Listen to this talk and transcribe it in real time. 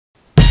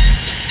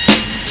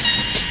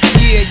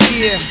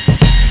Yeah.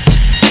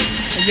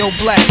 Hey, yo,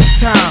 Black, it's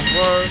time.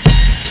 Word.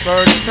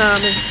 Word, it's time,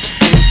 man.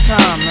 It's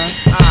time, man.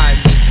 Alright,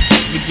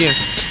 begin.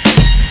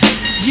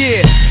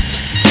 Yeah.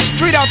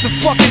 Straight out the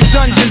fucking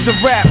dungeons of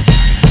rap,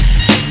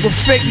 where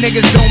fake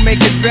niggas don't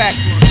make it back.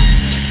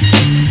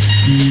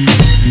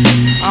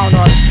 I don't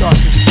know how to start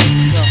this shit.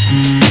 Yo.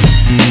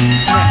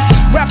 Yeah.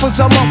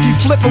 Rappers are monkey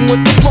flipping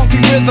with the funky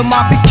rhythm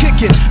I be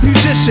kicking.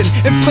 Musician,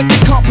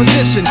 inflicting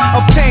composition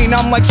of pain.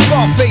 I'm like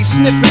Scarface,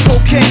 sniffing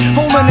cocaine,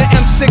 holding an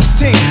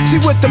M16. See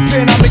with the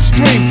pen I'm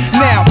extreme.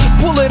 Now,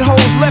 bullet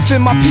holes left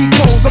in my peak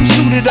holes. I'm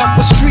suited up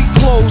with street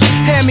clothes.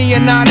 Hand me a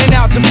 9 and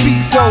out the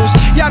feet foes.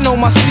 Y'all know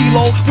my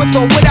stilo, with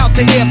or without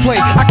the airplay.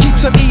 I keep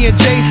some E and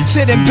J,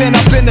 sitting bent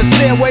up in the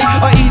stairway,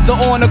 or either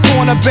on the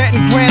corner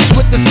betting grants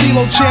with the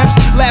CeeLo champs.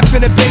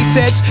 Laughing at bass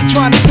heads,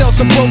 trying to sell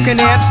some broken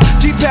amps.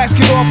 G-packs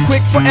get off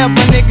quick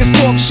forever. Niggas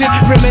talk shit,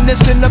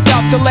 reminiscing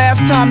about the last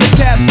time the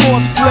task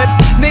force flipped.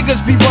 Niggas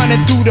be running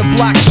through the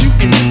block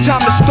shooting. Time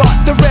to start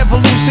the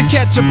revolution.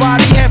 Catch a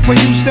body, head for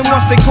Houston.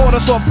 Once they caught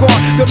us off guard,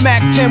 the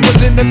Mac 10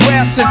 was in the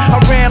grass, and I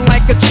ran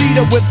like a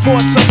cheetah with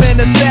thoughts of an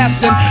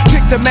assassin.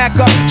 Picked the Mac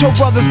up, told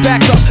brothers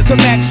back up. The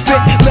Mac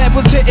spit, lead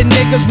was hitting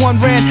niggas.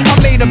 One ran, I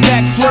made a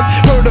backflip.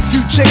 Heard a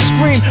few chicks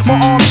scream, my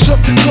arm shook,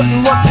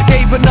 couldn't look.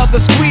 Gave another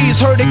squeeze,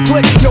 heard it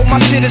click. Yo,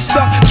 my shit is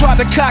stuck. Tried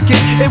to cock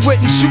it, it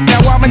wouldn't shoot. Now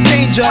I'm in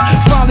danger.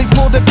 Finally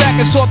pulled it back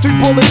and saw 3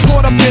 bullets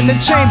caught up in the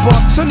chamber.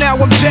 So now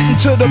I'm jetting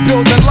to the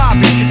building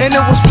lobby, and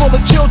it was full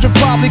of children,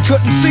 probably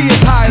couldn't see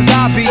as high as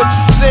I be.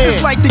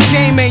 It's like the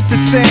game ain't the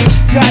same.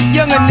 Got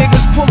younger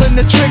niggas pulling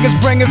the triggers,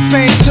 bringing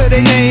fame to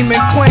their name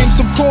and claim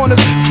some corners.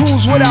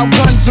 Crews without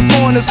guns or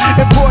corners.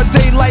 In broad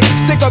daylight,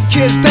 stick up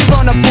kids, they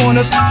run up on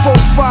us.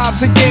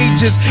 4-5s and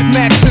gauges,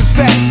 max and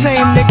facts.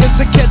 Same niggas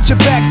that catch you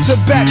back to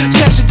back,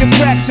 snatching your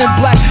cracks in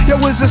black. Yo,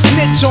 is a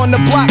snitch on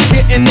the block,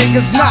 getting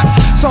niggas knocked.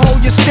 So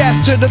hold your stash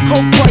till the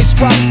coke price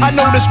drop. I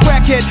know this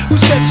crackhead who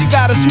says she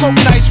gotta smoke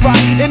nice rock,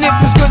 and if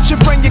it's good, you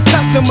bring your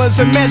customers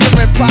and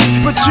measuring plots.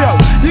 But yo,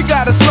 you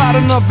gotta slide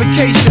on a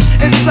vacation.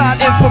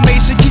 Inside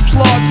information keeps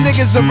large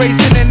niggas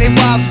erasing and they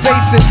wives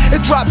spacing.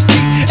 It drops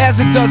deep as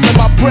it does in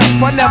my breath.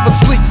 I never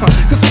sleep,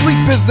 cause sleep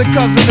is the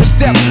cousin of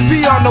death.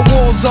 Beyond the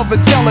walls of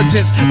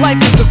intelligence, life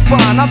is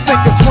defined. I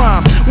think of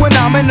crime when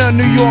I'm in a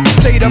New York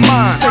state of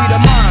mind. State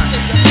of mind.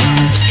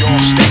 Your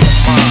state of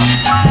mind.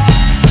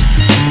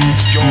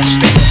 Your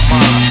state of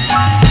mind.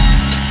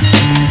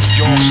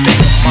 Your state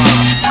of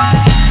mind.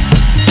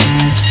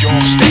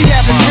 Your state of mind. Be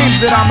having dreams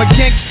that I'm a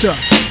gangster,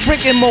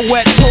 drinking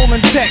Moet's,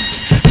 holding texts,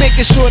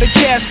 making sure the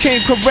cash came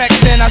correct.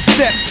 Then I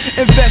step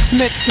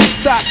investments in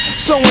stock,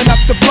 sewing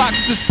up the blocks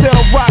to sell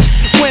rocks,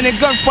 winning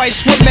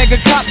gunfights with mega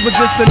cops. But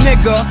just a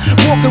nigga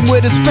walking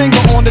with his finger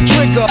on the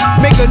trigger,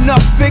 make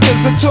enough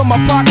figures until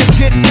my pockets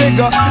get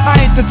bigger. I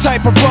ain't the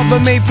type of brother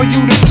made for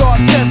you to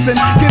start testing.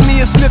 Give me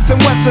a Smith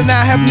 & Wesson,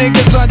 I have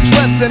niggas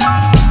undressing.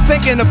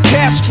 Thinking of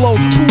cash flow,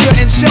 Buddha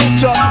and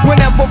shelter.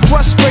 Whenever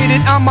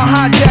frustrated, I'ma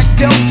hijack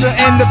Delta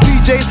and the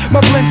PJs. My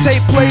blend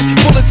tape plays,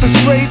 bullets are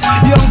strays.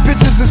 Young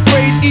bitches is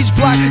braids. Each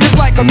block is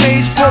like a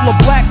maze full of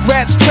black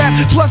rats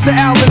trapped. Plus the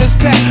album is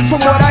packed.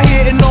 From what I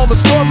hear in all the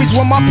stories,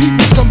 when my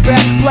peoples come back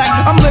black,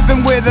 I'm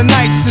living where the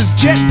nights is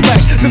jet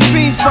black. The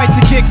fiends fight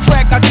to get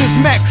cracked. I just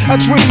max. I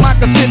dream I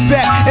could sit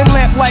back and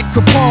lamp like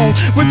Capone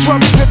with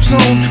drug strips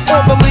on.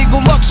 All the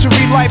legal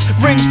luxury life,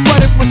 rings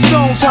flooded with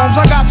stones. Homes,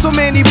 I got so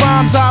many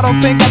rhymes, I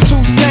don't think I'm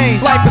too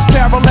sane. Life is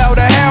parallel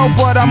to hell,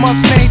 but I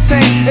must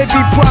maintain it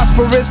be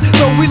prosperous.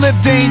 Though we live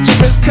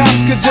dangerous,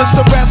 cops could just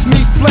arrest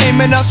me,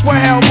 blaming us we're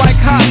held like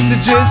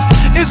hostages.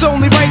 It's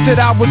only right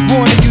that I was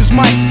born to use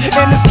mics,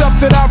 and the stuff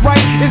that I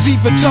write is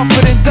even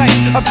tougher than dice.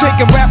 I'm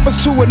taking rappers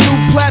to a new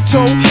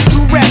plateau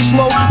through rap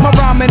slow. My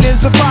rhyming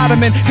is a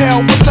vitamin,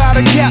 hell without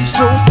a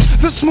capsule.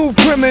 The smooth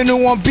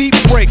criminal on beat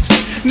breaks.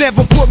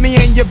 Never put me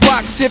in your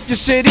box if your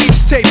shit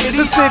eats tape.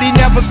 The city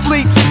never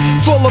sleeps,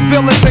 full of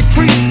villains and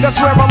creeps. That's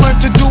where I learned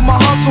to do my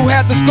hustle,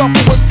 had to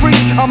scuffle with freaks.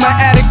 I'm an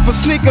addict for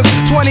sneakers,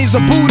 20s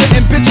a Buddha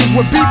and bitches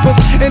with beepers.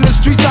 In the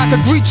streets I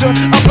could greet ya,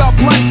 about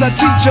blunts I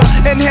teach ya.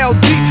 Inhale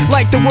deep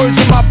like the words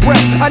in my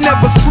breath. I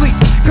never sleep,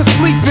 cause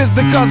sleep is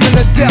the cousin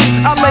of death.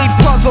 I lay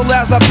puzzle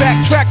as I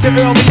backtrack to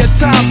earlier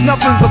times.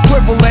 Nothing's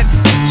equivalent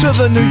to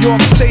the New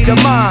York state of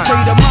mind.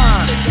 State of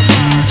mind.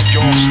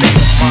 Your state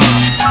of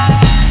mind.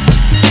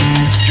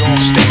 Your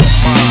state of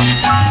mind.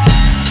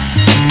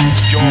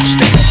 Your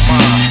state of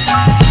mind.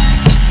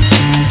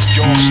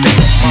 Your state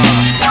of mind.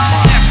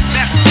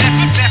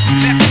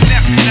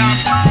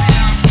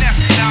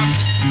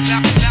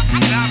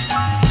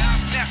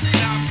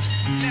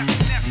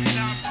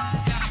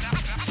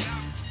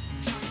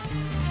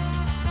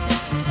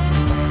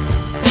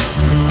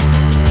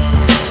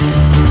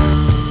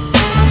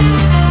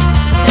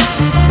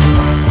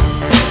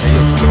 Hey,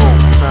 yo, Storm,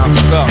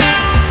 time's up.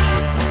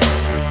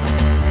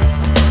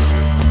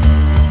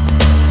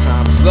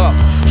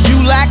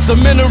 the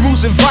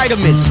minerals and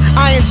vitamins,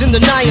 irons in the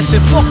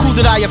niacin. Fuck who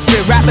that I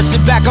fear. Rappers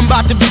sit back, I'm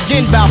about to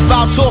begin. Bout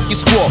foul talk and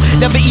squall.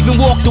 Never even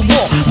walked the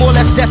wall. More or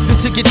less destined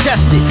to get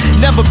tested.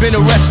 Never been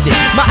arrested.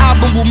 My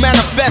album will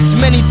manifest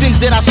many things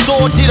that I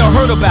saw, did, or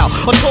heard about,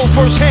 or told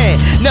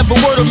firsthand. Never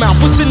word of mouth.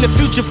 What's in the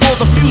future for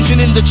the fusion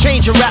and the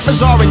change? Your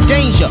rappers are in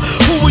danger.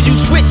 Who will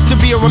use wits to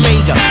be a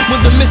remainder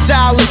when the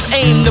missile is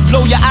aimed to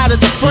blow you out of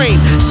the frame?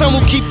 Some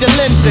will keep their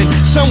limbs in,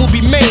 some will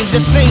be maimed. The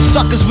same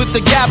suckers with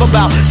the gab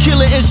about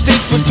killer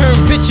instincts return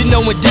bitchin',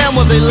 knowing damn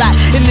well they lack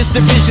in this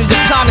division. The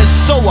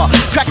connoisseur,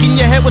 cracking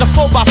your head with a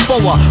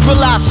 4x4.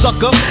 Realize,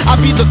 sucker, I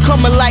be the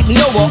coming like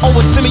Noah.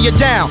 Always simmer you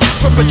down,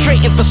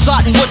 perpetrating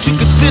facade and what you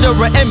consider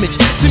an image.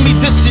 To me,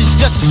 this is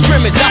just a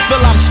scrimmage. I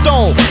feel I'm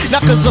stoned,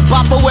 not cause of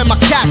bopper wear my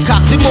cap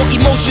cock. The more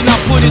emotion I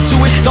put into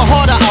it, the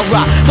harder I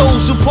rock.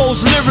 Those who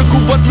pose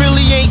lyrical but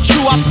really ain't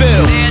true, I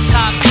feel. Their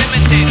times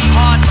limited,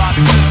 hard rock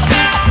too.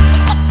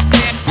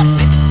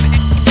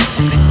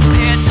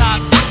 Their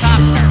time,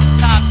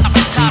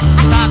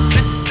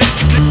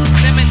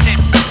 limited,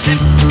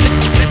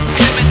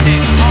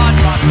 hard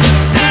rock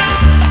too.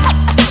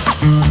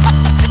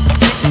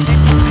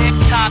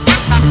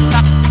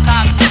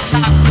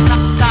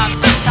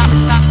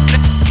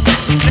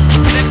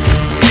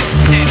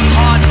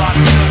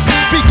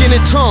 Speaking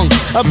in tongues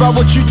about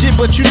what you did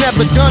but you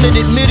never done it.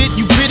 Admit it,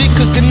 you bit it,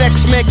 cause the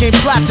next man came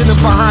platinum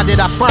behind it.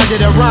 I find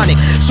it ironic,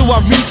 so I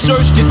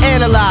researched and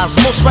analyzed.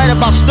 Most write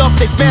about stuff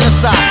they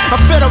fantasize. I'm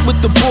fed up with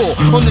the bull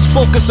on this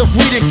focus of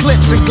weed and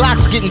clips and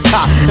Glocks getting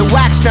caught and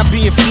wax not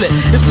being flipped.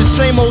 It's the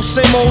same old,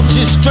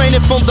 just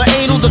straining from the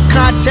anal. The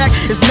contact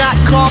is not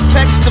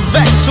complex to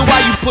vex. So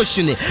why you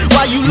pushing it?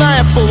 Why you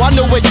lying for? I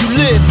know where you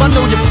live, I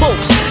know your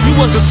folks. You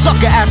was a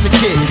sucker as a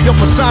kid. Your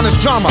persona's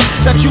drama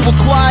that you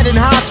acquired in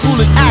high school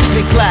and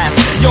acting class.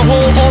 Your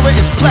whole aura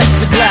is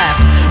plexiglass.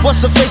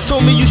 What's the face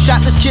told me you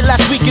shot this kid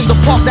last week in the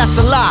park? That's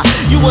a lie.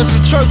 You was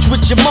in church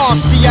with your mom.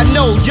 See, I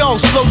know. Yo,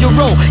 slow your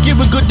roll, get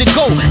we good to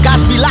go.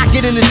 Guys be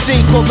locking in this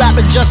thing called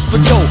rapping just for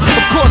dough.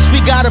 Of course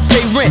we gotta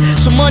pay rent,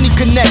 so money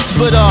connects.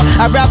 But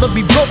I'd rather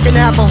be broke and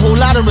have a whole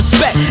lot of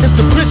respect. It's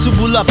the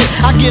principle of it.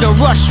 I get a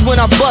rush when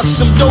I bust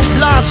some dope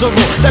lines or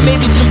roll that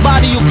maybe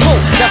somebody will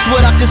quote. That's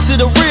what I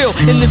consider real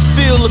in this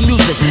field of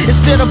music.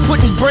 Instead of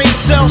putting brain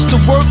cells to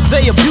work,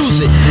 they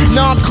abuse it.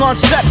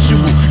 Non-conceptual,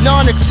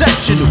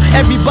 non-exceptional.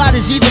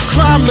 Everybody's either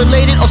crime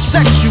related or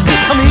sexual.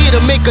 I'm here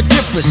to make a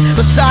difference.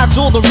 Besides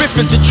all the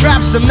riffing to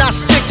traps, I'm not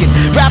sticking.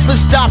 Rappers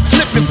stop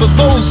flipping for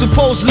those who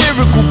pose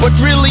lyrical but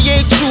really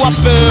ain't true, I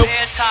feel.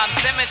 Their time's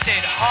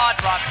limited, hard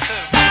rocks too.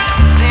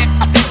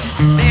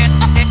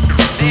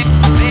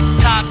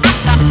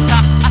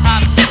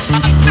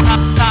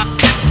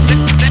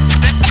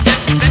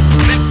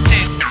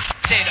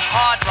 Limited,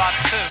 hard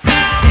rocks too.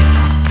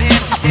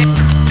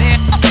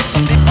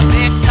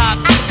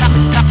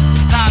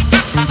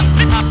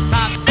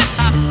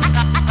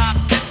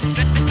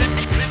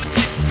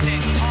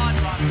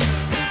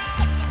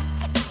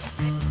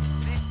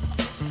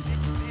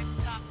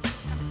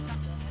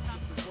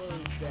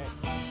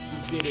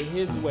 Did it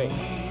his way,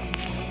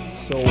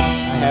 so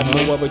I have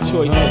no other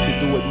choice but to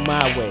do it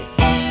my way.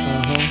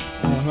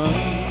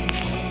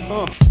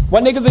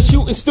 While niggas are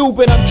shooting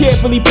stupid, I'm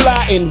carefully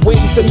plotting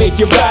ways to make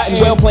you rotten.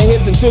 Well playing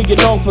hits until you're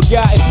long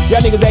forgotten.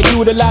 Y'all niggas that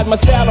utilize my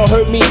style don't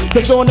hurt me,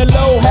 cause on the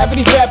low, half of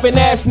these rapping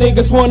ass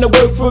niggas wanna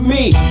work for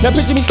me. Now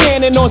picture me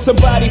standing on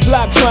somebody's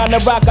block trying to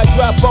rock. I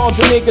drop bombs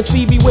and niggas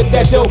see me with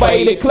that dough by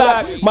 8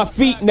 o'clock. My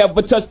feet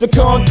never touch the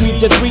concrete,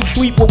 just reap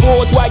sweet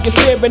rewards while you're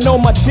staring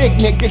on my dick,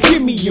 nigga,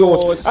 give me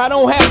yours. I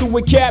don't hassle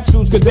with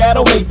capsules, cause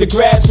that'll make the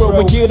grass grow.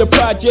 And get a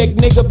project,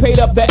 nigga, paid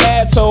up the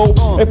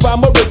asshole. If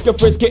I'm a risk of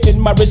frisk, getting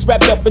my wrist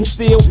wrapped up in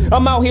steel.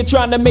 I'm out here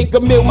trying to make a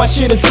meal, my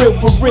shit is real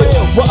for real.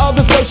 While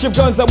others worship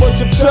guns, I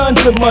worship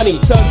tons of money.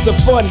 Tons of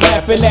fun,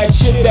 laughing at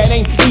shit that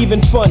ain't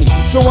even funny.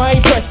 So I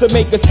ain't pressed to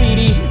make a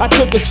CD, I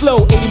took it slow.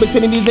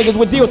 80% of these niggas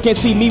with deals can't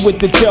see me with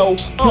the dough.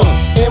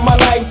 In my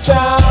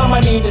lifetime, I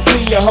need to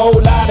see a whole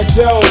lot of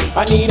dough.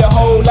 I need a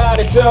whole lot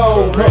of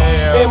dough.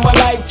 In my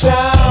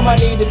lifetime, I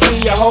need to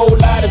see a whole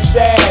lot of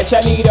stash.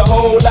 I need a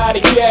whole lot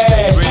of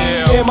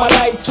cash. In my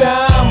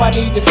lifetime, I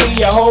need to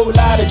see a whole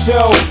lot of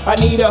dough. I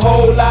need a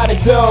whole lot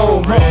of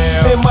dough.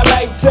 In my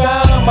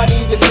lifetime, I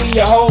need to see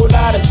a whole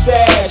lot of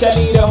stash. I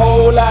need a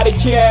whole lot of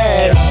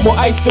cash. More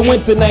ice than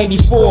winter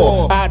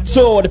 94. I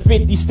tour the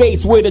 50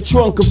 states with a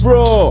trunk of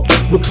raw.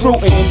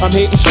 Recruiting, I'm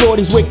hitting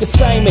shorties with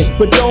assignment.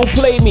 But don't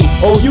play me,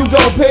 oh you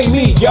gon' pay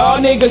me. Y'all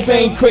niggas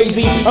ain't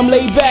crazy. I'm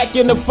laid back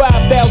in the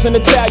 5,000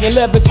 Italian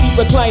leather seat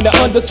recliner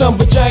under some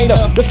vagina.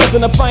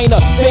 Discussing the finer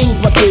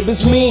things my crib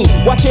is mean.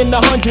 Watching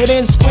 100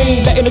 in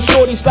screen, letting the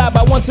shorty slide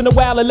by one once in a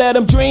while and let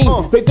them dream.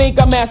 They think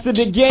I mastered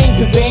the game,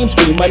 cause they ain't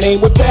scream my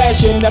name with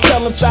passion. I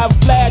tell them stop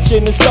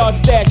flashing and start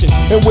stashing,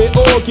 and we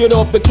all get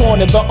off the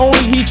corner. The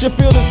only heat you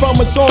feel is from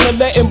a sauna,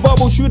 letting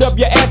bubbles shoot up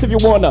your ass if you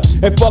wanna.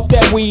 And fuck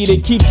that weed,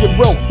 it keeps you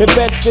broke.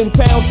 Invest in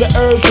pounds of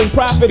herbs and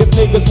profit if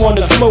niggas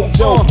wanna smoke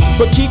dope.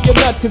 But keep your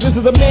nuts, cause this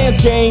is a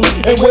man's game,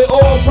 and we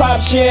all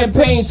pop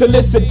champagne till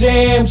it's a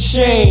damn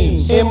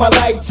shame. In my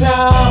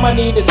lifetime, I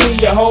need to see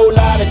a whole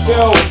lot of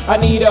dough. I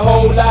need a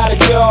whole lot of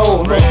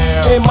dough.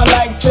 In my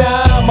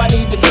lifetime, I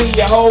need to see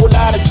a whole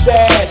lot of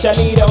stash. I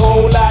need a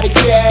whole lot of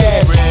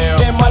cash.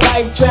 In my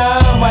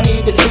lifetime, I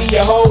need to see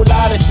a whole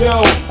lot of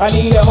dough. I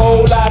need a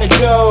whole lot of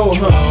dough.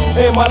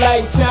 In my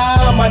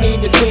lifetime, I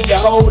need to see a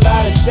whole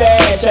lot of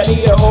stash. I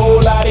need a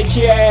whole lot of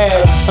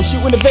cash. I'm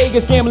shooting the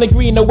Vegas, gambling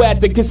Greeno at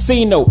the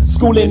casino.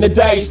 Schooling the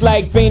dice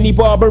like Vanny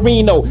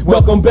Barbarino.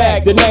 Welcome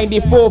back, the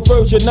 94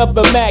 version of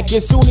the Mac.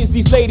 As soon as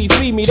these ladies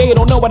see me, they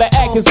don't know what I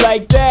act is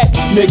like that,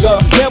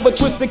 nigga. Never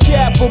twist the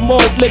cap for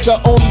more liquor.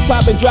 Only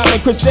popping,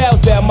 dropping crystals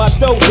down my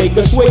throat. Take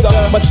a swigger.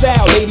 My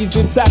style, ladies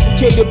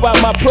intoxicated by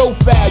my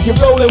profile. You're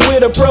rolling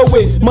with a pro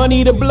with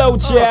money to blow,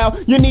 child.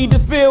 You need to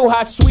feel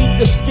how sweet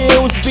the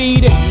skills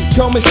beat.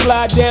 Come and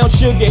slide down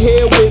Sugar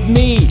Hill with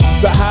me.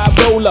 The high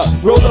roller,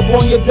 roll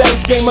up on your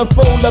dice game and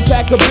fold a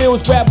pack of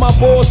bills. Grab my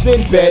balls,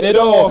 then bet it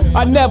all.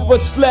 I never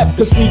slept,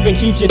 cause sleeping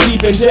keeps you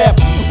deep in debt.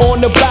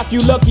 On the block,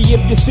 you lucky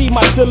if you see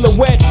my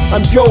silhouette.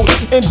 I'm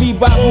ghost, envied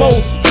by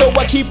most, so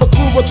I keep a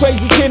crew of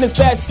crazy tenants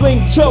that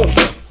sling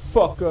toast.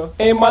 Fucker.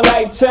 In my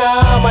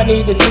lifetime, I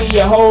need to see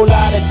a whole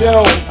lot of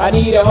dough. I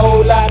need a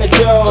whole lot of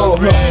dough.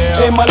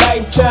 In my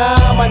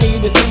lifetime, I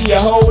need to see a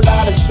whole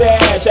lot of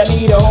stash. I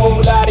need a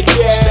whole lot of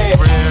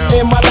cash.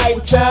 In my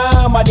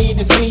lifetime, I need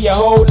to see a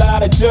whole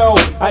lot of dough.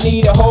 I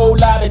need a whole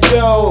lot of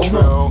dough.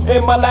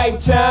 In my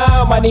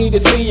lifetime, I need to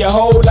see a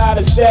whole lot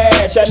of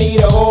stash. I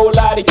need a whole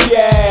lot of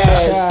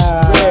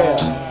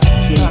cash.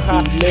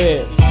 JC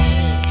Lives,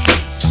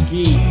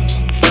 Skis,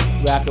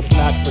 Rocker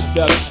Block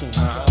Productions.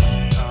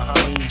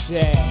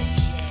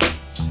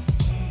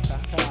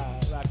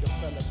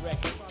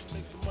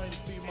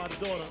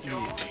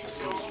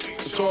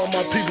 It's all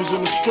my peoples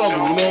in the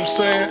struggle, you know what I'm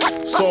saying?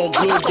 It's all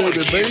good,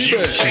 baby, baby.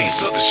 It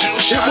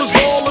was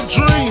all a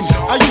dream.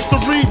 I used to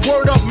read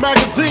Word Up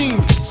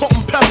magazine. Salt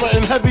and Pepper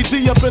and Heavy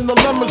D up in the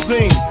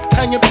limousine.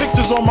 Hanging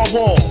pictures on my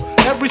wall.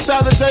 Every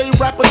Saturday,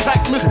 rap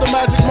attack Mr.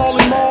 Magic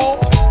Marley Marl.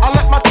 I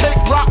let my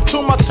tape rock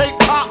till my tape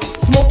pop.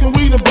 Smoking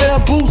weed and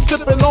bamboo,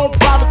 sipping on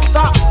private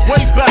stock.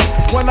 Way back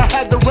when I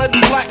had the red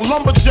and black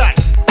lumberjack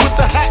with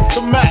the hat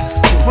to match.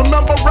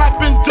 Remember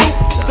rapping Duke?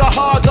 The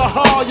hard.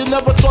 You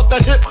never thought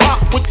that hip hop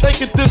would take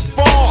it this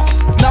far.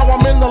 Now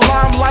I'm in the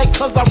limelight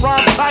cause I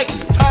rhyme tight.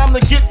 Time to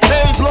get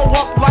paid, blow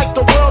up like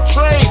the world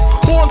trade.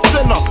 Born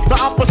sinner, the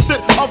opposite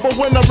of a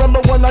winner.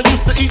 Remember when I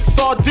used to eat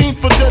sardines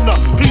for dinner?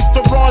 Peace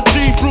to Ron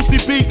G, Brucey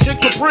B,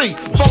 Kid Capri,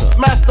 Funk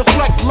Master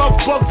Flex, Love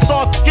Bug,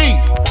 Star Ski.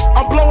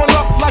 I'm blowing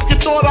up like you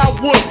thought I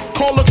would.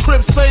 Call a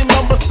crib, same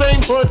number, same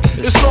hood.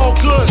 It's all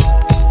good.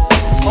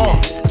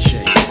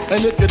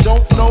 And if you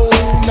don't know,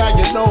 now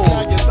you know.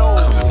 Now you know.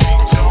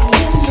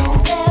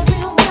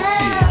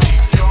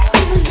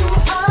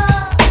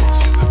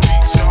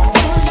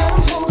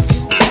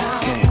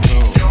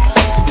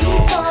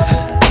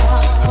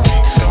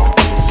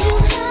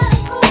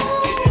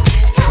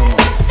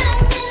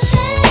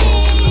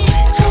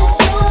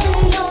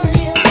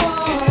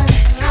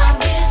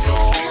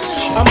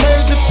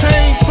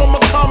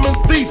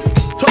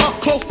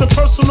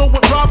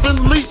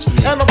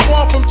 And I'm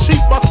far from cheap,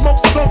 I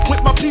smoke skunk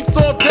with my peeps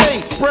all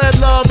day. Spread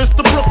love, it's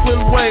the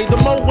Brooklyn way. The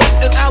Moet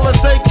and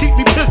Alizé keep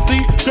me pissy.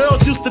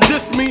 Girls used to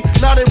diss me,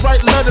 now they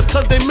write letters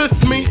cause they miss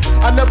me.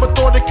 I never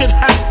thought it could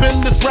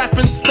happen, this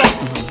rapping stuff.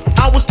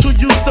 I was too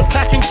used to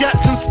packing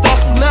gats and stuff.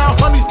 Now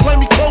honeys play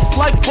me close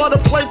like butter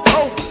play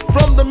toast.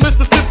 From the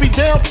Mississippi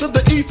down to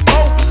the East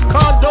Coast.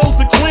 Condos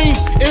in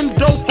Queens,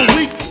 indo for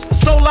weeks.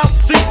 Sold out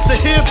seats to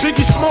hear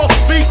Biggie Small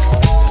speak.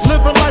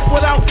 Living life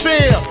without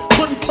fear.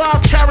 Putting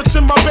 5 carats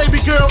in my baby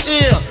girl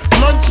ear.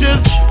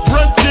 Lunches,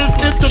 brunches,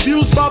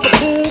 interviews by the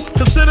pool.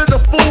 Considered a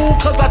fool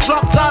cause I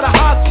dropped out of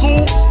high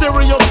school.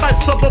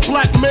 Stereotypes of a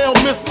black male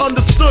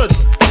misunderstood.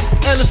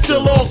 And it's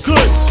still all good,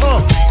 It's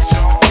all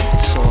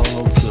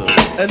good.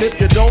 And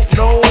if you don't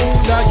know,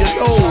 now you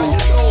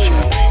know.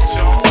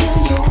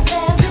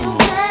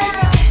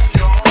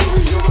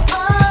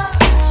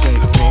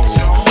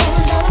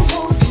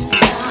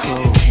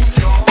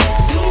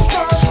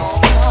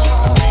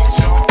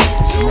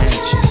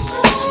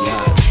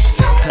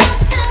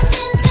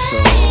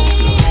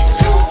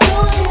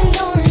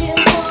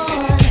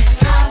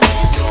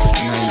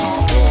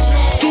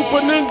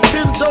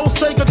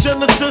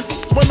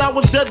 Genesis. When I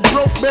was dead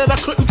broke, man, I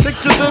couldn't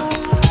picture this.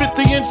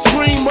 50-inch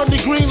screen, money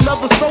green,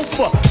 leather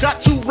sofa.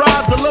 Got 2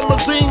 rides, a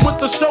limousine with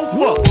the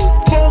chauffeur.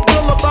 Phone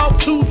bill about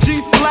 2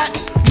 G's flat.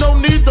 No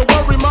need to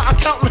worry, my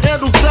accountant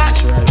handles that.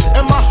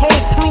 And my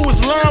whole crew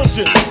is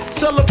lounging,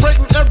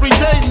 celebrating every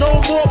day,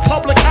 no more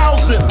public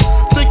housing.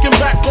 Thinking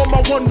back on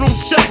my one-room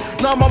shack.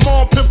 Now my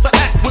mom pimps a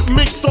act with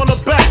minks on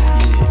her back.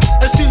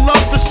 And she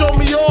loves to show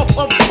me off,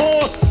 of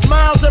course.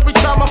 Smiles every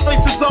time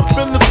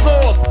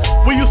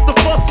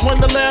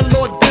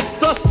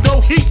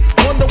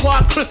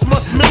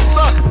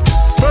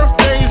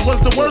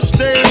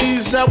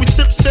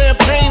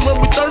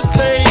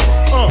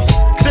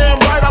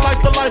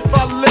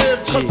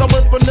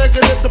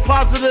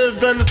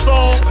understand the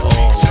song?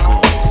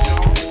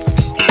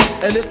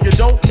 And if you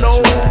don't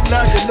know,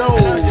 now you know.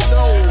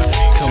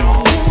 Come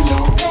on.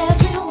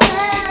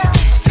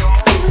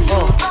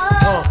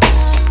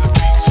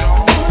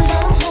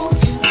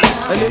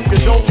 And if you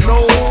don't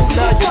know,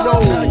 now you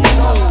know.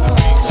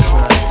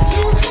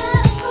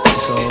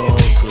 It's all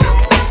good.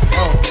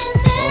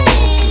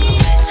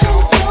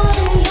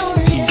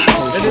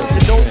 And if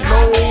you don't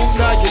know,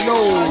 now you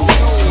know.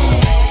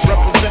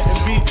 Representing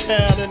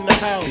B-Town in the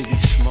house.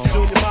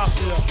 Junior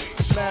Mafia,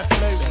 Smash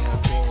Flavor.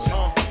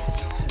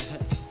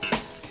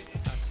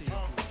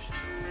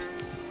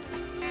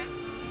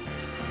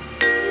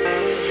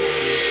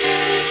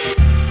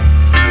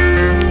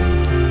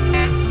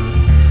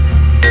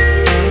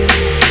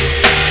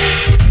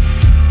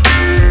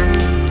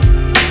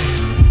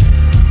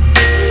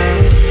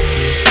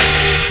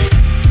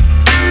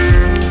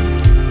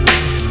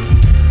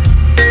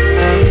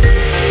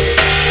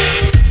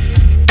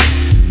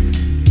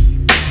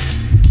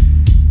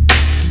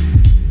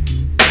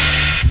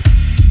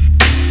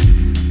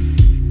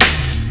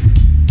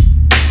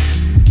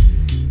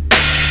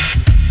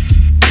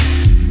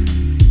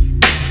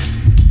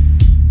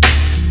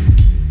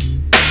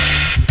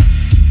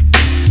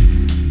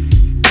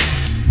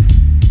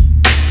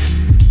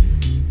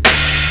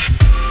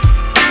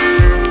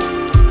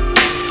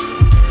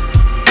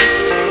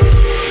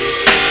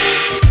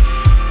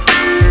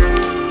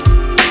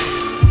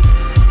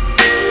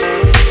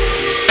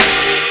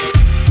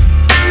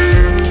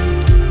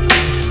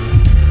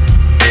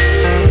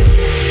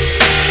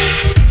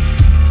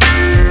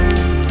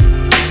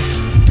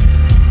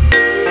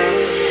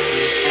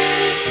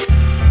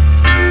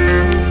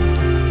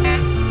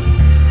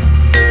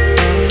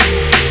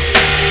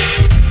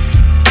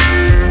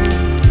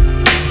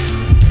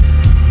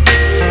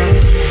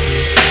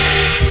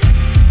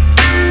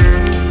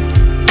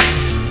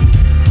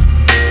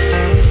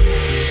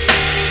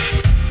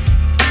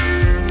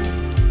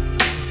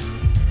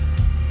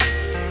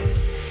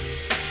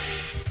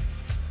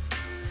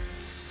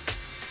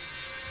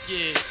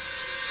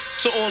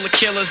 To all the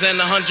killers and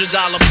the $100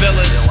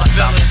 billers.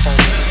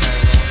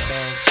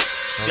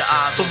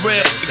 For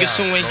real, niggas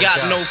who ain't got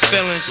no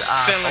feelings.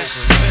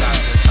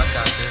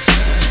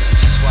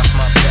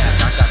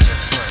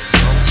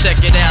 Check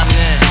it out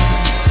now.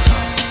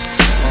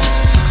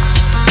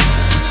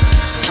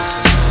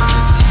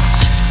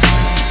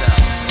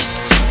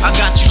 I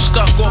got you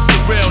stuck off the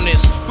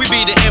realness. We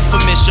be the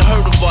infamous, you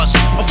heard of us.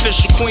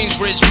 Official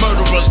Queensbridge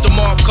murderers. The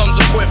mob comes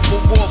equipped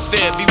for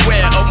warfare.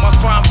 Beware of my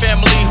crime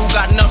family who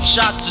got enough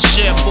shots to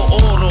share for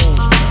all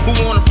those who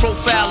wanna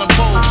profile and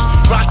pose.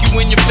 Rock you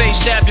in your face,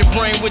 stab your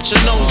brain with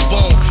your nose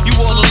bone. You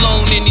all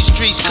alone in these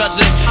streets,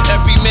 cousin.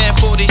 Every man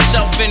for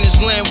theyself in his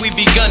land, we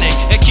be gunning.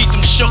 And keep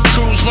them shook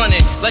crews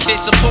running like they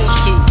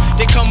supposed to.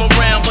 They come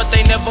around, but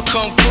they never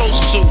come close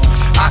to.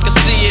 I can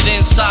see it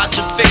inside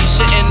your face,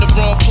 you're in the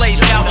wrong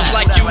place. Cowards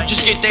like you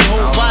just get their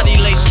whole body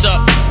laced up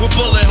with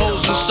bullet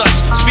holes and such.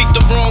 Speak the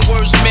wrong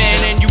words, man,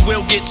 and you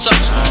will get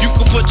touched. You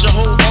can put your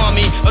whole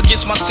army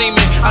against my team,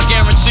 and I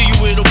guarantee you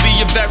it'll be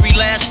your very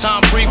last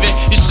time breathing.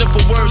 Your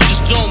simple words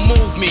just don't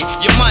move me.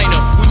 You're minor,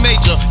 we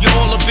major. You're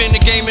all up in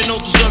the game and don't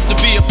deserve to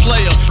be a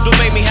player. Don't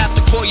make me have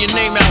to call your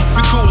name out.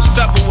 Your crew is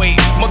featherweight.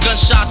 My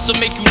gunshots will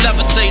make you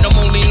levitate. I'm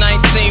only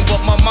 19,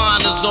 but my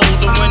mind is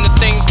older. When the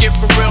things get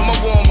for real, my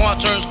warm heart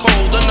turns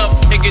cold. Another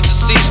nigga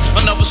deceased,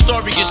 another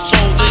story is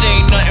told. It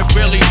ain't nothing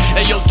really.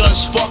 And yo, done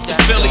sparked the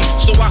Philly,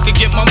 so I could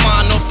get my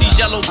mind off these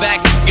yellow back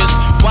niggas.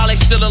 While they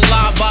still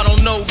alive, I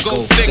don't know,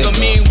 go figure.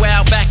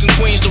 Meanwhile, back in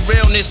Queens, the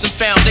realness and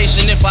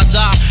foundation. If I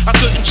die, I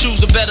couldn't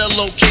choose a better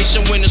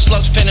location. When the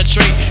slugs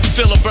penetrate, you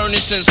feel a burning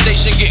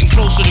sensation, getting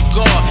closer to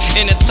God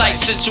in a tight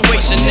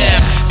situation now.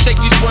 Take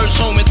these words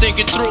home and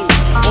think it through,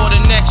 or the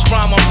next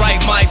rhyme I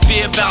write might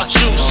be about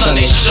you. Son,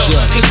 they shook,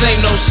 cause ain't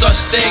no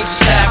such things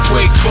as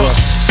halfway crooks.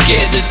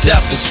 Scared to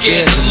death and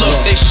scared to look.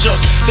 They shook,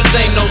 cause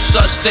ain't no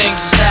such things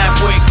as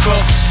halfway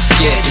crooks.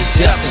 Scared to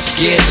death and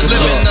scared to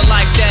look. Living the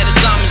life that is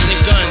diamonds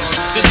and guns.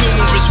 There's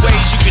numerous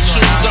ways you can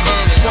choose to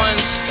earn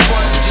funds.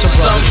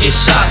 Some get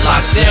shot,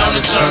 locked down,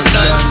 and turn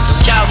nuns.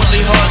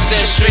 Cowardly hearts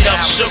and straight up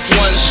shook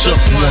ones.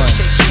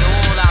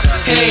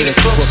 He ain't a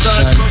crook,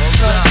 son.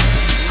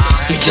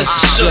 He just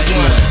a shook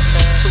one.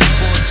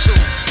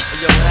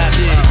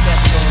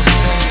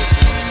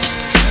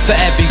 For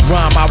every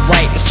rhyme I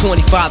write, it's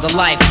 25 to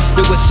life.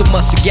 There was so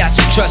much I got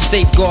you trust,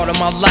 safeguard of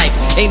my life.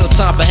 Ain't no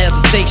time for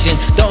hesitation,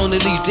 that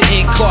only leads to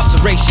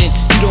incarceration.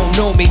 You don't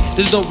know me,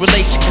 there's no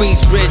relation.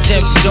 Queensbridge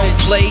MC don't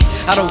play.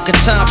 I don't got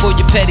time for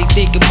your petty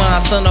thinking,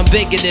 mine, son, I'm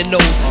bigger than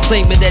those.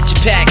 Claiming that you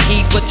pack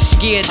heat, but you're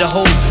scared to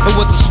hold. And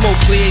once the smoke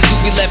clears, you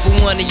be left with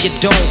one and you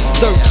don't.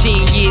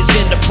 13 years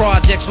in the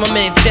projects, my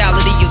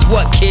mentality is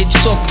what, kid? You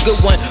talk a good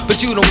one,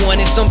 but you don't want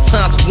it.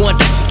 Sometimes I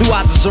wonder, do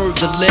I deserve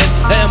to live?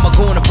 Or am I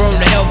gonna burn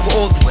to hell for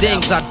all the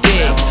things I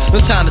did? No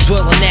time to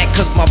dwell on that,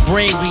 cause my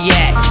brain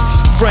reacts.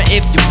 Front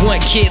if you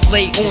want, kid,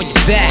 lay on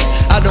your back.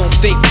 I don't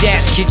fake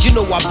jazz, kid, you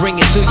know I bring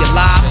it to your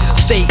life.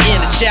 Stay in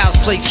a child's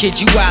place,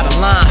 kid, you out of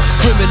line.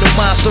 Criminal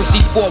minds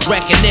thirsty for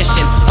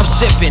recognition. I'm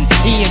sipping,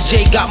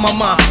 E&J got my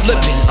mind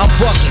flipping. I'm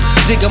bucking,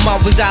 digging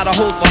my ways out of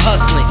hope for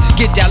hustling.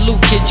 Get that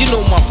loot, kid, you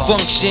know my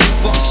function.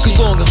 Cause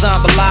long as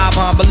I'm alive,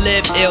 I'ma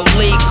live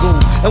illegal.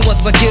 And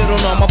once I get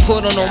on them, I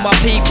put on all my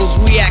peoples.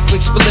 React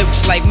quick, spit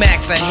lyrics like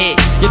Max, I hit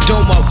your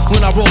domo.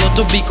 When I roll up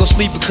the beat, go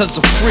sleep because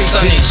I'm free.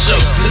 Son ain't shook,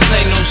 cause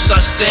ain't no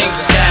such things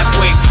as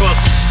halfway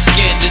crooks.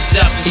 Scared to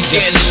death and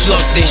scared to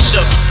look, they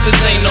shook.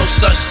 Cause ain't no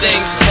such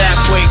things as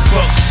halfway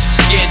crooks.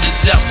 Scared to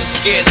death and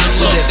scared to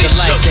look, they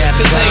shook.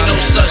 Cause ain't no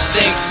such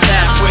things as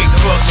halfway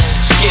crooks.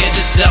 Scared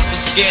to death and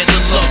scared to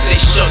look, they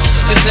shook.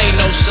 Cause ain't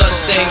no such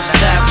things as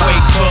halfway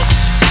crooks.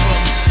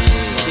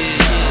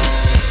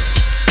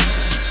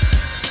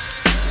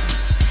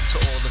 To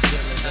all the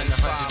villains and the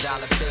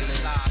 $100 billings.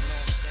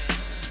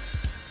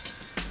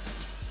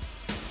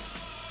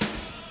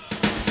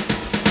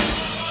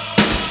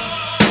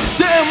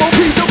 The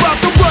MOP's about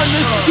to run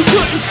this, you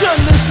couldn't shun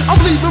this. I'm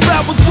leaving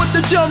rappers with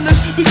the dumbness,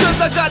 because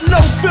I got no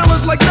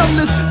feelings like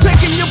numbness.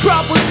 Taking your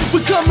problems,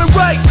 we coming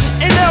right,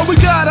 and now we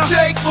gotta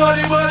take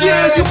money,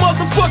 yeah, you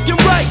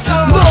motherfucking right.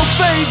 Lil'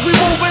 Fame, we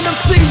moving them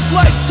seeds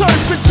like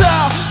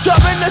turpentine.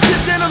 Dropping that shit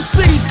that them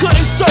seeds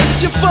couldn't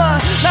search you find.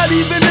 Not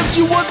even if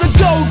you was a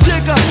gold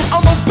digger,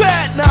 I'm a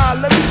bad,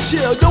 nah, let me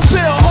chill. Yo,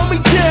 Bill, hold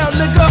me down,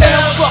 nigga.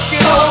 And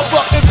fucking all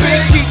fucking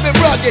big, keep it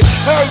rugged.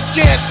 Herbs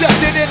can't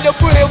touch it, and the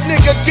real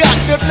nigga got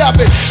to love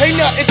it. Ain't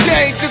nothing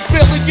changed, just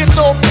billions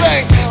on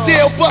fame.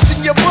 Still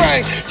busting your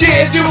brain,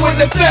 yeah, doing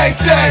the thing.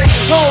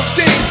 Home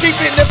team,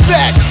 keeping the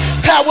fact.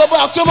 How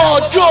about some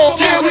hardcore?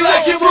 Yeah, we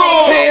like it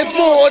raw. Here's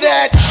more of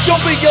that.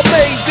 Don't be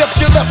amazed if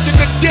you're left in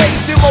the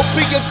days. MOP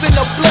is in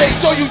the blaze,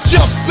 so you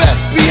just best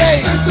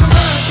behave. It's the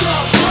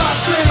mashup,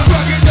 party,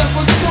 rugged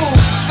never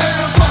smooth.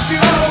 And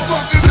fucking all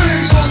fucking me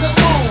on the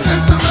move.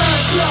 It's the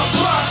mashup,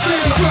 party,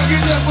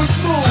 rugged never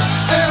smooth.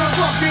 And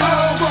fucking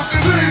all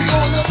fucking me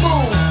on the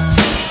move.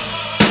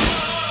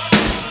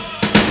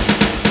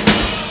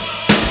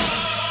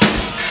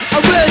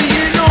 I'm ready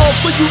and on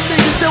for you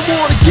niggas that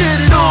wanna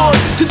get it on.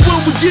 Cause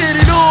when we get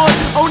it on,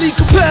 only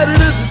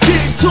competitors is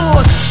getting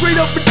torn. Straight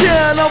up and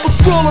down, I'ma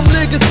sprawl them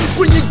niggas.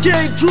 Bring your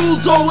gang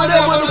crews or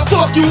whatever the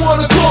fuck you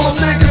wanna call them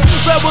niggas.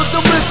 Rebels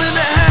are ripping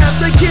in half,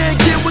 they can't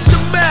get with the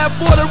math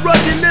for the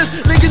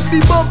ruggedness. Niggas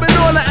be bumping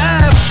on the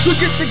app, so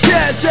get the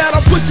cash out.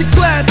 I'll put your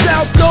glass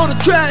out, throw the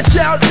trash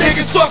out.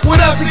 Niggas fuck with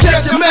us and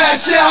get your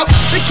mash out.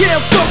 They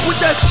can't fuck with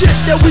that shit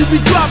that we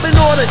be dropping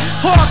on it.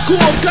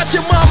 Hardcore, got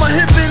your mama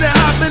hippin' and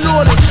hopping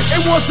on it.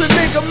 And once a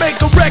nigga make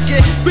a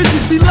record,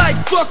 bitches be like,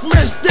 fuck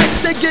Mystic.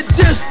 They get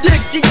this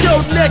dick and go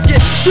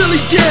naked. Billy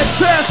dead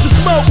past the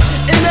smoke,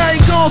 and I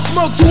ain't gon'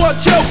 smoke till I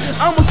choke.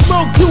 I'ma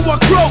smoke till I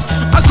croak.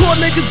 I call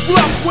niggas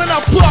bluff when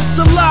I puff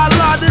the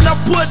la-la. Then I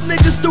put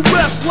niggas to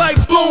rest like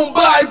boom,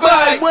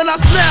 bye-bye. When I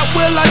snap,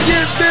 will I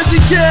get busy,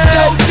 kid?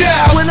 No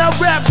doubt. When I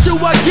rap, do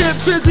I get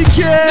busy,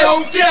 kid?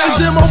 No doubt.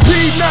 Is MOP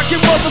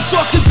knocking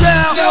motherfuckers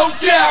out? No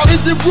doubt.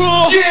 Is it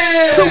raw?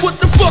 Yeah. So what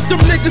the fuck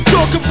them niggas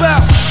talk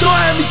about? Don't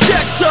have me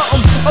check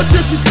something or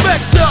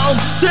disrespect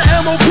something. The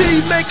MOP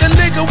make a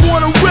nigga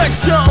wanna wreck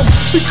something,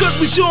 because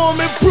we show 'em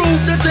and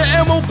prove that the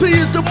MOP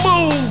is the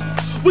move.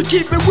 We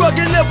keep it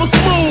rugged, never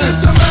smooth.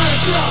 It's the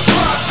mashup,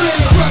 party,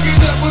 rugged,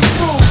 never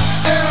smooth.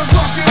 And I'm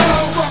fucking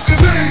all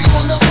fucking me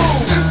on the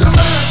move. It's the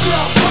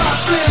mashup,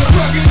 party,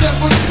 rugged,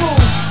 never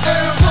smooth.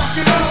 And I'm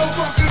fucking all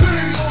fucking me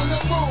on the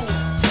move.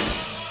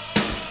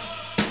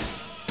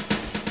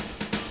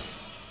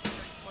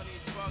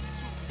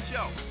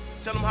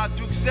 Tell them how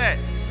Duke said.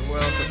 The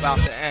world's about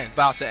to end,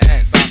 about to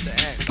end, about to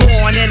end.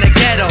 Born in the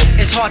ghetto,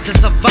 it's hard to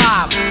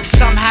survive.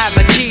 Some have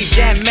achieved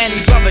and many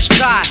brothers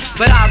try,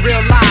 but I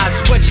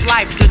realize which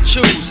life to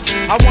choose.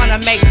 I wanna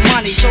make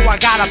money, so I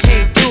gotta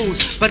pay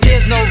dues, but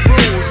there's no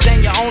rules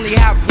and you only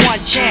have one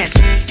chance.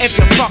 If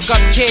you fuck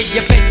up, kid,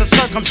 you face the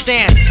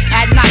circumstance.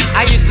 At night,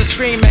 I used to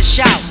scream and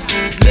shout,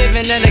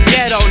 living in the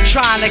ghetto,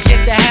 trying to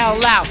get the hell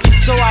out.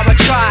 So I would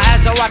try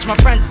as I watch my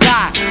friends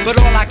die, but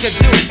all I could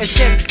do is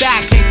sit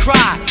back and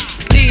cry.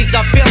 These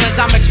are feelings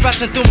I'm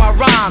expressing through my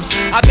rhymes.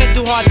 I've been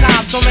through hard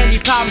times, so many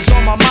problems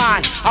on my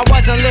mind. I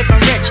wasn't living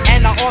rich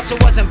and I also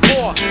wasn't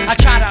poor. I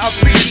try to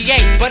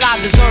appreciate, but I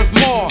deserve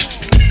more.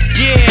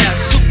 Yeah,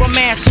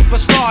 Superman,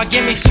 superstar,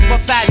 give me super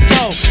fat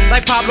dough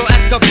like Pablo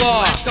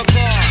Escobar.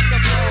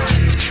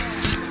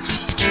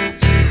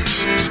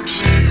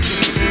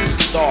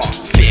 Star,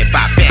 feared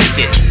by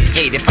bandits,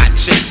 hated by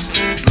chicks,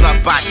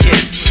 loved by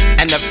kids.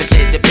 I never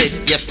did a bit,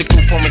 yes the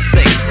group on me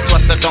thick.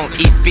 Plus I don't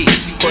eat beef,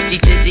 cause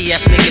these dizzy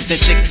ass niggas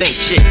and chicks think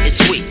shit is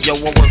sweet. Yo,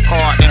 I work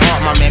hard and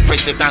hard, my man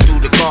breaks it down through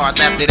the cards.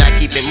 After that,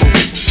 keep it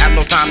moving, have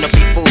no time to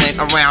be fooling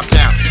around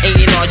town. And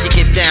you know you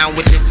get down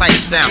with this hype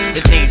sound.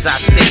 The things I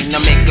sing to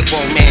make a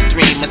grown man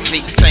dream and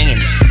speak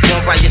singing.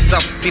 Born by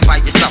yourself, be by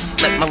yourself,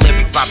 let my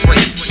lyrics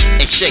vibrate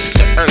and shake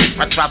the earth.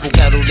 I travel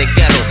ghetto to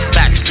ghetto,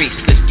 back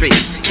streets to street.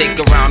 Dig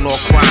around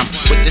all crime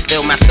with this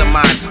ill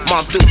mastermind.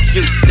 Mom Duke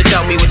used to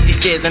tell me with these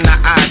tears in her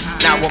eyes.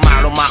 Now I'm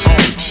out on my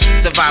own,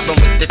 surviving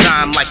with the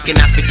time like an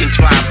African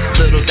tribe.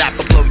 Little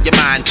dapper blow your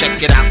mind,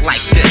 check it out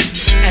like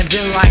this. And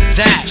then like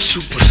that,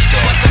 superstar.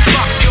 What the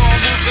fuck, y'all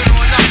moving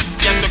on up?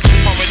 Yes, the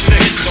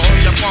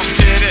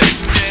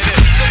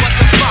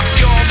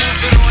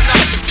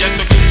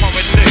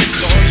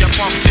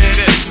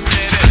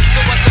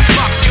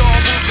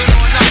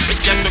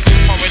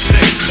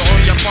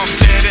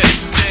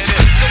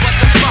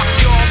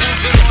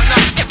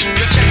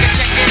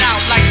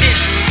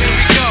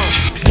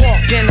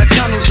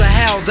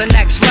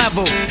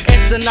level.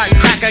 It's a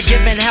nutcracker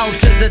giving hell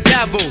to the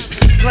devil.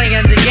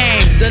 Playing the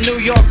game, the New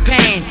York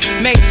pain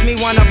makes me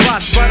wanna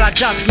bust, but I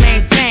just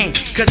maintain.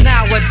 Cause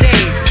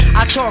nowadays,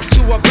 I talk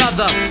to a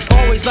brother.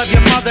 Always love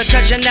your mother,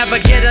 cause you never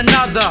get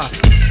another.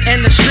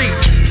 In the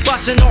streets,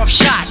 busting off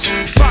shots.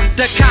 Fuck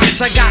the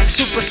cops, I got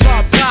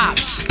superstar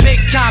props. Big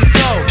time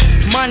dough,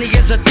 money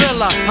is a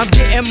thriller. I'm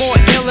getting more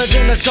iller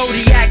than a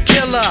Zodiac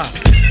killer.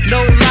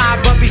 No lie,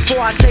 but before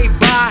I say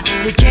bye,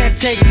 you can't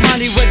take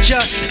money with you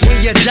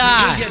when you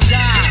die.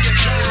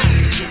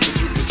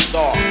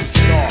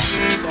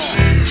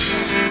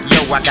 Yo,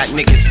 I got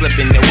niggas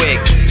flipping their wig,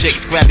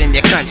 chicks grabbing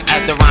their cunts.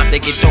 As the rhymes they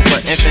get over,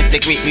 infants they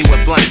greet me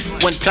with blunts.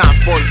 One time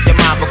for your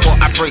mind before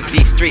I break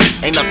these streets.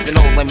 Ain't nothing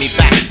holding me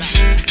back.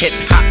 Hip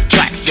hop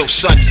tracks, yo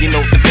son, you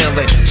know the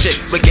feeling. Shit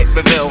will get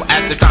revealed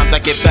as the times I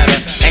get better.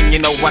 And you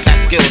know I got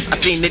skills. I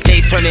seen the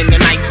days turn into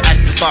nights as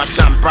the stars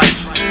shine bright.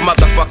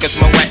 Motherfuckers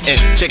my wettin',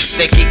 chicks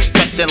they keep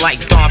stretching like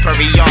Dawn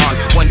Perignon.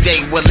 One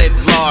day we'll live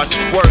large,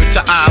 word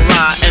to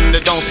Allah, and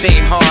it don't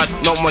seem hard.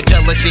 No more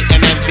jealousy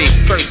and envy.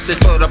 Curses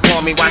put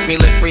upon me, watch me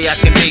live free as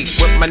can be.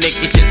 With my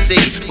niggas you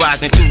see,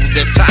 rising to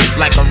the top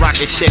like a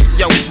rocket ship.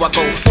 Yo, I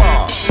go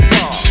far.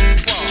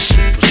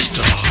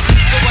 Superstar.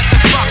 So what the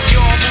fuck,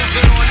 y'all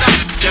moving on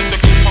up? Just a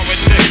group of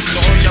this, so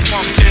all your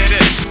punks hear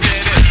this.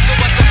 So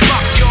what the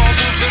fuck, y'all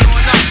moving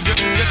on up?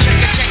 You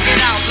check it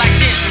out like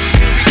this.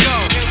 Here we go,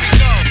 here we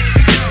go.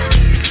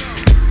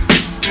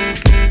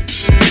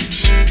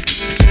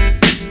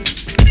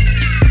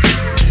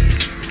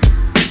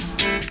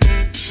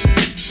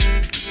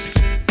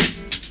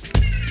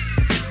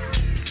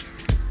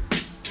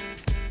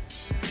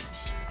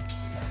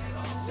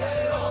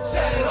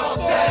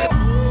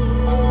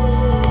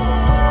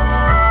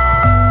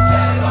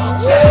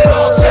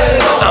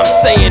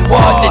 Saying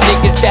what? The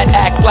niggas that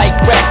act like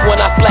wreck when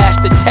I flash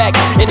the tech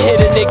and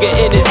hit a nigga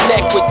in his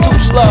neck with 2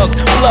 slugs.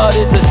 Blood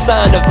is a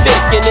sign of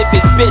Vic, and if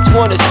his bitch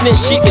wanna snitch,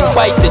 she can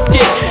bite the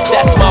dick.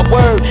 That's my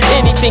word,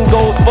 anything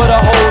goes for the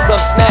hoes.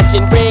 I'm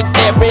snatching rings,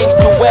 earrings,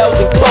 jewels,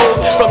 and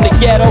clothes from the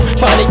ghetto,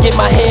 trying to get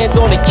my hands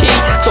on the key.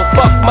 So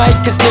fuck Mike,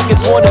 cause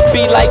niggas wanna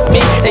be like me.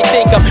 They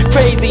think I'm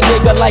crazy,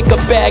 nigga, like a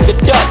bag of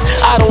dust.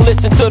 I don't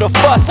listen to the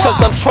fuss, cause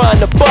I'm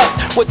trying to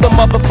bust with the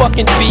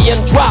motherfucking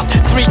BM drop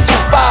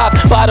 325.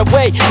 By the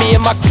way, me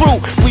and my crew,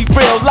 we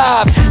real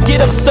live.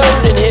 Get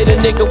absurd and hit a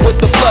nigga with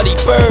the bloody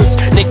birds.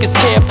 Niggas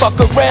can't fuck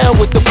around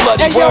with the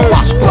bloody hey, yo, words.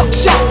 watch buck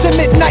shots at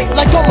midnight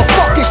like I'm a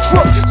fucking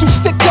crook. Do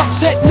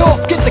stick-ups head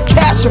north, get the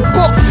cash and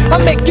book. I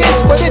make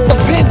ends, but it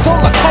depends on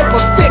my type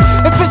of Vic.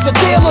 If it's a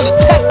deal or the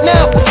tech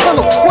now, we're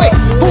kinda quick.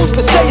 Who's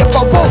to say if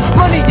I won't?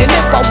 Money and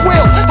if I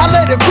will. I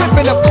let it rip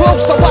in up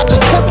close, so watch a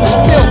temple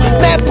spill.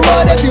 Mad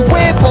blood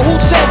everywhere, but who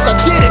says I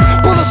did it?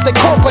 Bullets they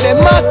corporate in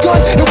my gun,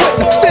 it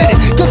wouldn't have fitted.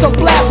 Cause I'm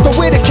blasting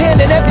with a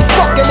cannon every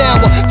fucking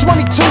hour.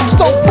 22s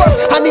don't work,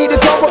 I need a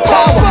double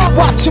power.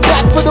 Watch your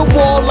back for the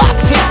wall,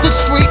 locks hit the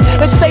street.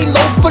 And stay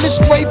low for the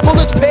stray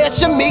bullets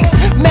pass your meat.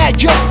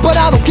 Mad young, but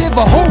I don't give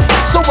a hoot.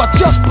 So I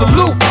just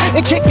pollute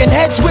and kicking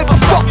heads with a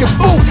fucking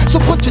boot. So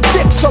put your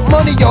dick something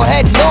under your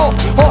head, no.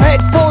 Or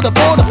head for the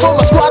border for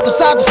my squad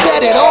decide to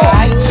set it off.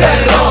 Set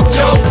it off,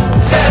 yo,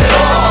 set it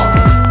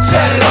off.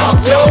 Set it off,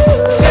 yo,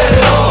 set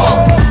it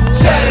off.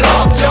 Set it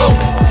off, yo,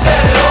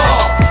 set it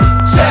off.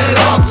 Set it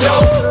off, yo.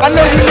 I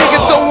know you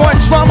niggas don't want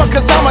drama,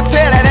 cause I'ma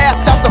tear that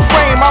ass out the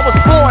frame. I was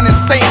born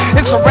insane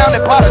and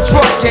surrounded by the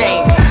drug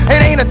game.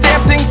 It ain't a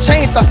damn thing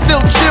changed, I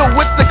still chill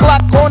with the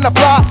Glock on the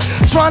block,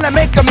 trying to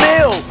make a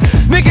meal.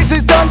 Niggas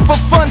is done for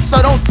fun,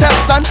 so don't tell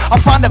son.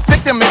 I'll find a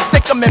victim and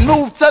stick him and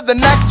move to the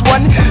next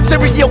one.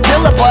 Serial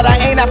killer, but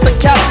I ain't after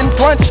Captain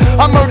Crunch.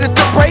 I murdered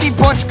the Brady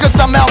Bunch cause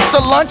I'm out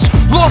to lunch.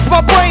 Lost my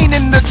brain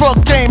in the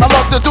drug game, I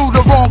love to do the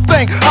wrong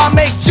thing. I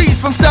make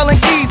cheese from selling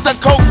keys of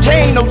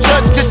cocaine. No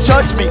judge could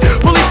judge me,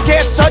 police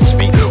can't touch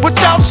me. Watch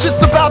out, shit's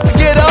about to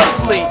get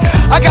ugly.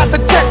 I got the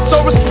text,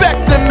 so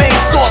respect the main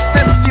source,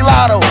 MC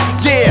Lotto.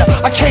 Yeah,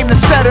 I came to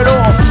set it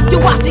off.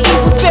 You watch the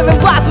evil spirit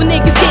rise when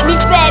niggas get me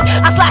fed.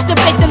 I slash a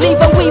bitch and leave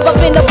her weave up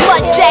in the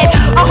bloodshed.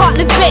 A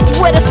heartless bitch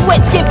with a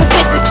switch, giving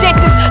bitches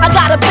stitches. I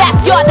got a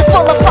backyard that's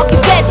full of fucking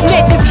dead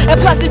snitches. And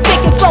plus the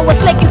chicken flow is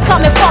slick is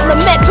coming from the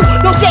mental.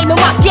 No shame in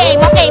my game,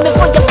 I'm aiming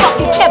for your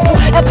fucking temple.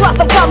 And plus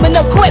I'm coming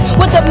equipped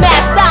with the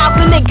mad styles.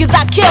 The niggas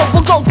I kill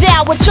will go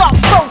down with chalk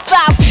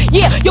profiles.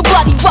 Yeah, you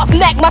bloody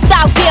roughneck, my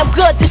style damn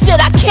good. The shit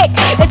I kick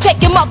and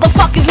take your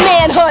motherfucker's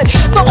manhood.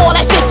 So all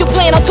that shit you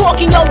plan on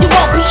talking, yo, you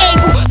won't be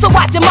able. So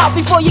watch your mouth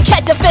before you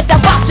catch a fist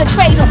that rocks your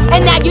cradle.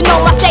 And now you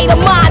know my state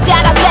of mind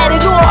that I let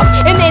it off.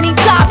 And any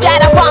time that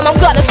I rhyme, I'm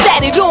gonna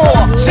set it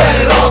off. Set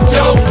it off,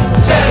 yo,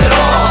 set it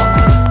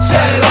off.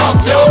 Set it off,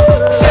 yo,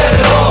 set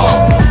it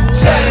off.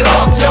 Set it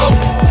off, yo,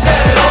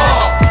 set it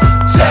off.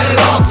 Set it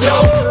off, yo,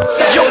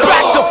 set it off. Yo,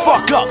 back the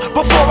fuck up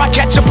before I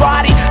catch a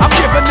body. I'm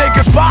giving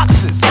niggas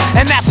boxes,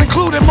 and that's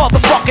including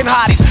motherfucking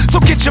hotties. So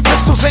get your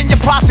pistols and your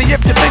posse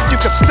if you think you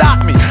can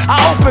stop me. I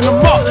open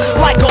them up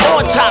like an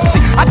autopsy.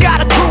 I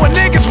got a crew of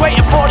niggas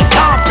waiting for the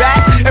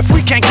combat. If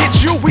we can't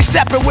get you, we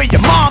steppin' where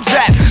your mom's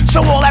at.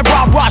 So all that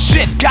rah-rah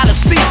shit gotta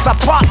cease. I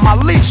pop my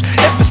leash.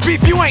 If it's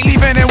beef, you ain't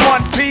leaving in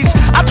one piece.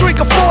 I drink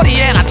a 40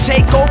 and I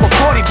take over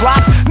 40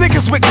 blocks.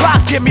 Niggas with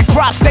glocks give me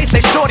props, they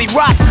say shorty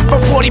rocks. From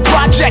 40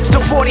 projects to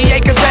 40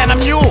 acres and a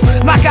mule.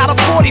 Knock out a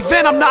 40,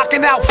 then I'm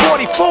knocking out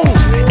 40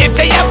 fools. If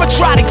they ever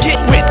try to get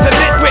with the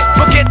nitwit,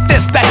 forget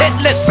this, the hit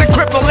list and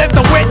cripple if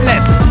the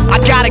witness.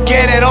 I gotta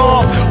get it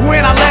all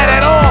when I let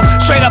it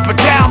all. Straight up and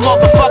down,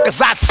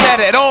 motherfuckers, I said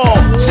it all.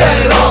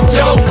 Set it off,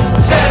 yo,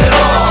 set it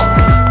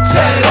off.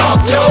 Set it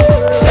off, yo,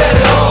 set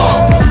it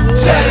off.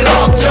 Set it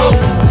off, yo,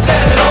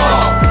 set it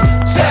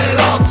off. Set it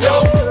off,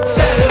 yo,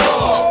 set it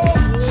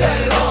off. Set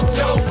it off,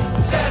 yo,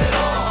 set it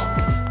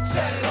off.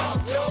 Set it off,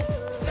 yo,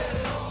 set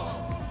it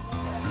off.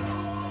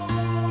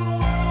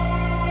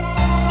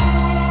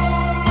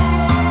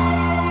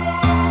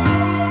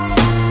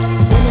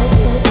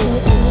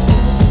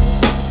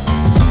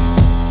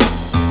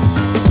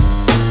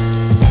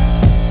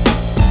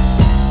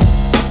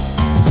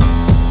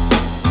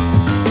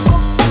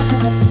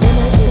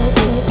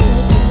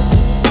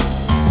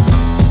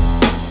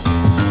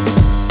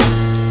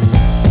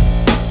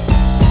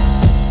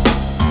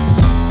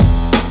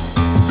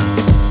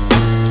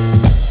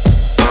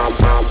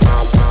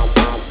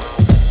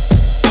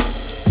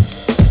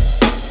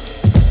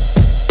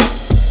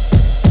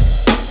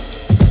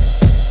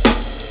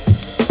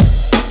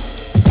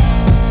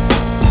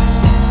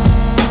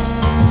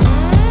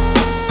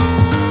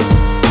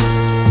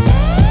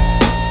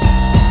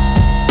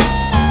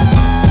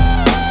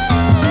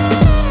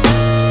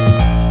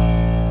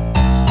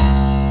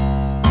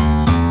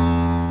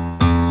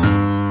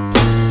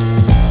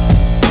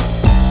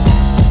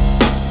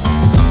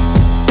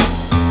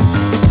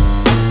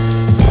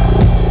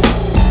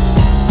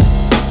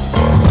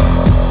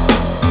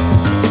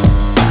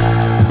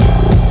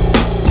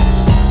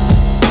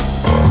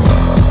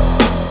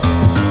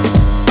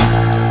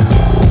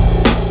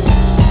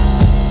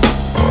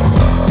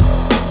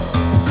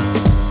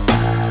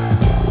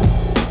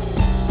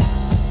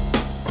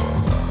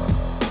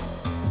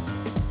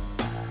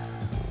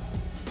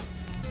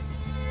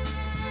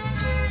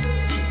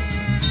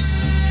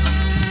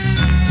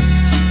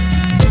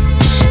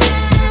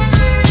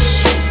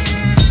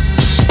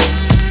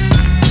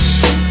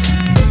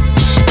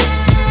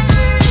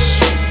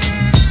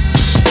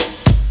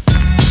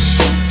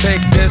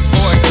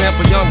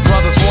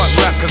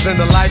 Cause in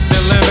the life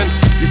they're living,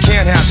 you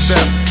can't have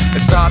step.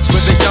 It starts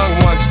with the young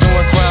ones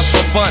doing crimes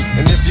for fun.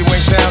 And if you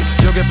ain't down,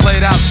 you'll get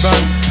played out, son.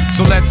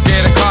 So let's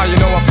get a car, you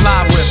know I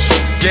fly with.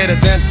 Get a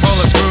dent, pull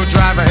a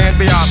screwdriver, and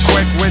be off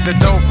quick with the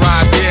dope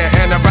ride, yeah,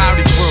 and a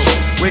rowdy crew.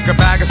 We could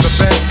bag us a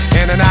Benz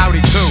and an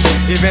Audi too.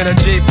 Even a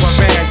Jeep or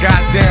van,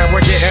 goddamn,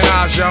 we're getting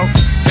ours, yo.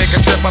 Take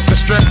a trip up the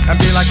strip and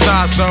be like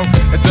stars, so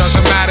it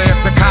doesn't matter if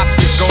the cops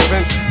be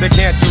scoping. They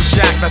can't do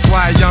jack, that's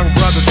why a young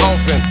brother's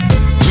open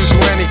to do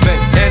anything,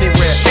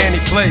 anywhere,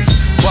 any place.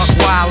 Buck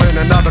wild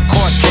in another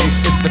court case,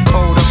 it's the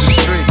code of the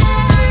streets.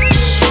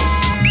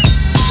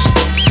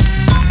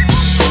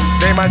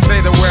 They might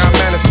say that we're a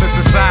menace to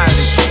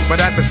society,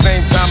 but at the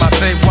same time I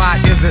say, why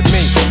is it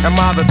me? Am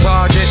I the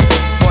target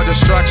for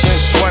destruction?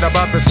 What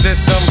about the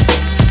system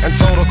and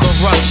total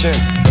corruption?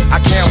 I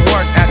can't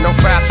work at no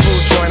fast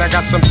food joint, I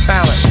got some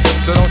talent,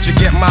 so don't you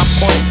get my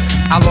point?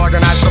 I'll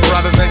organize some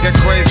brothers and get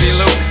crazy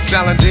loot,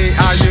 selling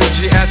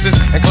D-R-U-G-S's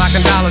and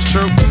clocking dollars,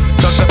 true.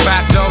 Cause the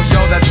fat dough,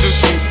 yo, that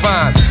suits me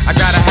fine. I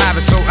gotta have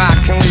it so I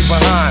can leave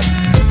behind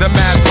the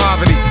mad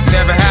poverty,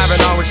 never having,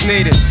 always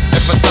needed.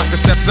 If a sucker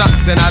steps up,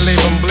 then I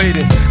leave him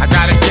bleeding. I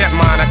gotta get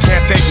mine, I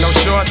can't take no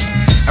shorts.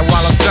 And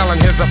while I'm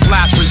selling, here's a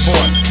flash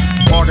report.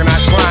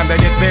 Organized crime, they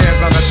get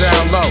theirs on the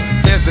down low.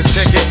 Here's the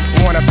ticket,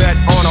 wanna bet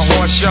on a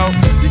horse show?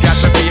 You got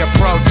to be a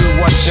pro, do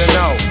what you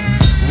know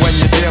when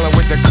you're dealing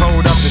with the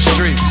code of the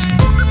streets.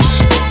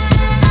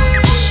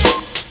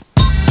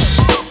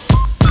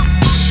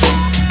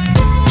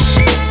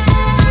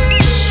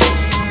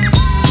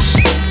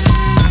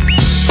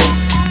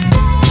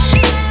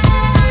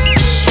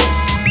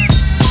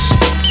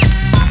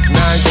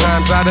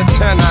 Out of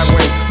 10 I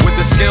win, with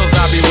the skills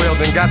I be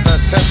wielding. Got the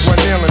 10th one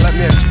kneeling, let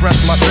me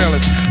express my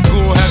feelings.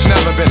 Cool has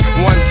never been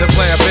one to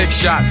play a big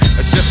shot.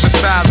 It's just the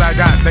styles I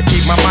got that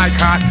keep my mic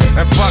hot.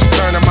 And fuck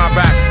turning my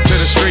back to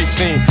the street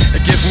scene,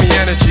 it gives me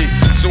energy,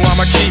 so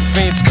I'ma keep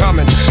fiends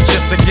coming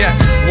just to get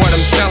what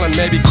I'm selling.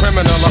 Maybe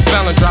criminal or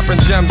felon, dropping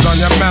gems on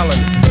your melon.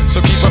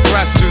 So keep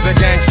abreast to the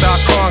gangsta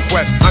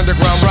conquest.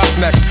 Underground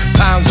roughnecks,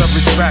 pounds of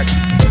respect.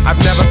 I've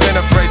never been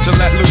afraid to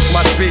let loose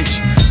my speech.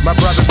 My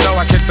brothers know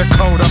I kick the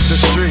code up the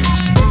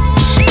streets. 'Cause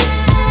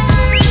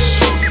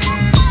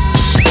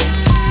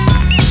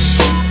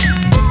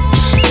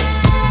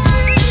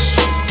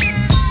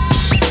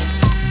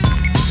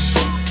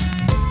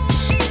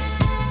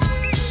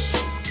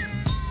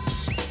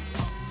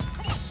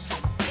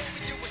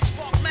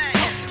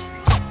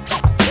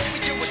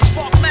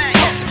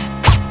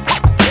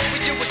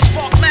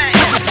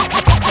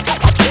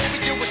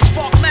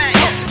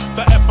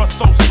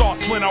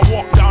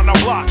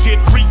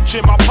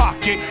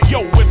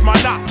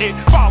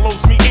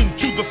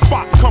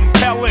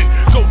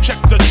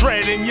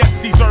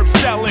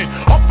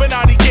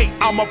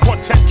I'm a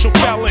potential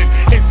felon.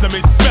 Ism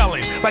is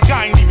smelling like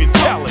I ain't even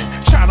telling.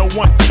 Channel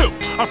 1, 2,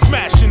 I'm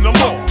smashing the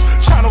law.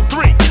 Channel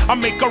 3, I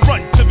make a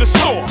run to the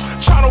store.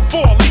 Channel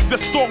 4, leave the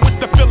store with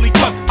the Philly,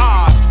 cause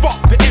I spark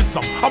the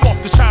ism. I'm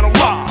off the channel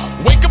live.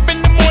 Wake up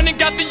in the morning,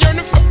 got the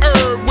yearning for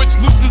herb, which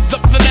loosens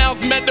up the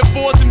nouns,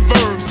 metaphors, and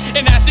verbs,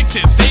 and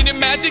adjectives. Ain't it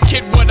magic,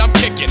 kid, what I'm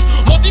kicking?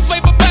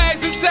 Multi-flavor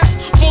bags and sacks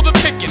for the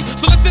picking.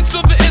 So listen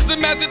to the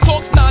ism as it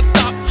talks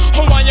non-stop.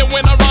 Hawaiian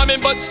when I'm rhyming,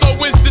 but so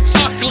is the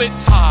chocolate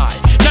tie.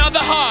 Now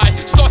the high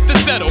starts to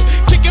settle,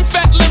 kicking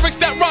fat lyrics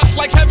that rocks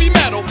like heavy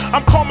metal.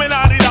 I'm coming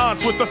out of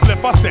dance with a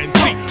slip I send.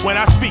 See, when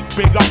I speak,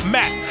 big up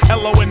Mac,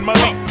 Elo and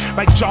Malik.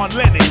 Like John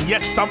Lennon,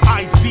 yes, I'm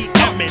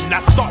ICMing. I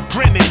start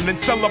grinning and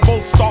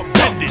syllables start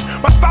bending.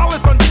 My style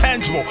is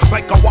untangible,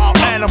 like a wild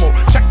animal.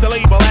 Check the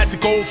label as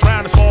it goes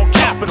round, it's all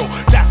capital.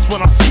 That's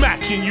when I'm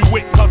smacking you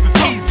with, cause it's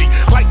easy.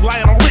 Like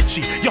Lionel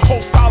Richie, your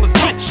whole style is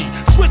bitchy.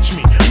 Switch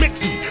me,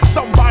 mix me,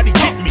 somebody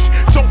get me.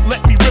 Don't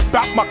let me rip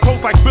out my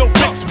clothes like Bill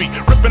Bixby.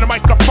 Ripping the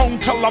microphone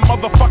till I'm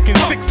motherfucking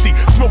 60.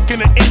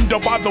 Smoking an Indo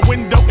by the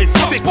window is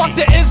sticky. Spark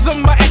the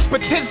ism, my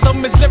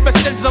expertism is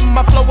lyricism.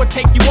 My flow will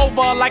take you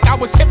over like I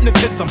was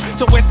hypnotism.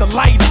 So where's the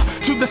lighter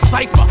to the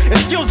cipher? And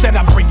skills that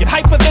I'm bringing,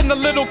 hyper than a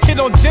little kid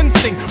on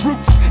ginseng.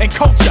 Roots and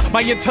culture,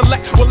 my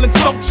intellect will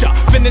insult ya.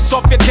 Finish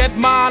off your dead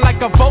mind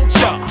like a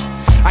vulture.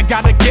 I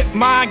gotta get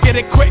mine, get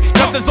it quick,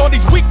 cause there's all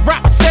these weak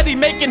raps steady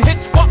making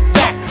hits, fuck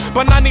that.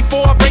 By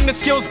 94 I bring the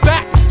skills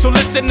back. So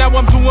listen, now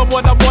I'm doing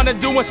what I wanna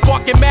do and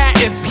sparking mad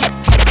is. What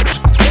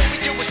we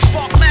do is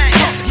spark mad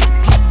is.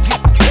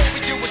 What we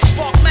do is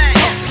spark mad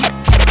is.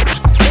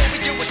 What we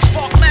do is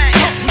spark mad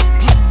is.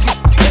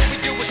 What we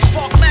do is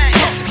spark mad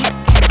is.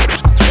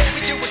 What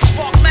we do is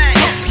spark mad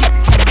is.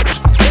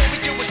 What we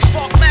do is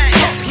spark mad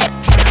is.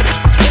 What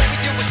we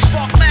do is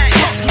spark mad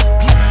is.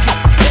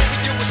 What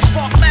we do is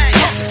spark mad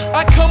is.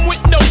 I come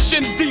with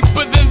notions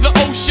deeper than the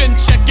ocean.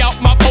 Check out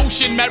my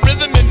potion, mad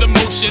rhythm in the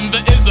motion.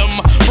 The ism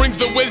brings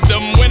the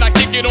wisdom when I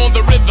kick it on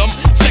the rhythm.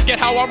 Check it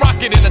how I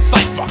rock it in a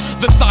cipher.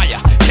 The sire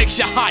takes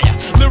you higher,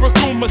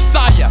 lyrical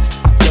messiah.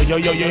 Yo,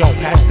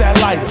 pass that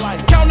lighter.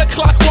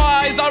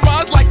 Counterclockwise, I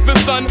rise like the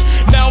sun.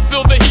 Now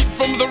feel the heat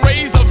from the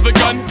rays of the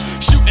gun,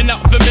 shooting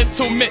out the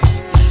mental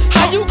mist.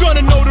 How you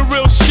gonna know the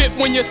real shit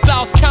when your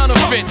style's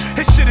counterfeit?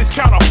 His shit is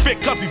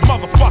counterfeit cause he's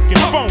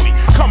motherfucking phony.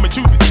 Coming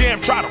to the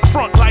jam, try to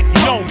front like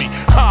you know me.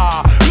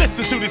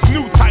 Listen to this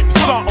new type of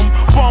something.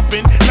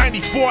 Bumping,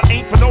 94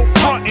 ain't for no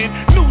frontin'.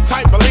 New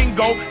type of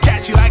lingo,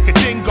 catchy like a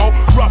jingo.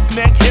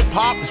 Roughneck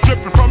hip-hop is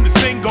dripping from the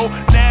single.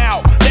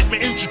 Now, let me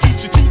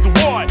introduce you to the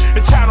one.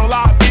 The channel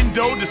live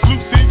window, this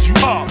loosens you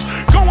up.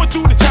 Going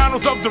through the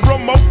channels of the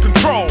remote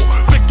control.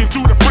 Flicking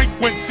through the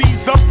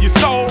frequencies of your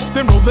soul.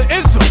 Then roll the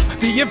ism,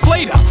 the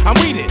inflator. I'm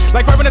weeded,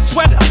 like wearing a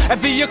sweater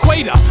at the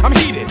equator. I'm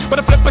heated, but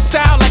I flip a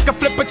style like a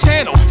flipper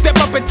channel. Step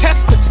up and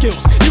test the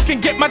skills, you can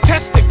get my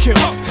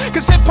testicles.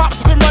 Cause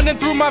hip-hop's been running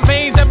through my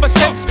veins ever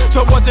since.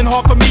 So it wasn't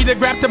hard for me to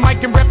grab the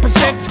mic and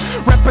represent.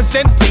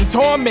 Representing,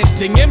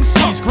 tormenting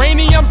MCs,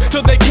 craniums,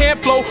 till they can't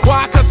flow.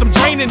 Why? Cause I'm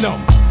draining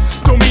them.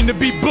 Don't mean to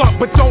be blunt,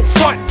 but don't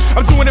front.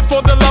 I'm doing it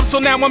for the love, so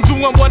now I'm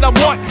doing what I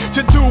want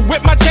to do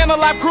with my channel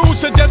live crew.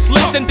 So just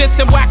listen, diss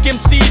and whack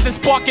MCs and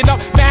sparking up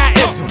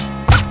madism.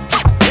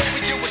 What we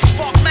do is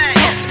spark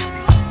madism.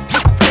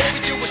 What we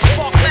do is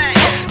spark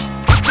madism.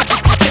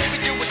 What we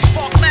do is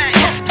spark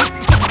madism.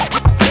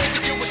 What we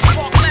do is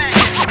spark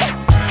madism.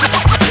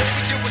 What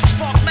we do is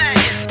spark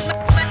madism.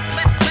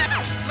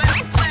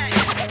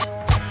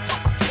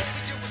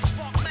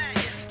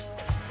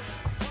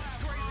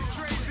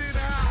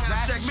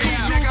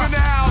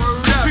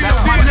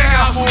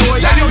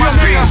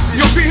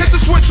 Yo, B, hit the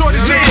switch on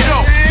this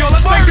nigga. Yo,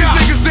 let's take these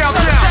niggas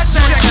downtown.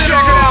 Check it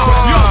out.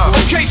 Yo,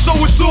 okay, so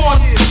it's on.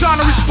 Time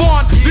to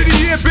respond. Did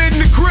he hear bid in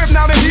the crib?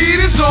 Now the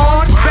heat is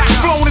on. Back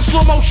flowing in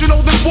slow motion,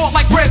 holding fort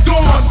like Red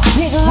Dawn.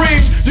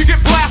 Wolverines, you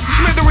get blasted,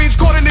 smithereens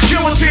caught in the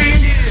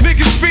guillotine.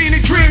 Niggas fiend,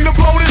 they dream to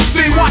blow this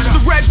thing. Watch the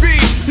red beam.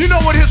 You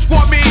know what his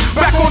squad mean.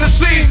 Back on the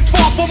scene,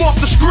 far from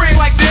off the screen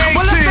like the 18.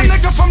 Well, it's the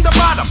nigga from the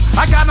bottom.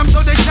 I got him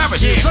so they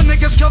cherish. Some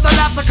niggas kill the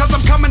laughter cause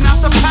I'm coming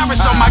after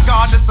Paris. Oh my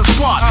god, it's the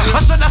squad.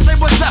 Or should I say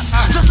what's left?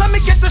 Just let me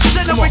get this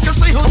shit and we can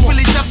see who's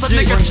really deaf. So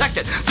nigga, check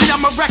it. See,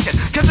 I'm a record,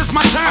 cause it's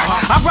my turn.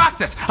 I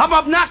rock this, I'm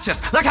obnoxious,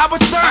 like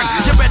Howard Stern.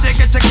 You better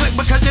get your click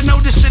because you know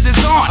this shit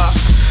is on.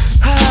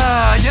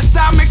 Your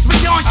style makes me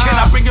on, kid.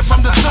 I bring it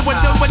from the sewer,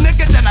 do a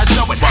nigga, then I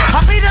show it.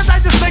 I beat it,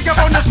 I just think up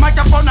on this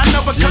microphone, I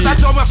know it, cause I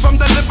throw it from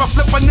the liver,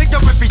 flip a nigga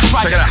if he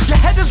try it. Your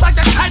head is like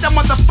a kite, a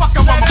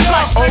motherfucker, I'm a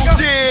flight. Oh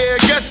dear,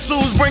 guess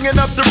who's bringing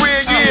up the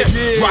rear gear?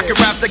 Rocket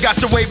raps that got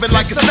you waving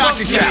like a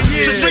stocking cap.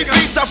 To street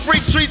beats, I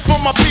freak treats for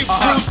my peeps.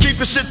 Crews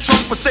keeping shit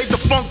trunk, but save the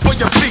funk for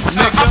your feet.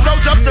 I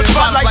blows up the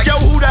spot like yo,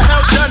 who the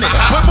hell done it?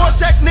 With more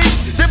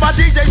techniques than my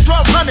DJ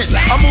 1200.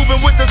 I'm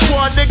moving with the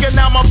squad, nigga,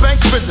 now my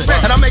bank's risen.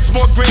 And I makes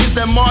more greens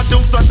than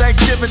Mardukes on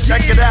Thanksgiving,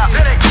 check it out.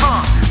 Then they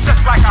come,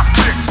 just like I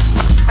fixed.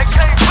 They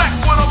came back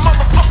with a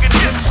motherfucking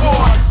hit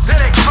squad. Then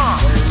they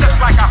come, just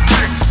like I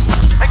fixed.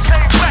 They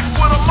came back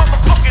with a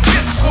motherfucking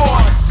hit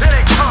squad. Then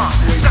they come,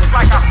 just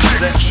like I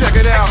fixed. Check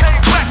it out. They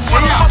came back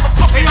with a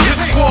motherfucking hit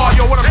squad.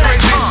 Yo,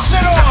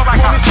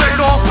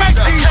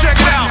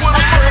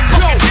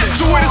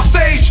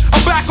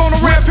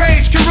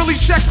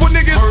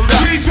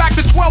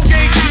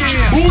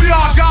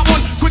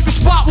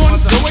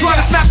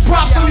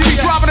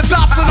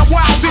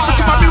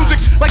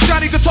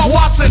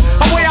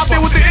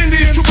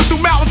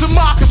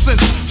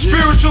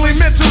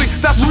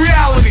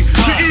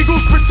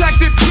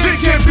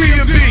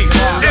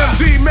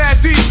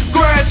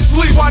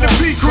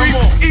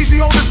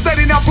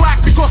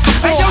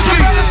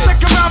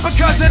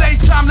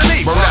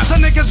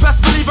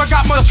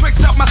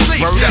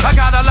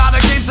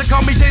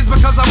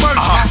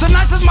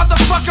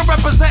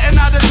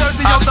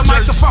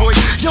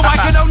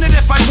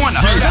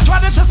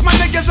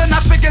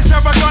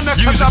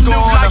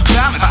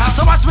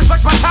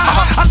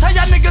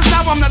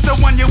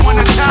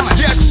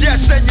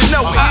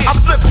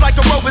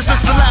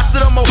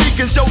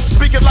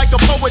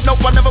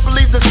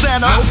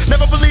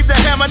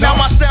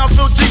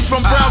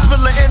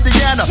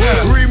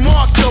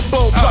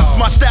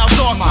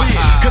 dark,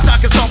 please. Cause I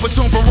can start a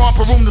tune from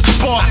romper room to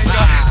spark.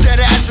 Dead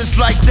asses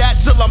like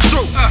that till I'm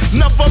through.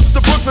 Enough up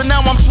to Brooklyn,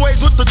 now I'm swayed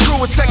with the crew.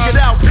 And check it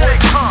out, Here they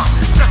come,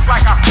 just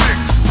like I figured.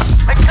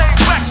 They came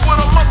back with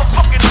a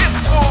motherfucking hit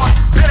squad.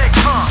 Here they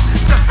come,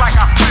 just like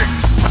I figured.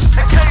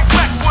 They came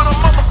back with a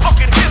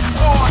motherfucking hit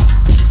squad.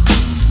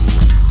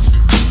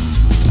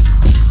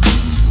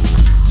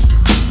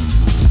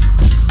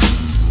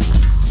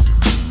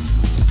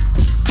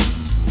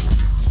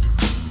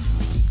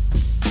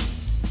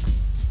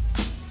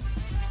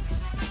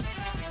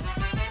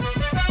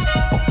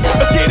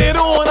 Let's get it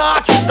on,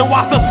 I keep to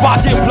watch the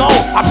spot get blown.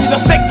 I be the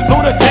sick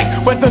lunatic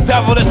with the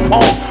devil is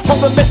prone.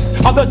 From the mist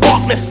of the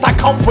darkness, I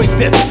come with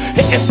this,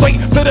 hitting straight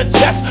to the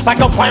chest like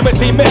a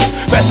calamity mist.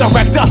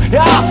 Resurrector,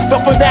 yeah, the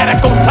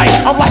fanatical type.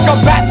 I'm like a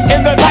bat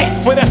in the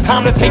night when it's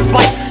time to take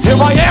flight. Here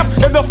I am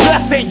in the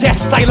flesh, and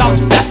yes, I'm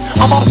obsessed.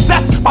 I'm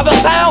obsessed by the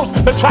sounds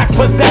the track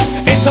possess.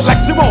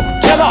 Intellectual,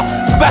 killer,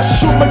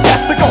 special,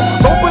 majestical.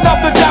 Open up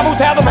the devils,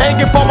 have them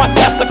hanging from my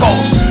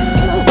testicles.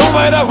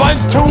 Nowhere to run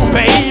to,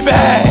 baby.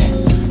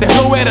 There's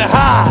nowhere to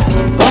hide.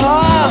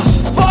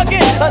 Fuck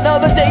it,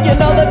 another day,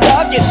 another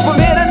target. From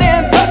here to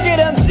Nantucket,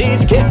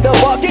 MCs kick the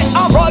bucket.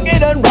 I'm rugged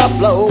and rough,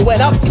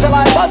 blowing up till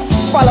I bust.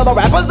 While other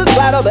rappers is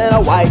flatter than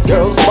a white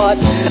girl's butt.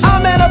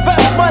 I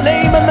manifest my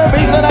name and the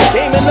reason I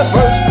came in the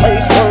first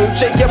place. Word,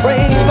 shake your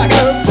brains like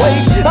an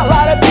earthquake. A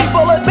lot of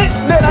people admit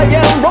that I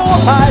am raw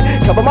high.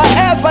 Cover my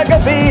ass like a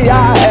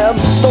V.I.M.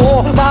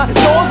 store. My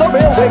doors are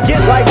real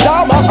wicked like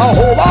Dharma. A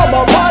whole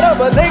alma mater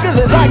for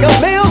niggas is like a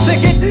meal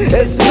ticket.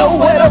 It's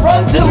nowhere to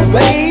run to,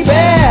 baby.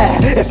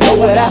 It's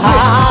nowhere to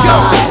hide. Yo,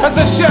 as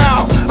a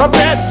child, a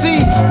bad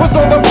seed was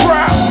on the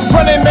prowl.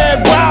 Running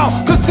mad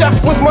wild, cause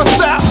death was my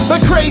style. The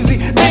crazy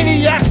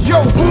maniac,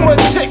 yo, boomer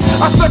chick.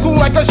 I circle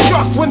like a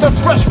shark when the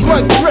fresh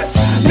blood drips.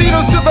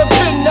 Needles to the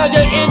pin, now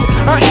you're in.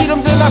 I eat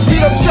them, then I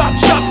feed them, chop,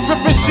 chop.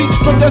 Ripping sheets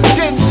from their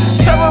skin.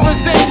 Terror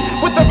is in,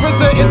 with the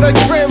RZA is a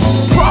grim.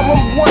 Problem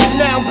one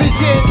now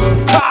begins.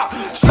 Ha!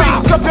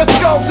 Speak up your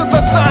skull to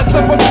the size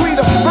of a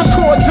tweeter.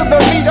 Record to the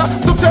meter,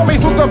 so tell me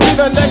who could be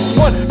the next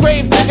one.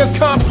 Grave diggers,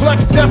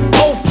 complex, death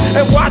oath,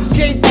 and watch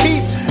Gate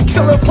Keith.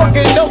 Killer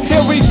fucking note,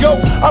 here we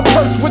go. I'm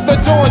cursed with the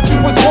dawn,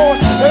 you was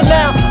born, and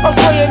now I'm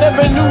slaying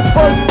every new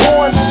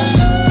firstborn.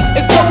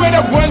 It's nowhere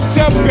to run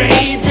to,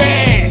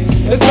 baby.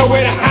 It's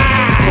nowhere to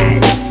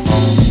hide.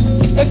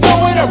 It's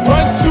nowhere to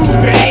run to,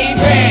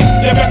 baby.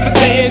 You best to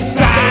stay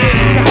inside.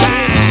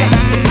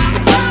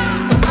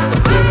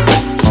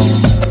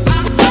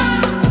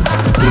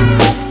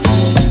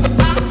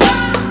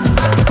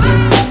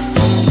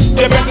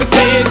 You best to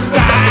stay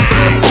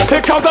inside.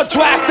 Here comes the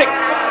drastic.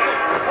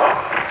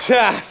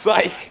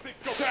 Like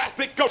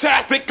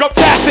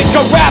tactic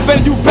of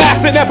rapping, you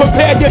bastard, and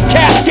prepare your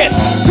casket.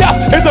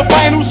 Death is a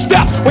final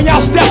step when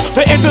y'all step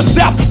to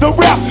intercept the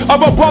rep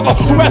of a brother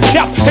who has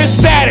kept his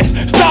status.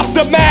 Stop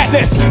the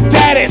madness,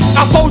 that is.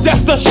 I fold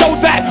just to show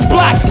that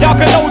black, y'all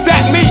can know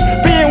that me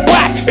being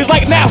whack is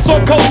like NASA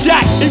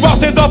Kojak.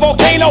 Eruptions of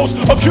volcanoes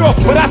occur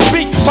when I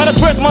speak, try to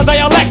twist my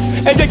dialect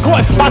and get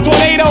caught by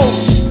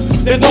tornadoes.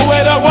 There's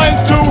nowhere to run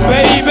to,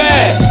 baby.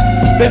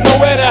 There's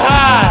nowhere to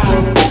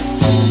hide.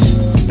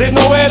 There's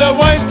nowhere to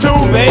run to,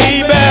 baby.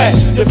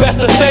 You best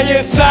to stay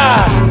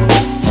inside.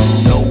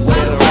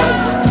 Nowhere to run,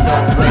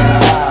 nowhere to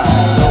hide.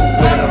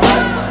 Nowhere to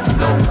run,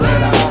 nowhere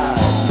to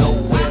hide.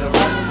 Nowhere to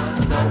run,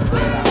 nowhere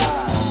to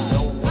hide.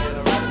 Nowhere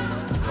to run,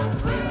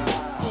 nowhere to hide.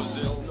 'Cause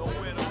there's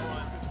nowhere to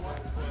run.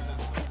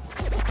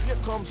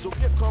 Here comes the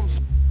rugged one.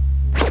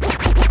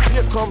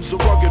 Here comes the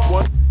rugged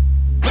one.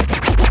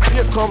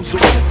 Here comes the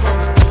rugged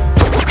one.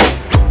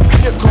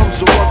 Here comes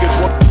the rugged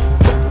one.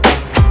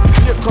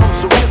 Here comes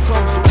the rugged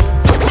one.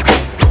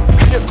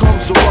 Here comes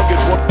the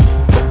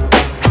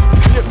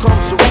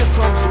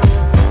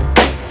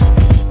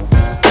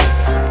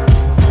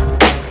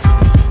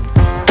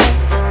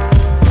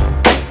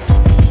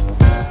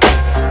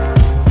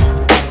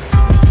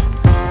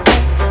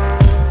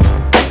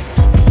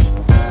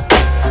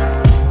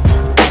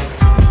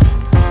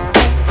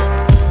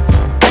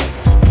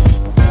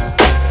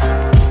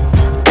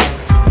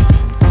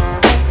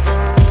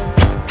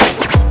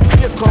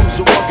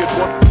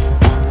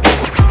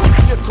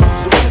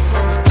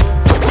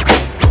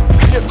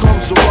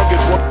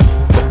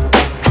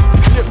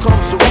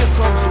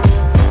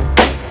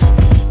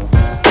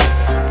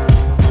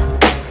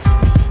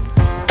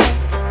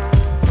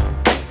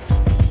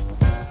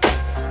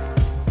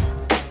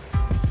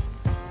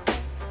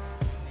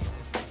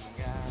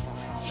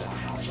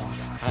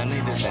I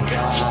need this in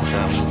Gotham.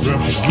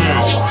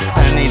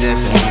 I need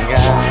this in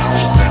Gotham.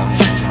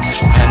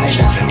 I need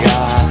this in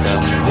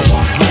Gotham.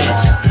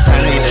 I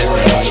need this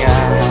in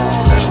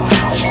Gotham.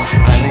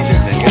 I need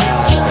this in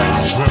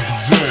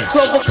Gotham.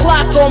 12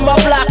 o'clock on my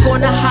block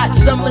on a hot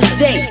summer's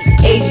day.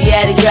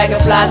 Asiatic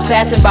dragonflies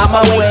passing by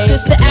my way.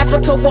 Sister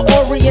Africa with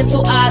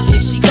Oriental eyes,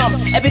 here she come.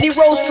 Ebony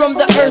rose from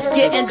the earth,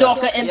 getting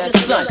darker in the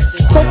sun.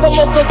 Cocoa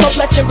mocha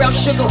complexion, brown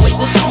sugar with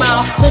a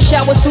smile. Sun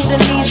shower,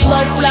 Sudanese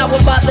love flower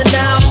by the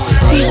Nile.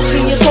 Peace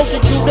be your culture,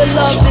 true the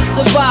love and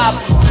survive.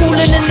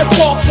 Cooling in the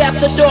park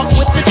after dark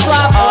with the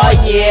drop. Oh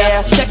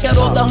yeah, check out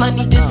all the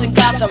honey dips in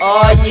Gotham.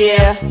 Oh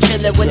yeah,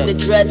 chillin' with the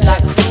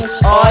dreadlock crew.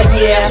 Oh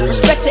yeah,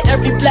 respect to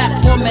every black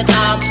woman.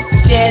 I'm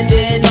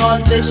standing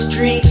on the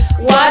street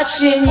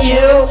watching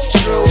you.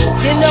 True,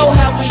 you know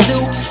how we do.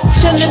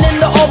 Chillin' in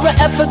the aura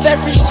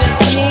effervescence,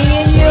 just me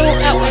and you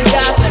out in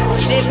Gotham.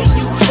 Maybe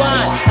you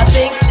find, I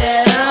think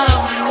that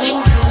I'm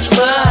losing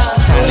mine.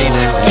 Honey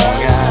dips in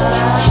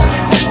Gotham.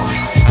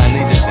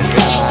 Honey dips in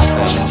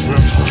Gotham.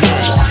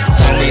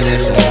 Honey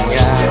dips in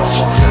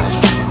Gotham.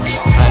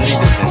 Honey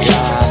dips in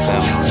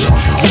Gotham.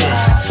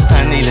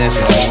 Honey dips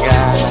in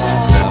Gotham.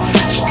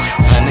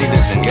 Honey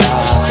dips in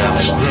Gotham.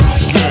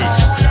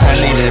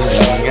 Honey dips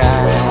in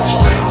Gotham.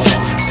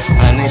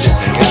 Honey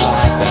dips in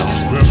Gotham.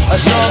 A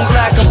strong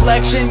black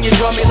complexion, you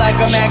draw me like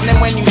a magnet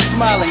when you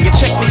smiling. You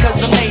check me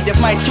cause I'm native,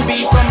 might you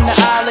be from the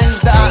islands?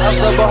 The eye of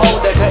the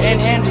beholder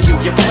couldn't handle you,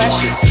 you're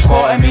precious.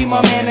 Pardon me,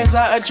 my man, as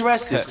I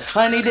address this.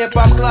 Honey dip,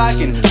 I'm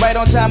clocking. Right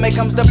on time, it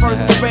comes the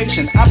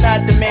perspiration. I'm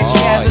not the man, she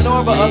has an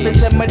aura of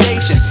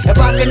intimidation. If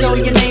I could know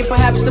your name,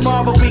 perhaps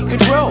tomorrow we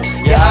could grow.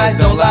 Your eyes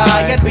don't lie,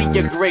 I'd be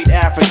your great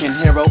African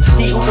hero.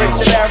 He who breaks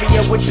the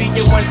barrier would be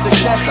your one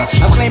successor.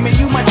 I'm claiming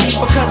you my chief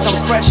because I'm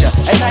fresher.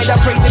 At night I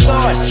pray to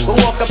God, we'll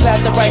walk a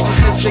path of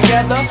righteousness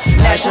together.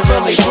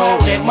 Naturally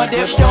prudent, my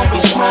dip don't be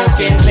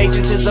smoking.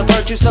 Patience is a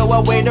virtue, so I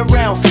wait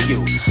around for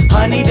you.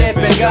 Honey dip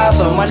in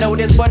Gotham, I know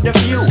there's but a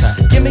few.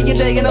 Give me a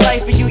day in the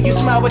life of you, you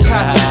smile with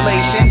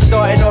contemplation.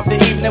 Starting off the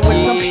evening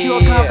with some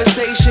pure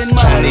conversation.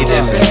 My honey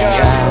dip in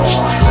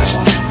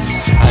Gotham.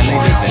 Honey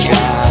dips in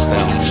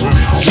Gotham.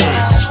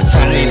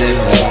 Honey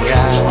dips in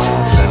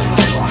Gotham.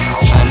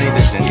 Honey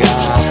dips in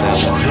Gotham.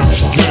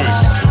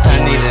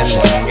 Honey dips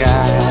in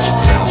Gotham.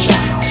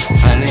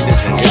 Honey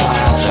dips in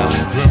Gotham.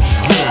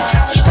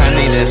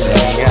 Honey dips in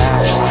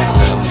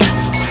Gotham.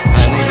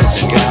 Honey dips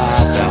in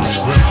Gotham.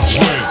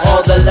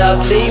 All the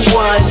lovely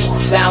ones,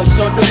 bounce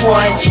on the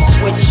one,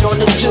 switch on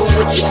the two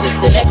with the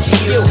sister next to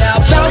you. Now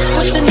bounce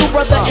with the new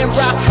brother and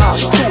rock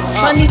with your crew.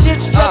 Honey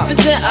dips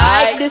represent,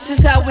 aight, this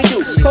is how we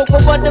do.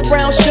 Cocoa butter,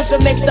 brown sugar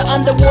makes the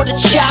underwater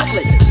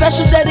chocolate.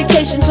 Special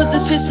dedication to the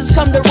sisters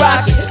come to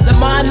rock it. The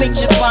mind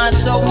makes you fine,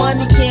 so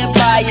money can't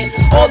buy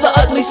it. All the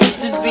ugly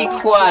sisters be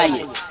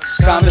quiet.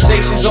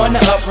 Conversations on the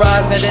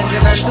uprise, not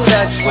ending until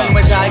that's when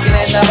we're tired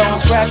and our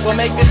bones crack. We'll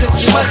make a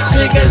difference. You must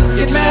niggas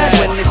get mad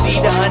when they see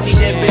the honey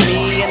dip in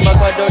me and my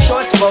cardo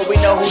shorts, but we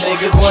know who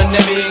niggas wanna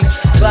be.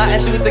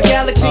 Flying through the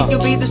galaxy, you'll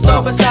be the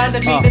star beside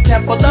me, the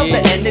temple of the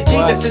energy,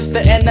 the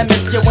sister, and I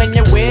miss you when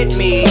you're with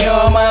me.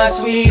 You're my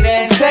sweet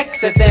and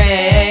sexy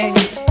thing.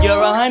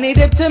 You're a honey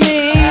dip to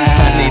me.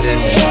 Honey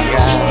dips in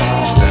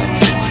Gotham.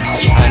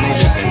 Honey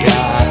dips in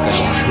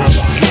Gotham.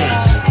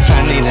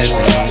 Honey dips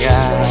in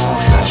Gotham.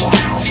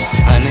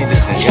 Honey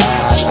dips in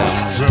Gotham.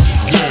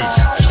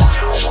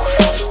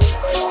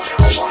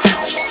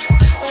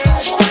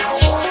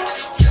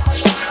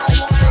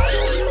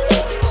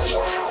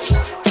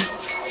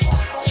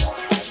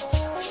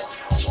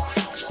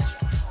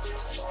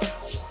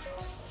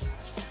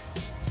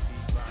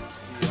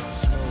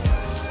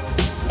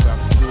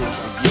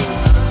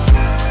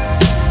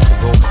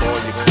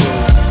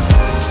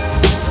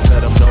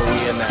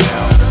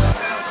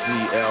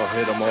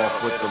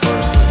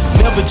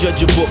 Never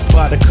judge a book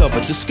by the cover.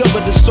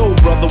 Discover the soul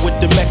brother with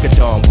the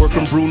mechadon,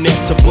 working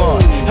brunette to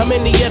blonde. How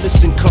many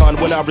Edison Con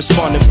when I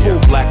respond in full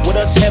black? With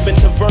us Heaven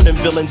to Vernon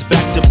villains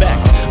back to back.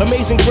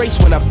 Amazing grace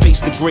when I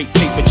face the great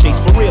paper chase.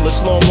 For real,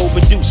 it's long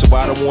overdue, so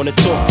I don't wanna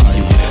talk to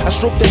you. I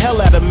stroke the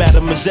hell out of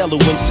Mademoiselle who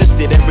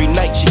insisted every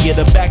night she get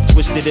her back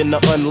twisted in the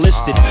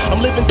unlisted.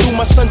 I'm living through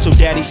my son, so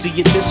daddy see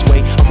it this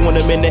way. I want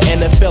him in the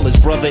NFL, his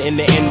brother in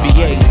the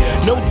NBA.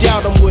 No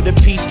doubt I'm with a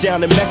piece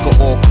down in Mecca,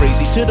 all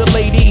crazy. To the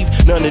late Eve,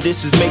 none of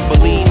this is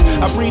make-believe.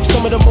 I breathe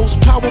some of the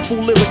most powerful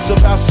lyrics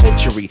of our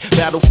century.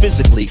 Battle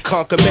physically,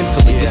 conquer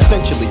mentally,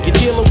 essentially. You're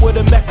dealing with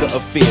a Mecca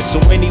affair, so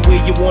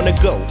anywhere you wanna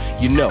go,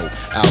 you know,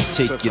 I'll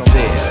take you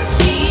there.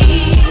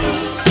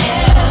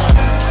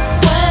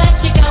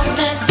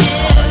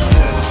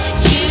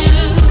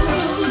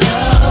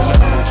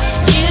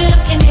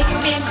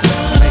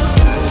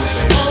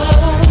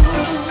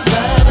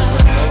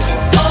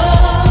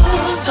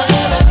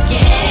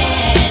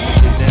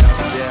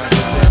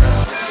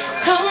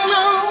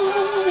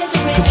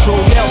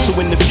 So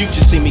in the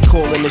future, see me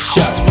calling the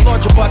shots for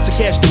larger pots of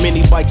cash, the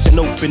mini bikes and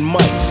open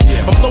mics.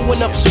 I'm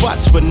blowing up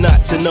spots for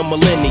knots in the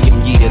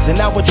millennium years, and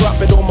now I drop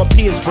it on my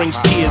peers brings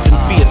tears and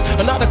fears.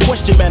 Another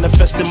question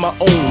manifesting my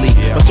only.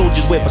 My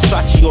soldiers wear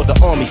Versace or the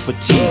army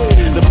fatigue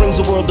that brings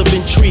a world of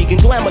intrigue and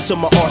glamour to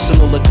my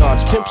arsenal of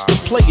guns. Pimps the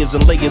players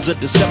and layers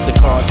of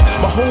Decepticons.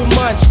 My whole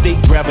mind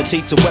state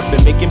gravitates a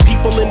weapon, making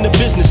people in the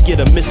business get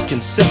a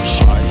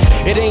misconception.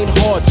 It ain't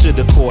hard to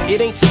the core,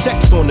 it ain't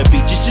sex on the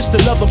beach. It's just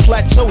another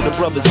plateau the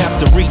brothers have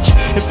to reach.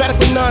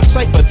 Emphatically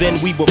non-cypher, then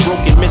we were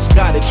broken,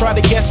 misguided. Try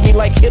to gas me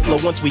like Hitler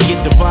once we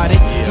get divided.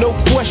 No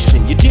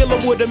question, you're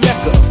dealing with a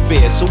Mecca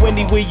affair, so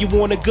anywhere you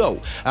wanna go,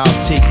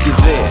 I'll take you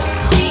there.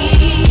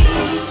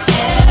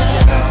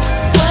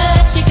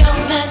 What you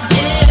gonna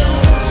do?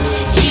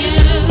 You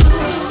know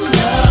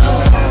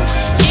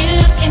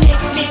you can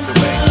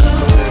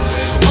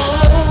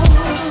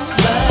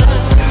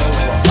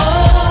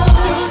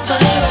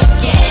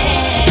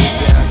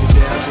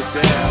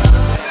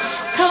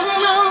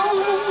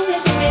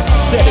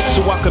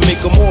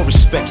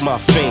my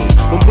fame.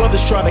 When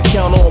brothers try to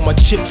count all my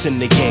chips in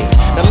the game.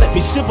 Now let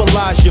me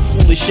civilize your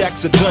foolish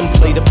acts of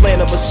gunplay. The plan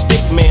of a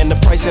stick man, the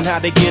price and how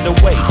they get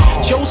away.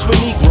 Chose for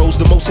Negroes,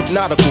 the most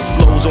hypnotical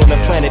flows on the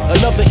planet.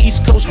 Another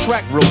East Coast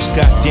track roast,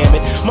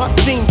 goddammit. My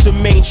theme to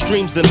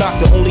mainstream's the knock.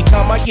 The only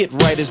time I get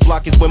writer's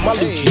block is when my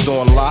Lucci's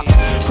on lock.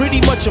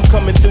 Pretty much I'm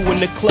coming through in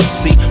the club,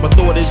 see. My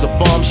thought is a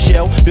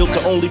bombshell, built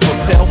to only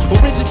propel.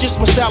 Or is it just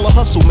my style of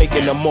hustle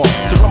making a mark?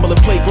 To rumble in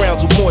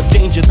playgrounds with more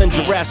danger than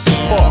Jurassic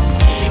Park.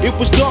 It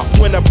was dark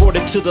when I brought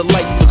it to the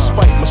light for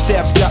spite. My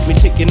staff's got me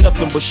taking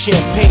nothing but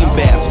champagne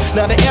baths.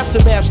 Now the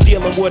aftermath's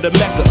dealing with a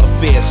Mecca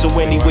affair. So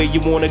anywhere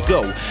you wanna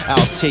go,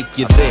 I'll take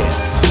you there.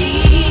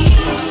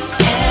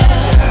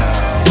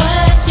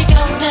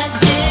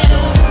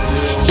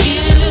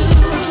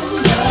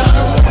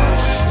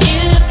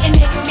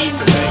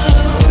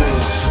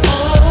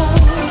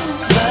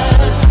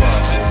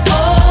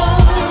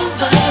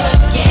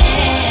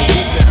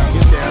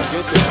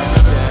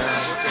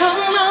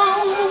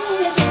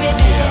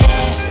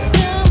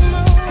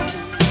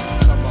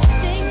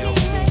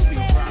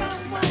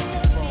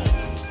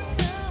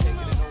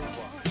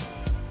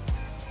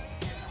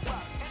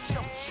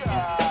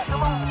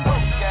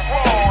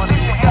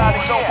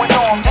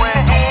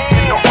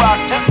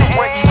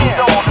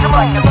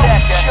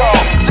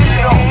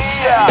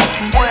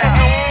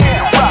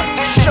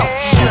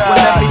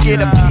 Get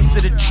a piece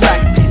of the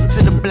track, piece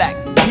to the black.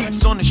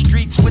 Peeps on the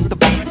streets with the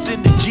beats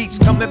in the Jeeps.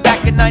 Coming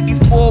back in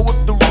 94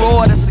 with the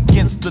roar that's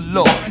against the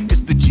law. It's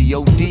the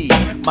G.O.D.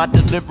 My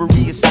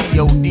delivery is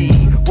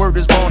C.O.D. Word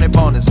is born and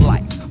born is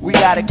life. We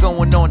got it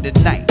going on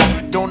tonight.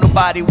 Don't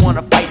nobody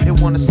wanna fight, they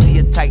wanna see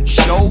a tight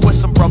show where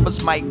some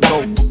brothers might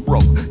go for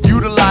broke.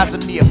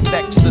 Utilizing the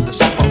effects of the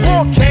smoke.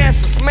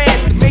 Broadcast a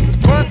smash to make the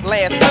blunt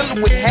last. Fill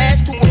it with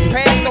hash to a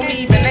pass, don't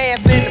even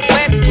ass in the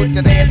flash. Put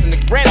that ass in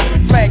the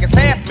granite. Flag is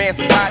half man,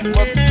 somebody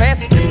must have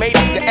passed and made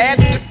it to ash.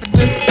 Dip it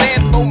to the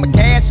stance for my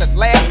cash at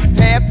last. The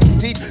task to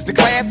teach the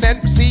class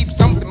and receive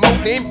something more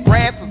than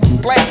brass as the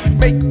glass.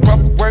 Make a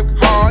rough work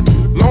hard,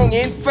 long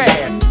and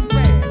fast.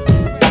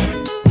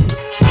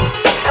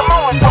 Come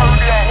on, word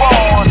is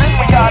wrong. Then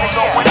we got it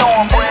going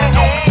on. Brand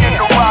new begin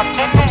to rock,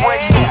 get the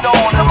break it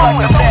on. It's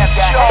like a bad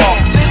show.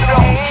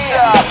 Don't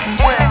stop.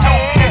 Brand new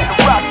begin to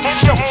rock, get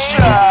your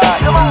shot.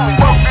 Come on,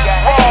 word is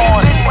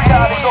wrong. Then we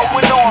got it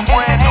going on.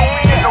 Brand new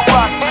begin to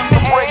rock, get the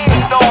break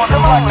it on.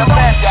 It's like a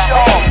bad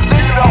show.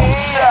 Don't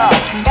stop.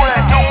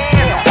 Brand new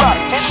begin to rock,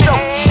 get your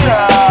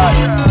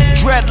shot.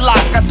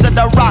 Dreadlock, I said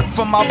I rock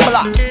from my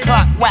block.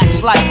 Clock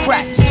wax like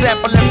crack,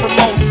 sampling from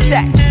old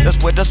stacks.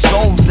 That's where the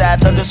soul's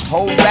at of this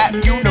whole rap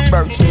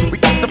universe. We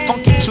get the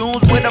funky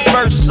tunes with a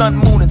verse, sun,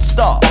 moon, and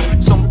stars.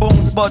 Some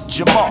boom for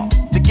Jamal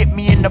to get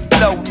me in the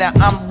flow. Now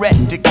I'm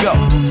ready to go,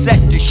 set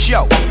to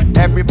show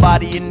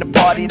everybody in the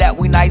party that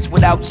we nice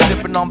without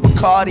sipping on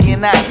Bacardi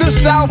and that. The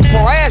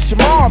Southpaw Ash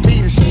Jamal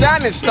be the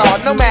shining star.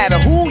 No matter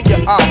who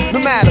you are, no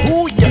matter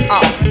who you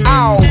are.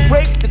 I'll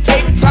break the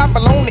tape,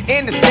 travel on the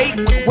interstate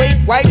with weight,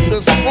 wipe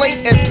the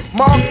slate, and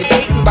mark the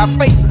dating by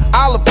fate.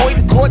 I'll avoid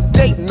the court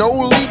date, no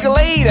legal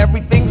aid.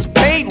 Everything's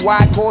paid.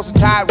 Why cause a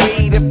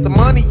tirade if the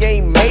money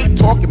ain't made?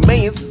 Talking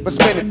millions, but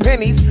spending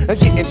pennies and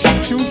getting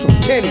cheap shoes from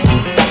Kenny.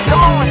 Come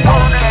on,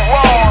 word is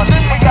wrong.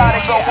 Then we got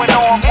it going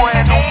on.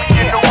 Brand new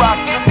begin to rock,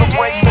 get the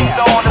break it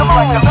on. It's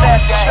like a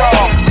bad show.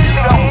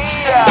 Don't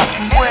stop.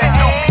 Brand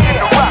new begin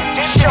to rock,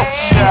 get your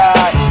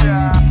shot.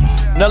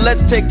 Now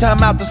let's take time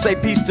out to say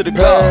peace to the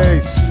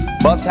gods.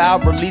 Bust how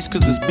release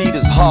cause this beat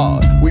is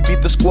hard. We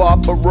beat the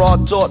squad for raw,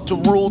 taught to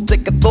rule.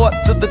 Take a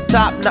thought to the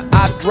top, now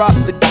I drop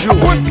the jewel.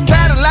 I push the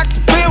Cadillacs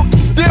to field and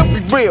still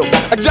be real.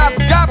 I drive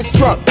a garbage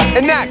truck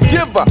and not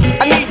give up.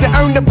 I need to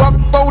earn the buck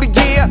for the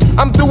year.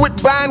 I'm through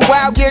it buying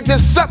wild gear,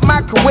 just something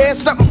my career,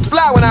 something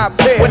fly when I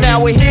appear. Well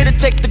now we're here to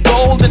take the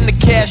gold and the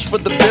cash for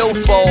the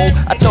billfold.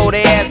 I told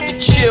they ass to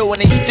chill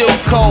and they still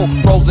cold.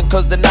 Frozen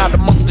cause they're not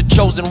amongst the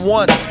chosen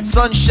one.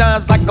 Sun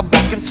shines like a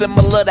beacon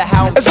similar to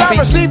how I'm As I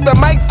received the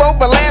mic for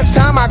the last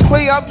time, I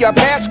clear up your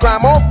past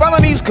crime. All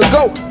felonies could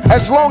go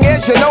as long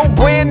as you know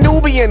brand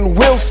Nubian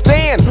will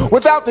stand.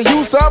 Without the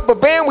use of a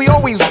band, we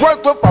always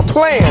work with a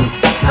plan.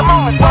 Come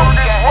on, word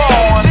is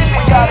wrong.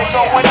 We got it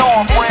going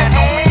on. Brand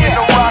new begin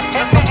to rock,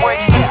 get the break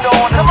it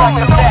on. It's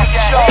like a bad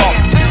show.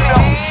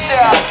 Don't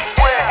stop.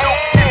 Brand new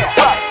begin to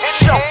rock, get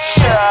your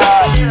shot.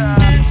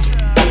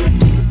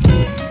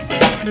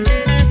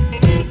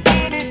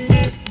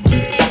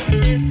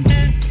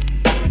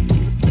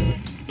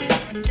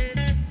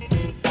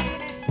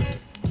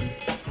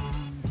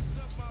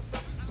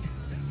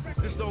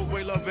 It's the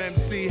way Love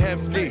MC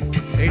Hefty.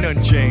 Ain't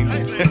nothing changed.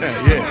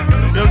 Yeah.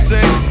 You know what I'm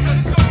saying?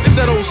 It's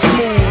that old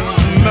smooth,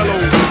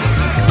 mellow,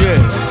 yeah,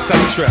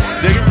 type track.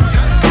 Dig it?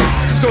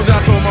 This goes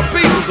out to all my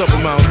peoples up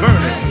in Mount Vernon.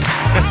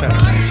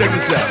 Check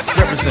this out.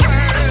 Represent.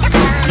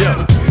 Yo.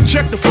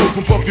 Check the flow,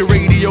 pump up your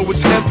radio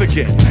it's never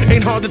again.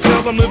 Ain't hard to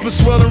tell, I'm living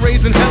swell and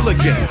raising hell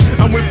again.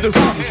 I'm with the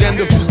who's and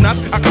the who's not.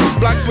 I cruise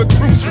blocks where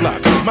crews fly.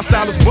 My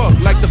style is bug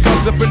like the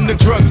thugs up in the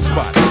drug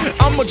spot.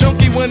 I'm a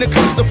junkie when it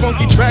comes to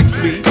funky track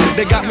speed.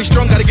 They got me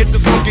strung, gotta get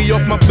this monkey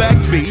off my back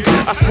beat.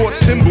 I sport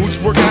Tim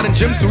boots, work out in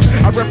gym suits.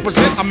 I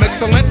represent, I'm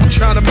excellent, I'm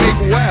trying to make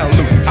wild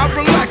loot. I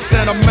relax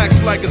and I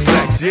max like a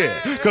sax, yeah.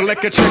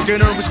 Collect a check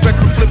and earn respect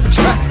from flipping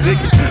tracks, dig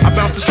it. I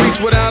bounce the streets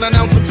without an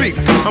ounce of beef.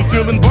 I'm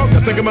feeling bugged,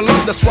 I think I'm in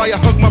love, that's why I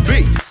hug my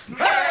beats.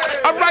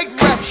 I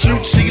write rap,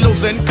 shoot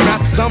shilos and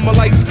craps. I'm a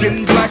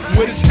light-skinned black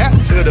with his hat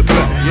to the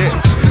back,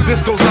 yeah.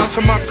 This goes out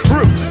to my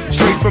crew,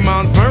 straight from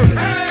Mount Vernon.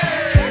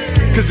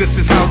 Cause this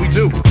is how we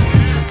do.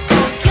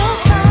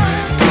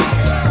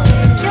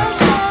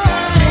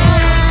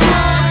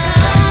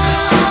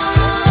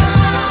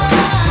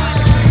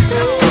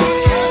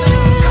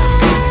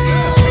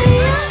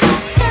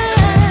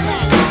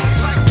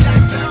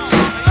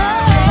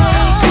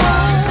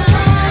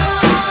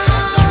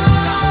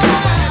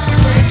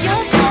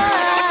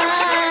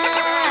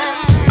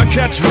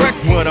 Catch wreck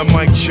when I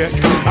mic check.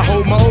 I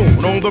hold my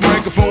own on the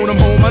microphone. I'm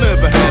home, I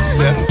never half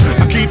step.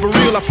 I keep it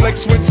real, I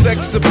flex with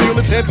sex appeal.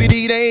 It's heavy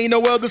D, they ain't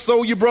no other,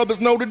 so your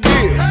brothers know the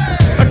deal.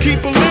 I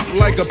keep a lip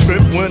like a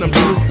pimp when I'm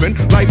trooping.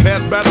 Life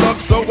has bad luck,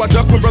 so I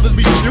duck when brothers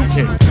be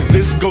shooting.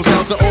 This goes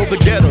out to all the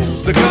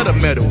ghettos, the gutter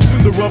meadows,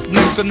 the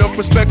roughnecks, enough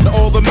respect to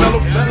all the mellow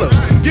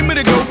fellas. Give me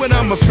the go when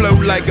I'ma flow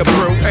like a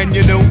pro. And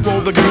you know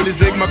all the girlies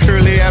dig my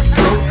curly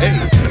afro. Hey,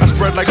 I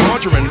spread like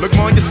margarine. Look,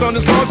 mine, your son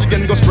is large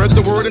again. Go spread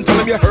the word and tell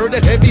him you heard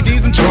that Heavy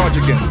D's in charge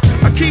again.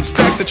 I keep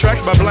stacks of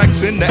tracks by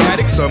blacks in the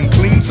attic. Some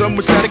clean, some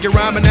with static, your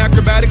rhyme and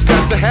acrobatics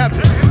got to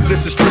happen.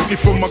 This is strictly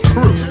for my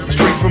crew,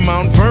 straight from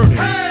Mount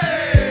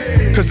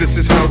Vernon. Cause this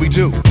is how we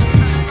do.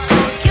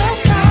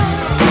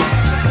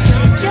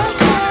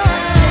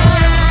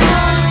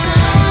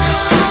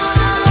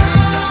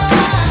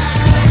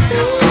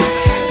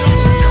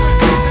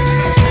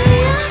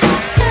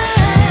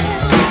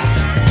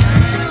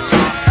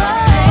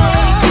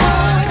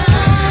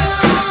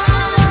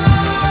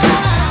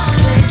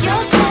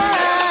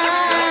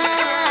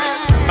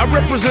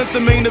 Represent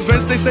the main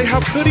events, they say how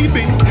could he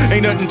be?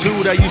 Ain't nothing to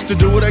it, I used to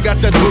do it, I got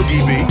that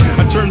boogie beat.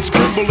 I turned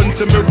scribble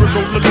into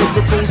miracle, a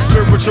lyrical,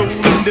 spiritual,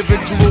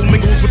 individual,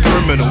 mingles with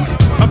criminals.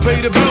 I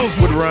pay the bills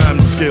with rhyme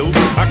skills.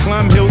 I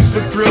climb hills for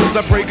thrills,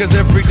 I pray cause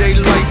everyday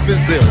life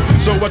is ill.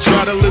 So I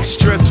try to live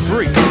stress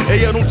free.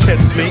 Hey, yo, don't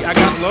test me, I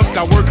got luck,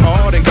 I work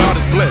hard and God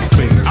has blessed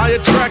me. I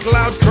attract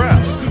loud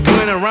crowds,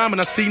 when I rhyme and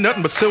I see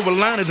nothing but silver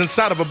linings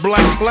inside of a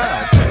black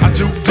cloud. I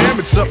do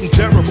damage, something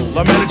terrible.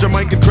 I manage a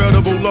mic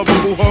incredible,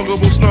 lovable,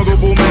 huggable,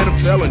 snuggable, man, I'm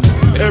telling you,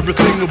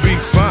 everything will be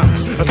fine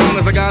as long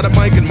as I got a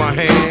mic in my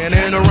hand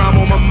and a rhyme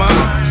on my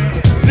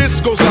mind. This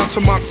goes out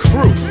to my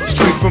crew,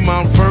 straight from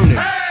Mount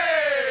Vernon.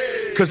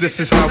 Cause this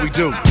is how we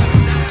do.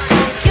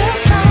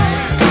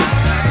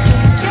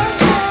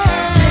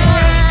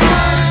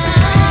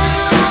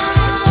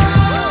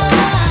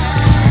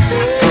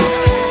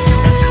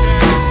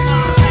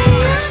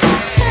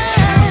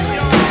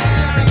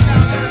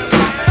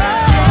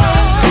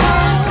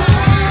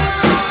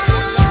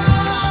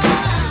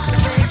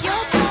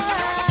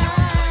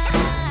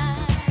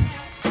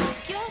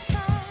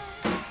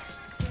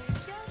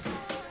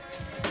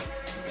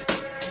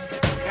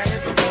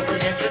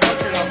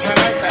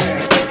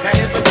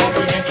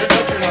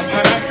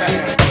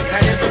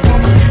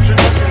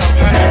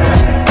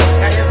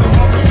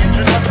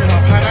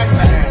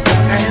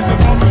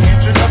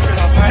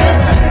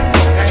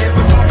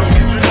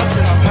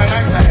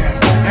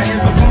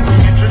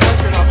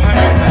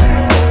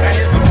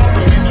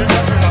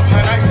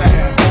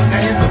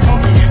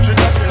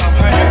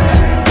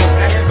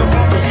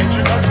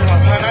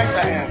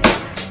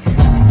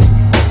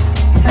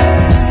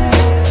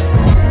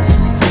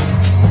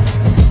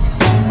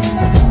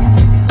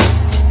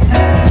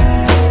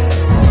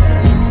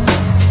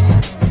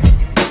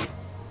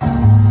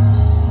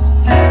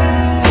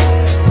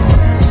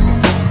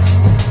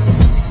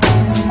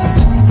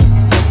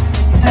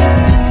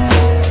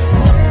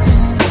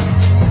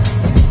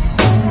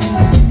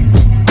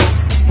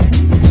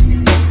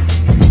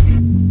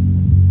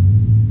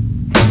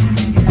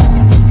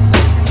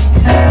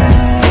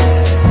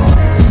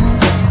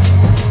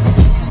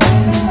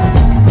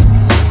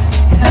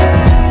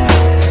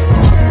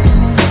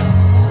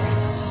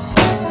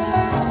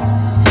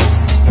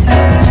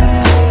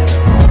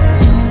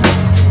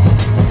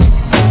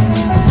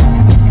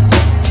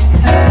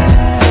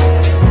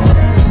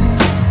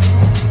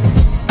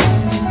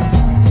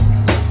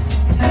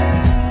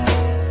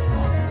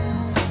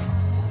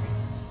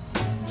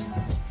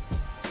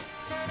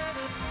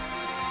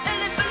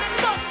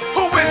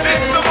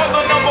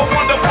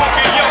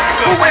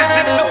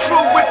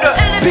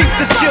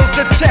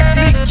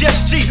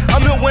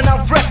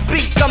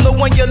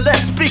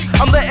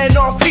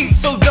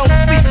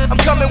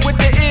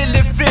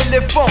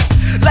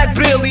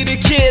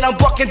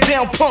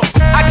 Down punks.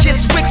 I get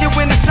wicked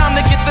when it's time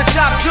to get the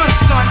job done,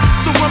 son.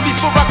 So run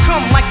before I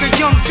come like a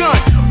young gun.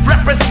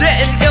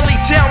 Representing Illy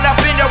Town, I've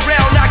been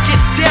around. I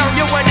get down,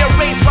 yo, and they're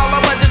raised while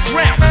I'm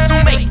underground. So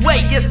make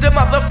way, it's the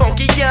motherfucker.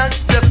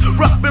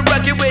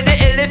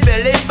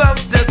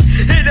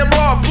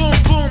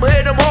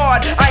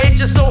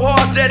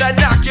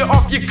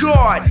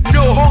 hard.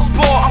 No holds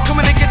bar, I'm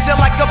coming to get you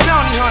like a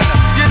bounty hunter.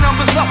 Your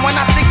number's up when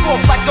I take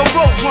off like a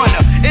road runner.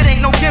 It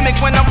ain't no gimmick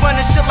when I'm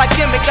running shit like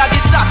gimmick. I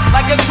get shots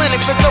like a clinic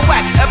for the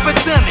whack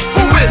epidemic.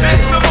 Who is it?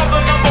 The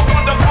mother number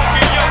one, the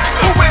funky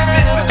youngster. Who is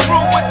it? The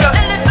crew with the.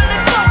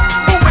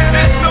 Who is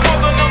it? The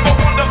mother number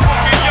one, the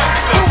funky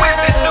youngster. Who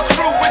is it? The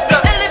crew with the.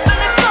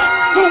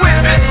 Who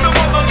is it? The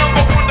mother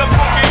number one, the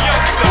funky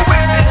youngster. Who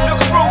is it? The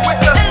crew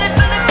with the.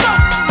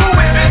 Who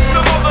is it?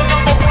 The mother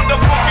number one, the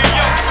funky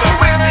youngster. Who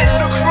is it?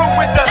 The crew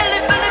with the.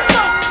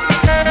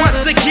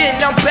 Once again,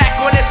 I'm back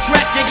on this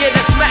track. You get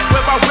a smack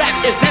where my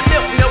rap is in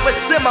milk, no it's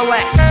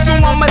similar. So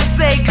I'ma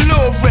say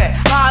glory,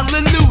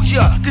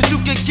 hallelujah, cause you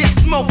can get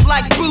smoked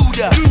like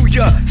Buddha. Do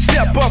ya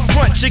step up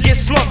front, you get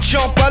slumped,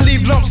 chump. I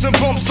leave lumps and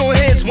bumps on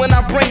heads when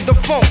I bring the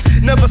funk.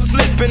 Never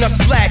slipping or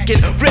slacking,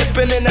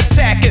 ripping and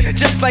attacking.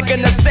 Just like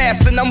an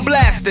assassin, I'm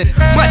blasting.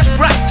 Much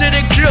props to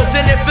the girls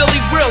in the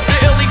Philly world. The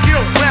illy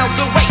girls round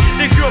the way,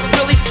 the girls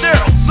really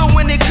thorough. So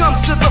when it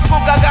comes to the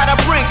funk, I gotta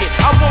bring it.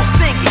 I won't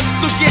sing it,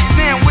 so get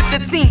down with the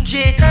team,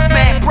 kid.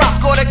 Man, props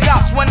call the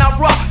cops when I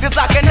rock, cause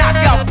I can knock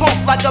out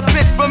punks like a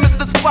bitch from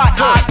Mr. Spot.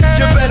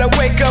 You better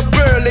wake up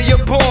early, you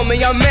bore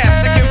me. I'm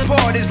massacring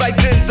parties like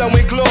Denzel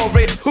in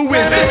Glory. Who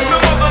is it? The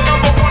mother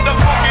number one, the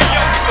funky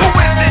youngster. Who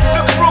is it?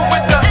 The crew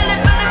with the.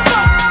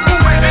 Who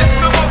is it?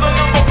 The mother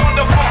number one,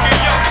 the funky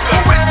youngster. Who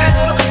is it?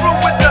 The crew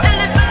with the.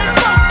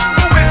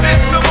 Who is it?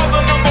 The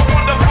mother number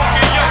one, the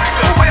funky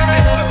youngster. Who is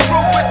it? The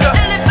crew with the.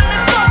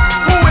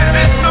 Who is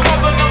it? The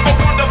mother number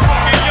one, the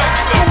funky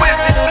youngster. Who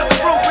is it? The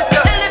crew with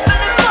the.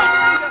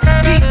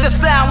 Beat the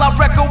style, I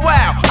record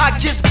wow. I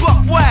just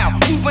buck wow.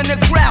 Moving the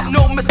crowd,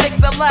 no mistakes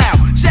allowed.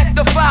 Check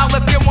the file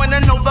if you wanna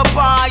know the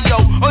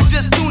bio, or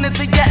just tune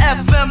into your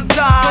FM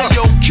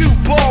dial. Cue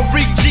ball,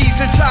 Rick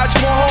G's and Taj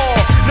Mahal.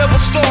 Never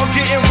start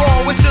getting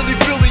raw with silly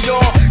Philly,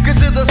 y'all.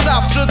 Cause it's the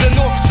south to the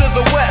north to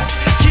the west.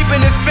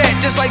 Keeping it fat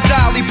just like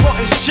Dolly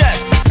Parton's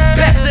chest.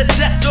 Best the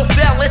test or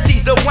fail, it's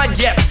either one,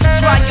 yes.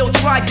 Try your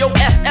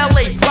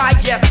SLA,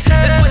 yes.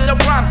 It's with the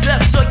rhyme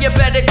dust, so you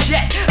better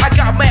check. I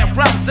got mad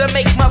rhymes that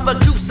make Mother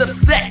Goose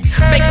upset.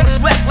 Make them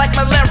sweat like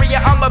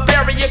malaria, I'm a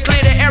barrier.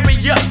 Clear the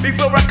area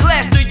before I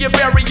clash through your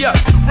barrier.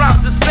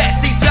 Rhymes is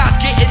fast, see Josh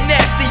getting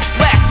nasty.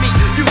 Blast me,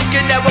 you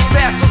can never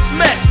pass or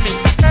smash me.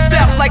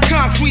 Styles like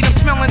concrete, I'm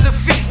smelling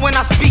defeat. When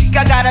I speak,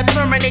 I gotta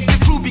terminate your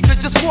crew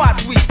because your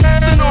squad's weak.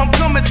 So now I'm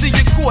coming to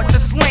your court to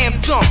slam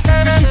dunk,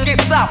 cause you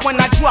can't stop when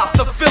I drop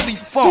the Philly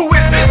funk. Who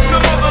is it? The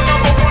mother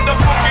number one, the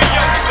funky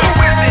youngster. Who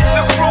is it?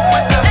 The crew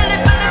with the.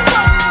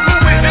 Who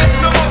is it?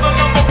 The mother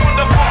number one,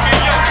 the funky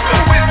youngster. Who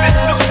is it?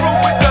 The crew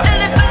with the.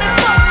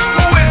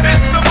 Who is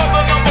it? The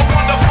mother number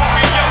one, the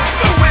funky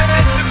youngster. Who is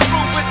it? The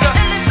crew with the.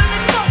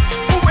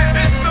 Who is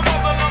it? The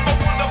mother number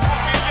one, the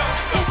funky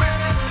youngster. Who is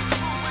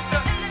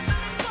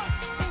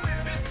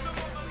it? The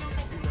crew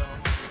with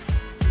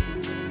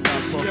the.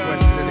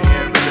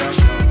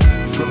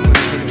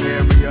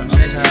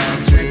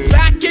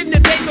 Back in the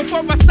days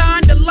before I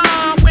signed the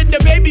line, when the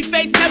baby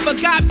face never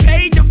got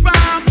paid to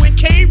rhyme, when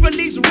Kane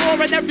released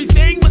Roar and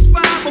everything was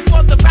fine,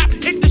 before the rap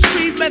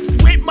industry messed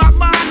with my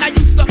mind, I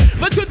used to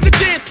run to the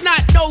gym,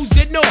 snot-nosed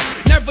and all.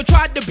 Never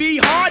tried to be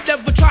hard,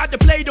 never tried to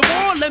play the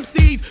wall.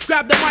 MCs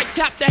grab the mic,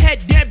 tap the head,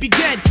 then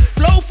begin.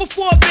 Flow for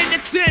 4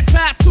 minutes, then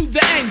pass to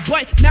the end.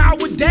 But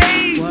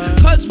nowadays,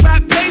 cause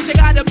rap pays, you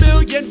got 1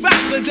 million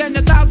rappers and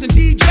 1,000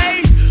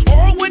 DJs.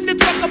 Or when they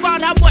talk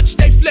about how much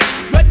they flip,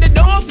 running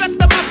off at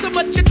the mouth,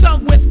 but your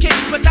tongue was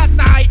kicked. But that's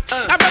alright,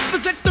 I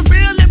represent the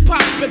real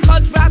hip-hop,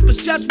 because rappers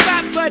just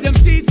rap, but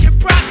MCs get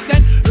props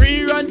and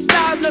rerun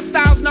styles, no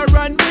styles, no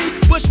run me.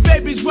 Bush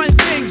babies run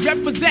things,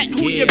 represent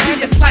who you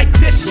be. It's like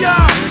this,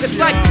 y'all, it's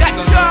like that,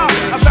 y'all.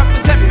 I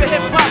represent for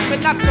hip-hop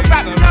and not the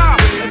rap, y'all.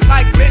 It's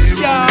like this,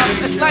 y'all,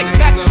 it's like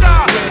that,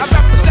 y'all. I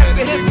represent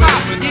for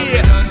hip-hop,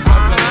 yeah.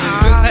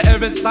 This is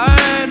every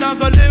style, not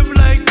gonna live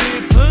like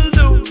people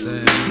do.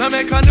 Now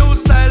make a new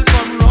style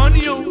come run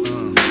you.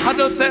 I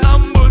just the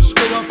ambush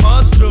go and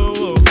pass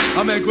through.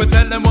 I make we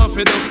tell them what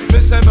we do. Me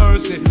say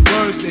mercy,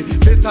 mercy,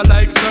 bitter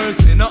like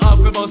Cersei. No half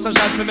a bus a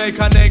shot to make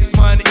a next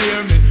man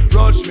hear me.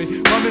 Rush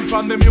me, coming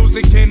from the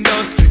music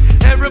industry.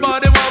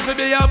 Everybody want to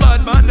be a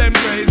bad man, them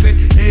crazy.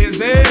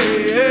 Easy,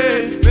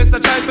 Mr.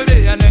 try to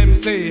be an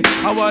MC.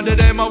 I wanted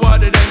them,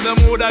 them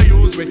would I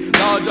use we.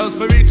 Not just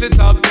for reach it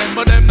up them,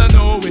 but them don't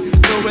know we.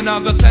 So we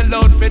not gonna sell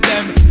out for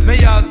them.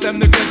 Me ask them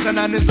the question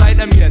and it's like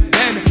them yet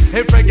then.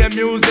 If reggae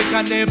music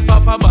and hip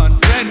hop a band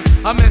friend,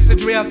 a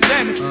message we are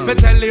send, we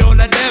tell the all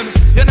of them.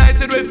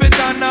 United with it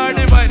and are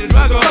divided,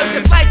 we're going. Cause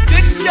it's like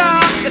this,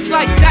 y'all, it's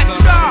like that,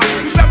 y'all.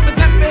 We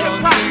represent for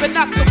hip-hop and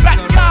not the rap,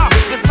 y'all.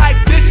 It's like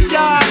this,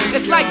 y'all,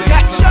 it's like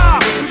that, y'all.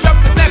 We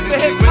represent for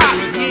hip-hop,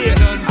 yeah.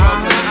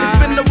 It's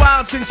been a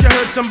while since you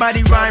heard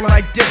somebody rhyme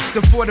like this.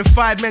 The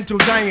fortified mental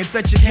giant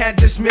that you can't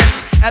dismiss.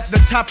 At the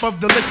top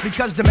of the list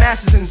because the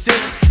masses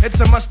insist. It's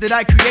a must that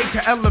I create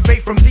to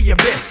elevate from the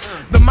abyss.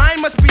 The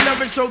mind must be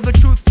nourished so the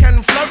truth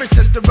can flourish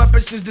as the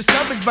rubbish is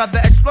discouraged by the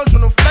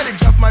explosional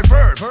floodage of my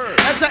verbs.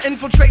 As I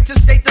infiltrate to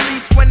state the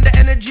least when the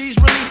energy's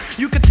released,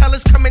 you can tell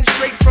it's coming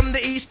straight from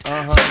the east.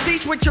 So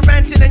cease with your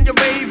ranting and your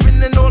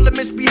raving and all the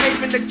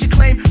misbehaving that you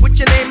claim with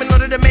your name in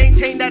order to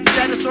maintain that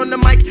status on the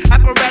mic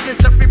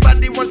apparatus.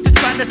 Everybody wants to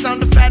try to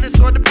sound the fattest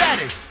or the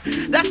baddest.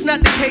 That's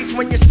not the case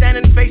when you're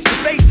standing face to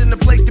face in the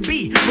place to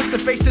be with the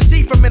face to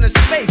see from inner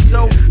space.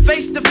 So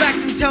face the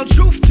facts and tell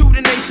truth to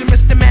the nation,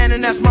 Mr. Man,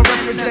 and that's my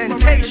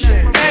representation.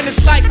 And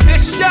it's like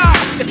this, y'all.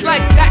 It's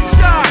like that,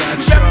 y'all.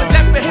 We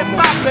represent for hip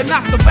hop and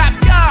not the rap,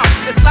 y'all.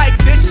 It's like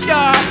this,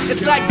 y'all.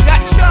 It's like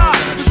that, y'all.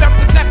 We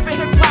represent for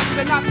hip hop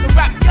and not the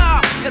rap,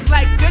 y'all. It's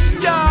like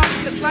this, y'all.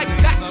 It's like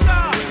that,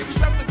 y'all. We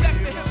represent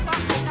for hip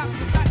hop and not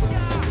the rap,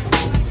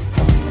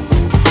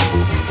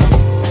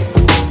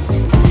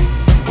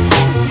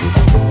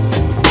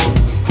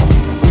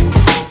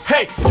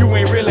 Hey, you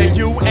ain't really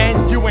you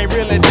and you ain't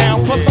really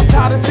down. Plus I'm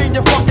tired of seeing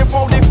your fucking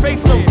phony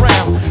face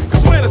around.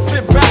 Cause when I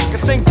sit back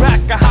and think back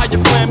of how you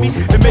plan me,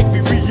 it make me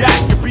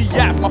react, you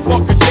react, my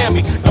fucking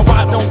jammy. Now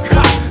I don't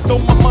cop, though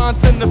my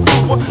mind's in the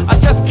sewer. I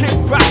just kick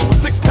back with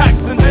 6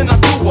 packs and then I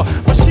do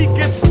her. But she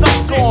gets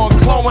stuck on,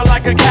 clawing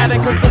like a cat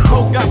cause the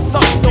clothes got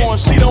sucked on.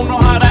 She don't know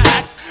how to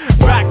act.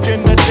 Back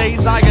in the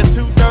days I got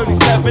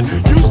 237.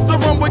 Used to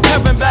run with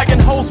Kevin, bagging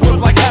hoes was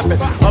like heaven.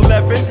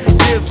 11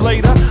 years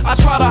later, I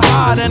try to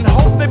hide and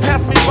hope they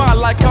pass me by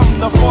like I'm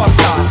the far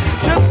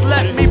side. Just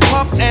let me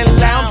puff and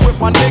lounge with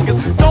my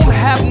niggas. Don't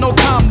have no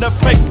time to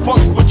fake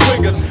funk with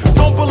triggers.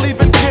 Don't believe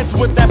in kids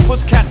with that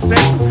pusscat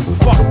scent.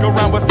 Fuck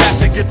around with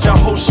fashion, get your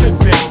whole shit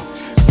bent.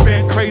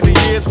 Spent crazy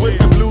years with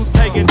the blues,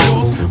 paying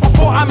dues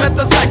before I met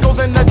the psychos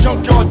and the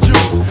junkyard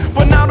Jews.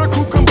 But now the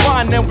crew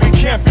combined and we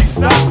can't be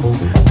stopped.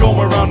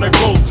 Going around the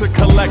globe to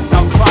collect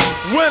our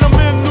props. When I'm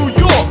in New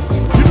York,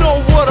 you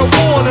know what I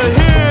wanna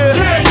hear.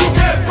 Yeah, you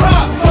get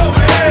props over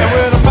here. And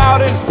when I'm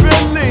out in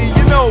Philly,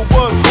 you know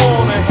what I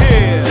wanna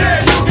hear. Yeah,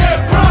 you get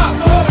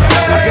props over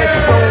here. I get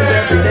stoned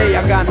every day,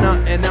 I got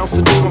nothing else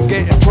to do. I'm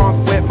getting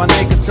drunk with my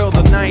niggas till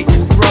the night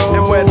is through.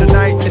 And when the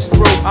night is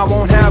through, I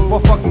won't have a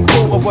fucking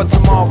clue of what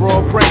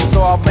tomorrow brings,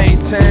 so I'll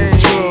maintain.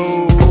 True.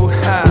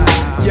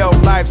 Yo,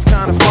 life's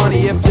kinda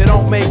funny. If you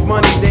don't make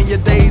money, then your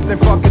days ain't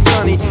fucking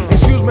sunny.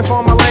 Excuse me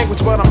for my language,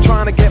 but I'm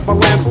trying to get my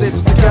land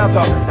stitched together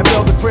and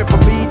build a crib for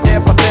me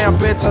and my damn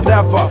bitch. I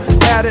never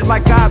had it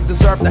like I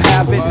deserve to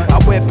have it. I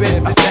whip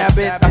it, I stab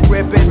it, I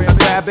grip it, I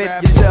grab it.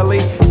 You silly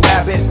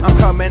rabbit, I'm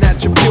coming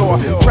at you pure.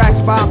 Tracks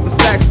by the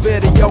stacks,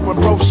 video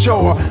and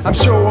brochure. I'm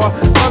sure,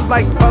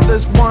 unlike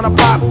others wanna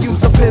pop,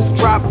 use a piss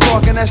drop,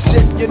 talking that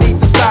shit you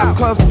need to stop.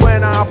 Cause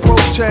when I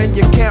approach and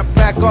you can't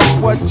back up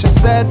what you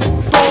said,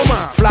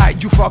 fly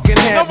you fucking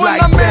head now when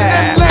like I'm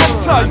that. in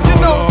Atlanta, you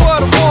know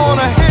what I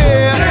wanna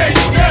hear. Yeah,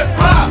 you get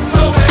props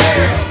over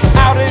here.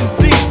 Out in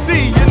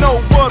DC, you know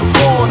what I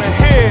wanna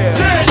hear.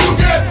 Yeah, you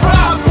get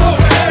props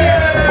over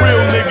here.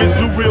 Real niggas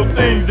do real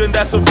things and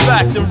that's a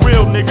fact. And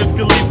real niggas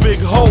can leave big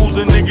holes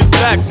in niggas'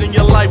 backs. And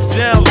your life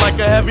sounds like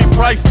a heavy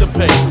price to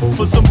pay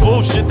for some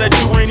bullshit that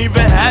you ain't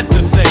even had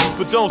to say.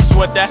 But don't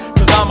sweat that,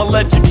 cause I'ma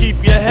let you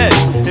keep your head.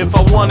 If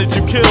I wanted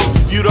you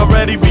killed, you'd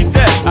already be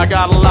dead. I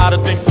got a lot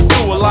of things to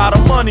do, a lot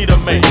of money to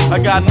make. I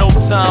got no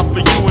time for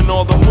you and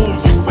all the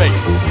moves you fake.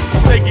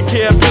 Taking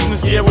care of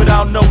business, yeah,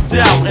 without no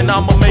doubt. And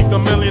I'ma make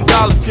 $1 million,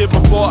 kid,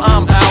 before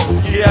I'm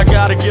out. Yeah, I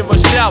gotta give a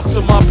shout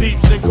to my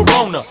peeps in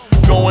Corona.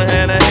 Going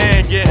hand in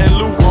hand, getting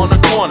loot on the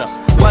corner.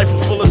 Life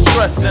is full of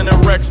stress and it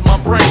wrecks my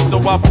brain. So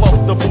I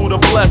puff the Buddha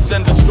bless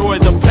and destroy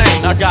the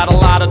pain. I got a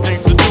lot of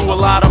things to do, a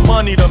lot of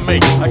money to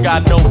make. I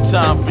got no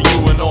time for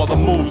you and all the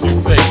moves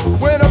you fake.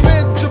 When I'm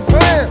in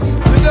Japan,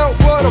 you know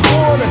what I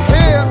wanna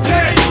hear.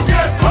 Yeah, you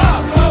get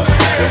props over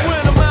here. And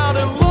when I'm out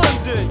in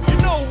London, you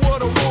know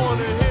what I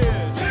wanna hear.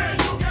 Yeah,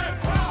 you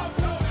get props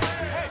over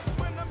here. Hey,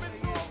 when I'm in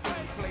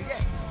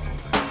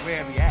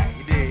Wherever you at,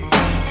 you dig.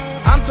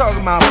 I'm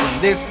talking about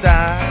from this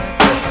side,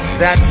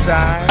 that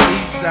side,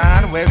 east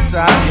side, west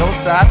side, your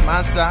side,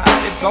 my side.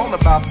 It's all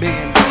about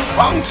being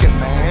funky,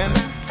 man.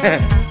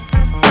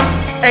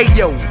 Hey,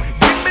 yo.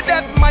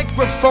 That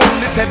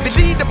microphone is heavy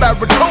D, the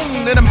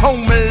baritone, and I'm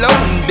home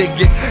alone, dig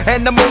it.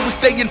 And I'm always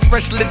staying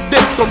freshly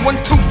dipped on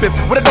 1/2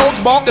 with a dog's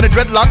bark and a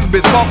dreadlocks,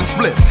 bismarck and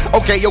splits.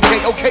 Okay,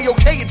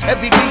 it's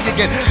heavy D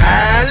again.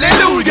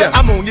 Hallelujah,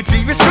 I'm on your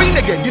TV screen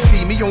again. You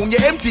see me on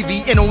your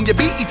MTV and on your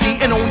BET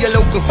and on your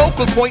local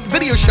focal point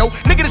video show.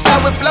 Nigga, this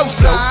how it flows,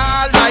 so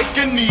I like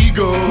an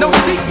eagle. No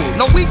sequel,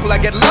 no equal. I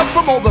get love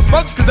from all the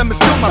thugs, cause I'm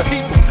still my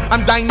people.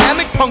 I'm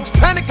dynamic, punks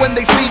panic when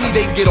they see me.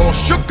 They get all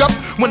shook up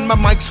when my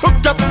mic's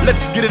hooked up.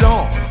 Let's get it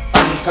on.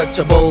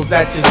 Untouchables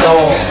at your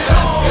door.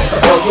 So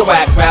all your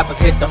whack rappers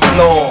hit the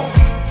floor.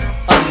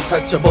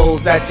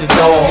 Untouchables at your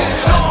door.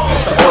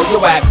 All your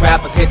whack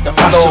rappers hit the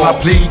floor. How shall I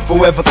plead?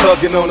 Forever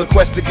thugging on a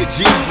quest to get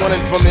G's,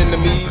 running from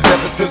enemies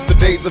ever since the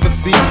days of a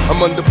sea.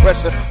 I'm under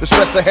pressure, the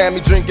stressor had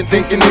me drinking,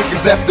 thinking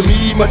niggas after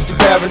me. Much too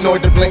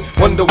paranoid to blink,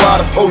 wonder why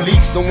the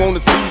police don't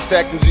wanna see me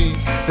stacking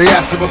G's. They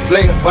after a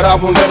player, but I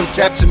won't let them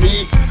capture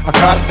me. I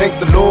gotta thank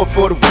the Lord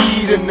for the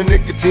weed and the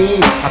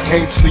nicotine. I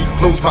can't sleep,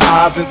 close my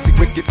eyes and see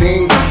wicked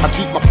things. I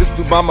keep my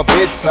pistol by my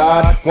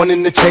bedside, one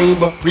in the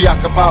chamber,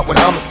 preoccupied with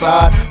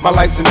homicide. My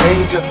life's in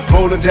danger,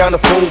 rolling down the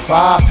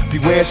 4-5.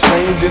 Beware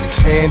strangers,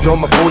 hand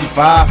on my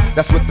 45.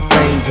 That's what the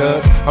fame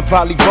does. I'm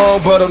probably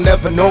wrong, but I'll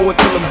never know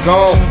until I'm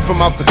gone.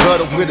 From out the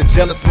gutter where the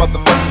jealous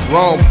motherfuckers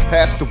roam.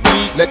 Pass the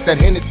weed, let that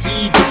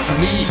Hennessy get to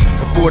me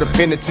before the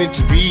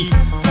penitentiary.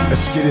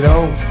 Let's get it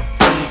on.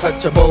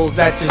 Untouchables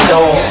at your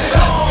door.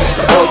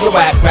 All your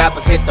whack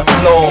rappers hit the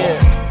floor.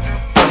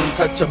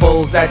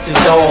 Untouchables at your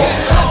door.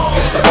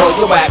 All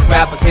your whack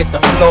rappers hit the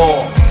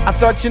floor. I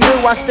thought you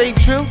knew I stay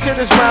true to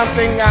this round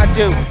thing I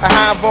do. I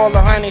have all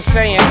the honey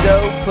saying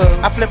dope.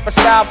 I flip a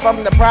style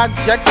from the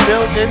project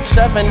building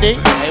 70.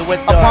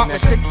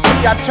 Apartment 6C,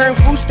 I turned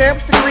food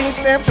stamps to green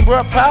stamps and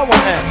brought power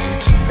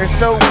amps. And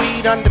sold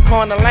weed under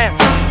corner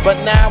lamps. But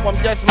now I'm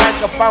just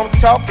microphone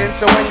talking.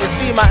 So when you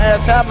see my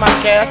ass, have my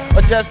cash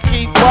or just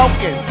keep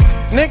walking.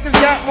 Niggas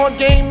got more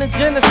game than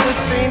Genesis.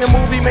 Seen a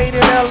movie made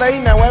in LA,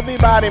 now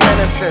everybody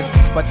menaces.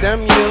 But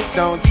them youth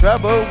don't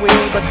trouble we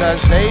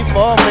because they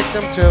fall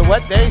victim to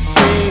what they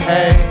see.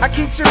 Hey, I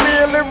keep it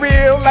real and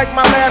real like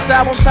my last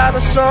album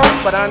title song.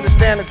 But I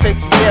understand it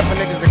takes a year for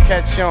niggas to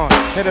catch on.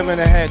 Hit them in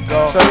the head,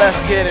 go. So let's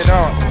get it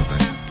on.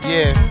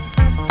 Yeah.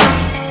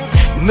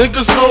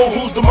 Niggas know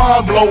who's the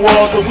mind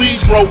blower, the weed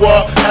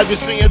grower. Have you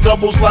seen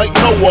doubles like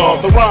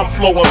Noah? The rhyme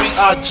flower,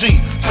 B.I.G.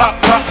 Top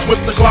knots with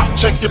the Glock,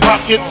 check your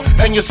pockets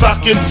and your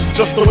sockets.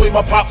 Just the way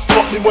my pops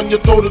taught me when you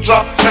throw the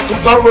drop, check them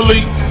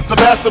thoroughly. The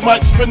bastard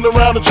might spin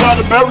around and try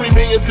to bury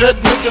me, and dead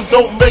niggas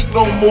don't make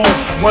no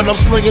moves. When I'm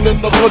slinging in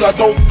the hood, I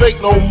don't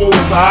fake no moves,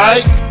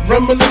 alright?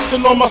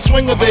 Reminiscing on my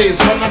swinger days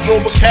when I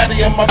drove a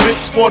caddy and my bitch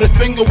sported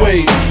finger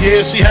waves.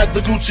 Yeah, she had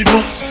the Gucci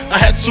boots, I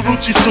had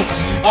Cerucci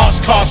suits.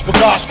 Oshkosh,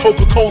 Bagash,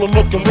 Coca-Cola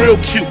looking real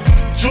cute.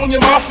 Junior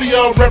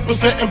Mafia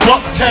representing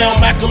Bucktown.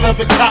 Mac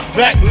 11 cop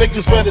back,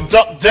 niggas better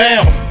duck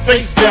down.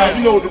 Face down,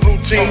 you know the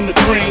routine, the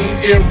green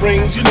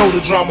earrings, you know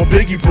the drama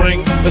Biggie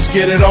bring. Let's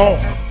get it on.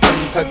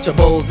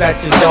 Untouchables at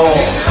your door.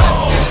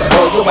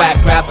 All your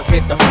whack rappers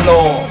hit the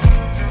floor.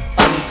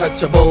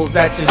 Untouchables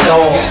at your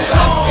door.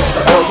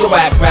 All your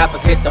whack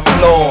rappers hit the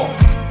floor.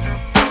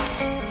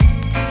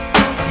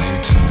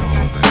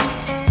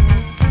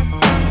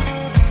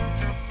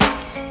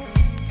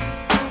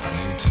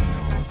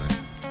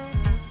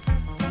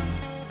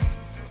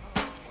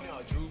 You know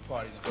how Drew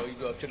parties go. You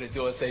go up to the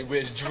door and say,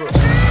 "Where's Drew?"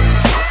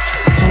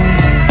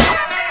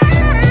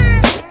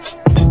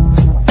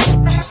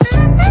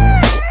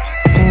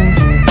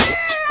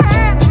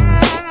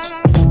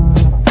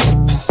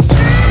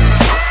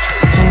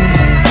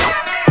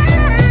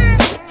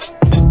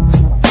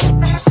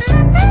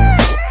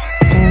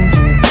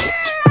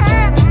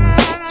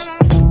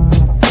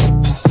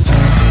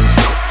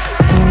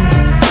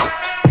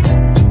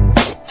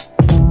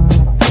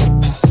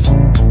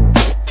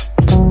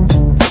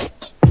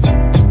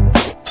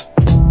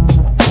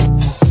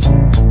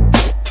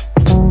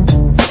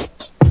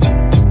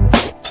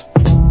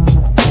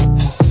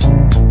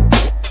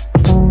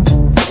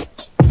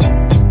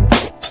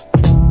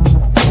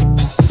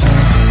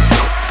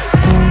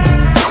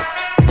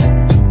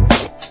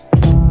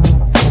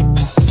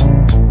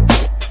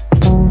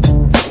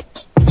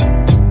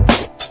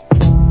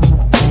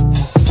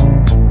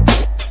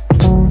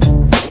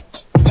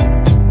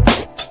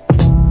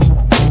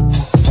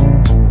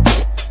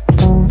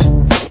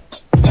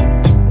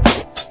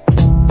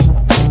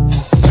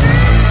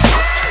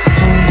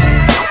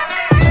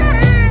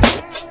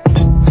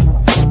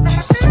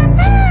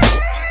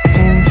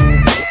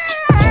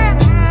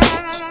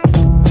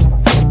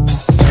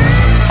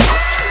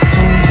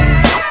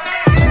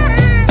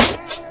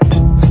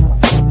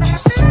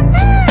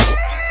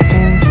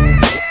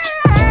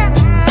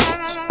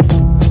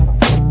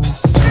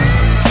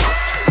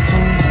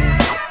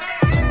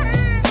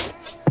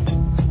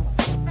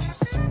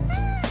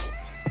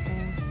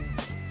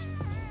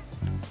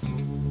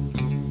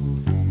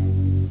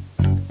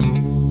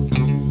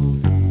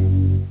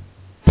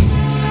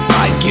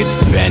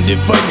 Gets banned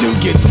if I do,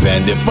 gets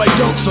banned if I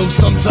don't. So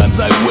sometimes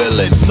I will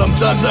and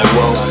sometimes I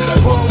won't.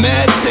 Puff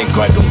mad, stink,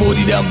 crack a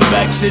 40 down the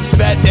back, sit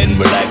fat and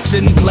relax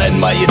and plan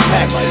my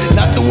attack.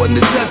 Not the one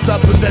to test, I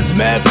possess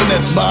mad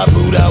finesse. My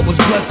boot, I was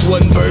blessed,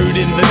 one bird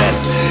in the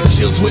nest.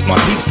 Chills with my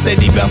peeps,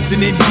 steady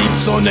bouncing in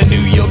jeeps on the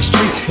New York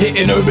street,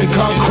 hitting urban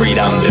concrete.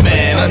 I'm the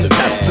man,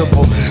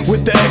 untestable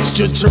with the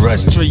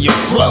extraterrestrial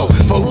flow.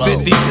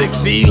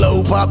 456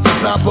 ELO, pop the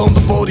top on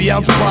the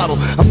 40-ounce bottle.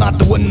 I'm not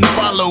the one to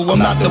follow, I'm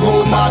not the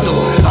role model.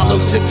 Hollow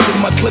tips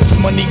in my clips,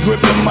 money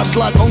gripping my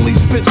clock. Only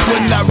spits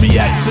when I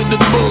react to the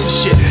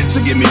bullshit. So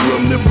give me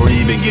room to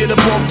breathe and get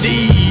up off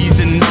these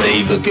and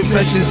save the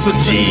confessions for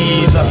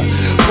Jesus.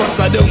 Plus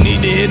I don't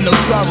need to hear no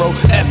sorrow.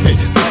 F it,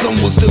 the sun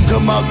will still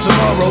come out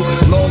tomorrow.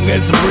 Long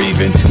as I'm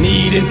breathing,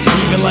 needing,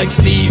 even like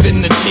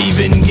Steven,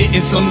 achieving,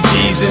 getting some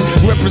G's in,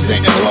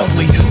 representing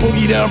lovely.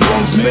 Boogie down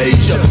Bronx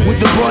major with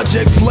the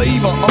project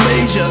flavor. I'm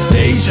Asia,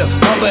 Deja.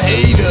 My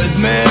behavior is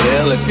mad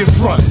ill if you're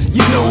front.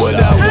 You know what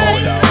I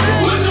want.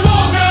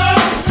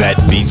 Fat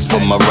beats for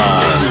my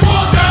rhymes,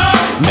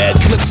 mad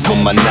clips for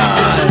my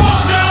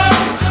nines.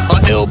 A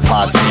ill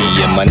posse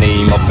and my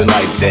name up in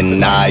lights and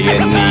I&E.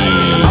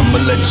 I'ma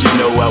let you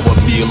know how I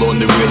feel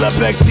on the real. I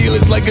pack steel,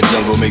 it's like a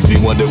jungle, makes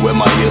me wonder where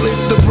my heel is.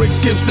 The brick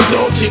skips the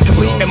dog shit,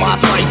 complete in my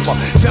cipher.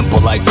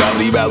 Temper like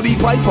Rowdy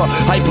Piper,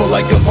 hyper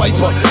like a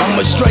viper.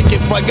 I'ma strike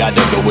if I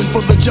gotta go in for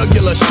the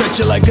jugular.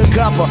 Stretch it like a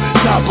copper,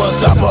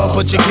 stopper,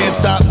 but you can't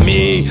stop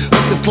me.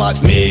 Hook this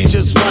clock me,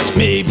 just watch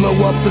me blow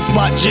up the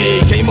spot.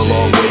 J came a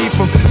long way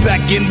from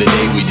back in the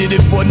day. We did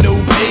it for no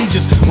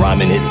pages.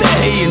 Rhyming, hit the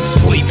hay and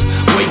sleep.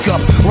 Wake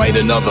up, write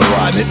another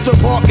rhyme. Hit the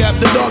park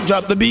after dark,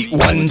 drop the beat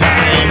one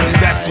time.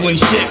 That's when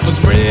shit was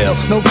real.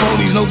 No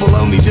phonies, no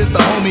baloney, just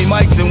the homie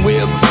mics and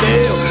wheels of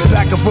steel.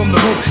 Back up from the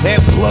room,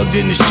 amp plugged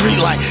in the street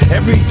light.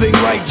 Everything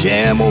right,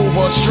 jam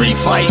over, street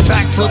fight.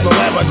 Back to the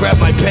lab, I grab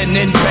my pen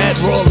and pad.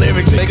 Raw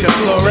lyrics, make a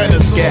surrender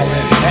scat.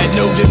 Had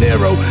no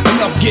dinero,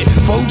 enough get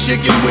 4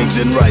 chicken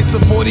wings and rice. A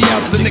 40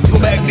 ounce of nickel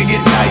bag to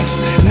get nice.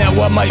 Now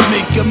I might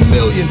make $1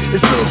 million.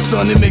 It's still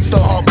stunning, makes the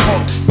heart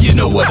pump. You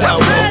know what I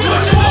want.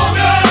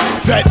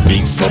 Fat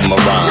beats for my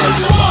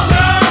rhymes,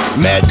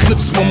 mad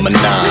clips for my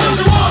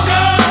nines.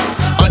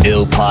 A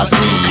ill posse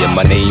and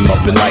my name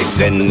up in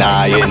lights and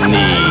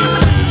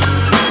I&E.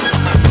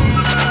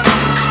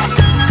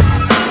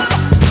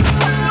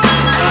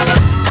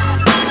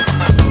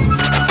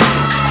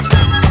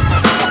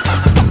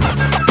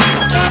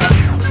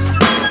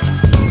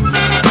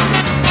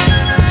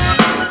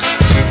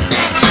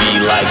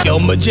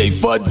 Elmer J.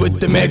 Fudd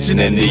with the mansion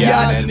and the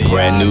yacht.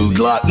 Brand new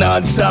Glock,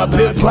 non-stop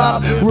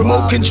hip-hop.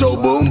 Remote control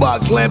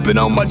boombox lamping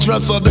on my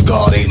dresser. The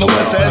guard ain't no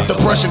less as the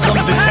pressure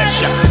comes to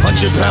test ya.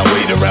 100-pound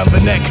weight around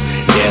the neck.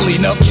 Daily,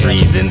 enough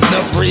treasons,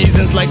 enough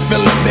reasons like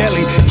Philip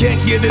Bailey. Can't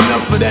get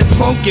enough of that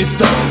funky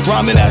stuff.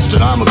 Rhyming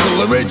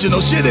astronomical, original,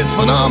 shit is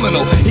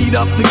phenomenal. Heat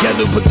up the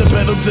kettle, put the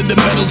pedal to the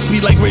metal.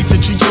 Speed like racer,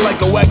 treat you like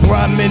a whack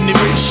rhyme in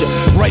erasure.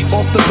 Right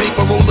off the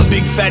paper, roll a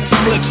big fat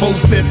split.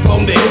 4/5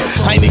 on the hip,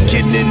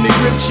 Heineken in the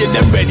grip. Shit,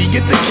 I'm ready,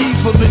 get the keys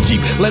for the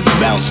Jeep. Let's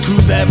bounce,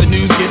 cruise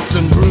avenues, get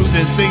some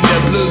bruises. Sing the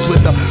blues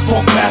with the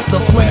Funk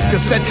Master Flex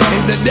cassette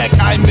in the deck.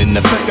 I'm in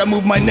effect, I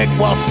move my neck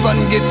while sun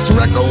gets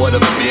wrecked. Oh, what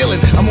a feeling,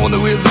 I'm on the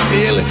wheels of steel.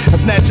 I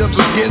snatch up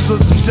some skins for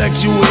some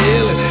sexual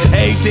healing.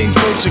 Everything's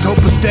culture,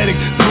 copacetic,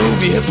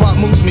 groovy. Hip-hop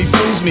moves me,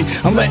 soothes me.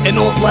 I'm letting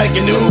off like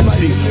an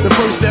Uzi. The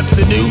first step's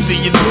an Uzi,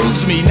 it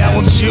bruised me. Now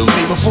I'm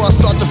choosy before I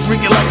start to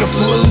freak it like a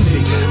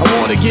floozy. I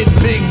wanna get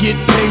big, get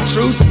paid,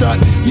 true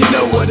stunt. You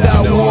know what I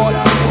want.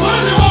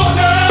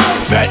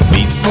 Fat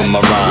beats for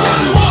my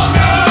rhymes,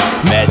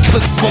 mad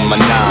clips for my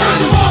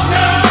nines.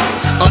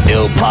 A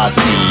ill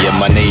posse and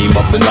my name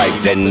up in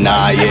lights and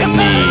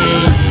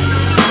I&E.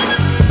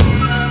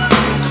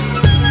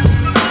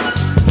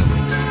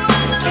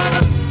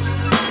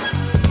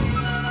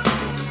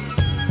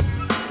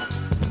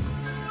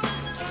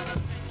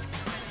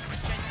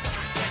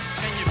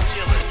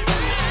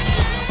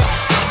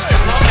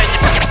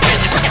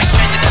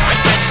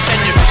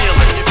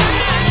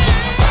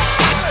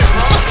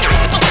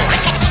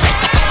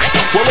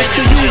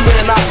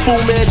 Fool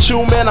man,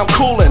 chew man, I'm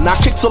coolin'. I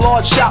kicks a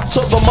large shout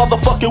to the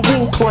motherfucking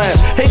Wu Clan.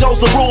 Here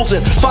goes the rules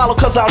and follow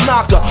cause I'll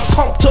knock her.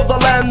 Punk to the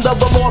land of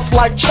the lost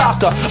like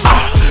Chaka.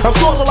 I'm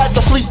sorta like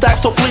the sleep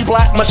stack, so flea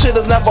black. My shit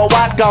is never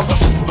whack. I'm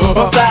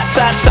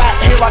fat.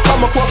 Here I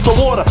come across the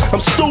water. I'm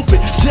stupid,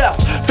 deaf.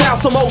 Found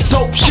some old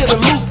dope shit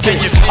and looped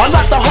it. I'm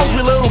not the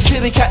hungry little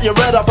kitty cat you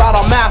read about.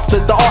 I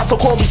mastered the art, so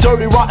call me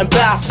dirty, rotten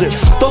bastard.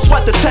 Don't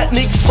sweat the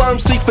technique, sperm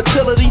seek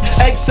fertility,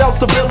 egg cell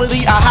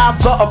stability. I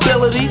have the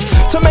ability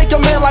to make a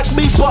man like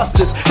me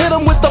busters. Hit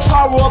him with the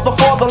power of the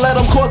father, let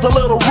him cause a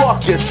little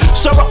ruckus.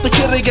 Stir up the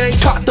kitty gang,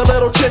 cock the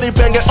little chitty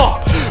bangin'.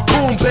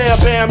 Boom, bam,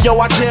 bam, yo,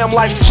 I jam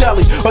like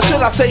jelly. Or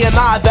should I say an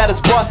eye that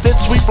is busted?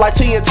 Sweep like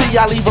TNT,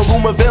 I leave a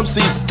room of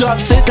MCs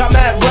dusted. Got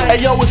mad red,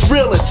 hey yo, it's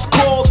real, it's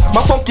called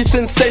my funky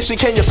sensation,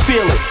 can you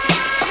feel it?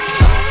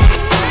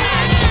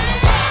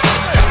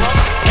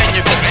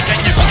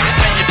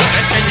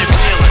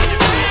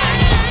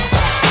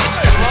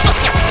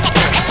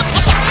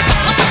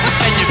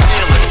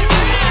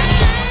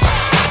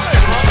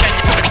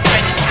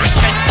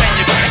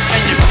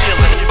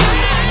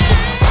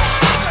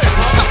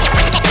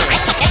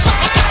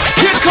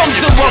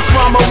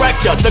 I'm a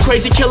rector, the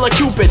crazy killer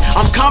Cupid.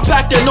 I'm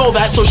compact and all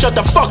that, so shut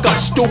the fuck up,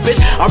 stupid.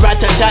 I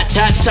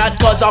rat-tat-tat-tat-tat,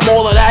 cause I'm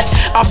all of that.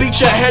 I beat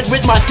your head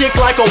with my dick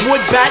like a wood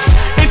bat.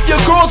 If If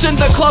your girl's in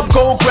the club,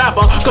 go grab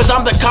her, cause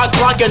I'm the cock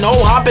blocking,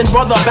 hoe hopping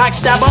brother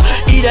backstabber.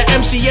 Eat a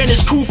MC and his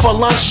crew for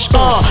lunch.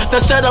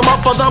 Then set him up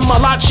for the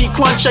malachi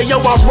cruncher.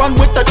 Yo, I run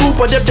with the crew,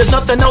 but if there's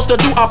nothing else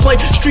to do, I play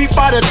Street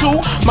Fighter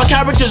 2. My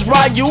characters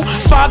ride you.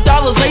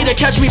 $5 later,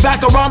 catch me back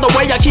around the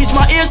way. I keeps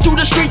my ears to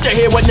the street to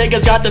hear what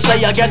niggas got to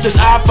say. I guess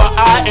it's eye for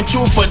eye and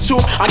tooth for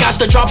tooth. I got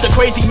to drop the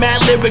crazy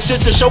mad lyrics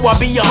just to show I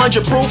be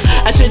 100 proof.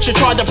 And since you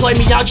tried to play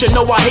me out, you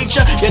know I hate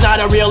you. You're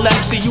not a real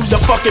MC, you's a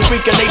fucking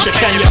freak of nature.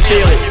 Can you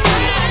feel it?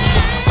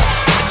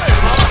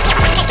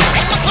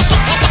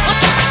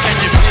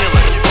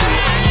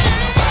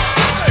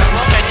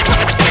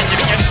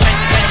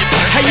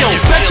 Hey yo,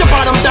 bet your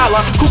bottom dollar,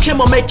 Kool Kim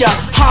will make ya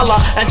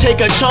holla and take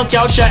a chunk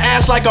out your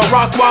ass like a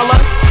rock waller.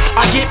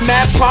 I get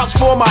mad props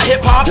for my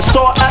hip hop. You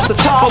start at the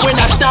top, but when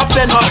I stop,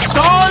 then her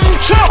son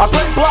chop. I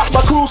break block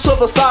my crews to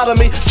the side of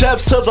me.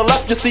 Jebs to the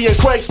left, you see, and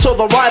Craig's to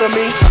the right of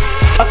me.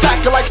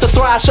 Attack you like the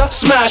thrasher,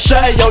 smasher.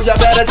 Hey yo, you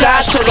better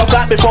dash to the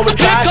back before we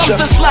dash Here ya.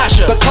 comes the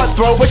slasher, the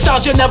cutthroat, with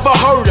styles you never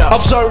heard of.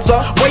 Observe the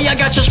way I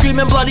got you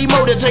screaming bloody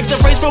murder. Takes a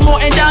phrase from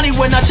Morton Downey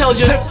when I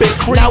tells you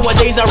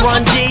nowadays I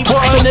run deep,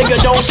 so nigga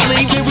don't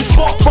sleep. See, we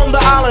sport from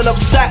the island of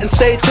Staten.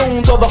 Stay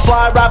tuned to the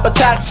fly rap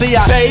attack. See,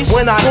 I bass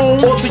when I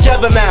all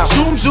together now.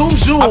 Zoom, zoom,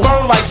 zoom. I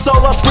burn like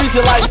solar,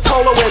 freezing like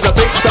cola with a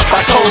big step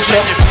I told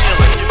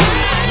ya.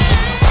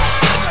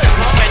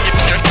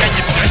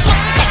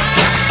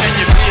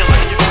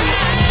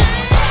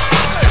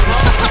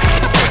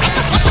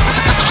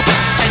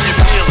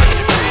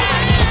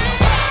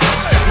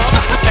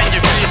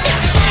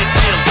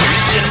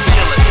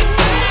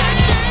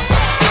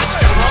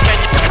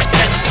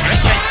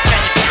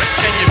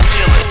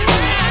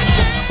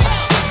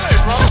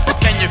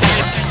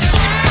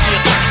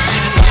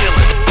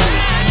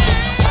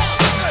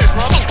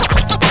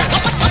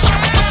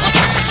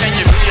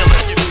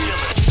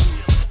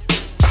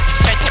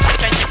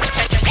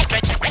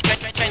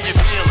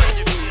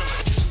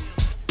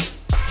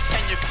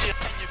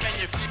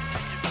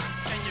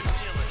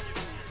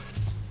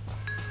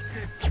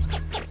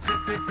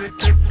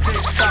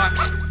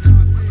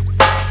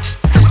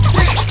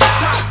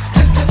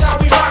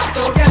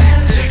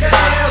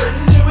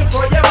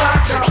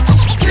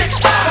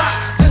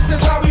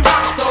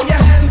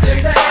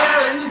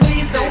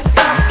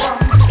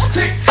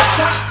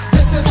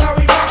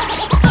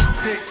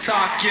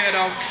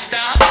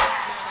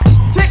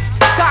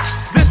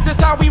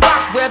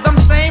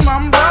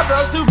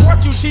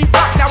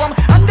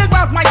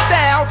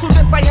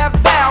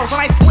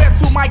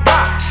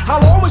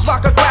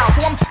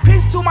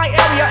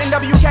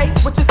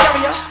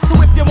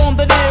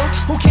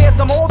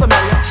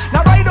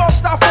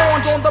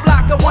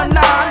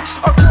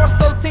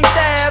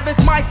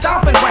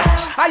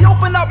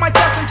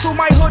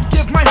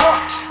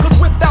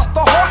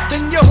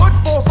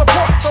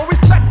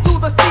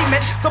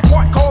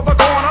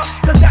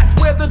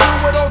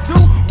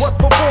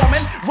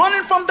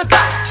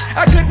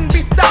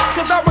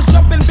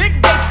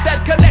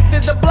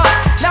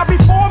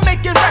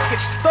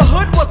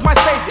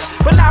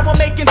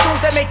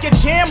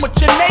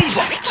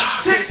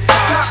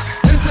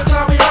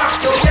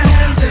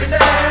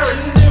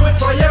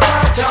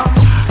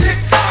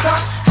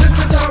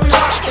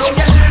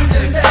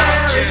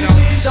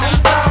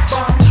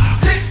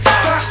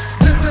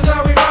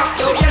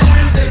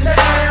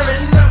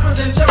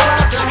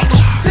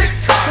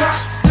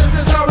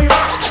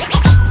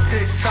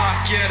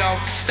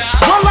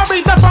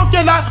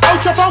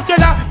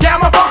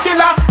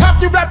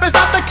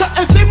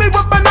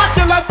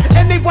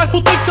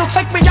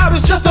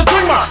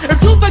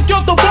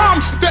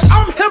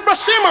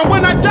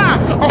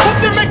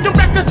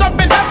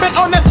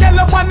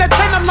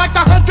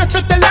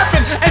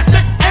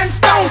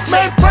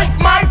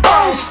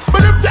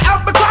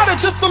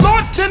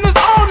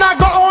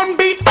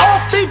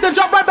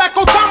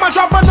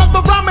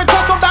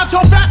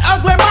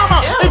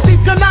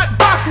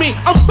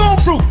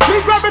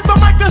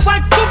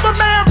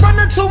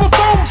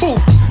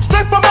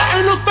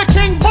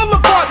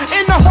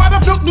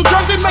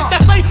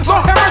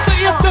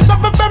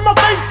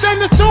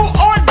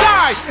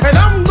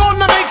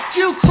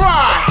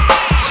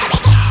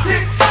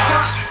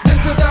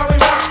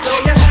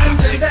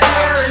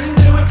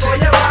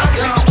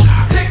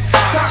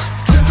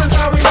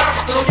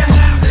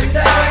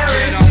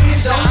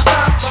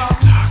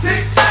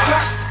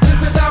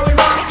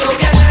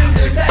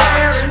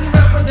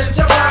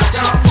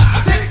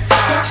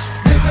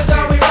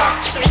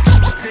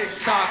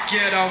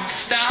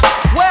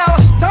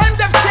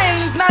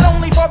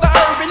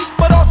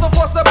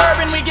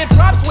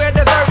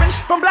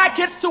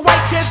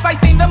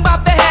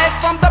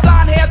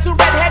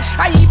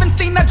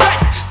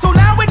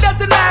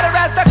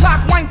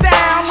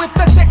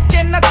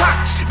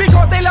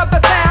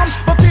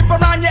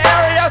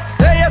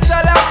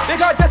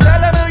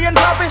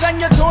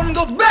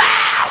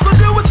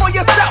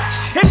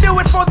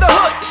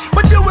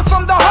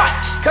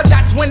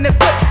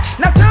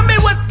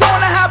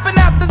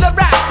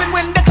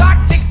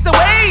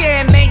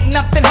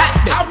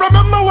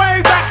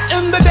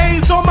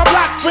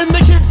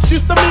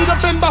 used to meet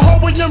up in the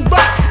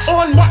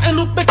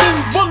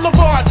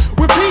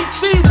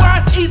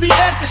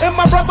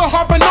my brother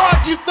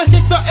Harbinard used to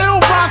hit the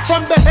ill rhymes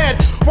from the head,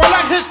 while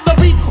I hit the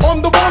beat on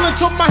the wall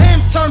until my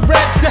hands turned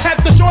red. You had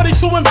the shorty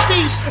 2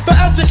 MCs, the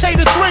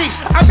educated 3.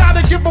 I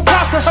gotta give them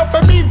props for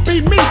helping me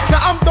be me.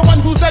 Now I'm the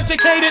one who's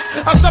educated.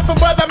 I suffered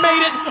but I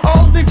made it.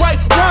 Only white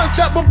ones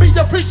that will be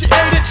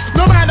appreciated.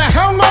 No matter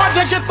how large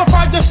I get, the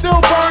fire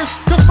still burns.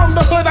 Cause from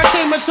the hood I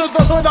came, into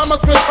the hood I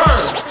must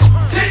return.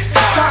 Tick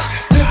tock,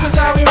 this is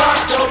how we rock.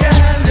 Throw your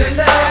hands in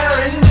the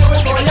air and do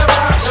it for your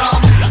rock,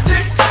 y'all.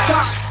 Tick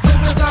tock,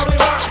 this is how we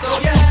rock. Throw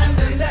your hands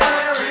in the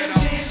air and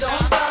please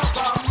don't stop,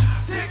 y'all.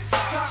 Tick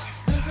tock,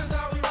 this is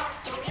how we rock.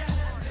 Throw your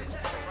hands in the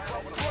air.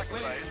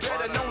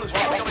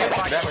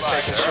 Never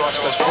taking shorts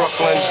cause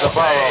Brooklyn's the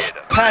borough.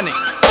 Panic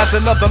as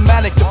another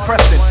manic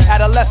depressant.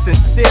 Adolescent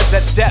stares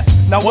at death.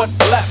 Now what's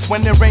left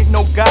when there ain't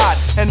no God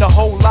and a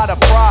whole lot of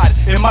pride?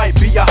 It might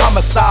be a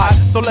homicide,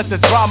 so let the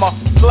drama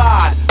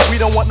slide. We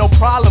don't want no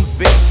problems,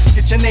 big.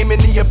 Get your name in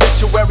the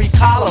obituary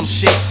column,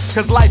 shit.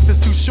 Cause life is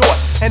too short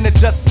and it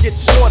just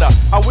gets shorter.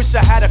 I wish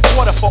I had a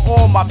quarter for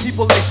all my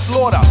people they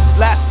slaughter.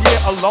 Last year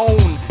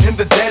alone in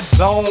the dead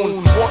zone.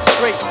 Walk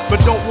straight,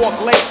 but don't walk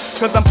late.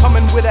 Cause I'm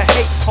coming with a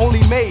hate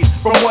only made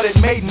from what it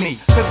made me.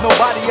 Cause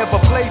nobody ever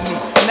played me.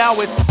 Now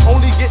it's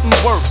only getting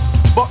worse.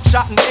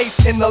 Buckshot and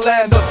ace in the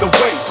land of the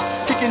waste.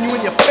 Kicking you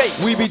in your face.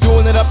 We be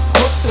doing it up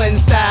Brooklyn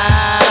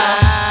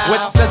style.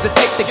 What does it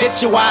take to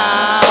get you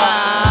wild?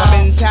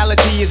 My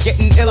mentality is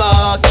getting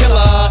iller.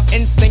 Killer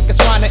instinct is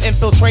trying to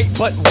infiltrate,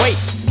 but wait.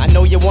 I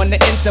know you wanna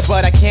enter,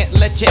 but I can't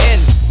let you in.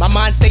 My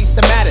mind stays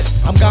the maddest.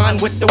 I'm gone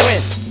with the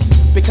wind.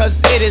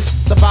 Because it is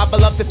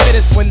survival of the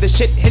fittest. When the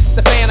shit hits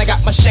the fan, I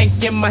got my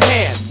shank in my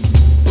hand.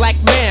 Black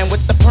man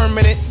with the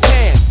permanent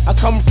tan. I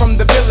come from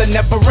the villa,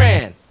 never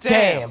ran.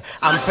 Damn,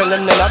 I'm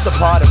feeling another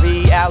part of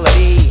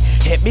reality.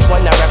 Hit me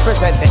when I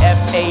represent the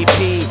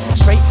FAP.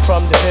 Straight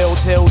from the Ville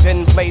till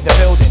then play the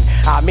building.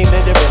 I mean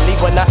literally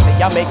when I say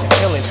I make a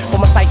killing. For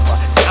my cipher,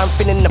 see I'm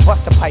feeling the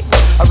buster pipe.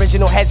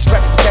 Original heads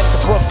represent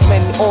the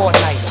Brooklyn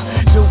all-nighter.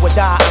 Do or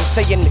die, I'm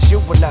saying it's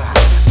you and I.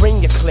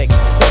 Bring your click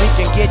so we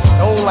can get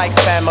stoned like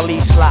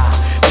family sly.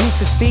 Need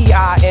to see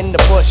I in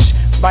the bush.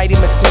 Mighty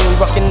Mateen,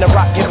 rockin' the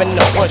rock, giving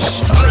the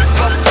push.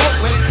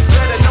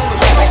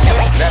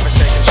 Never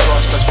taking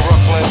shorts cause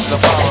Brooklyn's the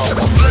borough.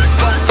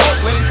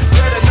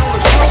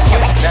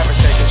 Never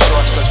taking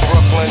shorts cause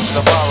Brooklyn's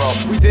the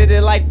borough. We did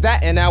it like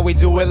that and now we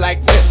do it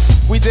like this.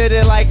 We did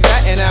it like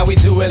that and now we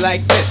do it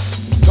like this.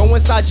 Go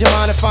inside your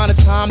mind and find a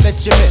time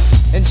that you miss.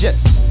 And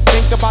just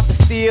think about the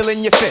steel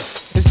in your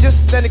fist. It's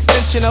just an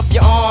extension of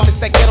your arm. It's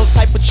that ghetto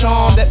type of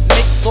charm that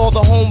makes all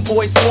the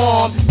homeboys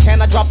swarm.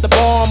 Can I drop the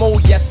bomb? Oh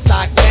yes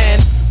I can.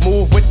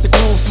 Move with the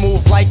groove,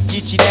 smooth like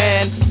Geechee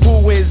Dan.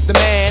 Who is the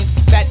man?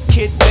 That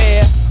kid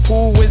there.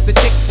 Who is the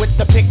chick with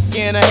the pick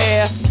in her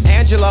hair?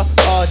 Angela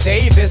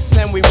Davis,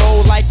 and we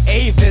roll like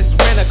Avis.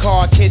 Rent a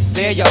car, kid,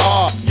 there you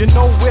are. You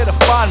know where to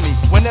find me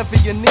whenever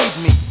you need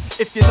me.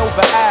 If you know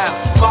the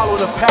Ave, follow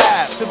the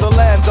path to the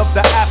land of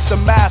the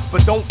aftermath.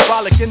 But don't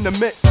frolic in the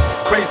mix.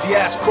 Crazy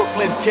ass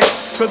Brooklyn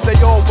kids, cause they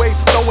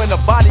always throwing a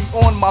body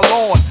on my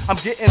lawn. I'm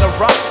getting a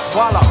rock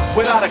while I'm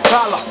without a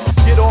collar.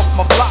 Get off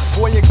my block,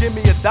 boy, and give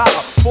me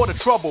 $1 for the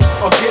trouble,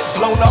 or get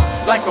blown up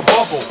like a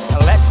bubble.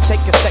 Now let's take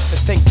a sec to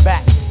think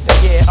back.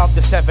 The year of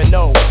the 7-0,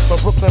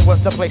 but Brooklyn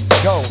was the place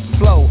to go.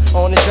 Flow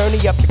on a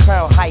journey up the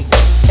Crown Heights.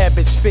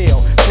 Ebbets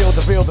feel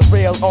the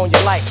real on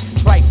your life.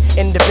 Tripe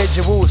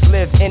individuals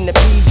live in the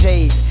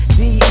PJs.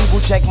 The evil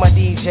check my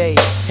DJ.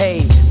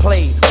 Hey,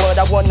 play what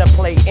I wanna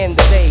play in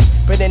the day,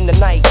 but in the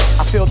night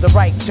I feel the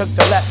right. Took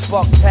the left,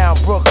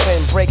 Bucktown,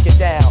 Brooklyn, break it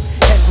down.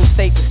 Heads from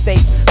state to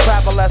state,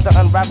 travel as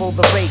I unravel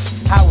the rate.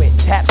 Howard,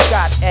 Tap,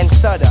 Scott, and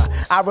Sutter.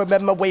 I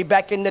remember way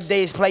back in the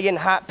days playing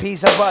hot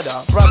piece of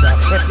butter. Brother,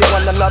 if you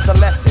want another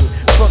lesson,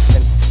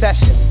 Brooklyn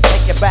session,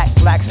 take it back,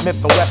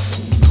 Blacksmith and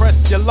Wesson.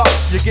 Press your luck,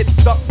 you get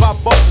stuck by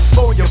buck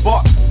for your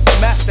bucks.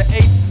 Master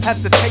Ace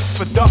has the taste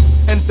for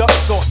ducks and duck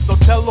sauce, so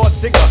tell Lord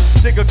Digger,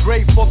 dig a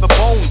grave for the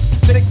bones,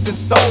 sticks and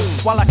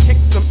stones, while I kick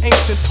some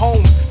ancient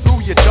poems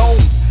through your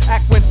domes.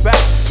 Act went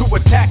back to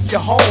attack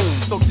your home.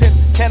 So Tim,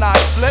 can I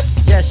flip?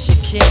 Yes you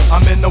can.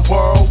 I'm in the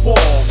world war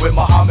with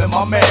Muhammad,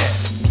 my man.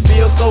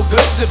 Feels so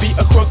good to be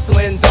a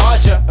Crooklyn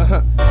Dodger.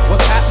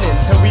 What's happening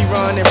to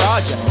rerun and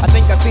Roger? I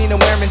think I seen him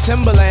wearing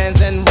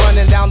Timberlands and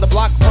running down the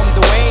block from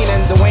Dwayne,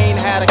 and Dwayne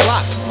had a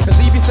Glock. Cause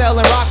he be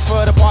selling rock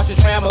for the Partridge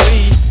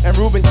Family. And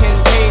Ruben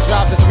Kincaid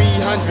drives a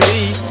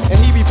 300E. And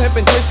he be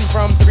pimping Chrissy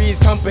from Three's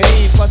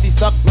Company. Plus he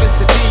stuck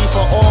Mr. T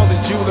for all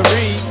his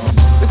jewelry.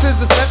 This is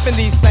the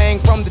 70s thing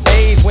from the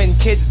days when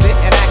kids didn't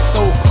act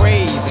so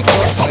crazy.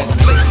 Brooklyn.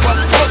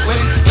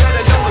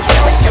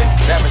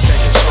 Never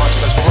taking shorts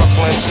cause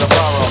Brooklyn's the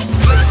borough.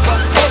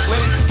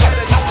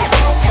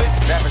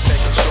 Never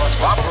taking shorts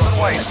cause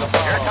Brooklyn's the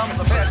borough. Here comes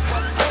the bit.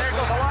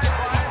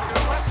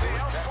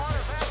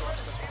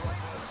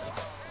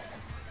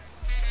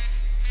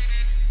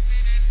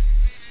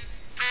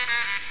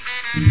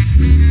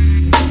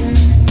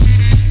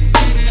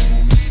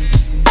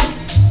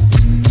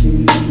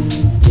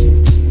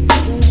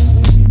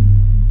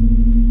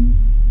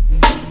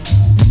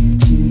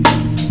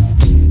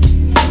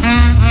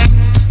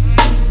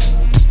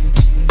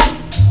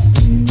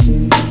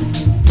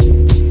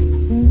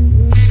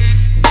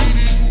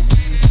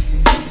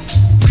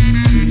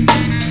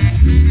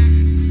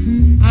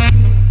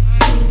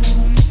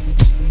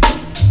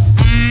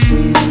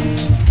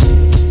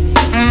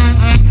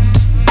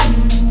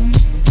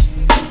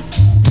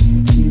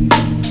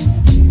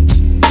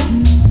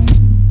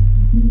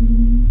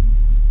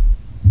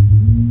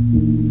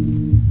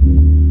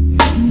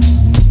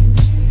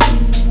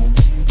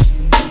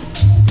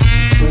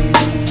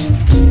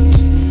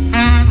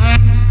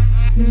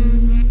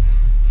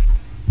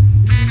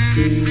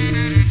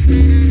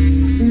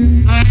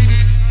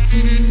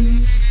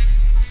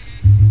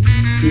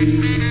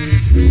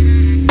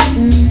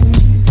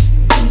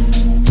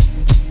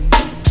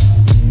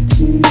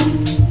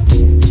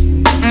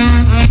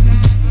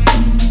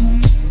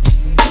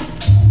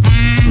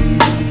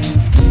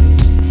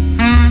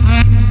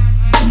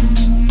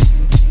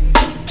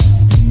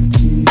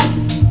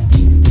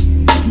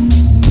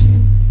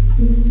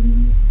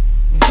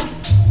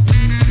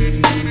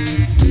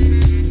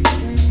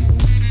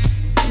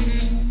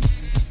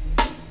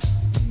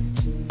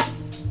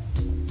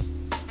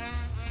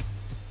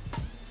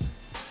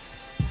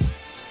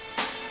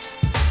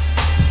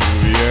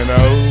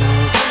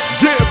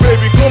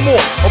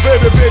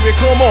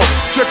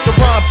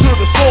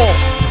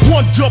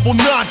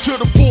 To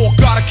the 4,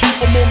 gotta keep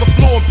them on the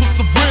floor and put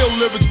some real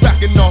lyrics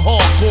back in the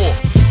hardcore.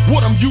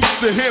 What I'm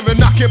used to hearing,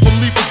 I can't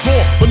believe it's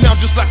gone. But now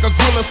just like a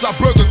grill inside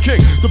Burger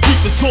King, the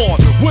beat is on.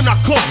 When I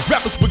come,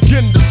 rappers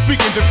begin to speak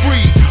and to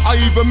freeze. I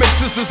even make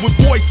sisters with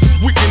voices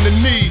weak in the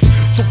knees.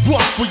 So run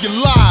for your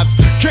lives.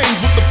 Came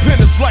with the pen,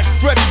 it's like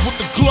Freddy with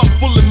the glove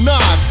full of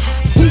knives.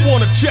 Who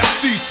wanna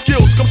test these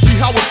skills? Come see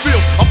how it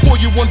feels. I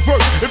pour you one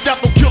verse, if that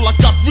don't kill, I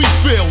got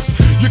refills.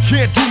 You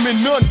can't do me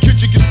none, kid,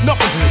 you get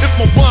nothing. If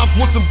my rhymes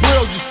wasn't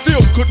braille, you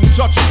still couldn't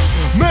touch them.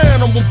 Man,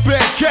 I'm a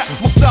bad cat,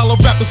 my style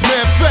of rap is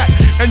mad fat.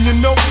 And you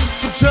know,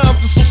 sometimes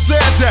it's so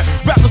sad that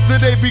rappers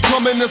today be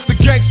coming as the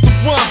gangster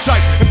rhyme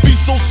type. And be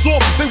so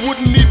soft, they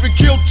wouldn't even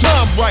kill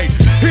time right.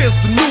 Here's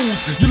the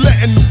news, you're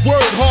letting the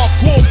word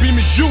hardcore be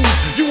misused.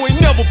 You ain't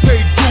never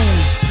paid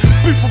dues.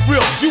 Be for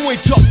real, you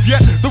ain't tough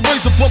yet. The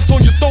razor bumps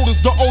on your throat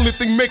is the only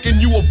thing making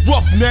you a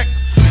roughneck.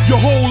 Your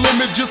whole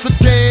image is a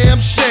damn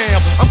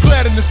sham. I'm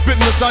glad in this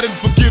business I didn't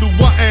forget who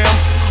I am.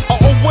 I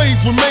always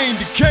remain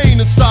the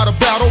Cain inside a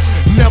battle,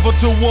 never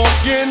to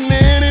walk in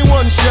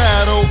anyone's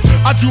shadow.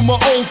 I do my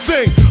own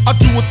thing, I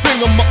do a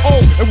thing on my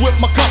own. And with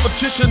my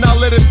competition I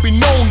let it be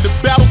known that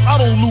battles I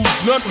don't lose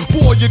none.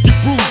 Boy, you get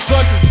bruised,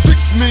 son.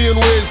 6 million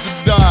ways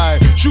to die,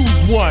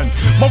 choose one.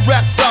 My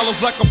rap style is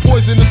like a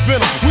poisonous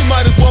venom. We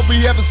might as well be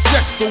having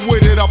sex the way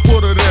that I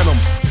put it in them.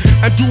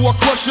 And do I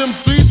crush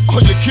MCs?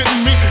 Are you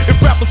kidding me? If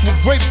rappers were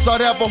grapes,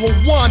 I'd have a whole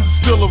wine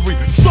distillery.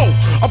 So,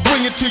 I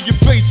bring it to your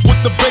face with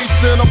the bass,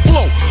 then I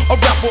blow a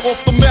rapper off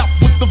the map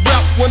with the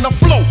rap when I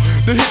flow.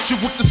 To hit you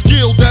with the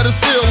skill that is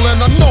ill.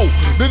 And I know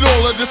that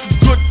all of this is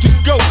good to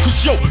go.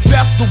 Cause yo,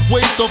 that's the way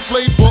the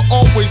flavor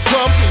always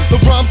come. The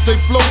rhymes they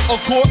flow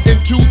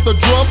according to the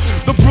drum.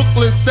 The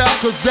Brooklyn style,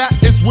 cause that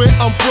is where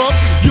I'm from.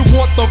 You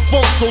want the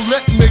funk, so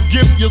let me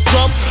give you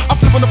some. I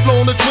flip on the flow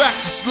on the track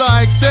just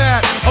like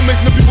that.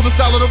 Amazing the people, the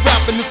style of the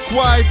rap, and it's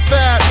quite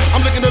fat.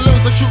 I'm licking the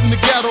lyrics like shooting the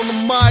gat on the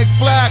mic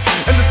black.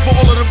 And it's for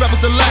all of the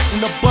rappers that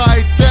lacking to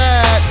bite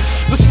that.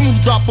 The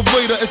smooth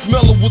operator is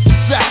mellow with the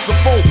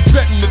saxophone,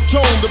 setting the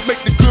tone to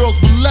make the girls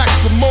relax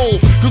and moan.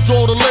 Cause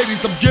all the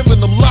ladies, I'm giving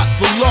them lots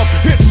of love,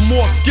 hitting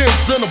more skins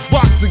than a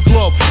boxing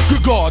glove.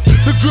 Good God,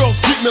 the girls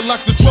treat me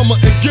like the drummer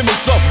and give me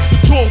some. The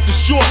tall, the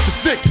short, the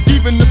thick,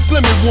 even the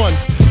slimmy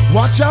ones.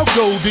 Watch out,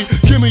 Goldie,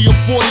 give me a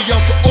 40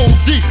 ounce of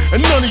OD,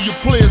 and none of your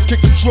players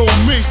can control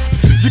me.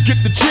 You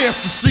get the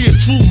chance to see a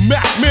true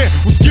Mac man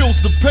with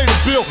skills to pay the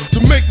bill to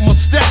make my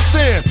stack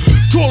stand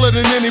taller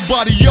than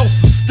anybody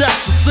else's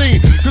stacks are seen.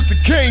 Cause the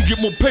cane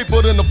get more paper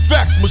than a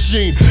fax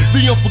machine.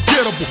 The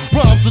unforgettable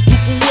rhymes are too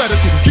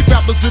poetical. Keep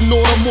rappers in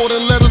order more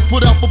than letters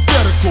put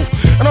alphabetical.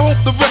 And I hope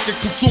the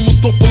record consumers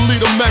don't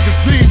believe the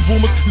magazine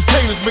rumors. His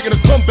cane is making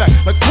a comeback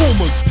like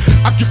Pumas.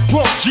 I get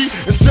pumped, G,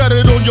 and set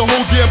it on your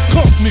whole damn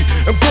company.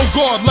 And blow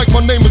guard like my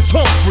name is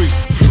Humphrey.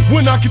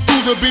 When I get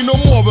through, there'll be no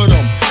more of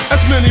them. As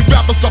many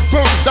rappers I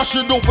burn, that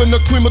should open a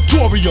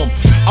crematorium.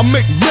 I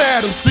make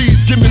mad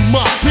MCs, give me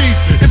my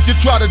piece. If you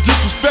try to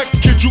disrespect,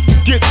 kid, you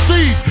can get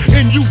these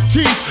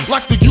NUTs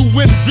like the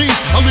UNVs.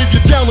 I'll leave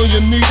you down on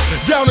your knees,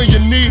 down on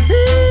your knees.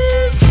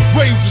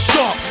 Razor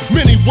sharp,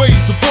 many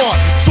ways of art.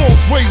 Songs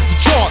raise the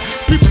chart,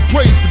 people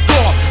praise the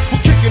God for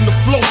kicking the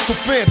flow so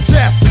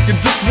fantastic. And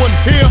this one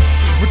here,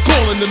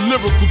 recalling the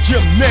lyrical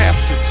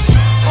gymnastics.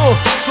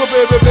 So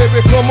baby, baby,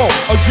 come on.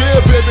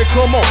 Yeah, baby,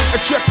 come on.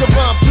 And check the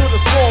rhyme to the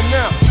song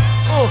now.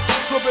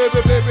 So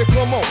baby, baby,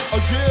 come on.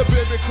 Yeah,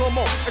 baby, come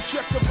on. And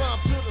check the rhyme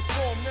to the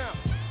song now.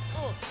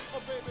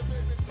 Baby,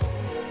 baby, come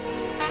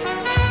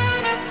on.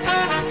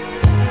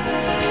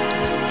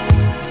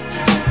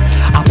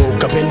 I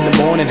woke up in the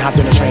morning, hopped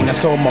on the train, I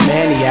saw my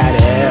man, he had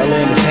a L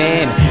in his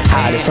hand.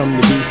 Hide it from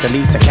the beast, at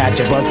least I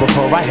catch a buzz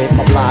before I hit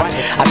my block.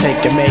 I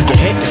take a mega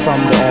hit from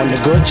on the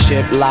good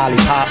ship,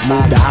 lollipop,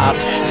 move the hop,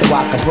 so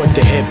I can put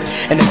the hip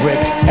in the grip.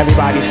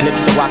 Everybody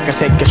slips so I can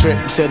take a trip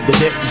to the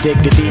dip,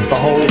 dig a deeper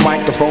hole,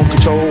 microphone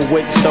control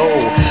with soul.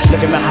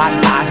 Look at my hot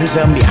eyes and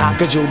tell me how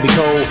could you be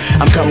cold?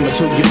 I'm coming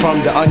to you from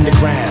the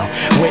underground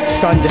with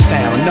thunder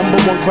sound. Number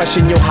one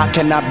question, yo, how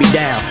can I be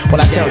down?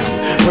 Well, I tell you,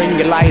 bring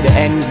your lighter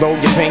and roll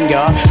your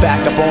finger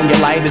back up on your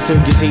lighter so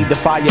you see the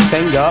fire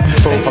finger.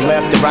 Roll from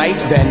left to right,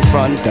 then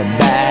front to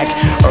back.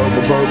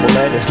 Herbal verbal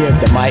letters give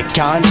the mic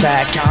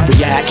contact.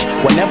 React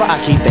whenever I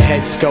keep the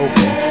head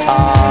scoping.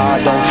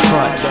 Don't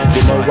front,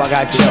 you know I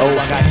got you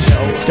open.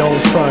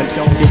 Don't front,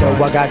 you know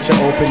I got you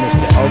open. It's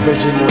the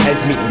original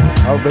heads meeting,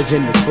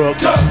 original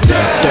crooks.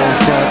 Don't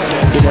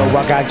front, you know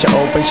I got you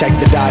open. Check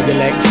the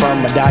dialect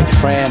from my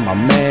diaphragm, my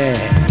man.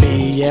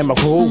 Me and my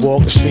crew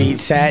walk the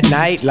streets at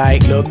night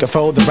like looking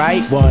for the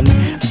right one,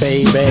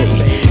 baby.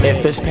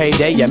 If it's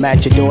payday, I'm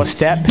at your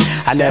doorstep.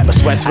 I never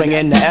sweat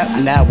swinging the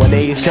F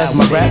nowadays, cause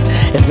my rep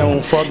is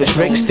known for the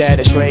tricks that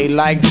I trade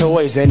like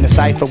toys in the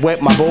cypher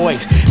with my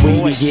boys.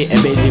 We be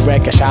getting busy,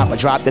 record shop. I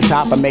drop the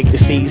top and make the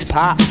seeds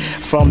pop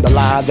from the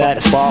line that I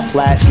sparked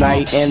last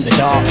night in the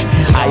dark.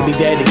 I be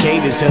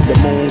dedicated to the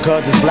moon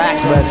cause it's black.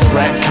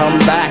 Resurrect, come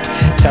back.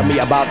 Tell me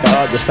about the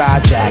other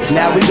side, Jack.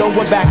 Now we going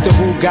back to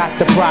who got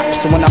the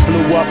props. So when I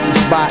blew up the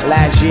spot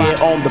last year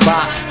on the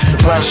box,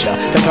 pressure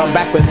to come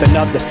back with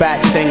another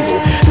fat single.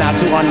 Not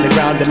too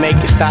underground to make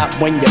it stop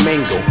when you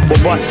mingle.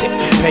 Well, bust it.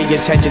 Pay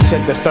attention to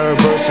the third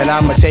verse and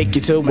I'ma take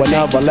you to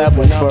another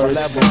level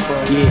first.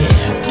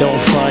 Yeah,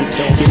 don't front.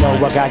 You know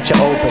I got you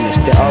open. It's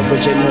the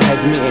original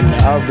heads meeting the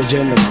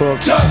original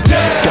crooks.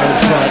 Don't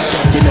front.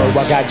 You know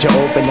I got you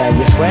open. Now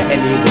you're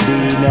sweating. It will be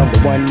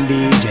 #1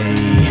 DJ.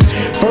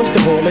 First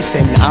of all,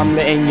 listen, I'm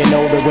letting you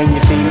know that when you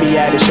see me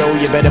at a show,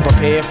 you better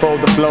prepare for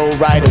the flow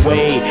right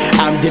away.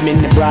 I'm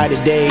dimming the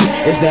brighter day.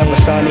 It's never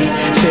sunny,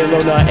 still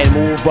on nothing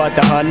move but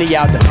the honey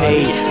out the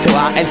pay. So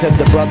I enter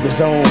the brother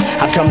zone.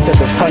 I come to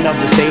the front of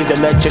the stage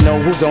to let you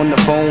know who's on the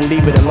phone.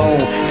 Leave it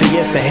alone. See,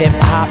 it's a hip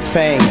hop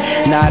thing,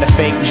 not a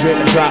fake drip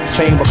drop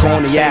thing, but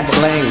corny ass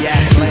slang.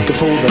 You can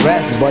fool the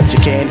rest, but you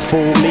can't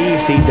fool me.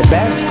 See, the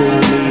best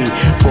school me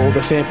for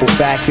the simple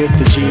fact it's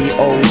the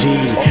G.O.G.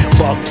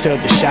 Buck to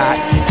the shot,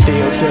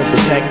 still to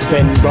protect,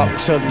 then rock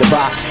to the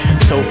rock.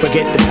 So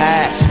forget the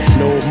past,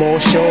 no more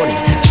shorty.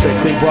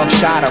 Strictly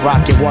buckshot, I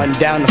rock it 1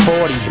 down to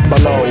 40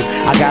 below.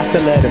 I got to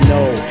let them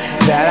know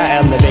that I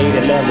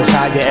elevated levels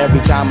higher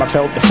every time I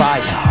felt the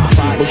fire.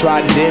 People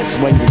tried this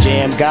when the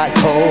jam got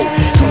cold.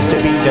 Used to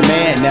be the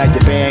man, now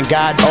your band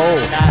got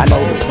old. I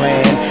know the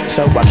plan,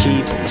 so I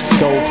keep them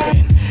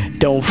scoping.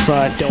 Don't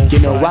front, you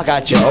know I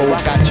got you open.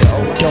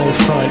 Don't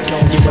front,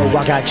 you know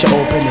I got you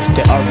open. It's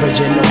the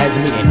original heads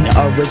meeting the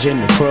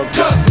original crooks.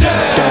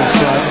 Don't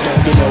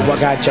front, you know I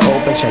got you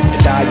open. Check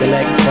the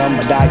dialect from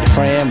my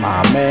diaphragm,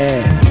 my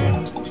man.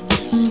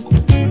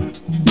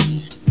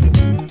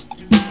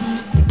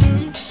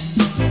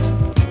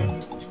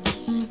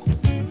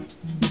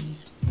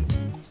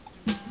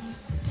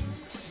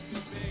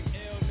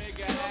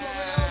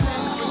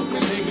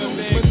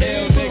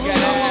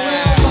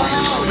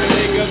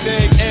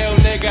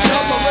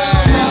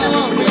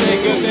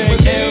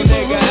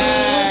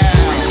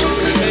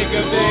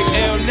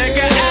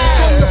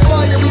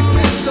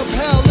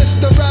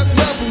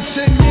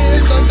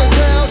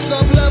 Underground,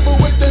 sub-level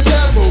with the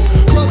devil.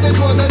 Brothers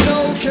wanna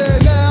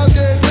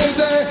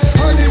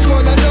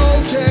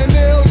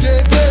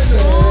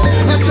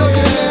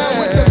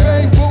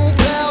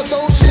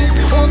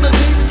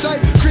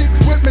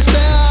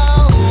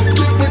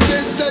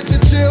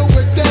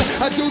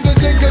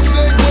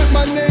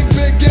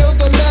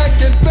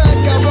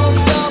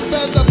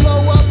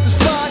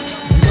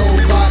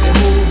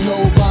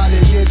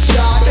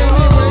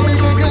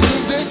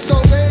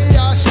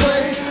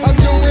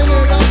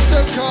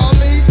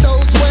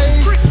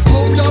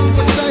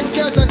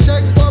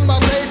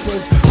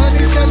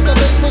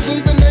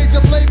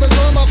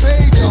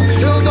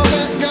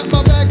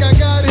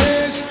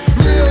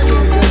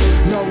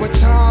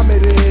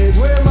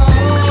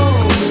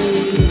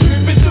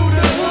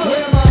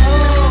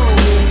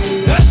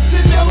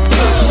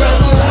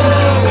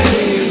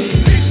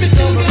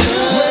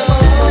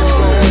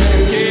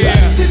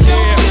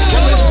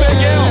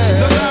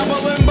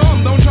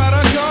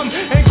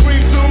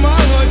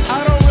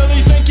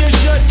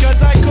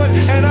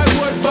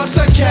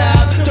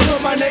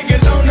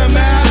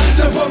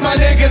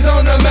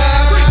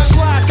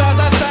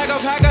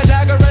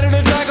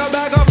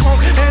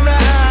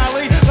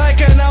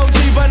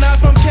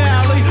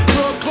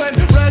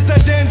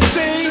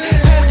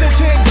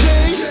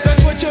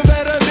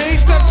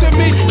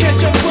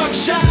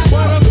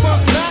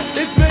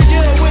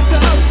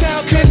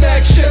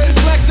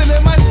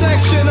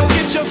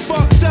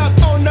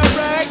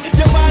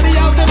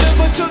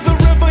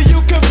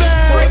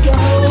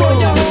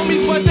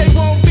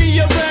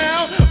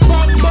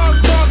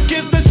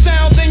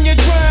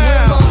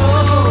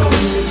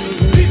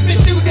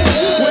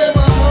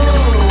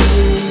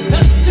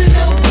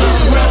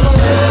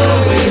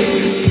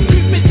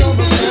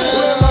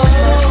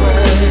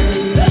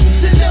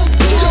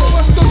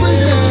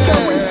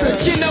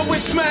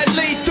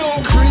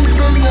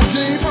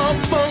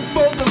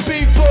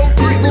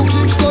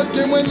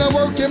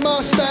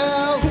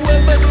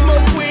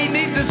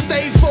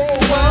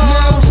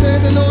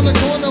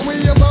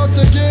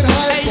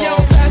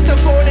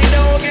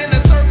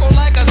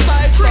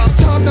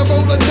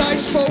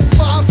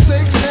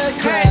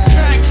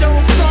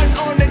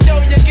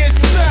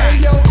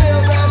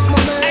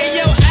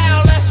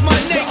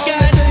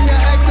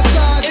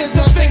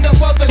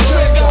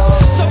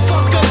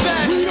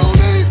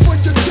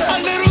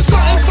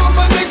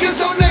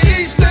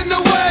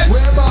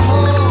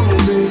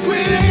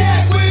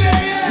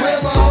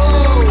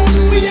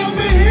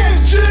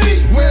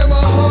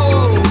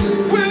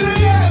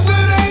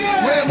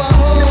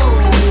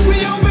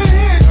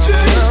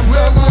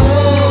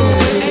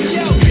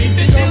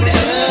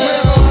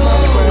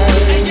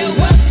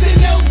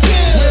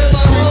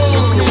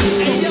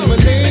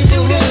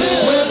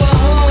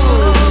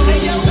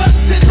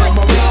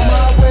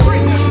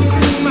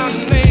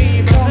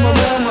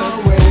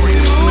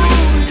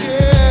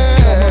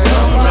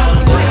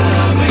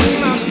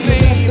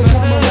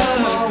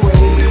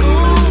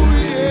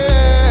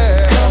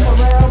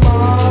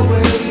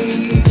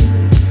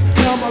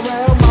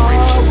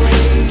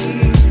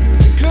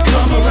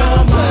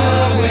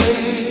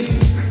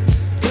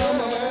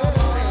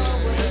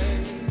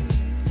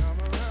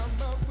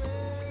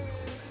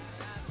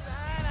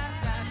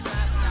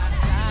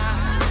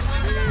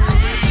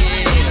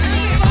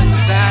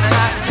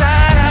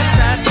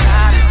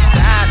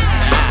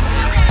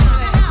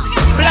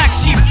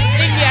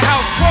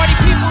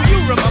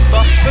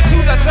The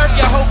two that serve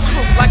your whole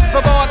crew, like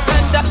the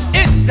bartender,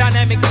 it's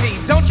Dynamic D.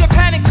 Don't you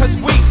panic, cause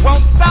we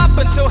won't stop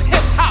until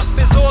hip-hop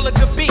is all it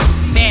could be.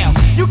 Now,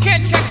 you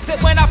can't check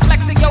it when I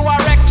flex it, yo, I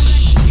wreck.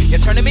 You're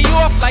turning me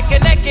off like a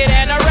naked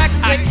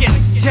anorexic.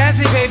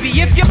 Jazzy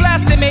baby, if you're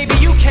blasted, maybe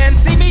you can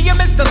see me. You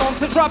missed the long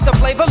to drop the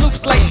flavor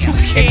loops like you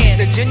can. It's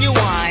the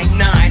genuine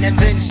 9 and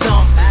then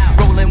some.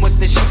 Rolling with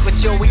the shit, but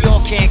yo, we all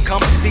can't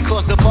come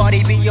because the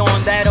party beyond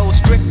that old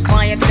strict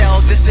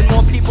clientele. Listen,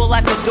 more people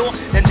at the door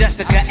than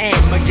Jessica and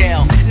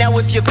Miguel. Now,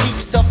 if you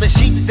peeps off the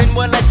sheet, then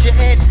we'll let you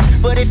in.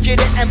 But if you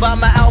didn't buy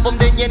my album,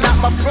 then you're not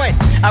my friend.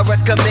 I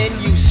recommend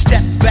you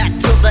step back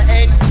till the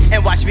end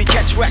and watch me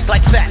catch wreck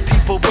like fat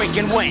people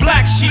breaking wind.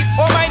 Black sheep,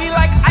 almighty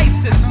like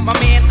ISIS. My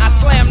man, I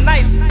slam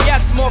nice.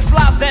 Yes, more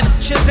fly than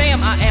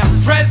Shazam. I am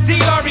Dres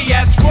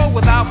D-R-E-S, roll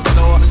without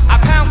flaw. I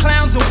pound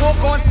clowns and walk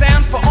on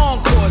sound for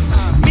encores.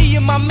 Me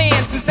and my man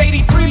since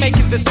 83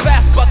 making this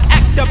fast buck.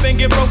 Act up and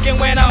get broken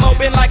when I'm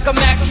open like a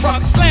Mack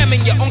truck.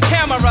 Slamming you on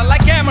camera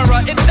like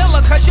Gamera. It's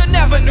illa cause you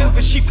never knew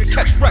the sheep could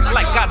catch wreck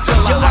like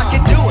Godzilla. Yo, I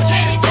can do it.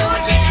 Can you do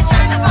it? Can you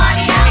turn the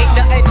party out? Ain't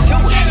nothing to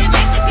it. Can you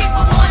make the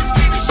people wanna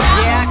scream and shout?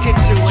 Yeah, I can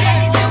do it.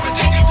 Can you do it?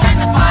 Can you turn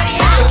the party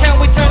out? But can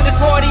we turn this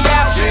party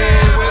out?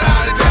 Yeah,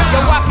 without a doubt. Yo,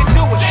 I can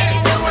do it. Can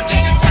you do it?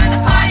 Can you turn the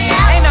party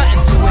out? Ain't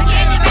nothing to it.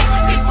 Can you make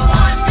the people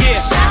wanna scream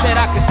and shout? Said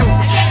I could do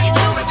it. Can you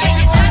do it? Can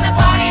you turn the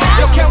party out?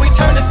 Yo, can we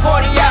turn this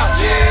party out?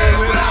 Yeah,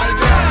 without a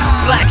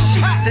doubt. Black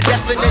sheep, the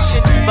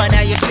definition, by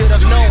now you should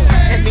have known.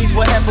 It means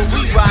wherever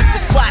we rock, the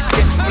spot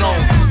gets blown.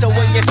 So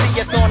when you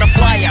see us on a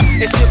flyer,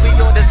 it should be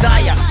your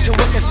desire to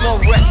witness more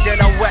wreck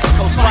than a West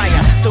Coast fire.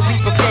 So be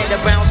prepared to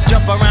bounce,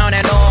 jump around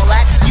and all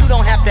that. You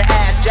don't have to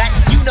ask Jack,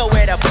 you know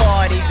where the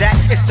party's at.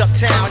 It's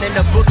uptown and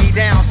the boogie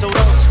down, so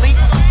don't sleep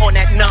on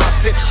that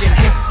non-fiction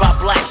hit by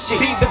Black Sheep.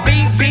 Be the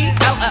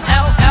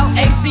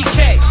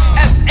B-B-L-L-L-A-C-K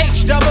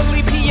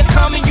S-H-E-E-P, you're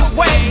coming your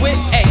way with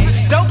a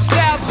dope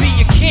styles B,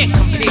 you can't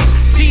compare.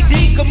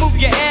 CD can move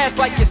your ass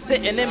like you're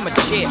sitting in my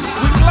chair.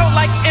 We glow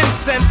like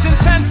incense,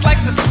 intense like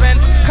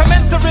suspense.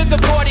 Commence the rhythm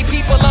party,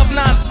 people love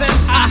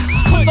nonsense. I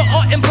put the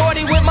art in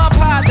party with my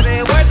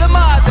padre. Where the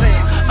madre?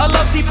 I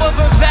love deeper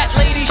than that,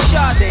 Lady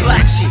Sade.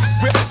 Black Sheep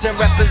rips and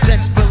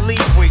represents,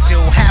 believe we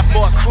do. Have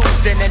more crews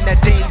than in the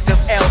days of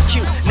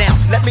LQ. Now,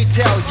 let me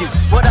tell you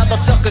what other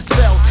suckers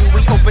fell to.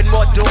 We open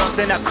more doors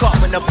than a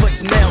carpenter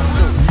puts nails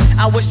through.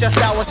 I wish our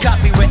style was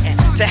copywritten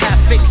to have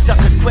fake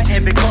suckers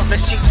quitting because the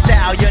sheep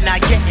style you're not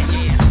getting.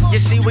 You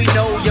see, we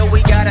know, yo, we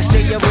gotta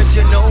stay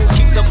original.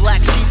 Keep the Black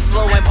Sheep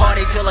flow and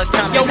party till it's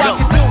time yo, to go. I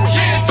can do it.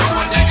 Can you do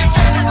it? Can you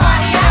turn the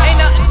party out? Ain't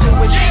nothing to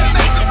it. Can you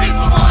make the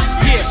people wanna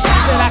scream and shout?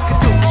 Said I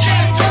could do it. Can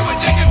you do it?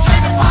 Can you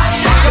turn the party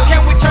out? Yo,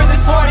 can we turn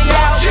this party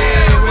out?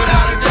 Yeah,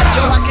 without a doubt.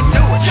 Yo, I can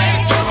do it. Can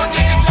you do it?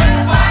 Can you turn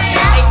the party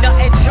out? Ain't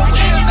nothing to it.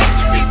 Can you make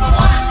the people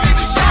wanna scream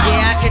and shout?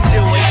 Yeah, I can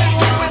do it. Can you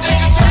do it? Can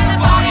you turn the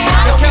party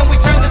out? Yo, can we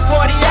turn this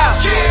party out?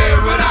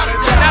 Yeah, without a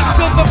doubt. Now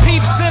to the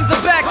peeps in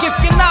the back, if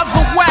you're not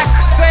the whack,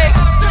 say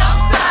don't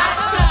stop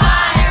the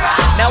party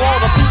rock. Now all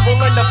the people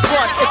in the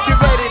front, if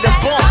you're ready to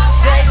bump,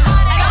 say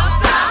don't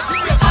stop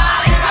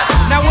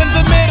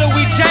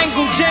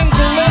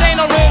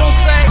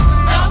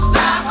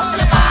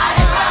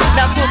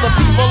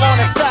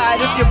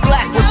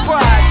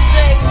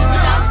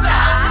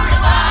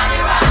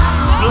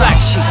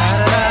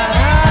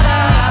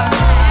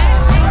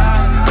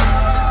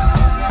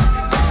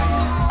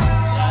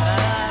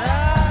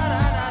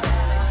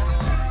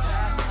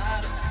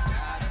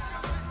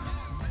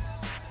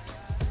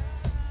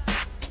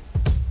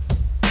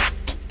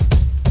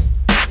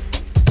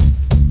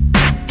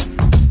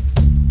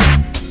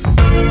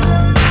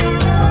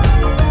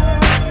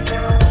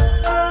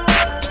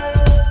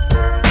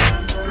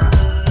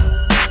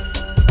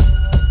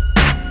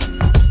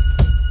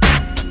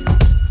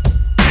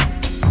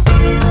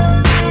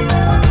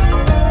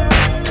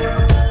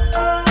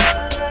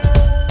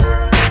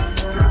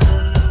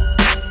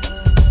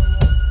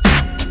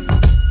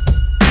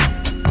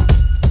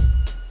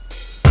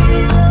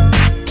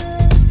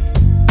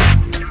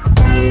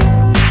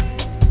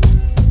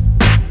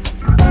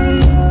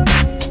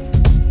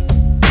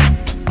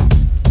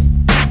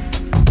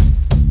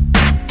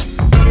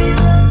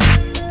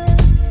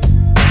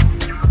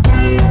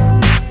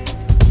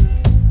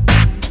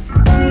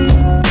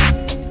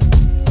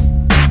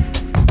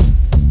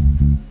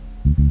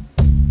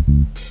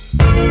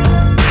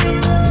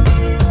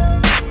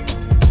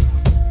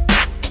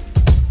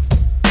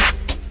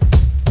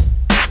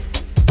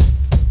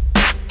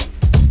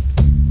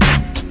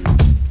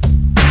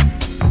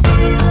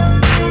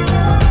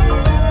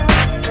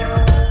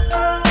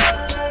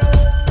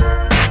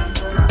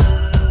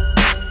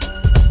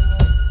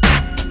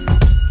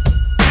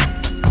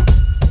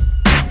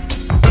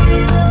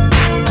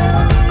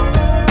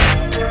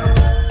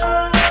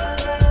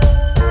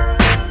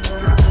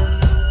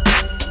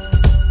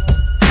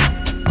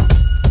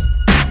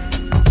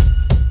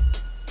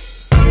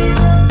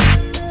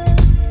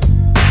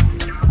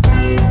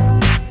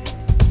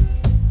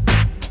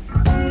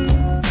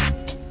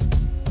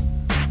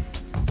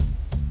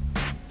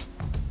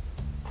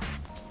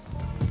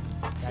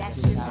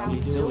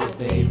do it,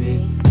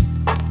 baby.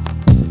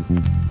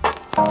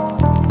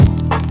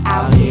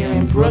 Out here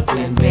in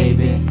Brooklyn,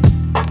 baby.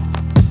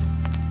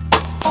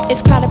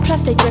 It's crowded,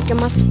 plus they jerking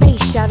my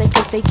space, shouted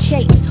cause they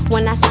chase.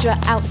 When I strut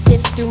out,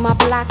 sift through my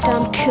block,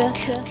 I'm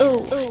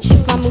ooh.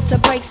 Shift my mood to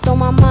break, stole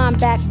my mind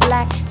back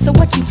black. So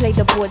what you play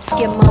the board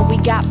skimmer? We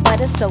got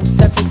butter, so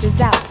surface is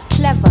out.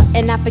 Clever,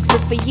 and I fix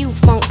it for you.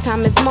 Funk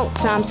time is mo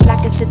time.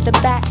 Slackers hit the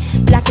back,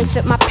 blackers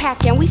fit my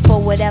pack, and we for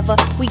whatever.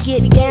 We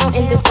get down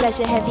in this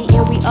pleasure heavy,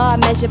 and we are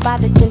measured by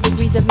the 10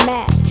 degrees of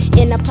math.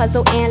 In a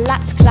puzzle and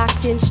lots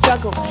clocked in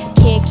struggle.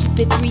 Can't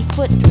keep it 3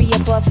 foot 3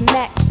 above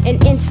Mac.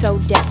 And in so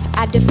depth,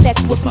 I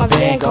defect with my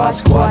Vanguard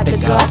squad, the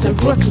guards in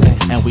Brooklyn.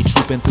 And we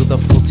trooping through the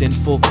Fulton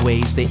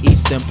Folkways, the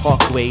Eastern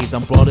Parkways.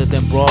 I'm broader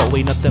than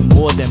Broadway, nothing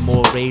more than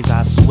more rays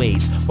I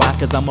sways. Why?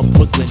 Cause I'm a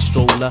Brooklyn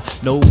stroller,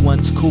 no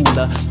one's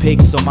cooler.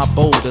 Pigs on my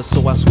boulder,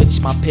 so I switch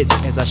my pitch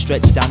as I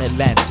stretch down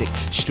Atlantic.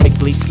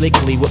 Strictly,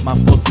 slickly with my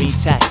foot green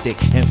tactic.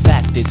 In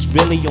fact, it's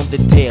really on the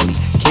daily.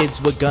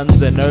 Kids with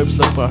guns and herbs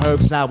look for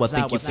herbs, now I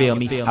think you feel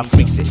me. I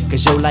freaks it,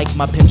 cause yo like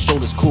my pimp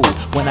strollers cool.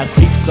 When I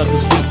creep, sucker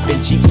sweep,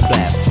 and Jeeps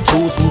blast.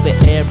 Tools rule the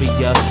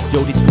area,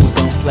 yo these fools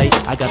don't play.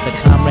 I got the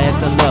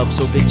comrades in love,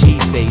 so Big G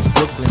stays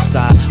Brooklyn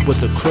side with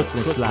the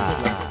Crooklyn slide.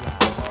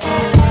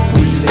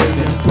 We live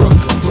in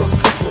Brooklyn.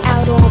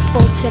 Out on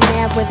Fulton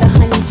Ave where the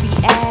honeys be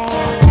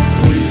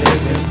at. We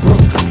live in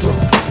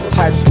Brooklyn.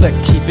 Type slick,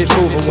 keep it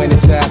moving when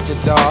it's after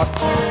dark.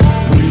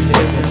 We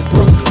live in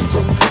Brooklyn.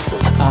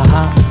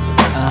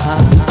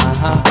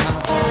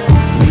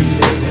 We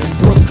live in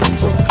Brooklyn.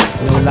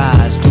 No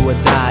lies, do or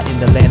die in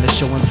the land of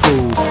show and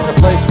prove. The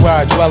place where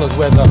I dwell is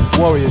where the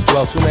warriors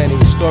dwell. Too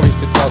many stories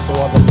to tell, so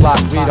on the block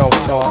we don't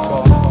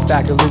talk.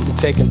 Stack of loot and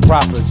taking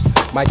propers.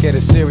 Might get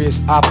a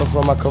serious offer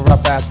from a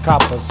corrupt ass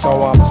copper.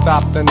 So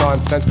stop the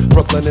nonsense.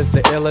 Brooklyn is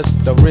the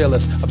illest, the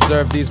realest.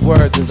 Observe these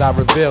words as I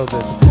reveal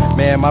this.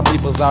 Man, my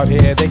people's out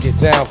here, they get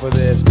down for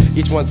this.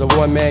 Each one's a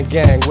one-man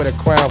gang with a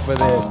crown for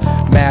this.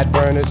 Mad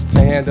burners to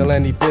handle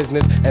any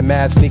business, and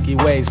mad sneaky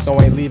ways, so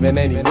ain't leaving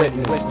any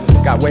witness.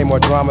 Got way more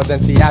drama than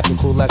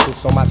theatrical lessons,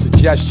 so my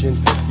suggestion,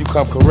 you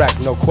come correct,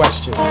 no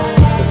question.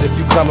 Cause if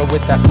you coming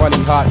with that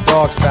funny hot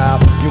dog style,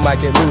 you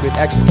might get looted,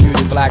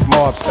 executed, black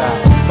mob style.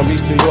 From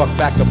East New York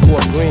back to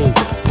Fort Greene,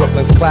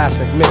 Brooklyn's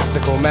classic,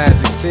 mystical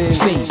magic scene.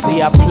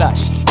 See, I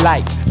plush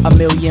like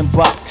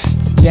 $1,000,000.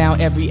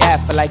 Down every app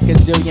for like a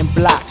zillion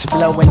blocks,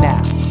 blowing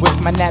out with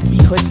my nappy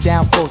hoods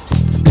down Fulton.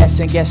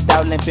 Blessing guest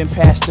out limping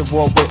past the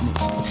war with me.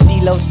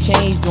 Stilos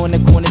changed on the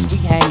corners, we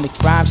hang the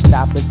crime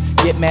stoppers.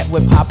 Get met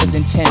with poppers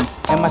and tens.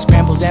 And my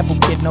scrambles ample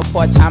kid, no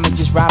part-timing,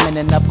 just rhyming.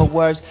 In other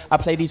words, I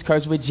play these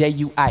curves with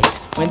J.U. Ice.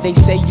 When they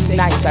say you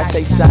nice, I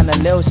say son, a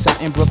little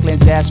something.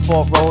 Brooklyn's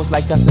asphalt rolls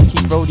like us and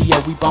keep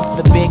rodeo. We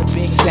bump the big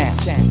sound.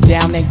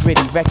 Down and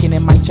gritty,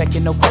 reckoning, mic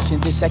checking, no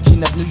question. This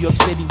section of New York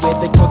City where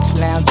the crooks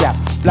lounge out.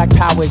 Black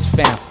power is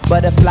found.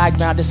 Butterfly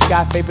ground, the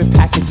sky, favorite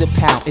pack is a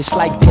pound. It's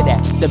like did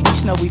that. The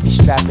beast know we be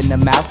strapping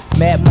them out.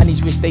 Mad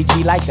money's rich, they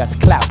G like us,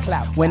 clout.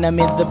 When I'm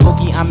in the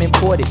boogie, I'm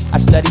imported. I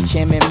study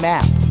Chairman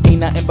Mao. Ain't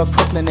nothing but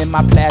Brooklyn in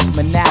my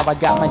plasma now. I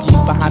got my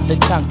G's behind the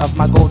tongue of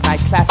my gold night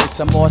classics.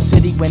 I'm more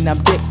city when I'm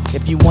dipped.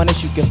 If you want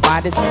us, you can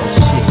find us.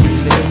 Shit, we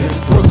live in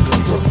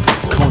Brooklyn.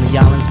 Coney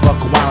Island's buck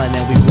wildin'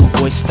 and we rude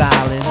boy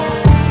stylin'.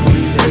 We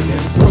live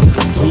in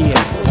Brooklyn.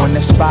 Yeah, on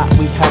the spot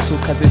we hustle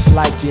cause it's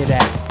like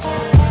that.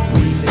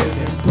 We live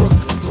in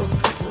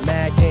Brooklyn.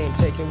 Mad game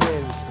taking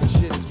wins, cause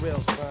shit is real,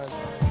 son.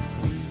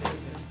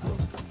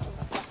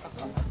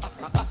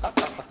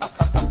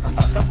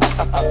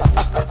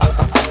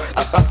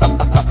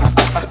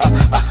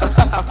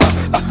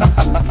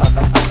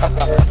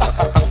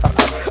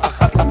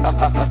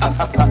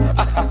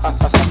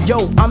 Yo,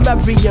 I'm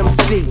every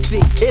MC.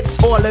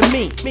 It's all in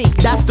me.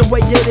 That's the way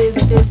it is,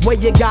 where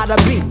you gotta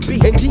be.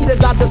 Indeed,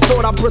 as I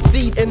distort, I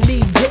proceed and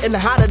lead, getting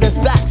hotter than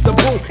sacks of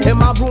boom in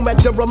my room at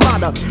the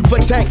Ramada. For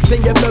tanks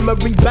in your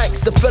memory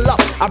banks to fill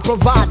up, I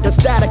provide the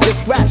static and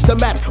scratch to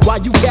match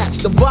while you catch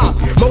the vibe.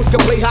 Most can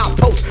play hot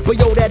post, but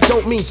yo, that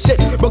don't mean shit.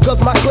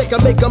 Because my click can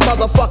make a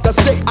motherfucker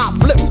sick. I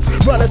flip,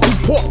 running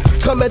through port,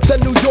 coming to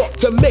New York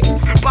to mix.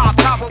 Bob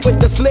Power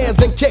with the snares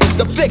and kicks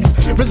to fix.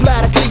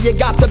 Prismatically, you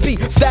got to be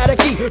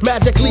staticky.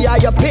 Magically, I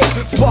appear.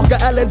 Spark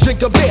a L and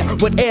drink a beer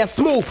with air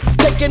smooth.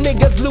 Taking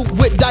niggas loot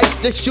with dice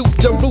to shoot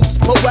the roots.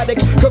 Poetic,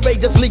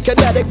 courageously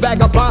kinetic,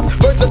 vagabonds,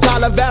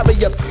 versatile and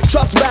various.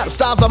 Trust rap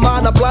styles of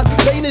mine are blind.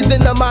 Lane is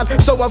in the mind,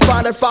 so I'm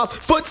finding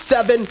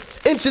 5'7"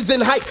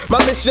 in height.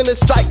 My mission is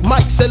strike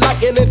mics and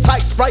lightning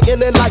tights,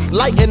 frightening like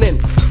lightning.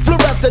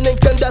 Fluorescent,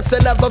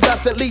 incandescent,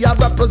 effervescently I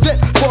represent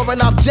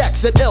foreign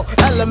objects and ill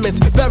elements,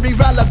 very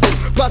relevant.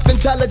 Plus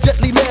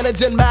intelligently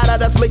managing matter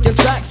that's making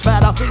tracks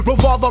fatter.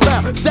 Revolve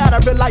around,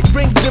 shattering like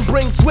rings and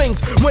bring swings.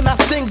 When I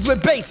stings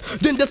with bass,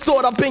 then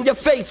distort up in your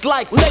face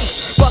like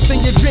lace. Busting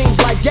your dreams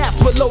like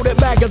gaps with loaded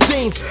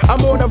magazines.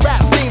 I'm on a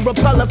rap scene,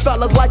 repelling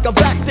fellas like a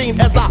vaccine.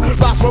 As I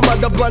rise from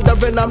under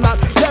blundering, I'm not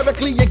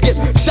lyrically, you get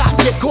shot,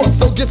 get caught.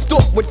 So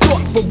distort with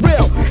thought for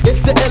real.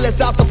 It's the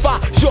illest out the fire,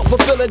 short for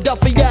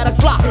Philadelphia to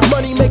fly.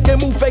 Money making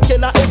move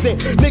faking, I isn't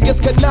prison.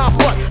 Niggas cannot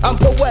front, I'm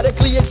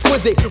poetically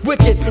exquisite.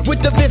 Wicked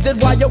with the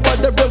visit while you're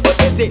wondering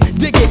what is it.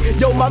 Dig it,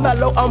 yo, my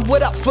mellow, I'm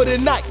with up for the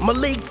night.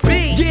 Malik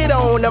B, get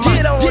on the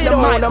mic, get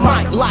on the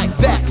mic like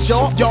that,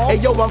 y'all. Hey,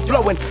 yo, I'm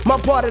flowing, my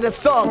part of the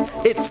song.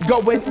 It's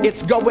going,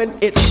 it's going,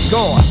 it's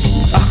gone.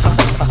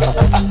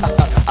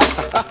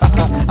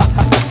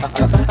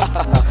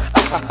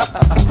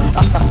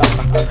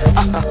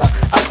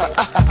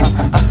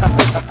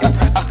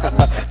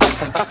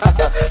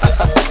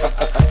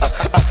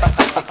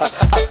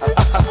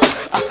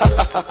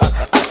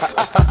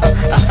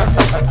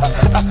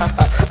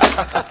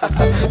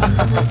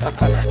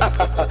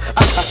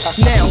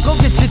 Now go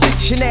get your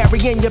dictionary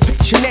and your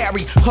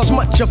Pictionary, cause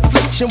much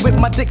affliction with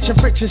my diction,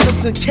 friction,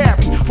 and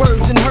carry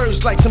words and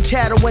herds like some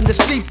cattle in the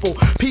steeple.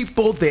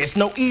 People, there's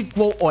no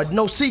equal or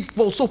no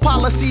sequel, so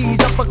policies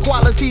of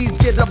equalities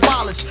get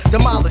abolished,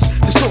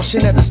 demolished,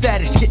 distortion of the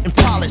status getting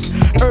polished.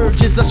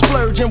 Urges of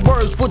splurging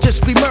words will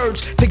just be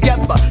merged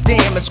together.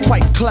 Damn, it's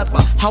quite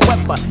clever.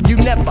 However, you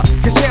never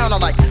can sound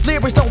alike.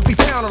 Lyrics don't be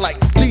pounded like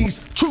these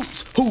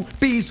troops who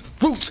bees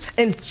roots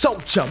and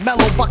soldier,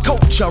 mellow by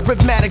culture,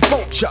 rhythmatic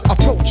vulture,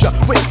 approach ya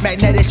with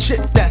magnetic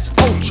shit that's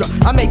ultra.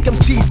 I make them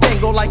teeth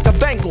dangle like a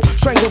bangle,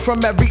 strangle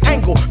from every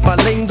angle. My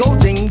lingo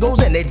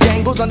dingles and it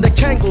dangles under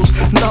kangles.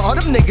 Nah,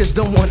 them niggas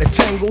don't wanna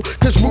tangle,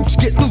 cause roots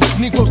get loose,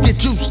 Negroes get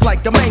juiced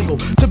like a mango.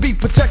 To be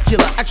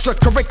particular,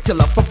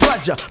 extracurricular for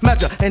pleasure,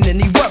 measure in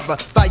any weather,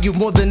 value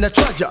more than a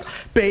treasure.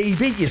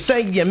 Baby, you're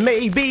saying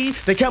maybe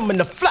they coming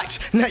to flex.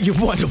 Now you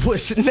wonder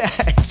what's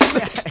next.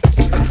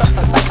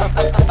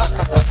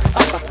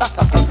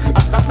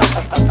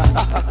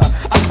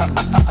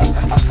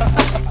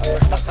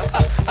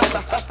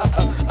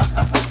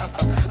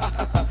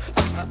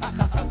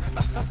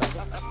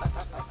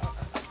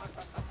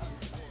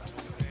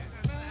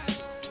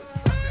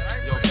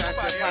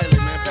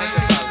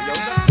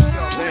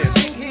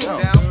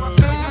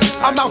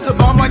 I'm out to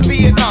bomb like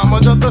Vietnam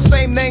under the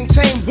same name,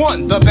 Tame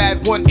One. The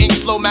bad one, ink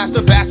flow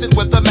master bastard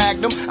with the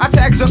magnum. I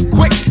tags up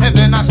quick and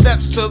then I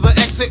steps to the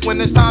exit when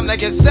it's time to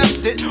get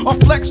sefted. Or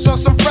flex on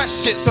some fresh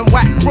shit, some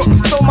whack crook.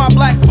 So my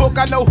black book,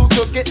 I know who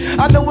took it.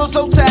 I know it's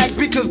so tagged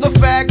because the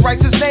fag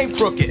writes his name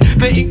crooked.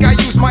 The ink I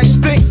use might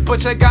stink,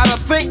 but you gotta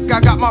think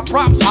I got my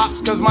props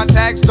hops cause my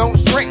tags don't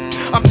shrink.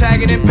 I'm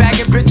tagging and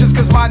bagging bitches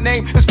cause my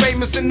name is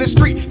famous in the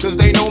street, cause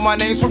they know my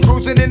name's from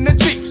cruising in the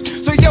Jeeps.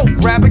 So yo,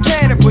 grab a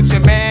can and put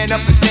your man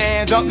up and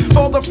stand up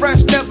for the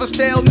fresh, never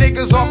stale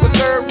niggas off the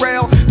third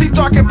rail. Deep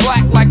dark and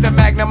black like the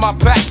magnum I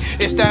pack.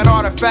 It's that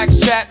artifacts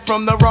chat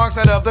from the wrong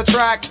side of the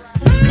track.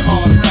 The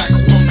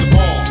artifacts from the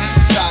wrong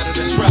side of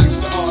the tracks.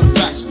 The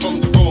artifacts from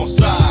the wrong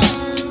side.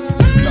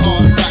 The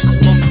artifacts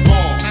from the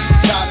wrong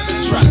side of the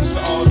tracks.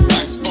 The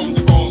artifacts from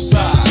the wrong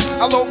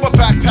side. I load my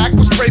backpack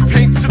with spray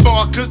paint and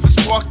markers to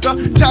spark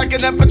the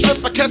tagging up a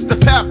trip. I catch the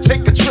path,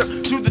 take a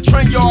trip to the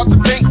train yard to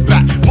think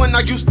back when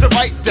I used to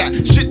write that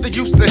shit that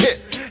used to hit.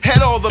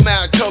 Had all the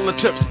mad color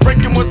tips.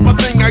 Breaking was my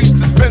thing, I used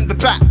to spin the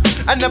back.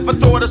 I never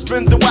thought I'd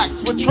spin the wax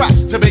with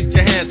tracks to make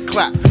your hands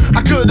clap.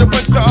 I could've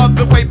went the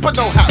other way, but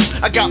no how.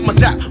 I got my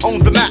dap on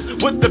the map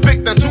with the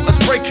big down to a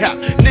spray cap.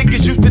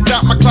 Niggas used to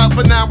doubt my clout,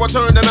 but now I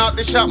turn them out.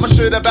 They shout my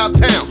shit about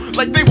town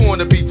like they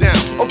wanna be down.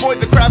 Avoid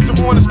the crowds that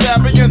wanna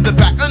stab me in the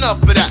back.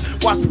 Enough of that.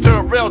 Watch the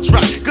third rail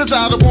track, cause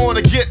I don't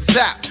wanna get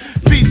zapped.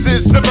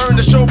 Pieces to burn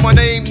to show my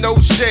name, no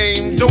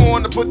shame. Don't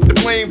wanna put the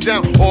blame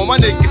down on my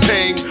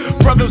nicotine.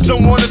 Brothers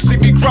don't wanna see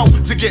me grow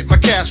to get my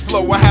cash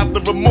flow. I have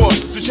the remorse,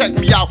 so check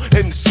me out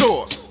in the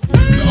source.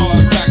 The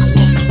artifacts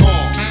from the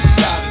wrong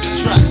side of the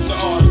tracks. The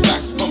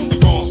artifacts from the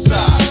wrong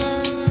side.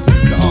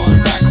 The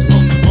artifacts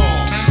from the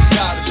wrong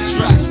side of the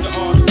tracks. The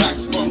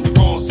artifacts from the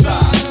wrong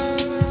side.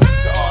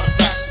 The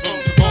artifacts from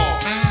the wrong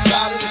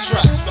side of the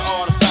tracks. The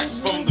artifacts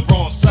from the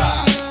wrong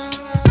side.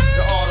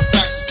 The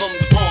artifacts from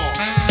the wrong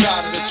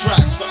side of the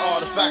tracks. The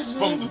artifacts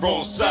from the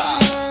wrong side.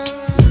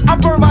 I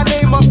burn my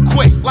name up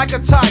quick like a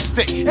tie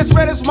stick. As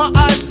red as my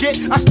eyes get,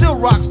 I still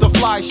rocks the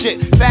fly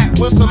shit. Fat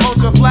with some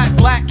ultra flat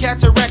black,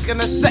 catch a wreck in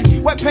a sec.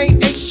 Wet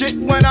paint ain't shit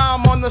when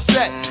I'm on the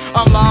set.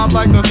 I'm live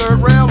like the third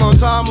rail, on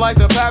time like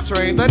the pap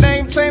train. The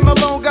name Tame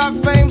alone got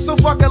fame, so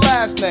fuck a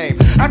last name.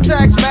 I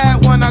tax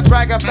mad when I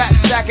drag a fat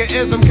jacket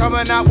ism,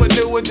 coming out with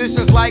new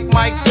additions like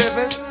Mike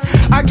Bivens.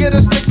 I get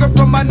a sticker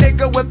from my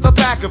nigga with the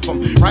back of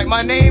him. Write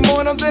my name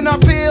on him, then I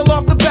peel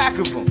off the back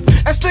of him.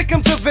 And stick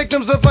him to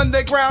victims of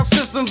underground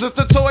systems. If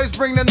the toys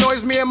bring the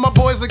noise, me and my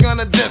boys are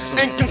gonna diss 'em.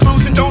 In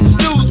conclusion, don't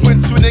snooze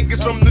when two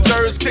niggas from New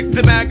Jersey kick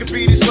the mad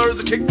graffiti slurs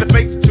or kick the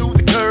fakes to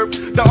the curb.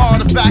 The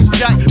artifacts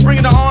jack,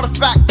 bringing the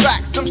artifact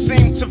back. Some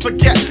seem to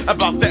forget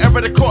about the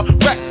era they caught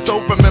wreck. So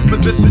remember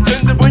this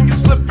agenda when you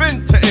slip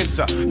in to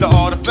enter the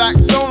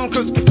artifact zone,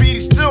 cause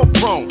graffiti's still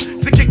prone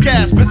to kick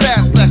ass,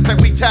 pizzazz less that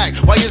we tag.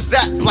 Why is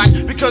that black?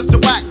 Because the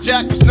whack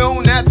jack was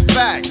known as a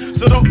fag.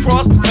 So don't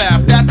cross the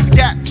path, that's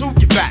got to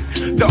your back.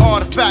 The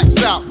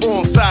artifacts out,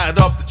 wrong side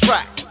of the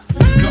tracks.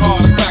 The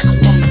artifacts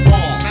from the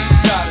wrong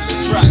side of the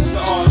tracks. The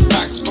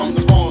artifacts from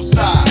the wrong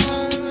side.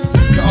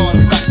 The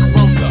artifacts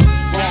from the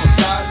wrong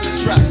side of the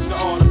tracks. The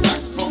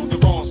artifacts from the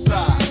wrong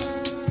side.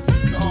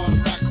 The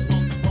artifacts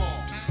from the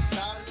wrong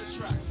side of the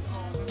tracks.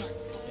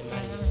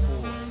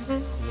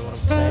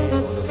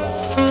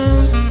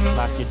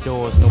 lock your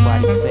doors,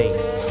 nobody's safe.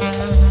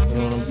 You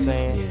know what I'm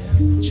saying?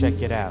 Yeah.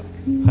 Check it out.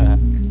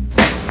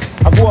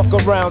 I walk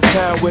around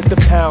town with the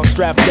pound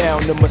strapped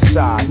down to my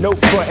side. No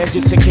frontin'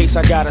 just in case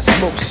I gotta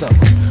smoke some.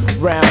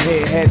 Round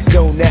here, heads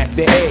don't act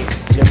the age.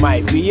 It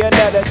might be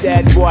another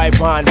dead boy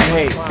on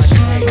page.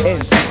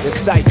 Into the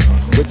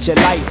cipher with your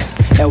lighter.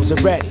 L's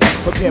are ready,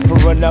 prepare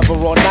for another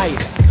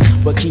all-nighter.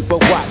 But keep a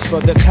watch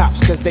for the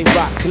cops, cause they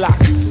rock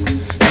Glocks.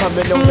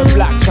 Coming on the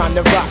block trying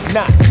to rock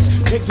knots.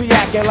 Pigs be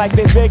acting like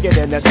they bigger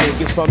than us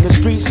niggas from the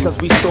streets, cause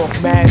we stalk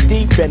mad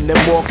deep in them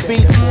walk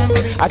beats.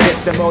 I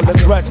guess them all a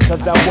grudge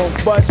cause I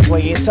won't budge.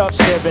 Playing tough,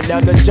 staring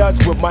down the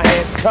judge with my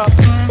hands cuffed.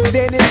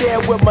 Standing there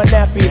with my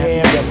nappy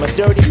hair and my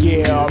dirty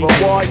gear.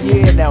 R.O.R.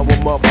 yeah, now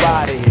I'm up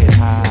out of here.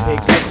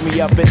 Pigs lift me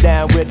up and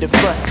down with the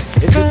front.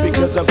 Is it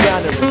because I'm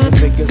down or is it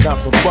because I'm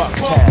from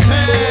Bucktown?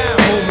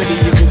 Home of the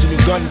original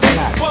gun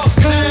clap.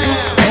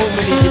 Home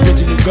of the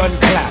original gun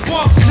clap.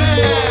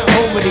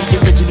 Home of the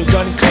original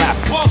gun clap.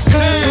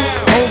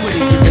 Home of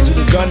the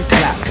original gun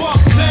clap.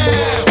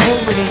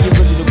 Home of the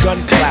original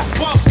gun clap.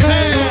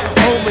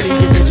 Home of the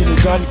original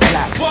gun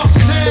clap.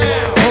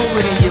 Home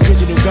of the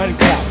original gun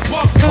clap.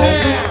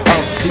 Home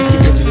of the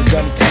original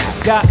gun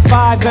clap. Got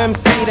 5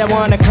 MC that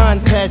wanna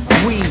contest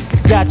weed.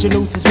 Got your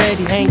nooses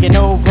ready hanging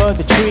over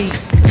the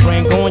trees.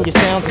 Bring on your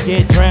sounds and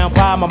get drowned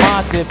by my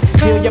massive.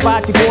 Kill your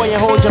body boy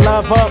and hold your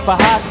love up for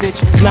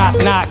hostage. Knock,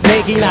 knock,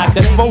 nigga, knock,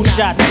 that's 4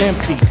 shots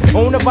empty.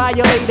 On a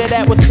violator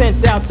that was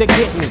sent out to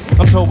get me.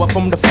 I'm tore up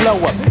from the flow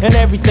up and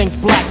everything's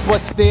black,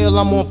 but still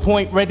I'm on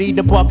point, ready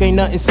to buck, ain't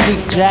nothing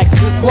sweet, Jack.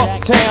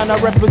 Bucktown, I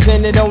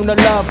represented on the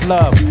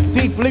love.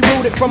 Deeply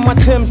rooted from my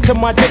Timbs to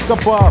my dick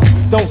above.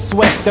 Don't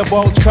sweat the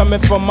bulge coming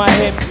from my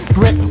hip.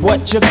 Grip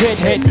what you get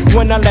hit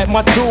when I let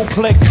my tool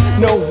click.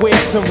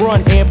 Nowhere to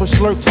run, ambush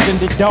lurks in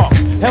the dark.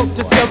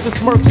 Helter skelter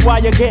smirks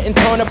while you're getting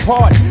torn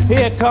apart.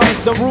 Here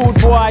comes the rude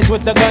boys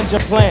with the ganja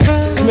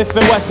plants. Smith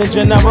and Wesson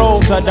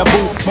generals of the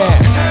boot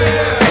camps.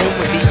 Home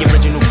with the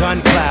original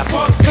gun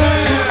clappers.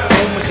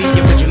 Home with the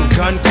original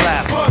gun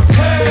clappers.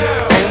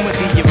 Home with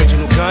the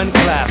original gun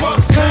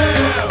clappers.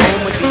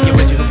 Home with the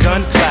original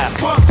gun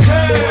clappers.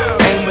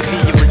 Home with the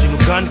original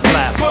gun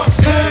clappers.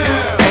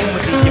 Home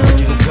with the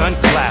original gun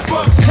clappers.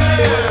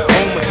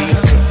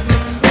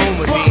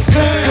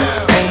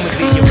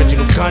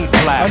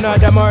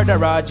 Another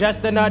murderer,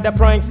 just another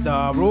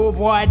prankster. Rude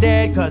boy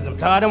dead, cause I'm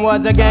taught him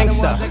was a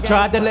gangster.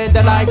 Tried to live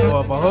the life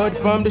of a hood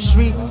from the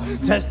streets.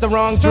 Test the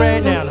wrong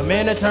dread, now I'm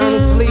in eternal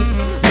sleep.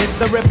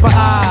 Mr. Ripper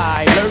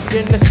Eye, lurk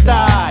in the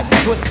sty.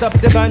 Twist up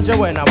the ganja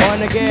when I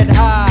wanna get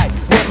high.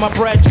 With my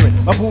brethren,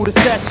 a Buddha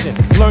session.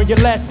 Learn your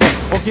lesson,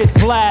 or get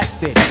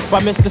blasted by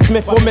Mr.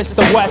 Smith or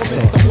Mr.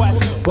 Wesson.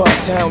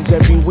 Bucktown's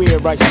everywhere,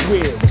 I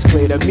swear, it's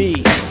clear to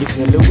me. You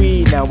feel the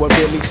weed, now I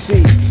really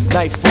see.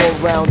 Nightfall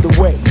round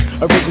the way,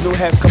 original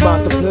has come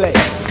out to play.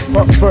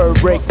 Prefer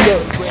break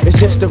through, it's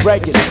just a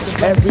regular.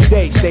 Every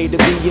day, stay to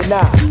be and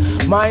I.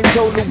 Mind's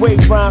on the way,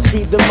 rhymes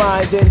feed the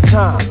mind in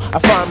time. I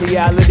find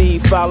reality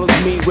follows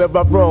me where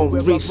I roam.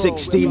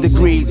 360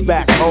 degrees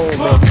back home.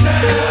 Home of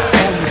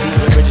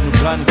the original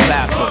gun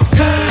clappers.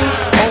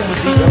 Home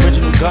of the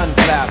original gun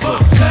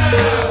clappers.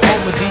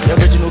 Home of the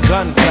original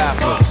gun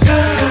clappers.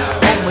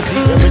 Home of the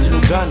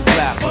original gun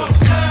clappers.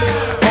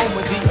 Home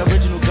of the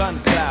original gun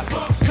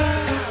clappers.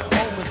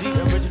 Home of the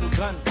original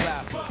gun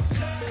clappers.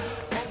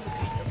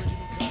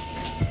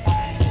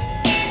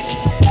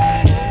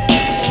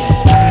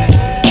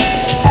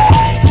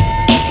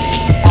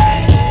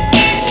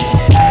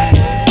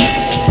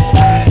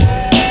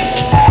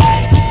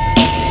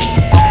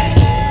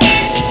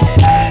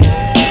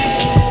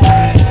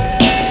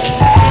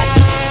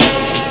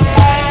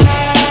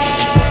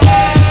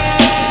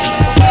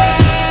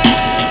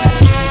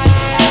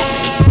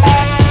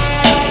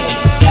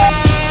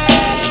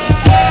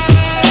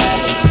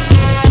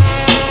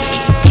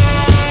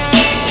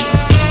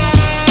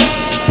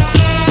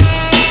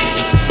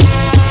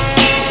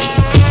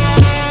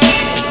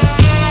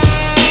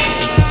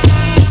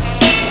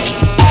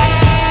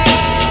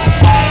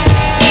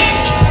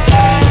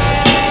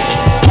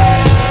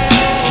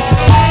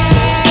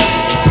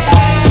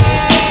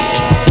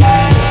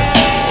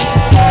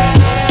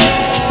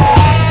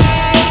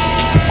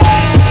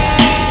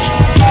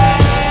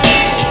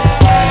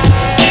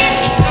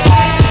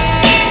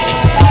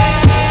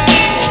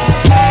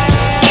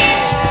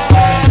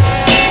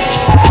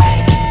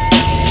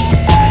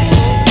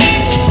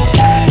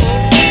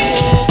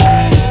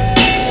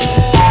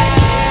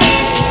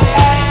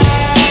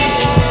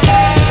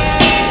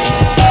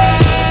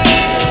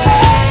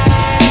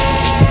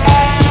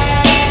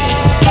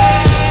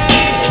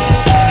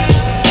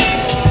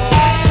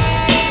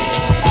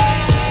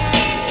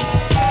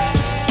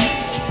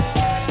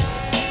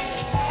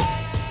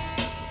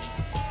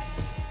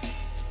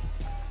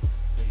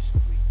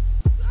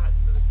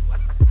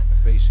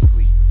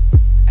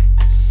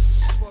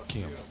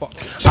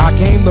 I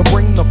came to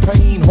bring the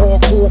pain,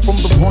 hardcore from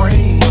the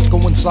brain. Let's go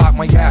inside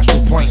my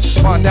astral plane,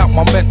 find out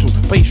my mental,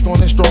 based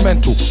on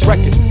instrumental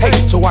records.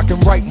 Hey, so I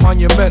can write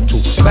monumental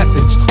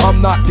methods.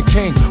 I'm not the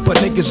king, but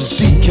niggas is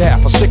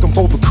decaf. I stick 'em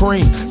for the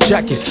cream.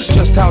 Check it,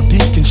 just how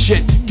deep can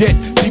shit get?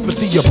 Deep as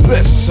the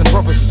abyss, and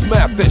brothers is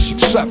mad fish,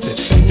 accept it.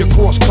 In your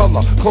cross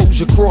color, clothes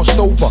you crossed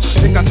over.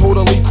 Think I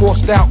totally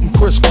crossed out and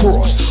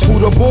crisscrossed. Who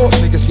the boss?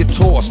 Niggas get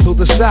tossed to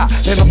the side,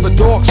 and I'm the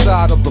dark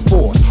side of the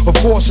force. Of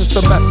course it's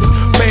the method,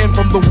 man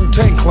from the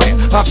Wu-Tang Clan.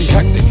 I be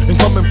hectic and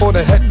coming for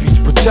the headpiece,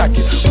 protect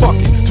it. Fuck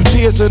it, 2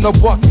 tears in a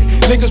bucket.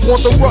 Niggas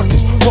want the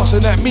ruckus,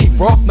 bustin' at me,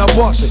 bro. Now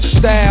bust it.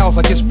 Styles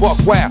like it's buck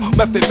wild.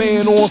 Method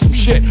man on some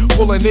shit,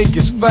 pulling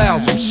niggas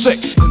fouls. I'm sick,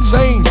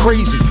 insane,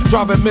 crazy,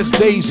 driving Miss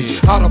Daisy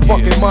out of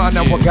fucking mind.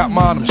 Now I got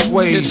mine, I'm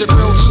swayed. Is it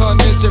real, son?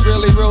 Is it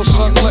really real,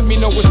 son? Let me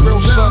know it's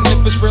real, son,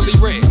 if it's really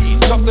real.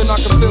 Something I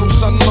can feel,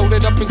 son.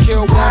 Loaded up and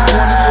kill one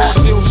and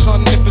raw deal,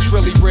 son, if it's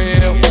really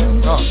real.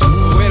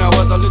 When I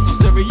was a little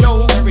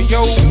stereo,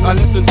 I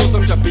listened to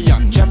some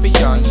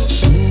champion.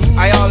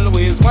 I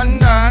always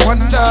wonder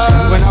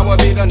when I will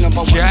be the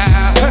number one.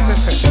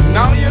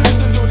 Now you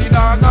listen to the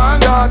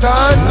doggone,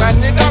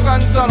 and the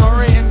doggone son of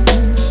rain.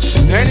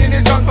 Then in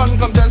the doggone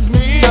come test me.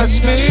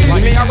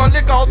 Me, I gonna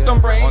lick out them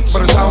brains.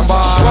 But it's how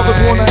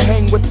brothers wanna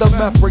hang with the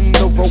meth, bring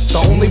the rope. The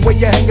only way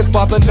you hang is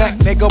by the neck,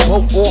 nigga.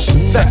 Vote off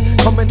set.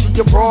 Come into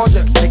your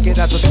projects, take it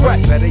as a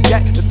threat. Better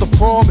yet, it's a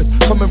promise.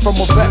 Coming from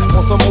a vet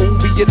on some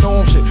old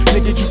Vietnam shit.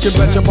 Nigga, you can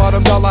bet your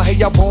bottom dollar,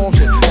 hey, I bomb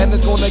shit. And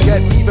it's gonna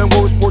get even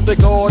worse for the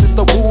guard. It's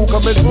the woo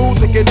coming through,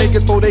 thinking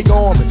niggas for they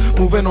garment.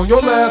 Moving on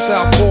your last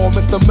out for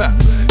Mr. Meth.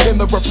 Can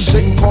the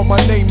representing call my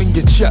name in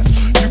your chest?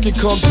 You can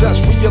come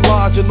test,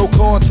 realize you're no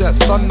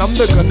contest. Son, I'm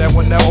the gun that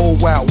went that old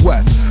Wild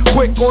West.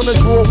 Quick on the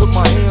draw with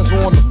my hands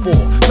on the floor.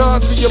 9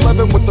 to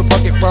 11 with the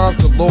bucket rhymes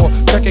galore.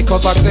 Check it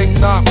cause I think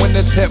not when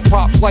this hip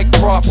hop's like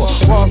proper.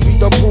 Rhymes be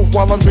the proof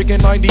while I'm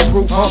drinking 90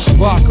 proof,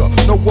 vodka,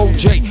 no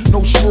OJ,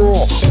 no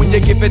straw. When you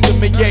give it to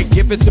me, yeah,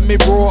 give it to me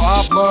raw.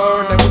 I've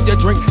learned that when you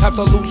drink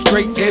absolute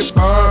straight, it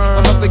burn.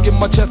 Enough to get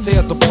my chest hair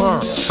as a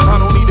perm. I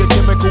don't need a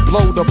chemical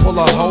blow to pull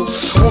a hoe.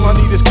 All I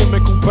need is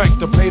chemical bank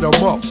to pay them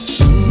up.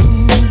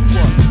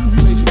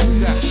 Basically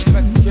that,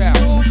 bet the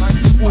cow,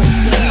 nice sports.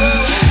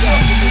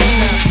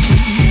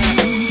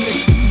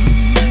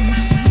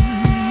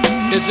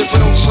 Is it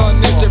real,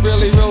 son? Is it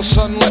really real,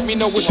 son? Let me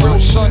know it's real,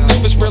 son,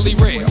 if it's really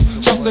real.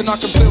 Something I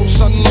can feel,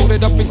 son.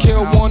 Loaded up and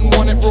kill one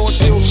it raw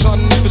deal,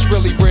 son, if it's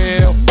really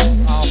real.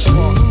 I'll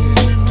fuck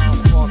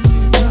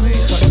it,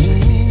 cut your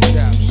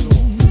kneecaps off,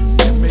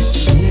 and make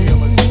you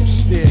kneel in some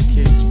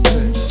staircase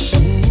pits.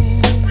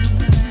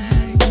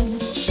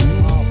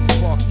 I'll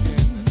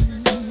fucking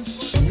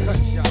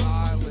cut your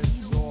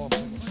eyelids off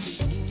and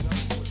keep you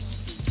up with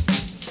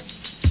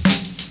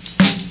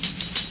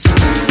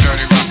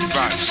Dirty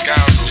rock,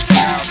 scoundrels.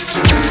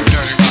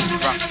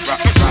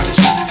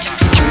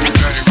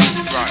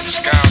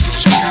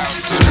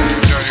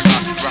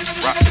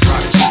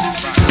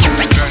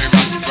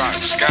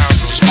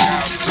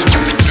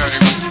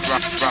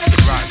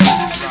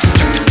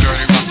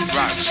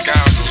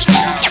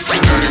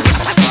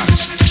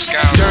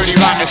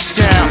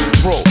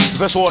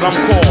 That's what I'm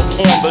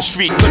called on the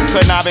street. Good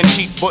conniving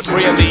cheap, but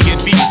rarely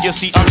it beat. You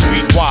see, I'm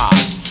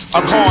streetwise. A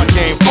con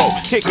game pro,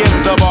 kicking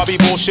the Barbie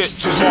bullshit,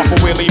 too smart for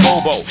Willie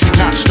Bobo.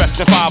 Not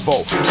stressing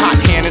 5-0,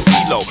 hot hand and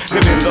CeeLo.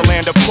 Live in the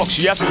land of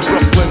crooks, yes,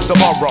 Brooklyn's the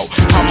borough.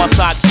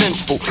 Homicide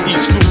central,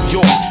 East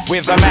New York,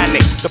 where the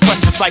manic,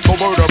 depressive psycho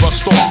murderer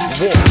stalk.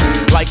 Walk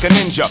like a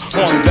ninja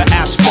on the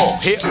asphalt.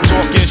 Here,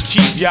 talk is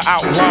cheap, you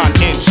outline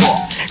in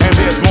chalk. And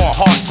there's more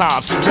hard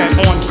times than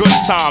on good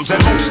times. And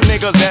most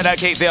niggas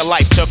dedicate their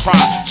life to crime.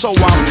 So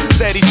I'm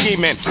steady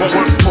scheming, won't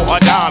work for a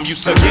dime.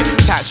 Used to get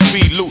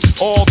tax-free loot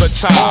all the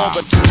time.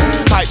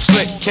 Type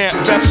slick, can't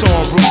fess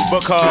on route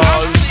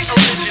because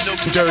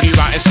dirty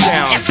rotten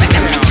scoundrels.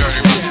 Dirty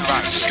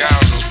rotten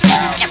scoundrels.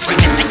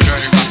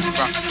 Dirty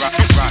rotten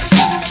scoundrels.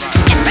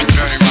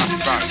 Dirty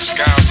rotten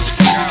scoundrels.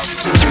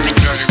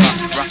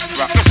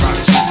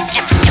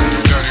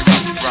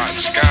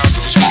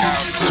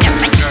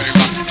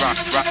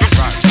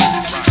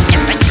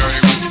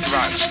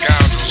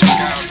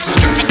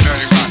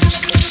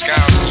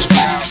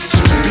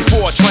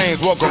 Before trains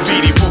were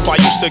graffiti proof, I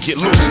used to get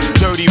loose.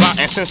 Dirty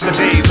rotten since the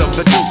days of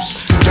the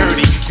deuce.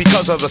 Dirty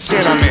because of the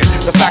skin I'm in.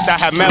 The fact I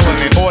have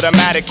melanin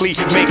automatically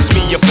makes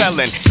me a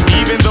felon.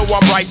 Even though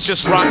I'm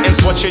righteous,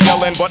 rotten's what you're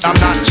yelling. But I'm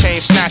not chain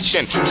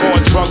snatching or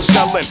drug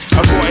selling.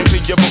 According to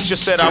your book, you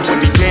said I would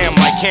be damned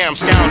like Cam.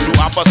 Scoundrel,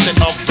 opposite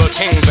of the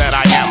king that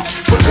I am.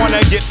 But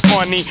wanna get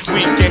funny,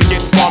 we can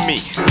get bummy.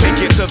 Take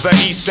it to the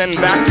east and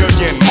back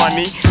again,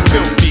 money.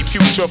 Filthy,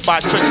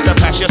 putrefied tricks to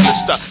pass your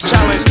sister.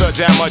 Challenge the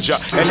damager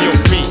and you'll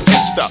be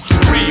Mr.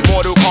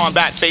 Mortal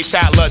Kombat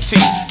fatality.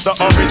 The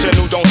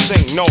original don't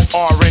sing no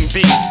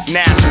R&B.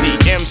 Nasty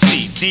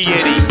MC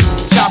deity.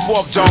 Chop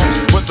off domes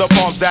with the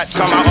bombs that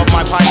come out of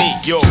my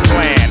pineal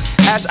gland.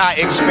 As I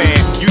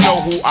expand, you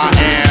know who I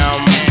am.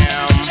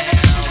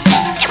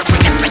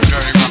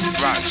 Dirty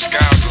rotten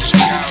scoundrels.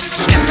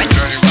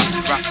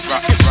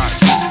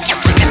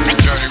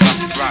 Dirty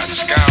rotten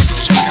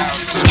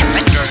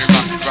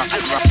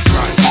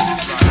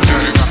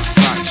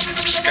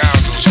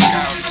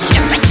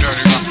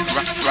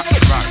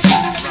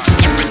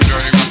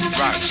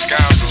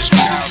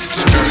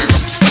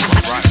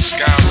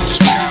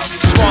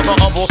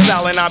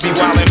when I be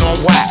wildin' on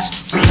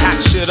wax. We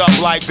hack shit up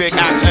like big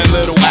axe and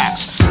little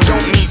axe.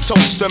 Don't need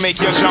toast to make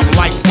you jump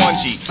like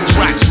bungee.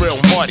 Tracks real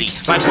muddy,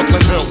 like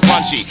Brooklyn's real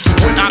grungy.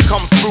 When I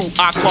come through,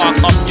 I clog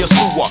up your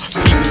sewer.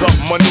 Peep the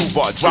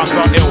maneuver, drop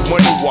the ill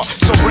maneuver.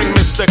 So bring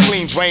Mr.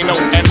 Clean, Drano,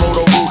 and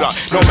Roto-Rooter.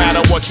 No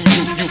matter what you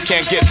do, you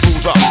can't get through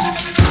the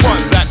crud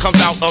that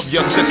comes out of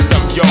your system.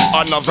 You're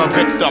another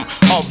victim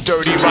of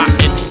dirty rotten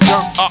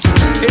dirt up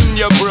in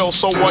your grill.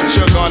 So what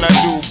you gonna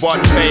do but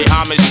pay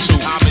homage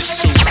to?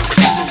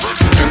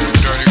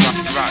 Dirty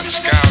rotten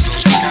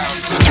scoundrels,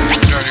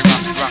 dirty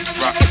rotten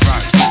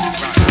scoundrels,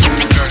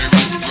 dirty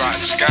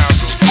rotten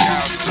scoundrels.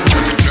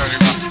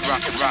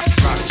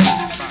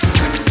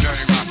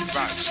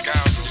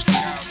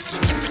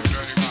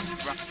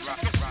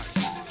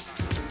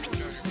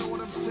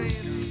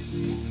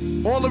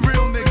 All the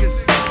real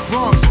niggas,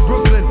 Bronx,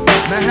 Brooklyn,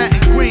 Manhattan,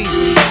 Queens,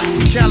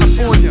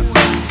 California,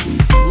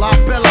 La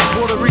Bella,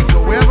 Puerto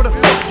Rico, wherever the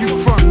fuck you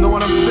from, know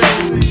what I'm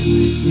saying?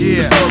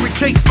 Yeah. The story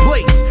takes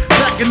place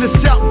back in the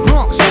South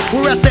Bronx,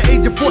 where at the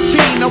age of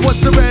 14 I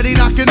was already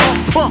knocking off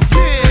punks.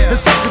 The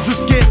suckers were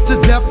scared to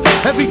death.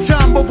 Every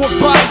time I walk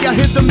by, I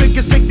hear them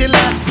niggas take their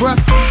last breath.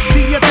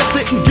 See, I just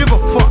didn't give a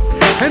fuck.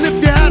 And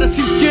if you had a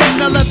sheepskin,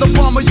 a leather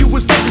bomber, you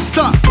was getting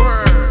stuck.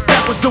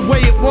 That was the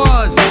way it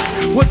was.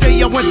 One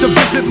day I went to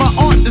visit my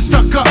aunt and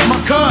stuck up my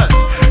cuz.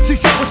 See,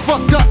 shit was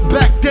fucked up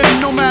back then.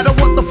 No matter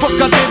what the fuck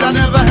I did, I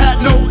never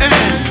had no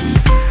ends.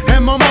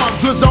 And my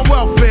mom's was on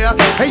welfare.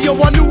 Hey yo,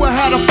 I knew I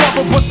had a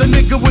father, but the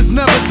nigga was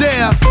never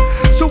there.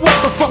 So what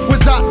the fuck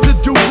was I to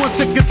do? Once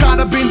sick and tired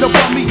of being the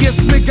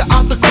bummiest nigga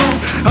out the crew.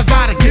 I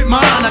gotta get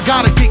mine, I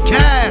gotta get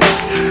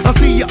cash. I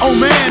see you, old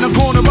man, I'm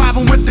gonna rob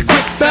him with the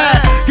quick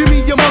fast. Give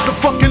me your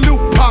motherfucking loot,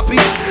 poppy.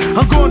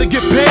 I'm gonna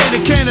get paid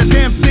and can't a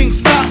damn thing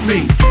stop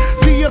me.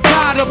 See, I'm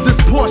tired of this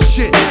poor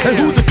shit. And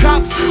who the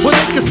cops? Well,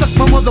 they can suck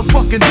my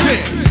motherfucking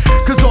dick.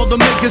 Cause all the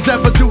niggas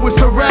ever do is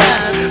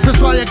harass.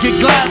 That's why I get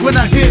glad when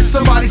I hear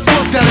somebody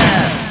smoke that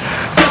ass.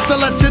 Just to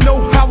let you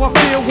know how I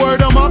feel,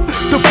 word I'm up.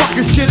 The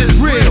fucking shit is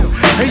real.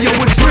 Hey yo,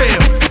 it's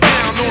real.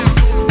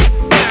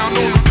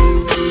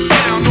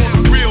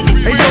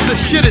 Hey yo, the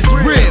shit is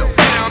real.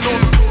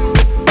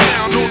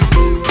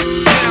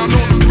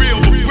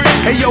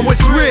 Hey yo,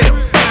 it's real.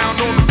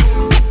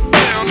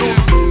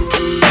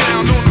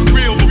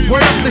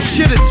 Word up, the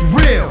shit is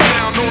real.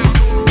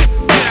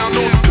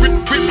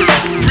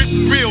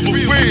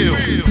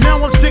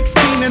 Now I'm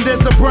 16 and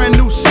there's a brand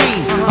new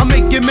scene. I'm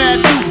making mad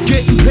loot,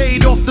 getting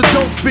paid off the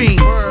dope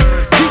fiends.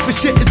 Keeping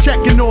shit in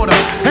check in order.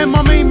 And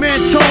my main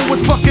man Tone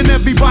was fucking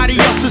everybody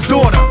else's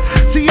daughter.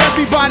 See,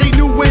 everybody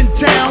knew in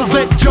town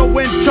that Joe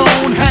and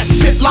Tone had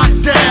shit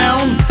locked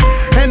down.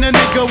 And the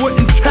nigga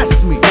wouldn't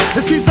test me.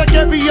 It seems like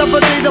every other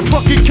day the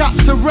fucking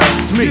cops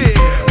arrest me.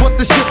 But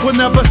the shit will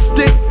never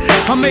stick.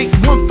 I make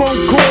one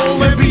phone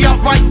call and be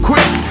out right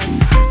quick.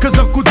 Cause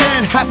Uncle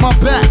Dan had my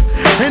back.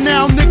 And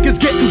now niggas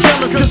getting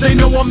jealous cause they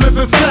know I'm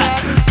living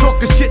fat.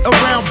 Talking shit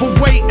around for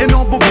weight and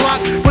on the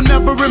block, but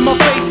never in my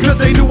face cause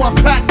they knew I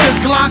packed the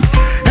Glock.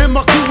 And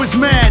my crew is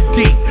mad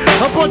deep.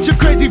 A bunch of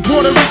crazy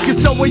Puerto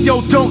Ricans, so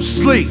yo, don't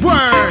sleep.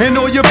 Word. And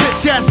all your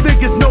bitch ass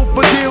niggas know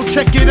for deal,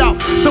 check it out.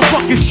 The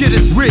fucking shit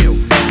is real.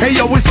 Hey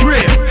yo, it's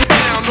real.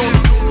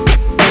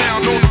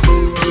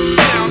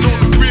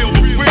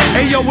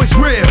 Hey yo, it's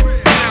real.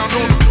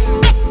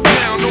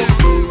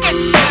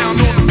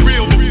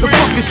 The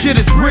fucking shit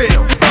is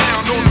real.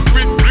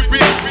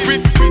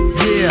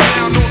 Yeah.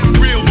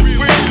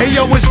 Hey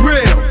yo, it's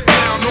real.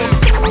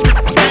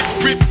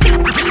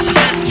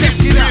 Check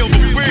it out.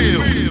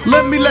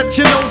 Let me let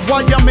you know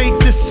why I made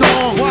this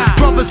song.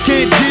 Brothers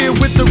can't deal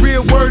with the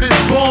real word is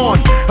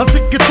born. I'm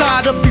sick and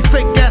tired of these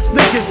fake ass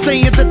niggas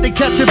saying that they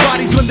catching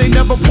bodies when they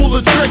never pull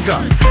the trigger.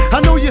 I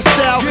know your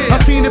style,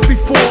 I've seen it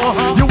before.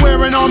 You're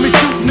wearing army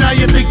suit, now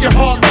you think you're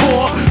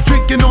hardcore.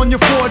 Drinking on your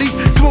 40s,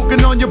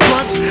 smoking on your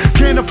blunts.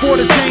 Can't afford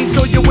a chain,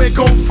 so you wear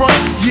gold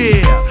fronts.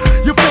 Yeah,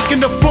 you're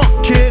faking the funk,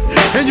 kid,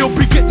 and you'll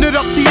be getting it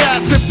up the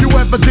ass if you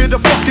ever did a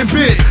fucking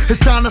bit. It's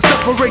time to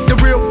separate the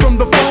real from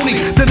the phony.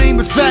 The name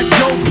is Fat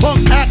Joe,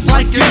 punk, act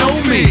like you know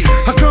me.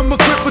 I come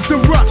equipped with the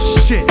rough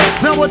shit.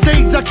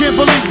 Nowadays I can't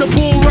believe the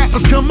bull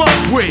rappers come up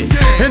with.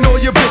 And all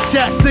your bitch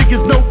ass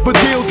niggas know the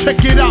deal.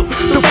 Check it out,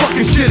 the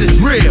fucking shit is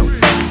real.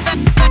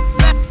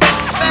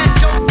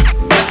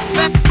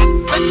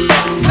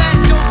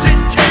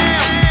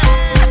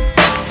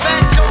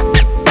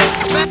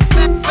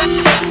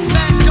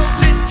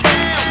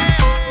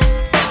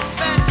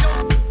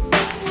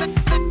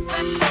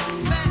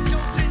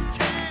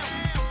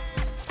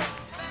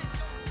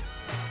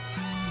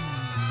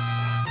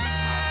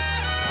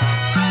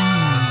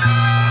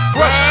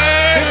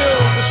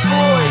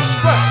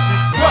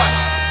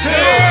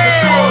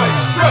 Destroy,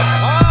 stress,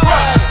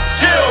 crush,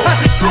 kill,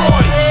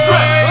 destroy,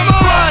 stress.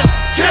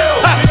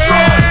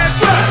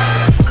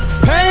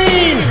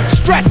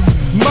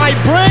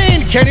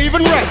 can't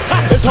even rest.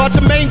 It's hard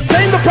to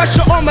maintain the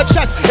pressure on my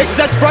chest.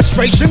 Excess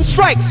frustration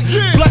strikes.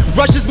 Blood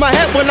rushes my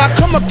head when I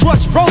come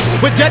across roads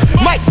with dead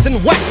mics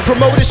and whack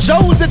promoted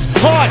shows. It's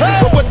hard,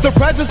 but with the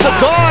presence of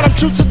God, I'm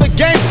true to the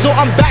game, so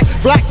I'm back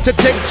black to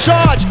take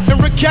charge and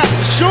recap.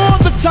 Sure,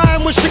 the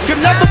time when shit can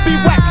never be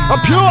whack.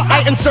 I'm pure,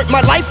 I insert my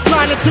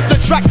lifeline into the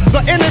track.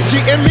 The energy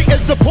in me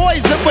is a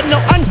poison with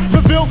no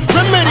unrevealed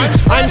remedy.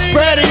 I'm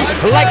spreading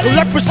like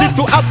leprosy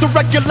throughout the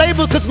record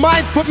label, cause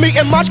mine's put me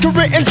and my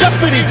career in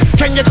jeopardy.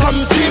 Can you come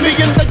see me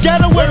in the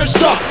ghetto where it's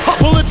dark?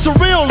 Bullets are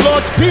real,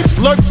 lost peeps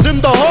lurks in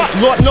the heart.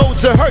 Lord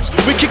knows it hurts.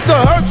 We kick the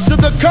herbs to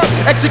the curb,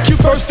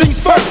 execute first things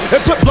first,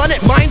 and put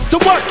blunted minds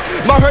to work.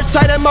 My hurt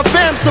side and my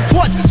fam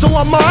support, so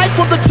I'm alright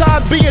for the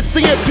time being,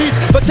 seeing peace,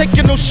 but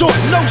taking no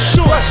shorts. No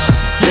shorts.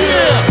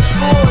 Yeah.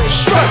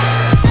 Stress.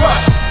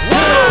 Crush.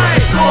 Kill.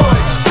 Destroy.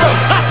 Stress.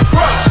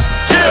 Crush.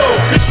 Kill.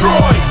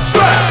 Destroy.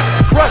 Stress.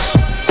 Crush.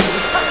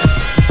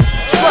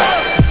 Stress.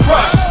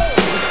 Crush.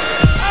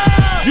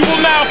 You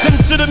will now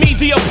consider me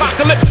the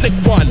apocalyptic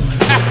one.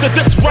 After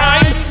this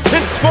rhyme,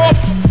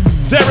 henceforth,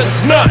 there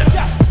is none.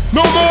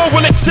 No more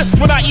will exist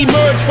when I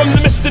emerge from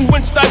the mist in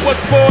which I was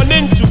born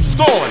into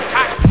scorn.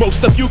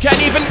 Most of you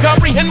can't even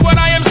comprehend what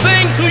I am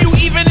saying to you,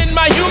 even in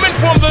my human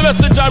form, the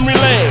message I'm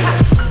relaying.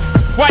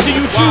 Why do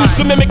you choose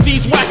to mimic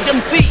these whack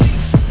MCs?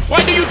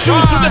 Why do you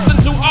choose to listen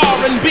to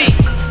R&B?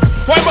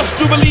 Why must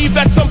you believe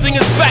that something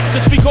is fact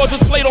just because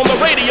it's played on the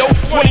radio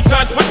 20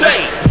 times per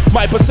day?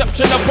 My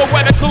perception of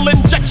poetical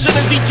injection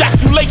is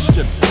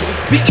ejaculation.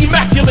 The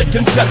immaculate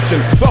conception,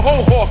 the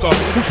whole hawker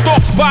who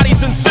stalks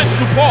bodies in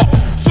Central Park.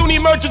 Soon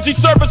emergency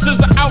services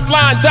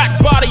outline that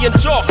body in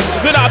chalk.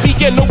 Then I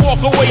begin to walk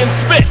away and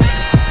spit.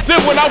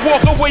 Then when I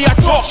walk away I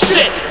talk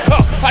shit.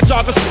 I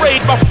jogger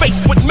sprayed my face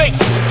with mace.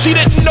 She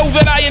didn't know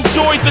that I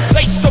enjoyed the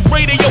taste of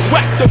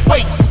radioactive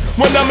waste.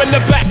 When I'm in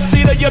the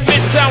backseat of your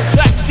midtown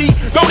taxi,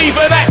 don't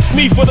even ask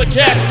me for the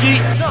cash key.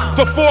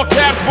 The 4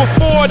 cabs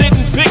before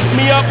didn't pick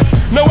me up.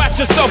 Know at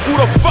yourself who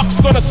the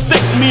fuck's gonna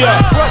stick me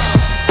up. Crush,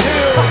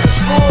 kill,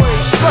 destroy,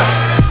 stress.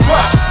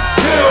 Crush,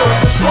 kill,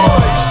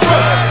 destroy,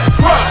 stress.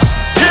 Crush,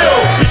 kill,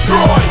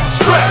 destroy,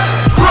 stress.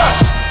 Crush,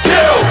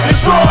 kill,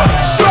 destroy,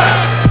 stress.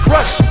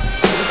 Crush,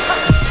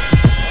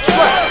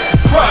 stress,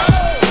 crush,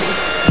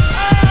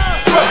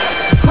 crush,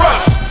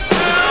 crush,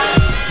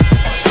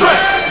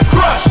 stress,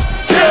 crush,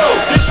 kill,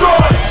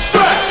 destroy,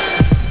 stress,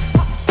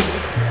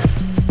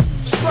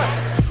 stress.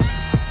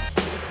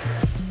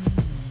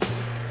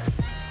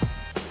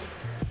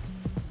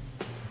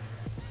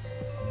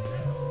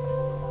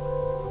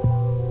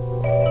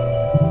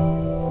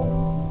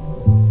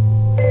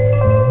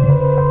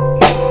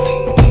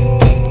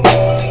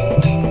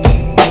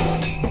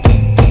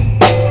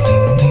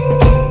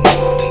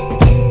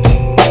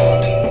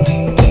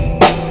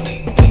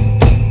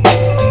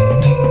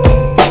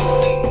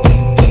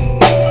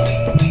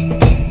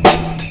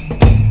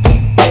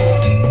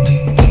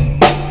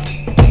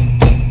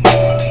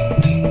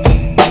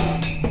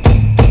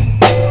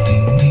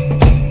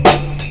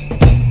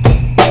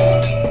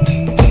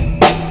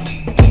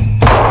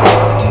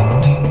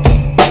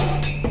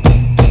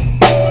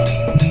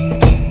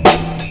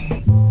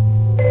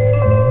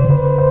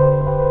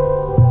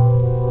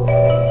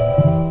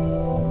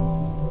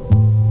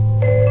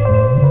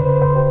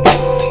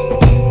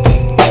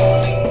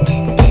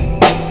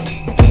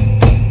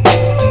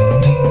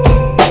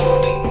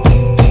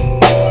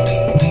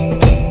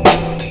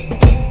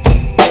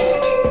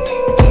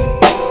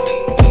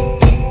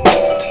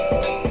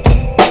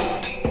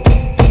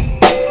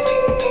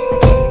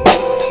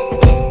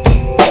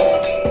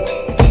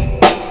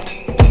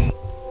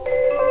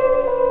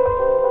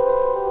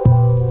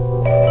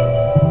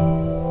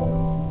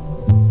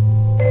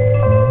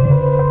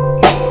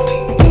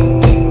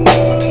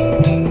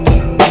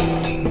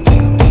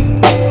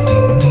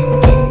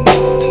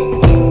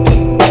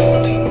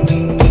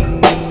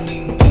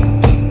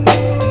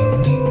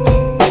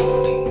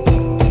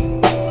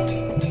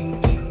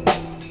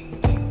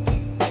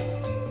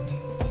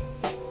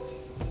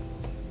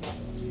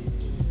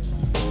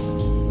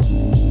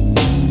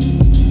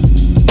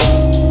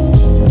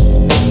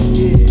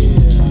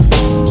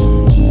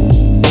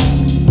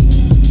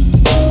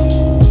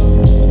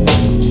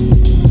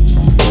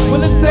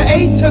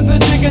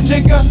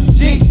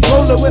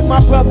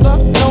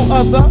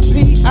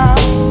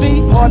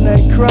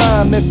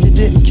 Crime if you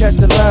didn't catch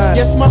the line.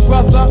 Yes, my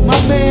brother, my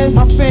man,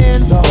 my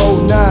fan, the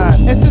whole nine.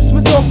 And since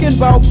we're talking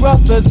about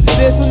brothers,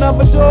 there's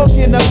another dog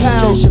in the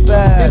pound.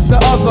 It's the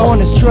other on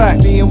this track.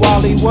 Me and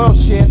Wally World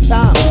share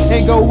time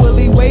and go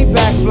Willie way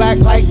back, black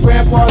like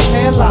Grandpa's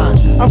hairline.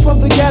 I'm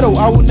from the ghetto,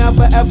 I will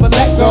never ever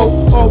let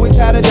go. Always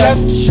had a death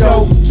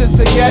show since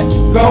the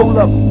get-go.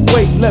 Look,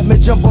 wait, let me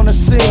jump on the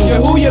scene.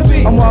 Yeah, who you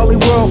be? I'm Wally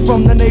World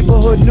from the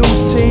neighborhood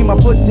news team. I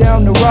put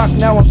down the rock,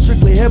 now I'm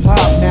strictly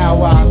hip-hop.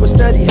 Now I keep a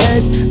steady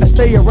head, I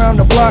stay around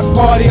the block.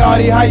 Party,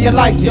 arty, how you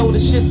like it? Yo, the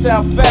shit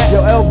sound fat.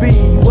 Yo,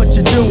 LB, what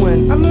you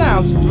doing? I'm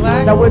lounging,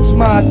 black. Now it's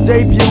my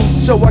debut,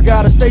 so I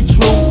gotta stay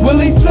true. Will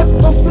he flip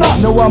or flop?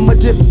 No, I'ma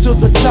dip to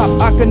the top.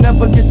 I can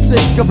never get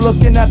sick of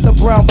looking at the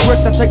brown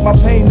bricks. I take my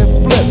pain and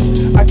flip.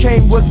 I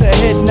came with the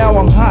hit, now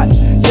I'm hot.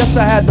 Yes,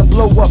 I had to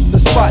blow up the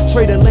spot,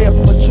 traded layup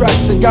for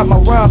tracks, and got my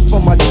rhymes for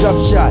my jump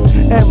shot.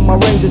 And my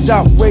range is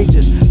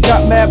outrageous.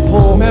 Got mad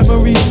pull,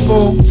 memories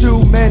full,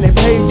 too many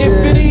pages.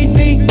 If it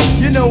easy,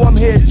 you know I'm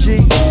here, G.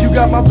 You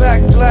got my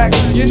back black,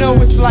 you know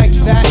it's like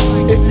that.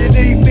 If you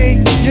need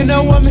me, you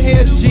know I'm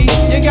here, G.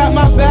 You got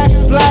my back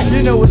black,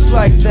 you know it's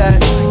like that.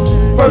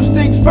 First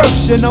things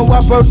first, you know I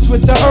burst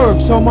with the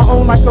herbs. On my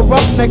own like a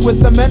roughneck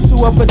with the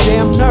mental of a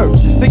damn nerd.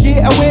 The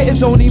gear I wear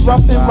is only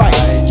rough and right.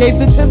 Gave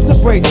the Timbs a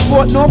break,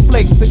 sport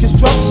Northflakes, the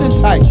construction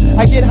type.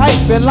 I get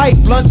hype and light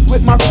blunts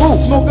with my crew.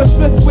 Smoke a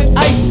spliff with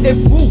ice if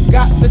woo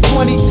got the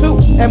 22.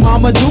 And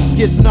Mama Duke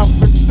gets enough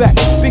respect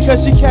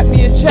because she kept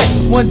me in check.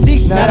 One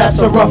deep, now that's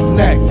a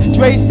roughneck.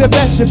 Dre's the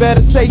best, you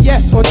better say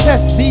yes or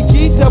test.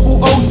 DGOODFELLAS.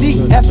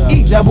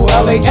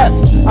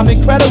 I'm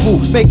incredible,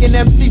 making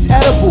MCs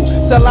edible.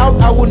 Sell out,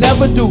 I will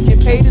never do.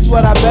 Get paid is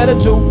what I better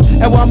do.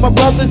 And while my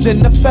brothers in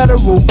the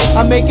federal,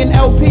 I'm making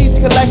LPs,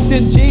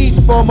 collecting G's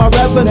for my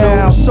revenue.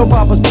 Now, soap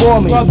operas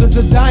bore me. Brothers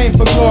are dying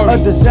for glory. A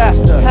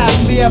disaster.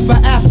 Happily ever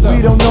after.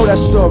 We don't know that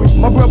story.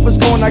 My brother's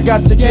gone, I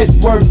got to get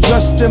work.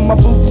 Dressed in my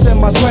boots and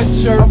my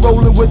sweatshirt. I'm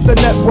rolling with the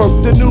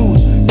network, the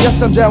news.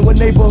 Yes, I'm down with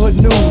neighborhood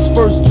news.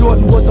 First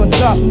Jordan was on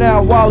top,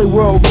 now Wally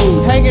World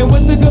rules. Hanging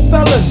with the good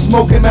fellas,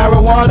 smoking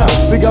marijuana.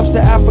 Big ups to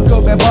Africa,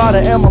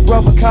 Bambaataa, and my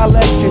brother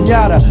Khaled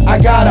Kenyatta. I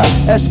got a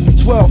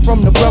SP12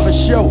 from the Brother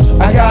Show.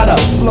 I got a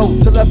flow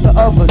to let the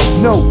others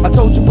know. I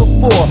told you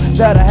before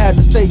that I had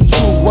to stay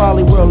true.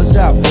 Wally World is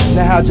out.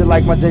 Now how'd you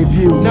like my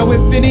debut? Now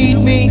if you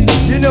need me,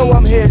 you know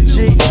I'm here,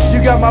 G.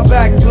 You got my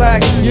back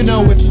black, you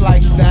know it's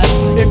like that.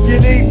 If you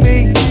need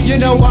me, you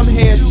know I'm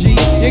here, G.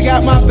 You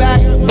got my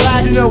back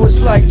black, you know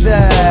it's like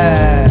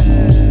that.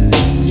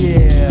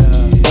 Yeah.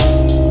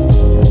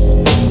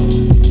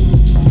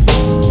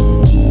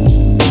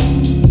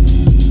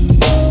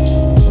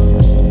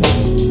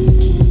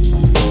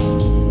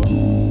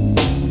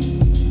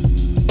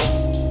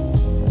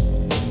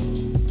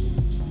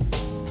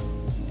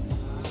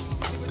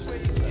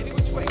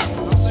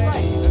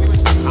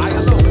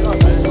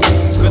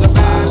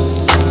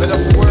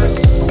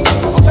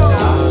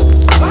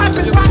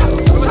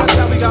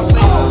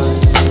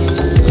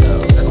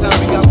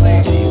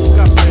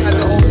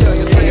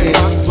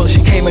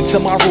 To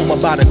my room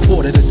about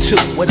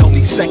 1:45 with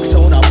only sex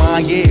on her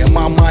mind, yeah, and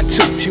my mind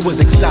too. She was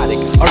exotic,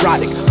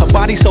 erotic, her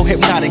body so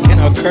hypnotic and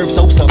her curves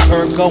so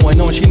superb. Going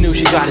on, she knew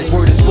she got it.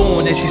 Word is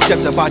born, and she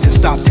stepped up, I just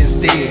stopped and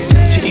stared.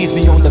 She eased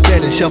me on the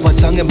bed and shoved her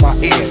tongue in my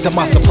ear. To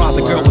my surprise,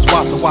 the girl was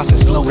watching, so I said,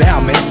 slow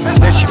down, miss.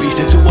 Then she reached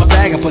into her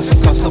bag and put some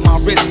cuffs on my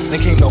wrist. Then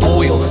came the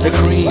oil, the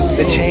cream,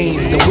 the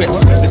chains, the whips.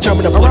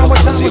 Determined to put a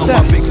pussy on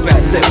my big fat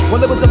lips.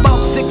 Well, it was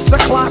about 6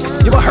 o'clock.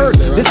 You heard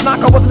this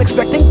knock, I wasn't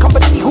expecting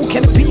company. Who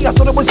can it be? I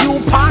thought it was you,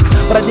 Pac.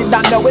 But I did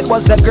not know it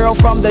was the girl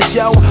from the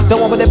show. The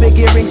one with the big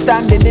earrings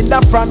standing in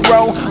the front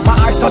row. My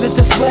eyes started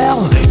to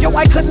swell. Yo,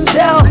 I couldn't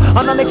tell.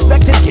 An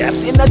unexpected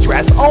guest in a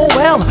dress. Oh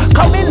well,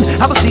 come in,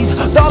 have a seat,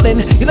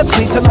 darling. You look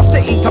sweet enough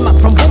to eat. I'm not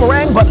from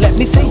Boomerang, but let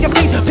me see your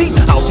feet. Pete,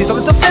 how she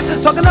started to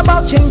flip, talking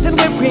about chains and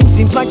whipped cream.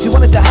 Seems like she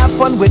wanted to have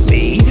fun with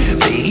me.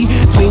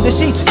 Between the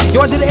sheets,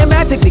 yo, I did it in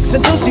mad techniques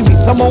until she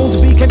reached the moans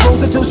beak and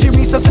grows until she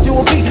reached the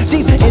sensual beat.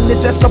 Deep in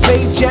this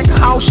escapade, check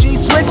how she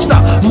switched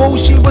up. Move,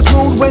 she was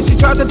rude when she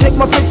tried to take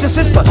my picture,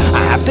 sister.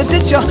 I have to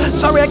ditch her.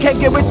 Sorry, I can't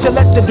get with you.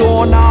 Let the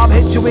doorknob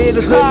hit you with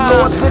a good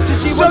Lord's picture.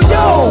 She was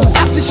yo,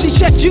 after she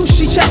checked you,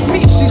 she checked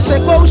me. She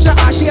said, close your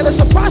eyes. She had a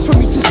surprise for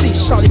me to see.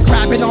 Started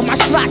grabbing on my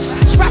slacks,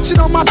 scratching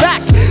on my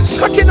back,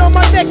 sucking on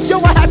my neck.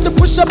 Yo, I had to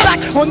push her back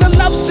on the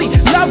love seat.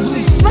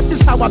 Lovely, split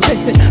is how I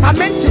bent it. I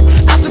meant it.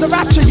 After the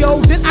rapture, yo,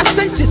 then I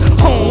sent it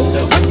home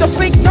with the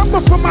fake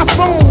number from my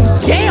phone.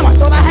 Damn, I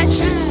thought I had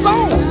shit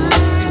sewn.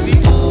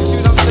 You see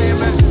what I'm saying,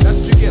 man? That's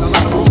what you get. A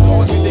lot of bros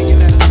always be thinking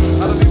that. A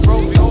lot of big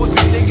bros, we always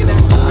be thinking that.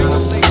 Bring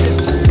up fake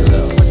tips.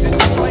 But this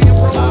is playing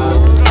bros.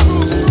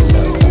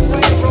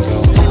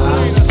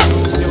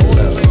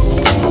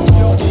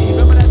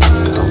 Remember that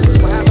time?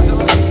 What happened to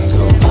us?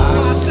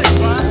 5'6",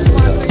 right?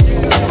 5'6",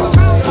 yeah.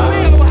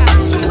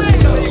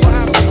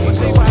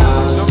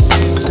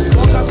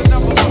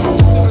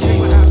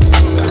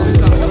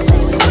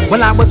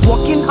 Well, I was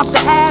walking up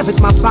the Ave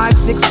with my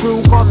 5'6"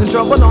 crew, causing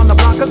trouble on the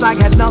block cause I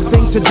had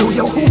nothing to do.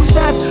 Yo, who's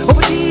that over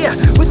there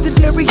with the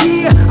dairy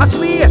here? I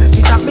swear,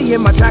 she stopped me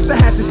in my tracks,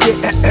 I had to stare.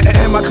 And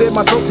I cleared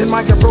my throat, then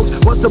my approach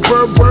was a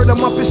bird word.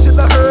 I'm up and shit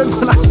I heard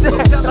when I said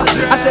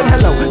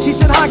hello. She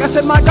said hi, I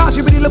said my gosh,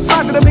 she really looked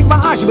fine, gonna make my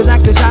eye. She was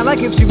acting shy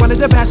like if she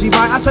wanted to pass me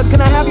by. I said,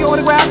 can I have your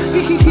autograph?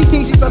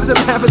 She started to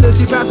laugh and then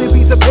she passed me a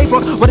piece of paper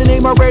with a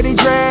name already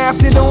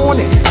drafted on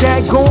it.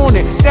 Daggone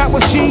it, that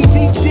was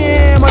cheesy.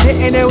 Damn, I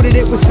didn't know that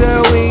it was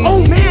sell weed.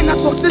 Oh man, I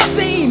thought the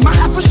same. I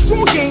have a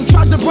strong game.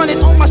 Tried to run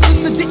it on my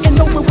sister, didn't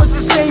know it was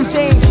the same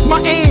thing. My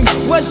aim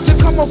was to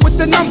come up with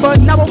the number.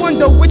 Now I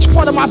wonder which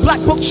part of my black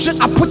book should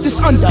I put this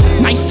under.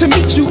 Nice to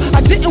meet you.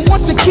 I didn't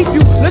want to keep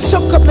you. Let's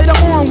hook up later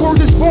on.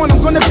 Word is born.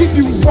 I'm gonna beep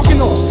you.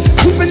 Walking off,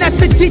 peeping at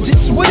the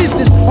digits. What is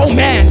this? Oh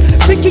man,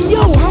 thinking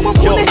yo, how I'm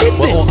gonna hit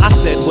this? All I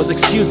said was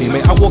excuse me,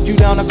 man. I walk you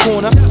down the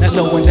corner, not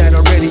knowing that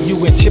already you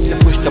and Chip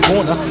that pushed up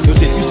on her. Yo,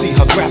 did you see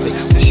her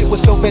graphics? The shit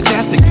was so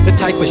fantastic. The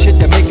type of shit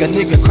that make a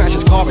nigga crash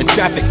his car in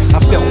traffic. I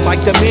felt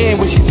like the man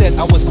when she said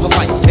I was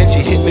polite. Then she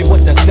hit me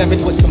with the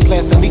 7 with some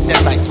plans to meet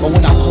that night. But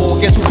when I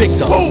called, guess who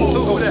picked up?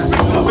 Who that?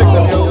 Who picked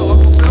up, yo?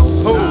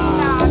 Who?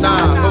 Nah,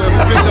 who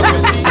picked up?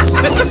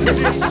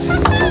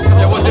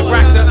 Yeah, was it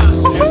Fractor?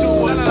 Guess who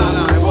was?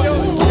 Nah, it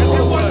wasn't. Guess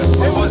who was?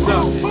 It was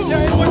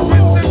yeah, it was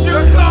Mr.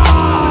 Juice.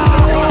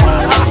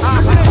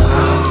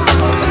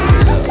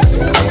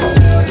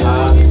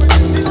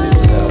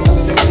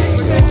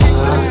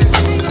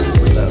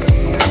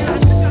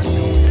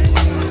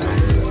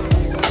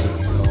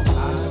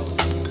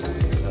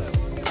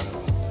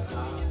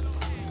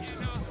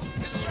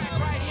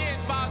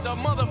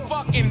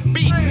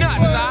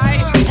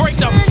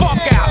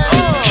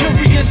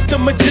 The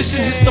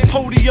magician hits the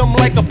podium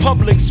like a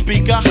public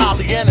speaker,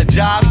 highly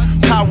energized.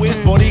 Power is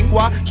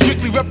Boricua,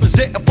 strictly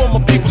representing for my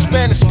people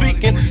Spanish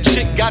speaking.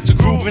 Shit got you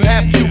grooving,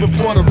 half Cuban,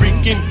 Puerto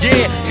Rican.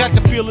 Yeah, got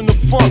you feeling the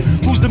funk.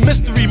 Who's the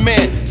mystery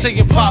man?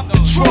 Saying pop the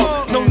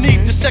trunk. No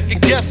need to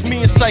second guess me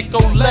and Psycho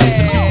less.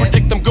 If you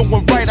predict I'm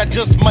going right, I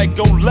just might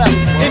go left.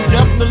 In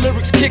depth, the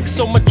lyrics kick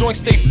so my joints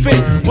stay fit.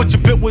 What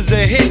your bit was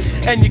a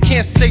hit, and you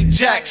can't say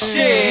jack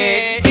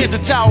shit. Here's a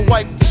towel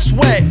wipe the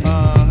sweat.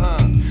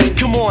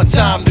 Come on,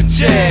 time to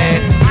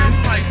jet. I'm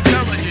like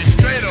telling you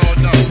straight or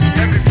no.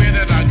 Everywhere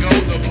that I go,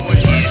 the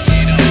boys eat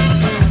it up.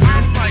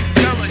 I'm like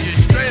telling you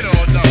straight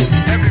or no.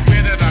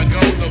 Everywhere that I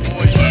go, the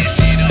boys eat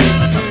it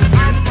up.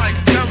 I'm like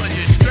telling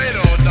you straight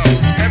or no.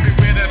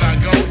 Everywhere that I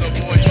go, the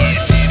boys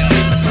eat it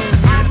up.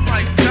 I'm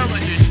like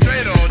telling you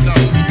straight or no.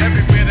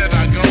 Everywhere that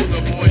I go, the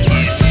boys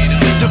eat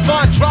it up.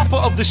 Divine dropper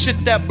of the shit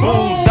that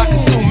booms. I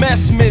consume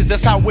mass mids,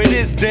 that's how it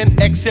is. Then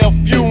exhale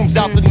fumes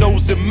out the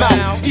nose and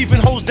mouth. Even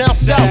hoes down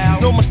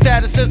south know my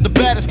status as the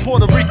baddest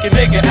Puerto Rican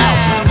nigga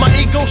out. My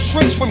ego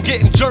shrinks from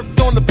getting jerked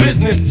on the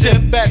business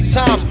tip. At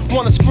times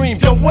wanna scream,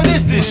 yo, what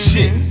is this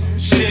shit?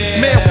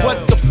 Man,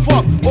 what the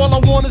fuck? All I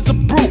want is a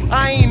brew.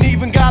 I ain't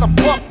even got a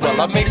buck. Well,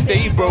 I may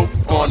stay broke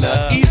on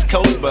the East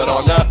Coast, but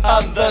on the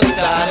other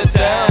side of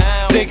town,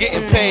 they're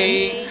getting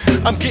paid.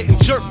 I'm getting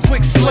jerked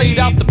quick, slayed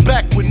out the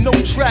back with no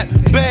trap.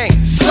 Bang,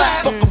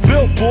 slap, fuck a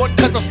billboard,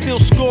 cause I still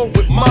score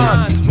with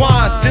mines.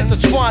 Wines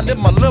intertwined in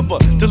my liver,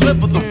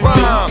 deliver the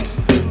rhymes.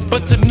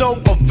 But to no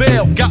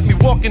avail, got me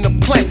walking the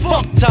plank.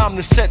 Fuck time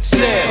to set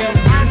sail.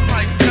 I'm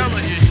like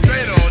telling you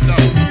straight or no.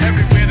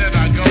 Everywhere that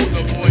I go,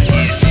 the boys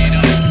eat it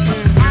up.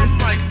 I'm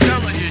like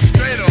telling you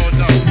straight or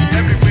no.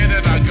 Everywhere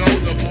that I go,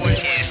 the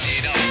boys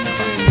eat it up.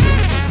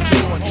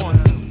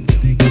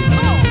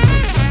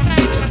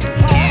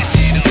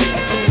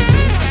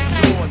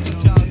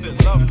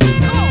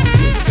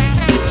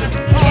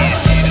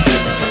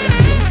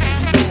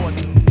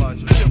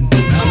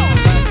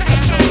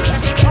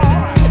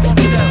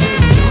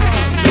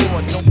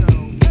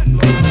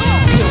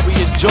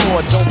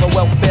 George on the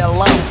welfare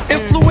line.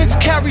 Influence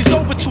carries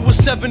over to a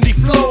 70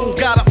 flow.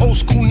 Got an old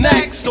school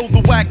knack, so the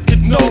whack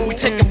could know. We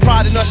taking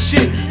pride in our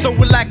shit, though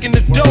we're lacking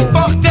the dough.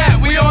 Fuck that,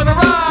 we on the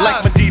rise.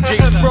 Like my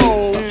DJ's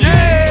fro.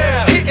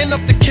 Yeah. Hitting up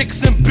the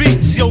kicks and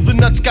beats. Yo, the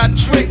nuts got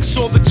tricks,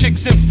 all the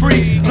chicks and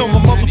freaks. Know my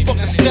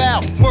motherfucking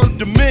style, word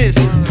to Miz.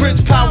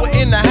 Prince Power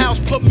in the house,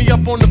 put me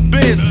up on the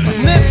biz.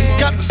 This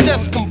got the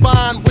cess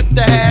combined with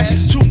the hash.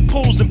 2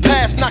 pulls and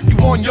pass, knock you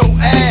on your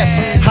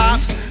ass.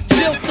 Hops.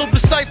 Chill till the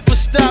cipher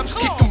stops,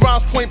 kicking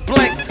rhymes point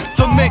blank.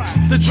 The mix,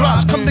 the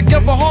drops come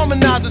together,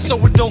 harmonizing so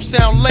it don't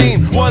sound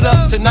lame. What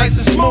up to nice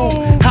and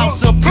smooth,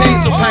 house of pain.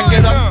 So pack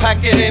it up,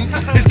 pack it in.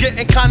 It's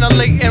getting kinda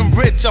late and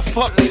rich. I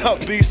fucked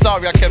up, be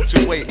sorry I kept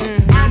you waiting.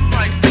 I'm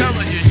like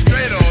telling you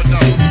straight or no.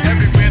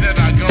 Everywhere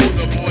that I go,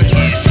 the boys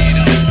eat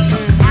it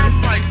up.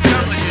 I'm like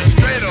telling you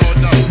straight or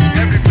no.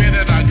 Everywhere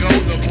that I go,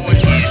 the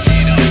boys eat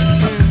it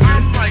up.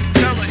 I'm like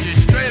telling you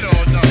straight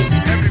or no.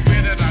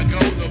 Everywhere that I go,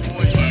 the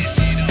boys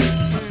eat it up.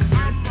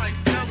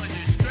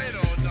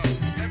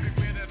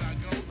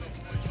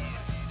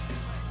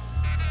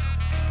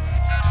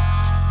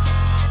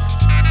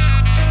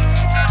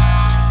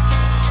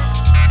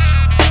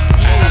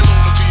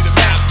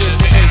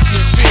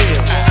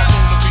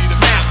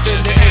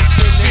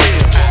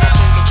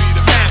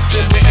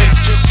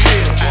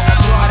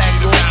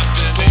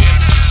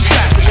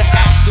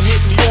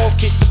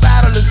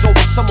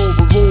 Some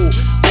overrule,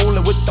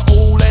 rolling with the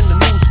old and the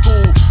new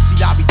school. See,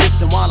 I be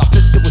dissing while I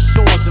piss it with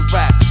swords and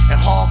rap. And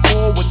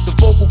hardcore with the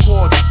vocal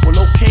cords. Well,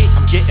 okay,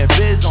 I'm getting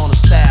biz on the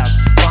styles.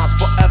 Rhymes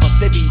forever,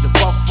 they be the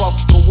rough,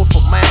 going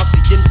for miles.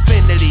 See,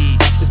 infinity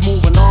is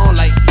moving on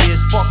like years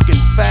fucking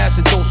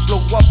fast. And don't slow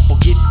up or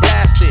get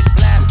blasted.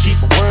 Keep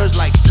words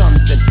like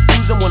sons and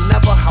use them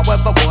whenever,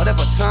 however,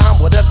 whatever time,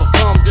 whatever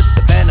comes. It's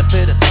the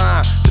benefit of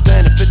time, to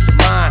benefit the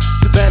mind,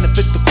 to benefit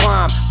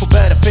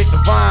the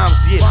rhymes,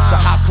 yeah. So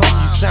how come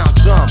you sound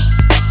dumb?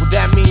 Well,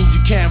 that means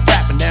you can't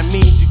rap, and that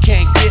means you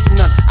can't get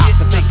none. I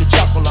can make a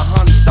chuckle, a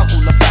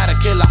honeysuckle, a fat, a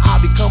killer. I'll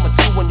be coming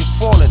to when you're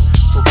falling.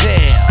 So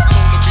there,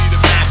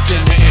 master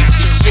in the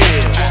MC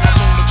field.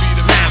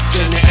 Master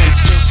in the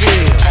MC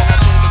field.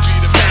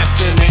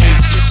 Master in the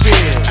MC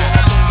field.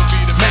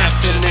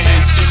 Master in the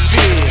MC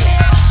field.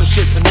 So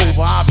shifting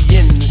over, I'll be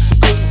in this. So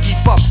couldn't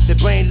keep up. Their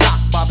brain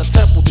locked by the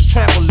temple, the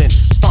trampling.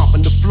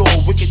 Stomping the floor,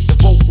 wicked, the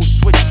vocal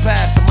switch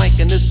past the mic,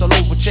 and it's all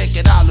over. Check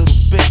it out, little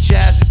bitch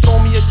ass. You throw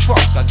me a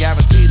truck, I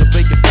guarantee to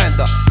break your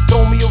fender.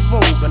 Throw me a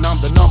robe, and I'm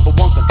the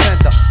 #1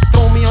 contender.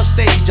 Throw me on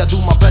stage, I do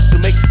my best to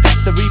make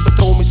history, but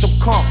throw me some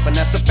comp, and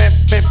that's a fan.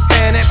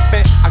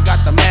 I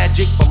got the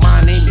magic, but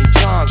my name ain't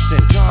Johnson.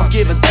 I'm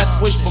giving death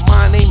wish, but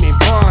my name ain't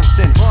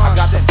Bronson. I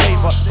got the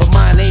flavor, but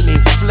my name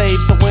ain't Flav.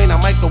 So when I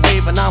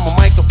microwave, and I'm a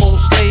microphone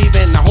slave,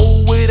 and I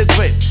hold with a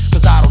grip,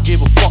 cause I don't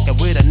give a fuck, and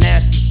with a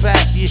nasty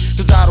past, yeah.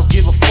 Cause I don't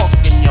give a fuck,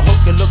 and your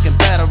hook is looking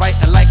better,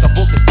 writing like a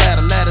book instead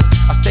of letters.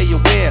 I stay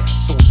aware,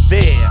 so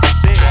there.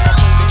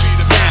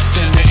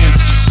 Master in the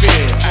MC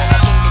field.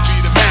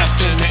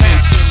 Master in the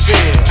MC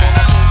field.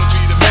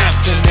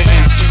 Master in the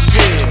MC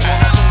field.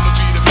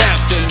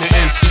 Master in the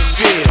MC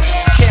field.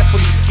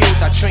 Carefully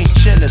skilled, I train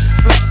chillin'.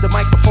 Flex the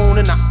microphone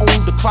and I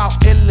own the crowd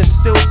illin'.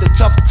 Still the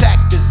tough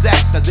tactics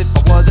act as if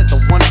I wasn't the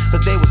one,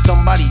 cause they was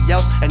somebody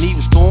else and he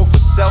was going for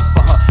self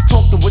for her.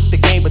 Talking with the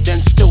game, but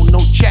then still no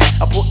chat.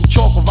 I putting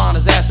chalk around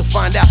his ass to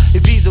find out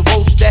if he's a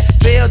roach that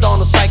failed on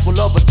the cycle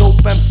of a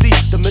dope MC.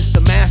 The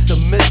Mr. Master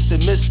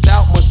missed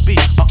out must be.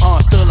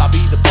 Still I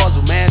be the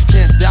puzzle man,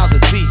 10,000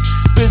 beats.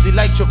 Busy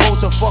like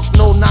Travolta, fuck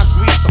no, not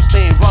Grease. I'm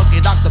staying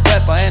rugged, Dr.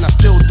 Pepper, and I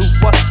still do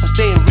what? I'm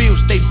staying real,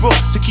 stay broke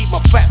to keep my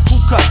fat poo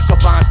cut.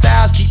 Combine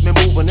styles, keep me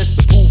moving, it's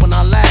the proving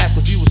I laugh.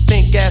 If you a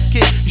stink ass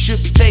kid, you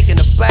should be taking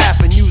a bath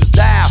and use a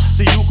dial,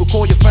 so you could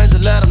call your friends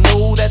and let them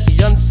know that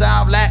the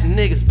unsolved Latin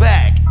niggas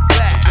back.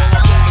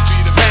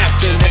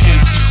 Master in the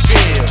MC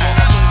field.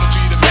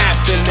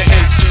 Master in the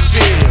MC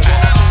field.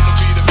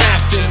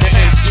 Master in the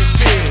MC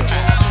field.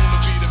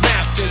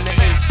 Master in the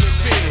MC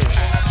field.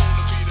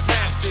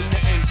 Master in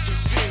the MC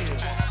field.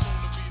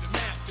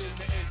 Master in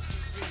the MC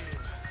field.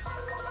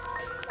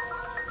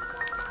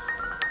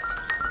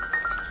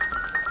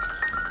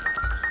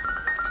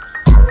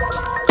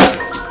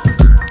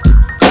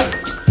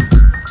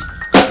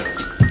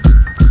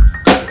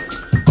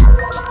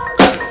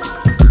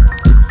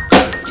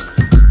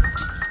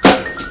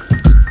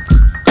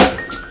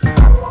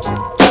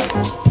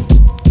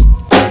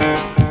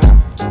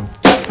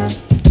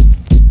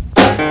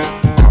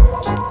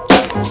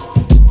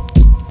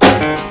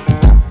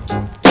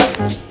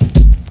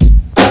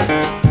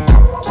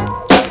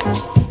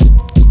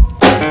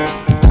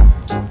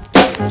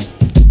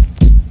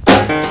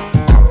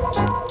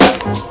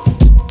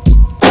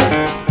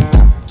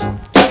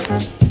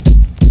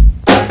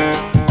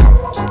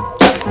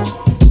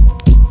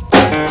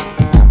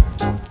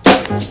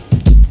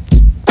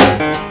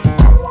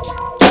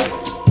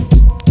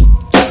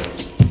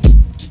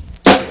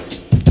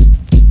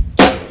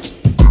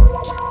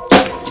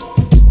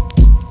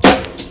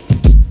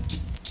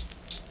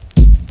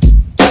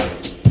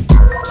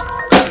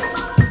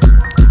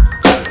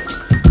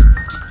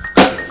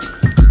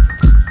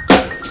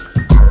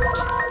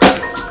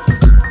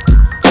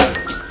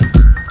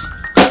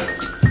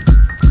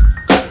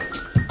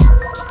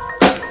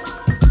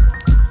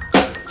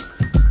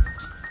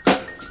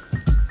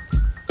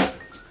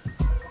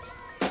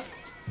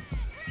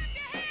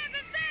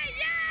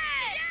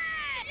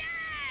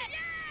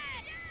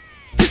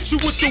 You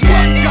with the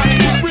what? Gotta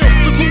get real.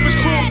 The groove is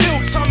cruel, ill.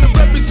 Time to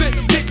represent,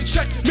 get the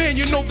check. Man,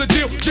 you know the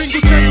deal.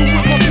 Jingle jangle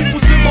with my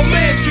peoples and my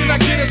mans. Can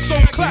I get a soul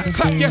clap?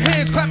 Clap your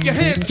hands, clap your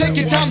hands. Take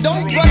your time,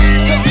 don't rush,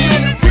 cause we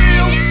on it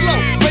real slow.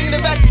 Bringing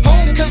it back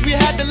home, cause we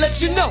had to let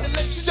you know.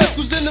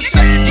 Circles in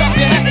effect, drop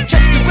your hat and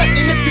catch the wreck.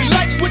 And if you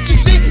like what you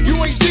see, you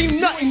ain't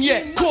seen nothing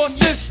yet. Cause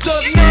it's the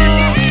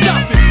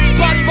non-stop it.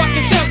 Body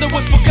rocking sounds that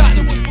was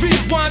forgotten.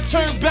 Rewind,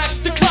 turn back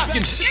to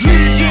clocking.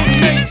 Legion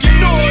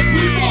making noise.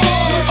 We born.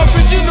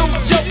 Original,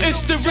 yo,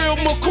 it's the real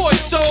McCoy.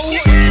 So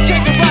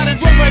take a ride and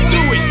run right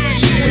through it.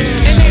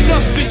 And ain't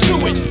nothing to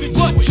it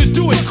but to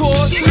do it.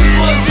 Cause this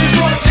one's the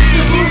joint, it's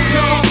the groove,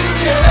 y'all.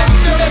 Yeah,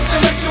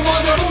 that's you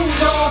wanna move,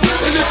 y'all.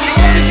 And if you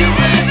wanna get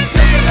ready,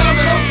 take your time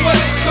and don't sweat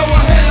it. Go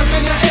ahead up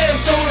in the air.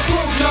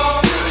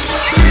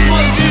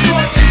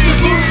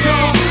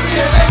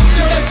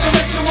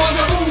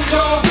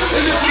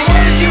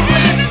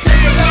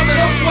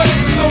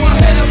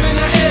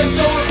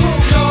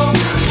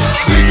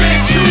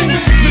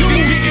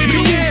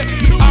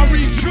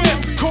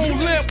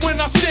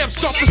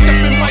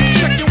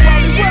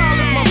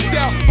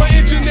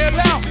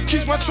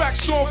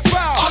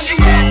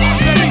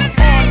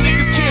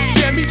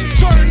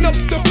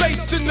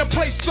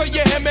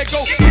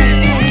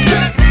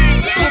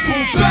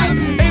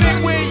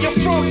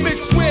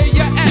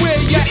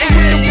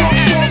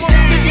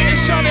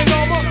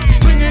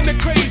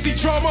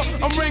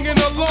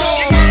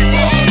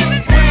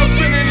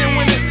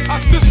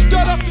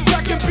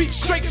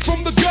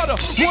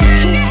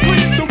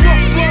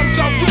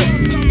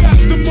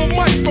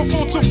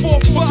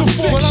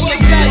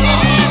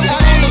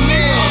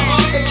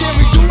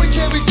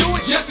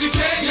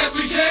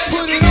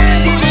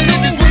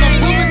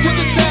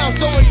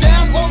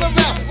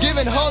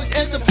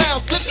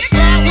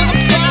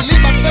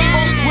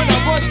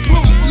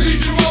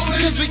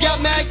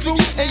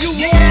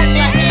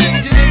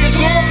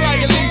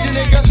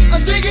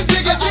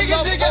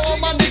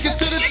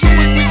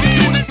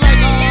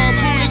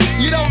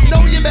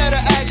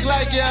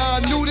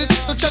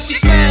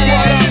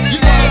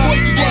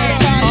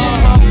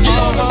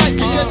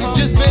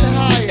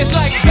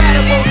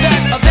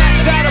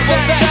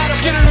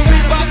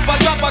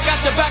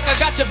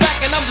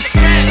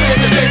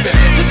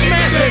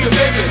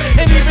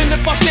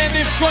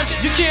 front,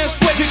 you can't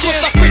sweat. You can't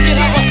stop freaking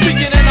how I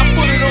speak it and I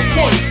put it on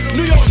point.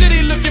 New York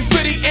City looking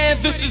pretty and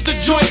this is the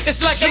joint.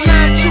 It's like a 9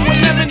 to a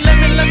lemon,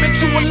 lemon, lemon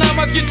to a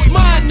lime. I get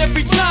mine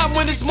every time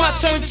when it's my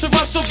turn to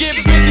rap. So get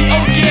busy,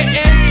 oh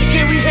yeah, and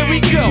here we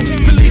go.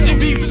 The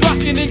Legion be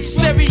rocking in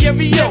stereo,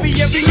 This was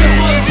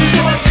New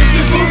York, it's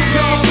the groove,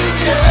 y'all.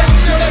 Yeah,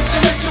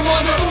 makes you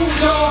wanna move,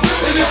 y'all.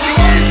 And if you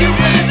wanna get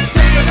with it,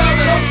 take your time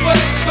and don't sweat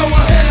it. Throw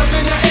a hand up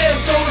in the air,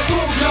 show the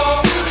groove,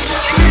 y'all.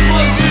 This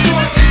was New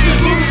York, it's the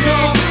groove,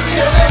 y'all.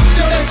 Yeah,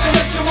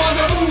 makes you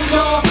wanna move,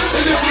 y'all.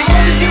 And if you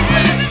wanna get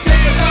with it,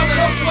 take your time and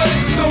don't sweat it.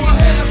 Throw a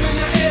hand up in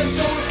the air,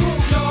 show the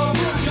groove, y'all.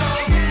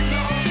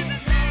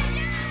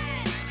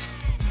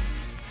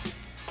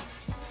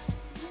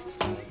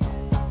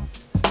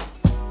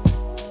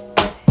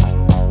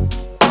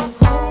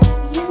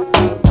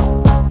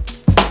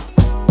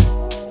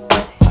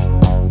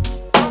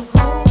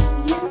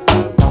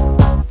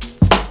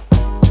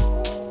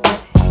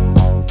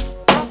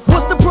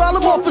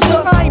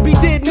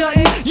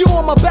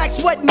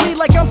 Sweating me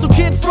like I'm some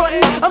kid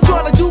frontin'. I'm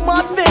trying to do my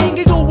thing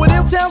and go with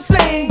Ill-Town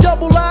sing.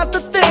 Double I's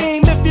the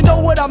theme, if you know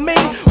what I mean.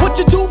 What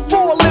you do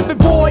for a living,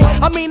 boy?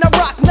 I mean, I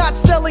rock, not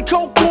selling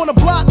coke on the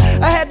block.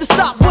 I had to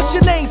stop. What's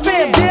your name,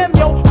 fam? Damn,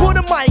 yo, put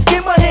a mic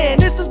in my hand.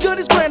 This is good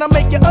as grand. I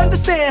make you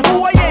understand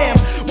who I am,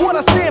 what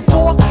I stand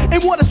for,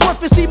 and what it's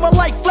worth. And see my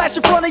light flash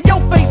in front of your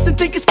face and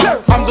think it's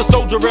curse. I'm the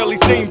soldier really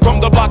seen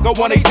from the block of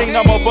 118.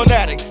 I'm a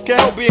fanatic,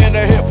 can't help being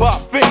a hip-hop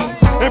fiend.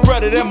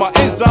 Embedded in my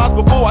enzymes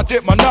before I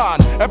did my 9.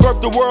 At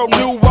birth the world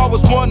knew I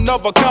was one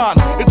of a kind.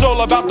 It's all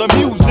about the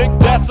music,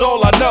 that's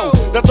all I know.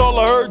 That's all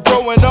I heard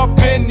growing up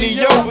in the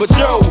yo. But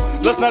yo,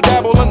 let's not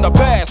dabble in the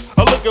past.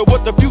 I look at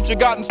what the future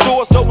got in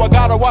store, so I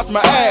gotta watch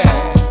my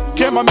ass.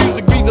 Can my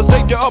music be the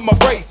savior of my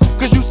race?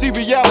 Cause you see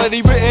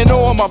reality written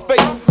on my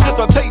face. Just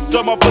a taste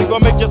of my flavor,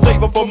 make you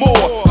savor for more.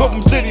 Go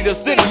from city to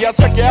city, I'll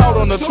check you out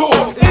on the tour.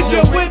 Is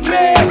you with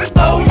me?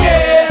 Oh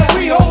yeah,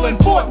 we holding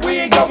fort,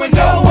 we ain't going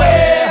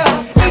nowhere.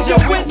 Is you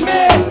with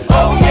me?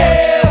 Oh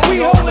yeah, we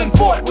holding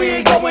fort,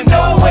 we ain't going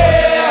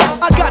nowhere.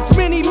 I got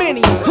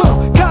many,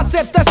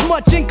 concepts that's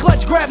much in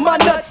clutch. Grab my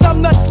nuts,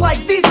 I'm nuts like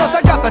these nuts.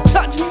 I got the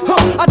touch.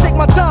 I take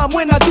my time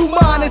when I do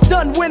mine. It's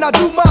done when I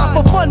do mine.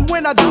 For fun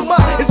when I do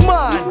mine. It's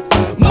mine,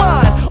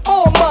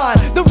 all mine.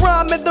 The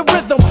rhyme and the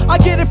rhythm, I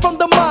get it from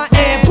the mind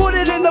and put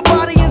it in the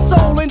body and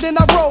soul, and then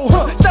I roll.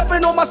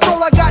 Stepping on my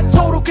stroll, I got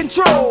total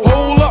control.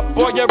 Hold up,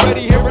 boy, you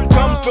ready? Here it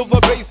comes. Feel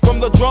the bass from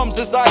the drums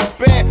as I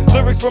expand.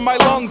 Lyrics from my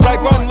lungs, I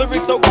run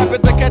lyrics so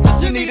rapid to catch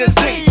it, you need to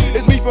see.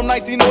 It's me from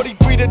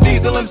 1903 to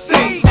Diesel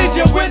MC. Is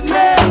you with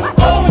me?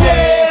 Oh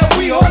yeah,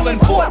 we holding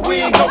fort,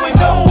 we ain't going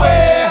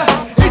nowhere.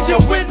 Is you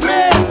with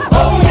me?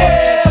 Oh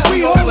yeah,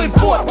 we holding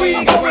fort, we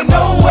ain't going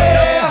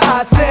nowhere.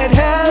 I said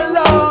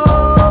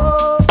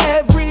hello,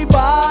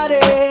 everybody.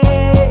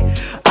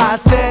 I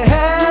said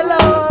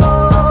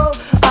hello.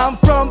 I'm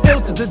from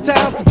ill to the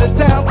town, to the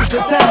town, to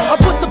the town. I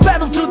push the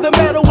pedal to the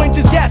metal and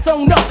just gas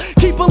on up.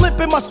 Keep a lip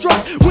in my strut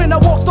when I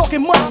walk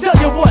talking much. Tell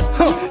you what,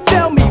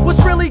 tell me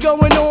what's really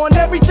going on.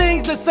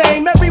 Everything's the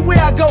same everywhere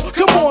I go.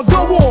 Come on,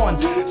 go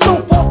on. So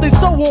forth and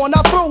so on.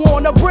 I throw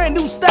on a brand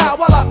new style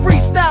while I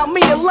freestyle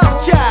me a love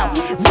child.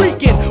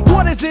 Reeking,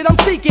 what is it I'm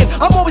seeking?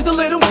 I'm always a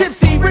little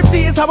tipsy.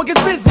 Ripsy is how it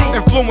gets busy.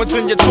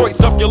 Influencing your choice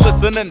of your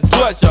listening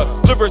pleasure.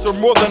 Lyrics are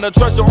more than a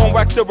treasure on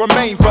wax to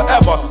remain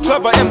forever.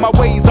 Clever in my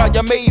ways, I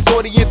amaze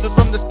audiences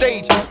from the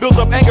stage. Build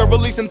up anger,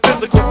 releasing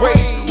physical rage.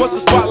 Once the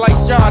spotlight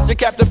shines, you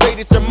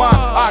captivated your mind.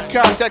 Eye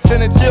contact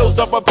sending chills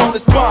up on the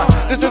spine.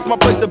 This is my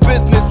place of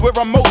business where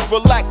I'm most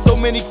relaxed. So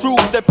many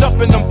crews stepped up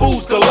and them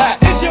fools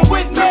collapsed. Is you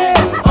with me?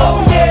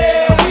 Oh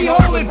yeah, we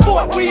holding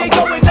fort, we ain't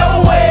going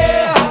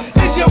nowhere.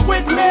 Is you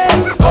with me?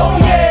 Oh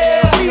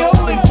yeah, we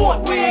holding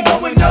fort, we ain't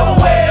going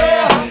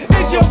nowhere.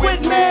 Is you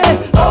with me?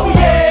 Oh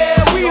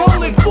yeah, we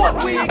holding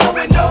fort, we ain't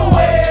going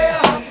nowhere.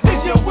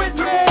 Is you with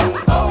me?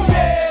 Oh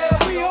yeah,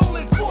 we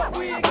holding fort,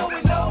 we ain't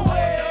going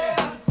nowhere.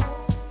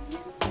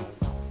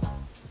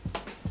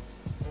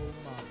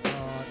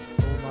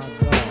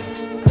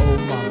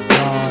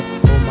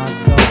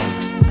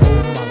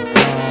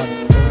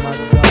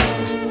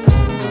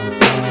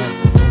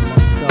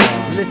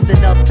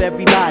 Listen up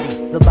everybody,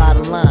 the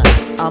bottom line.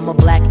 I'm a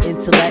black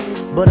intellect,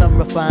 but I'm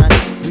refined.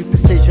 We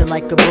precision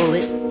like a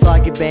bullet,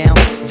 target bound.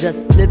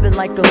 Just living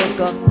like a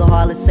hooker, the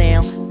harlot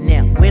sound.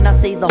 Now, when I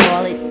say the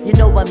harlot, you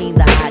know I mean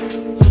the hot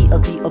heat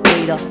of the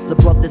equator, the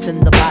broth that's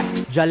in the pot.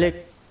 Jalik,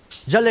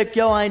 Jalik,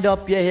 yo, wind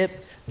up your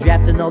hip.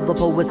 Drafting all the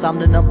poets, I'm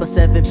the number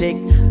 7 pick.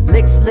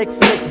 Licks, licks,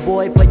 licks,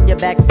 boy, put your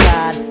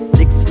backside.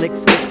 Licks,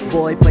 licks, licks,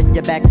 boy, put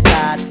your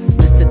backside.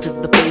 Listen to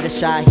the fate of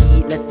shy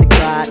heat, let it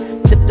glide.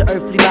 Tip the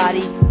earthly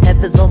body,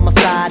 heaven's on my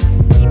side.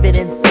 Keep it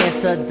in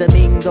Santa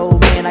Domingo,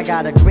 man, I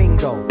got a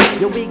gringo.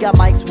 Yo, we got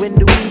mics, when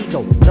do we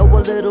go? Know a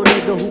little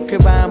nigga who can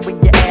rhyme when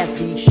your ass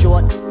be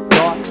short,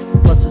 dark,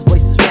 plus his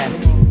voice is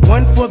raspy.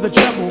 1 for the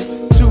treble,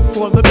 2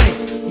 for the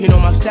bass. You know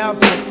my style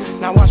tip,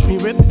 now watch me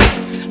rip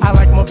this. I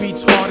like my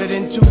beats harder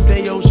than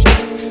 2-day-old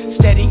shit.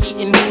 Steady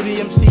eating moody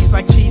MCs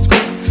like cheese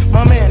grits.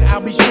 My man, I'll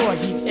be sure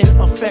he's in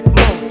effect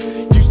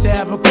mode. Used to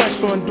have a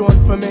crush on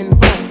doing for men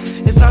both.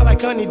 It's not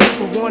like honey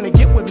people wanna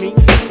get with me,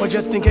 or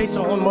just in case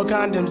I own more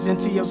condoms than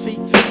TLC.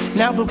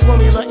 Now the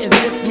formula is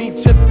this, me,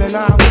 Tip, and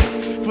Ali.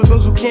 For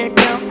those who can't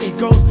count, it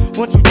goes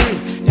 1, 2,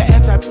 3. The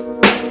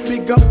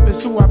anti-big up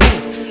is who I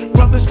be.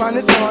 Brothers find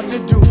it's hard to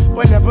do,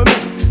 but never me.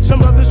 Some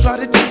brothers try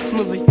to diss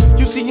me.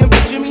 You see him,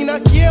 but you mean I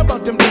care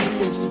about them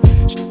DMC.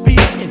 Should be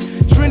hitting.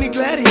 Trini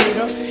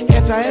Gladiator,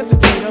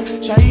 anti-hesitator,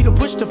 Shahida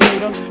push the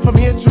fader, from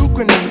here to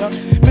Grenada.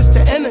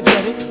 Mr.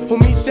 Energetic, who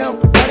me sound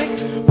pathetic.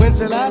 When's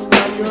the last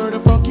time you heard a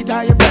funky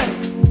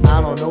diabetic?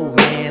 I don't know,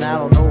 man, I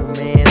don't know,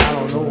 man, I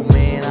don't know,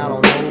 man, I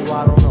don't know,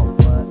 I don't know.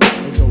 But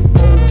they go,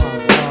 oh my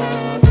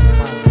God, oh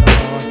my God, oh my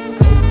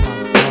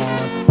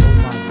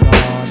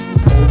God,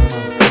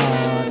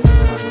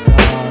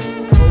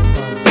 oh my God, oh my God, oh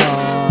my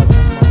God,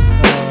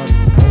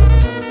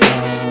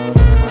 oh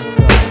my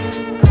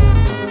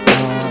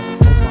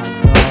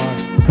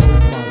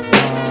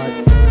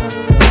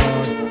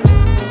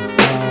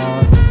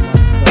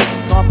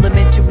God,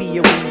 complimentary,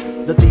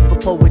 the beat for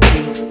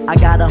poetry. I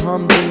got a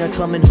humdinger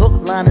coming hook,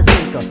 line, and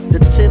sinker. The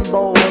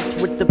Timbo hooks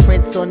with the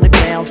prints on the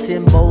ground.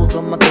 Timbos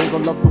on my toes, I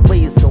love the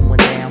way it's going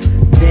down.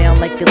 Down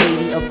like a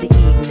lady of the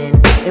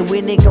evening. And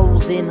when it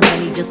goes in,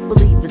 honey, just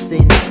believe it's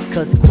in.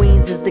 Cause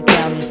Queens is the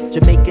county,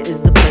 Jamaica is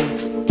the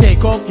place.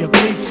 Take off your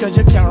cleats cause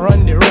you can't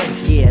run the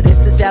race. Yeah,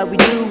 this is how we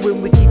do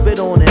when we keep it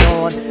on and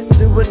on.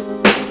 Do it.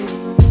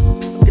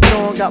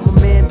 Got my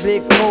man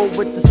Big Mo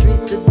with the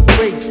streets and the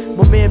freaks.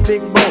 My man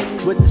Big Mo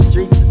with the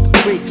streets and the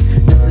freaks.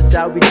 This is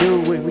how we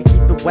do it, we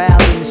keep it wild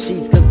in the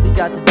sheets. Cause we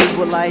got to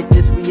do it like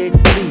this, we ain't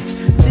the beast.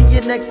 See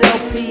you next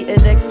LP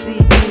and next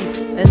CD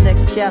and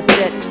next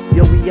cassette.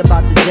 Yo, we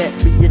about to jet.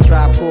 We a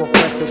Tri-Core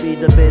Quest, we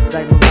the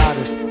Midnight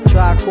Marauders.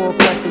 Tri-Core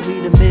Quest, we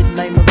the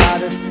Midnight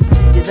Marauders.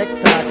 See you next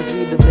time, cause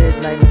we the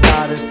Midnight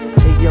Marauders.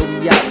 Hey yo,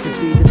 we out, cause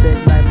we the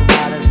Midnight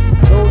Marauders.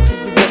 Go to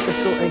the record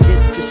store and get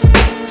the shit.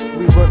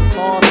 We work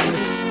hard on this.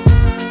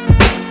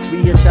 We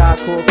a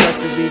Tri-Core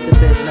Quest, we the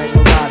Midnight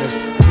Marauders.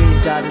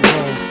 Queens got his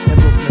own, and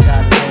Brooklyn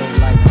got his own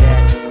like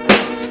that.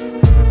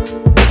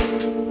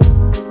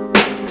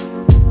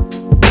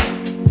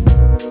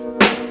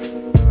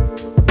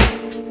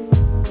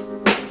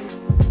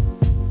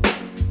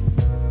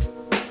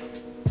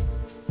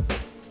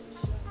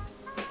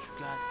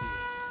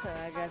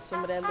 I got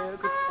some of that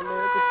lyrical.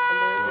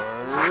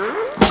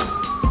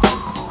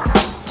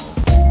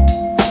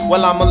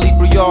 Well, I'm a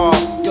Libra, y'all.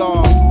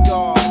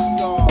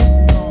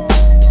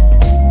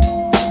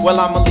 Well,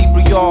 I'm a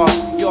Libra, y'all.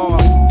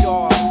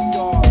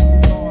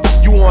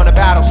 You on a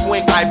battle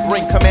swing, I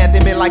bring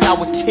commanding me like I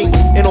was king.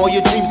 In all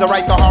your dreams, I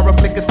write the horror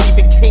flick of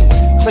Stephen King.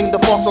 Cling the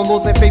forks on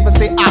those in favor,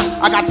 say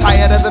I got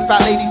tired of the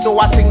fat lady, so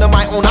I sing to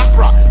my own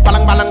opera.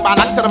 Balang balang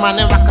balang to the man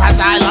in Rikers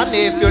Island.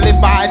 If you live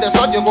by the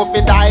sun, you go fi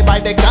die by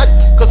the gun.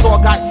 Cause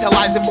all guys tell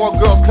lies and more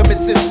girls commit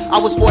sins. I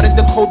was ordered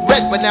the code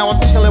red, but now I'm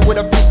chilling with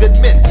a few good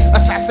men.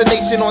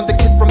 Assassination on the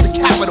kid from the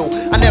capital.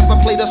 I never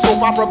played a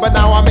soap opera, but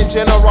now I'm in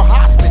general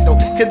hospital.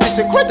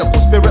 Condition critical,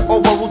 spirit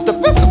overrules the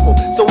physical.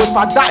 So if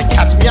I die,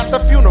 catch me at the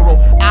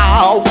funeral.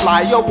 I'll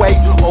fly away,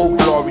 oh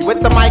glory.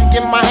 With the mic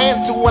in my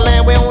hand to a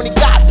land where only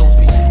God knows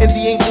me. And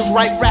the angels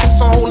write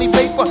raps on holy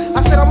paper.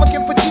 I said I'm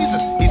looking for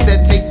Jesus. He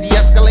said take the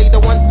escalator,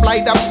 one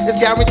flight up. It's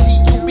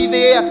guaranteed you'll be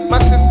there. My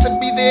sister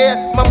be there,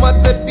 my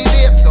mother be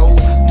there. So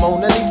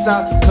Mona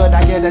Lisa, could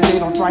I get a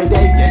date on Friday?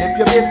 And if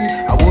you're busy,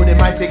 I wouldn't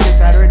mind taking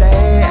Saturday.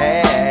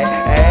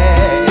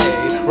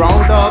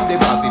 Round up the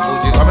bossy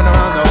Fuji coming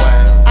around the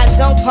way. I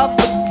don't puff,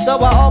 so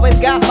I always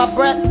got my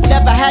breath.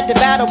 Never had to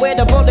battle with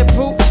a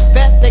bulletproof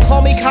vest. They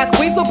call me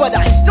cockweasel, but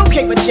I still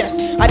kick a chest.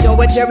 I don't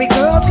wear Jerry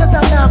girls, cause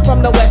I'm not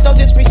from the West. No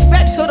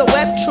disrespect to the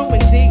West, true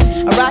indeed.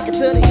 I rock it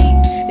to the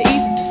East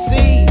is the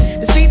sea.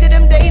 The sea to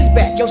them days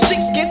back, yo,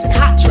 sheepskins and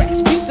hot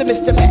tracks. Peace to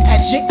Mr.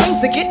 Magic,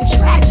 things are getting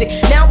tragic.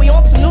 Now we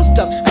on some new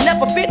stuff, I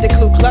never fit the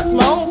Ku Klux.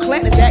 My own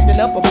clan is acting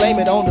up, I blame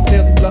it on the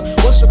Philly blood.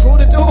 What's your crew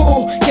to do?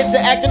 Kids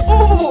are acting,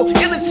 ooh,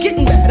 ill, it's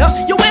getting better.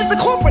 Yo, where's the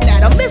corporate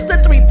at? I'm Mr.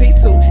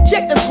 3-piece suit.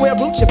 Check the square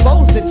root, your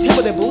bows and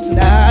Timberland boots.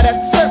 Nah, that's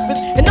the surface.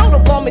 And no,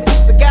 the bomb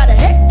dudes, I got a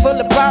head full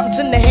of problems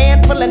in the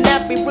hand full of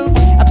nappy root.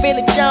 I feel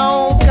it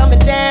Jones coming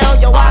down,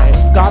 yo, I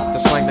got the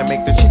slang to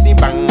make the chitty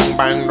bang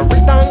bang, the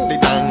ridang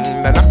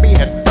dang, the nappy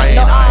head brain.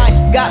 No, I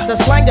got the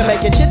slang to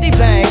make it chitty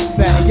bang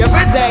bang, your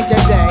ridang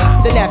dang,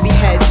 the nappy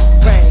heads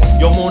brain.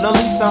 Yo, Mona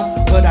Lisa,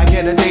 could I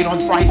get a date on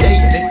Friday?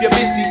 And if you're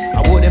busy,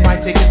 I wouldn't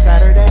mind taking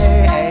Saturday.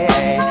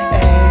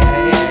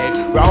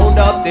 Round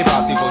up the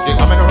bossy Fuji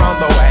coming around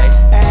the way.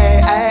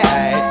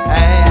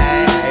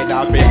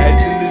 Nappy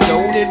heads in the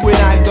zone, and when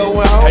I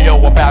go out. Hey yo,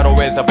 a battle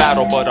is a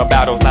battle, but a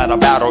battle's not a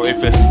battle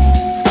if it's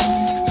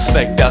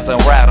snake doesn't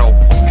rattle.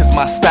 Cause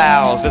my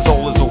style's as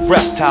old as a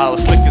reptile,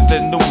 as slick as the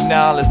new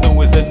now, as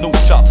new as the new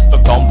chop. So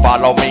come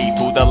follow me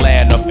to the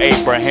land of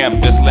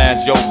Abraham. This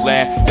land's your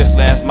land, this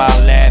land's my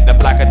land. The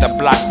blacker the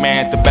black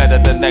man, the better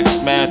the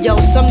next man. Yo,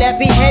 some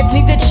nappy heads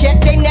need to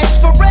check they necks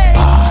for red.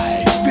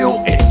 I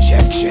feel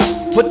injection.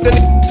 Put the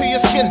to your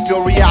skin,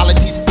 feel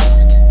realities.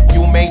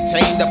 You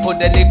maintain to put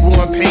the Negro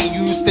in pain.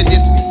 You used to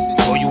diss me,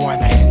 so you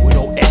wanna hang with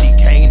old Eddie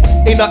Kane.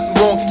 Ain't nothing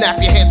wrong,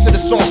 snap your head to the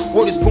song.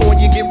 Word is born,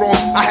 you get wrong.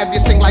 I have you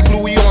sing like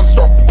Louis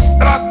Armstrong.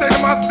 And I say to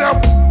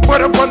myself,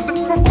 what a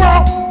wonderful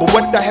world. But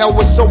what the hell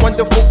was so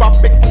wonderful about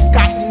picking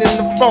cotton in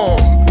the farm?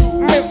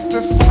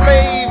 Mr.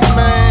 Slave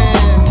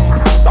Man.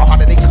 The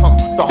harder they come,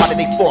 the harder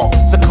they fall.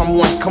 So come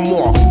one, come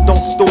more.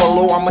 Don't store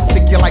low, I'ma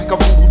stick you like a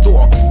voodoo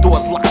door.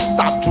 Doors locked,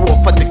 stop, drawer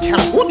for the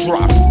count. Who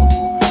drops?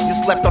 You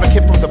slept on a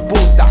kid from the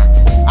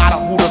boondocks. Out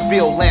of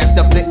Hooterville, land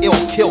of the ill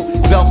kill.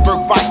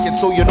 Bellsburg Viking,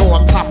 so you know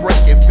I'm top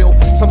ranking, Phil.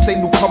 Some say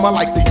newcomer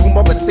like the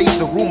humor, but save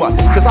the rumor.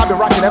 Cause I've been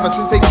rocking ever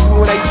since 82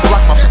 and I used to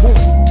rock my pool.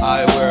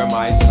 I wear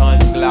my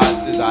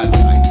sunglasses, I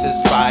like to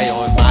spy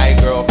on my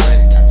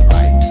girlfriend. That's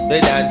right.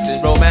 They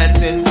dancing,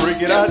 romancing,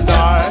 freaking us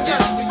out.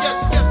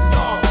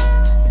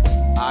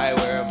 I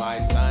wear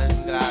my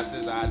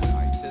sunglasses, I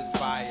like to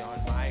spy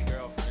on my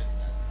girlfriend.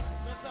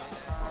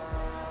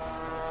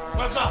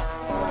 What's up?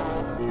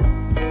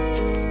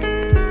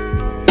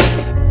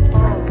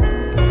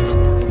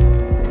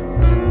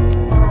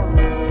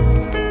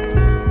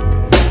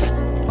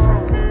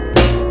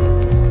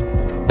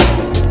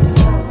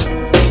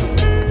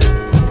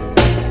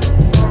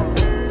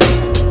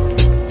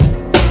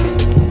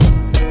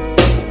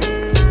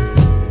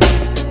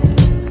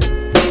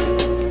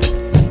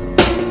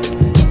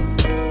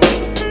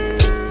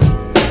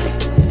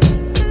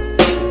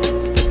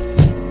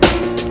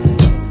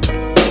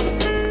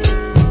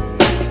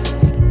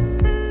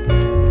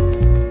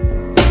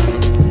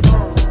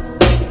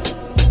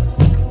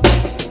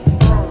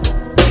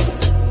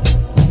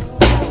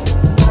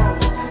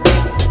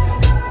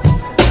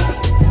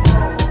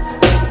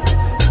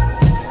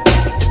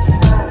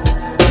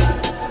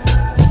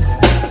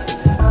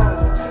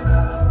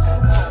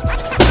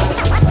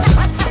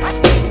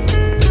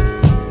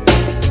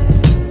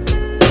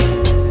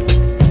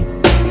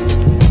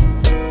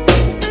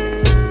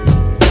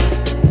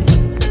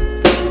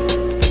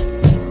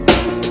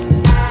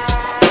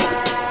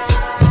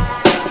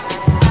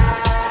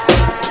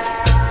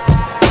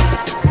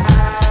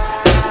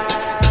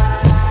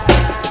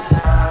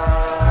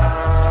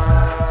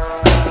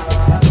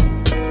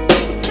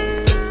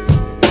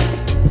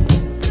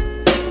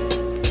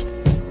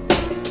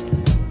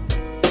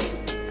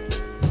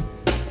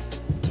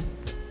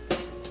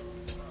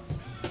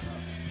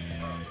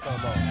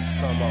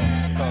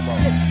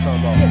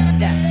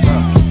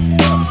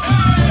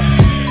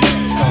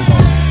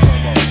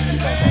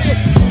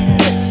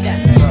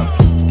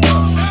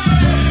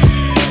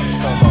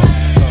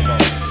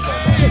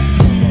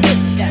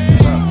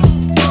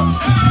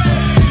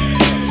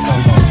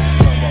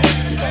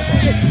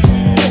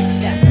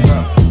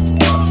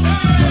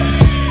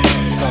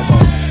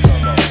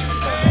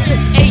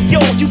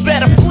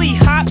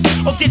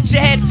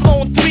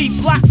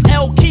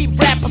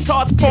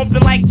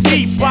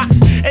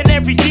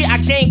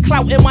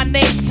 And my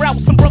name sprout.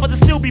 Some brothers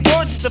that still be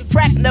virgins, the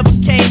crack never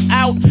came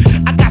out.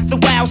 I got the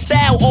wild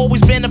style,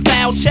 always been a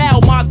foul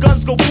child. My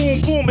guns go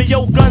boom boom and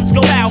your guns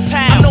go pow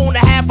pow. I'm known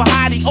to have a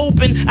hottie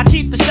open. I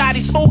keep the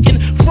shotty smoking.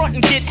 Front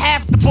and get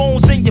half the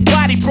bones in your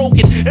body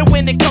broken. And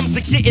when it comes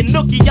to getting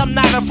nookie, I'm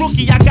not a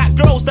rookie. I got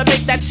girls that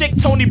make that chick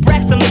Tony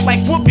Braxton look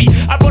like Whoopi.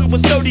 I run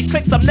with 30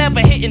 clicks, I'm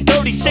never hitting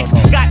dirty chicks.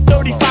 Got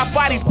 35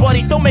 bodies,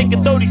 buddy, don't make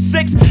it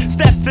 36.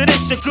 Step to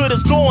this, your good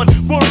is gone.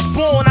 Word is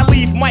born, I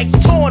leave mics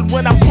torn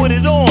when I put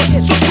it on.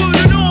 So put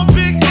it on,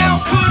 Big L,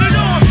 put it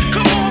on.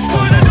 Come on,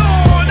 put it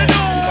on and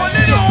on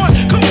and on.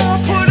 Come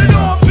on, put it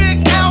on,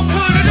 Big L,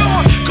 put it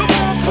on. Come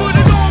on, put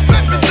it on,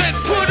 represent,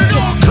 put it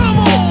on, come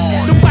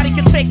on. Nobody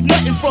can take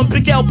nothing from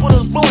Big L, but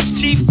a lost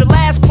chief. The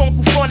last punk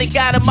who fronted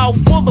got a mouth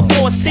full of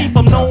false teeth.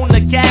 I'm known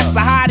to gas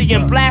a hottie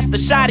and blast a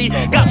shotty.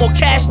 Got more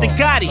cash than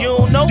Gotti. You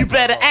don't know? You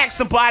better ask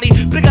somebody.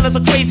 Big L is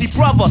a crazy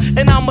brother,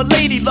 and I'm a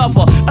lady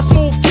lover. A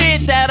smooth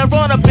kid that'll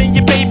run up in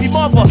your baby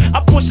mother.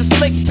 I push a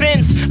slick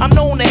Benz. I'm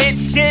known to hit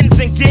skins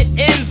and get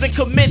ins and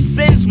commit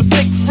sins with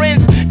sick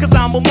friends. Cause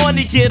I'm a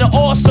money getter,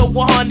 also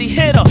a honey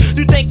hitter.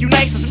 You think you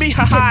nice as me?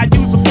 Haha,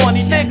 you's a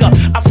funny nigga.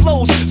 I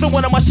flows, so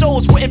one of my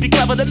shows wouldn't be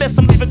clever to miss.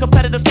 I'm leaving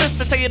competitors pissed.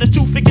 To tell you the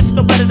truth, it gets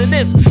no better than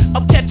this.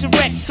 I'm catching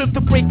wreck to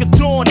the break of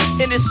dawn.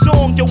 In this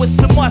song, yo, it's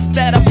a must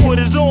that I put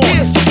it on.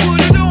 Yeah, so put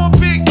it on,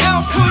 Big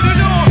L, put it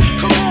on.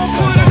 Come on,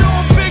 put it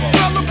on, big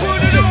fella,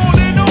 put it on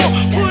and on.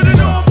 Put it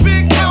on,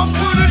 Big L,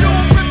 put it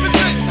on,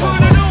 represent,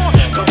 put it on.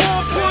 Come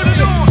on, put it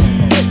on.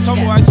 So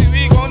boy, see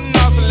we gon'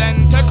 nozzle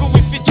and take a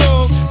whiff it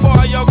choke.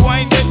 Boy, you're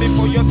going dead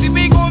before you see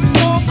we gon'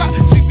 smoke.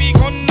 See we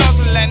gon'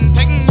 nozzle and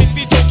take a whiff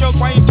it choke. You're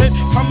going dead,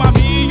 come on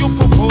me, you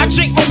propose. I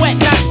drink my wet,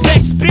 not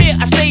Beck's beer.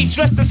 I stay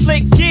dressed in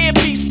slick gear.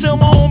 Peace to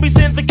my homies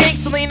in the gang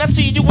lane. I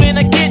see you when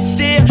I get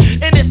there.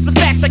 And it's the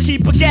fact I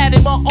keep a gat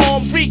in my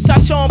arm reach. I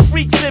charm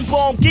freaks and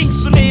bomb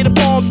geeks from here to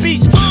Palm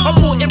Beach. I'm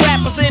putting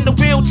rappers in the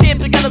wheelchair.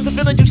 Big L is the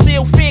villain you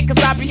still fear.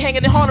 Cause I be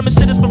hanging in Harlem and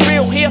shit is for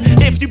real here.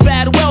 If you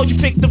battle well, you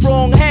pick the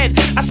wrong head.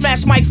 I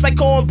smash mics like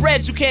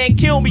cornbread. You can't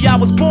kill me, I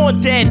was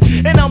born dead.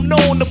 And I'm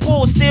known to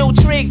pull steel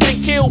trigs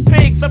and kill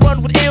pigs. I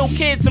run with ill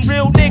kids and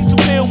real niggas who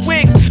fill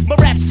wigs. My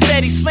rap's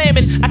steady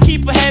slamming. I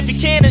keep a heavy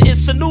cannon.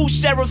 It's a new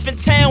sheriff in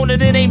town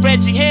and it ain't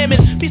Reggie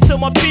Hammond. Peace to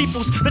my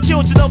peoples, the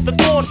children of the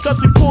dawn. Cause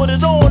we put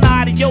it on,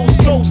 yo's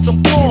gross,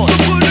 I'm gone. So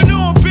put it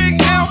on,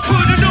 Big L,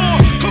 put it on.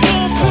 Come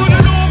on, put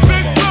it on,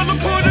 big brother,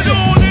 put it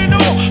on and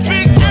on.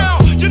 Big L,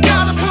 you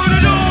gotta put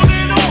it on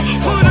and on.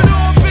 Put it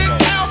on, Big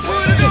L,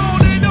 put it on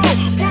and on.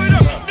 Word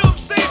up, you know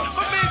what I'm saying?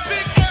 I make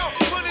Big L,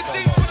 put it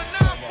deep with a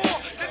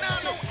 9-4, then I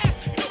know S,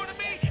 you know what I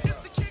mean? It's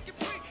the kick it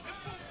free.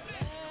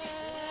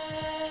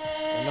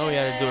 I know we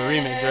had to do a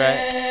remix,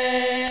 right?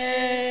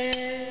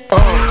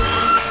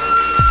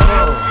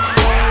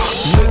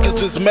 Niggas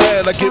is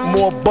mad, I get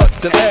more butt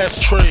than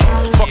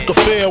ashtrays. Fuck a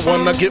fair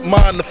one, I get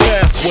mine the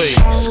fast way.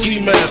 Ski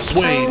mask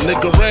way,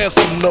 nigga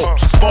ransom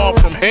notes. Far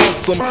from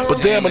handsome,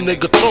 but damn a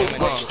nigga tote.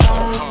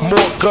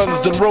 More guns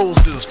than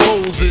roses,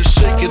 foes is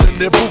shaking in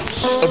their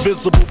boots. A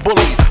visible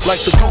bully,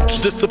 like the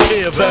gooch,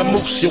 disappear,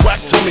 vamoose, you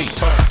whack to me.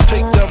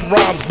 Take them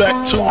rhymes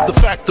back to the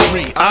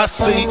factory. I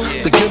see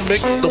the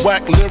gimmicks, the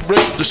whack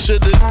lyrics, the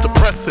shit is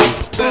depressing,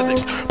 pathetic.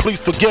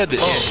 Please forget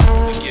it.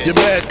 You're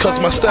mad cause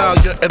my style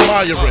you're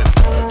admiring.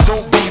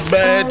 Don't be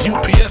mad,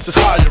 UPS is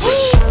hiring.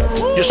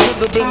 You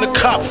should have been a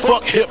cop,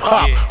 fuck hip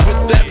hop.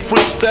 With that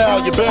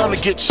freestyle, you're bound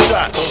to get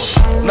shot.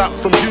 Not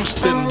from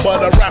Houston,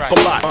 but I rap a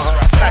lot.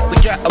 Pack the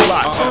gat a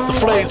lot, the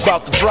flame's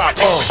about to drop.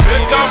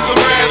 Here comes a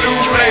brand new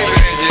flavor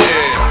in your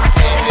ear.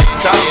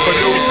 Time for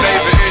new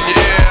flavor in your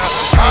ear.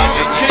 I'm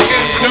just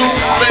kicking new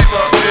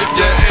flavor in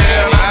your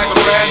ear. Like a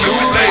brand new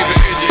flavor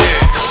in your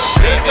ear.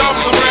 Here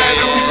comes a brand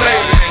new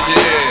flavor in your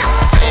ear.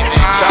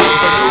 Time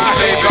for new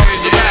flavor in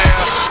your ear.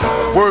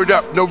 Word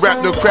up, no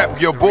rap, no crap,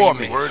 you bore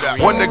me.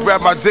 One to grab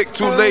my dick,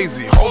 too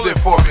lazy, hold it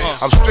for me.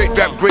 I'm straight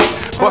rap great,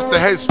 bust the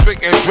head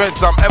straight and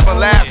dreads, I'm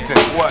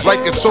everlasting. Like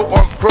it's so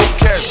on pro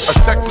cash, a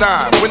tech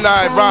 9, when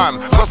I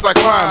rhyme, plus I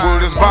climb,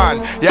 word is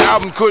mine. Your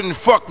album couldn't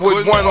fuck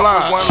with one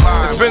line.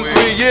 It's been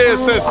 3 years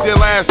since your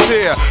last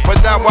tear,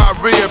 but now I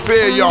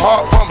reappear, your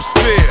heart pumps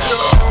fear.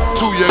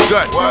 To your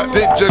gut,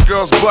 did your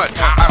girl's butt.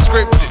 I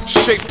scraped it,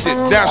 shaped it,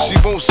 now she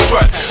won't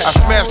strut. I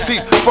smash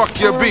teeth, fuck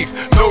your beef,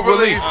 no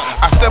relief.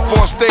 I step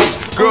on stage,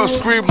 girls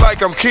scream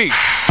like I'm Keith.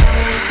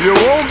 You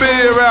won't be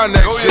around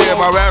next year,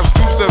 my rap's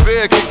too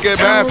severe, kicking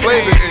bad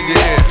flavor in your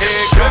ear.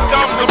 Here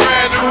comes a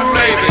brand new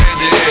flavor in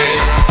your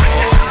ear.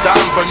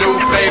 Time for new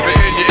flavor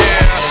in your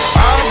ear.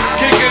 I'm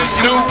kicking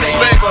new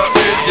flavor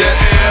in your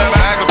ear.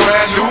 Like a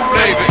brand new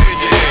flavor in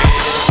your ear.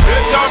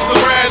 Here comes a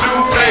brand new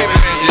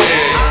flavor in your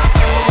ear.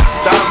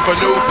 Time for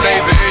new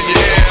flavor in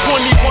your ear.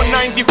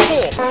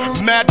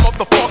 2194, mad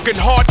motherfucking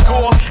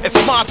hardcore. It's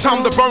my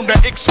time to burn to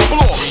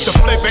explore. The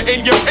flavor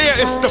in your ear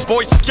is the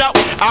Boy Scout.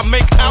 I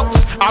make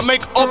outs, I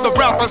make other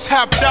rappers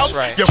have doubts.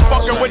 You're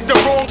fucking with the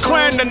wrong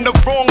clan and the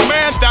wrong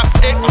man, that's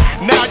it.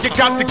 Now you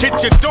got to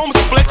get your dome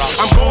split.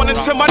 I'm going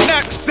into my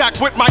knapsack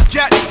with my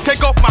gat.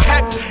 Take off my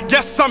hat,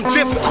 yes, I'm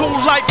just cool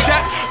like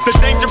that. The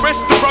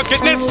dangerous, the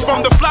ruggedness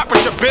from the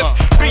flatbush abyss.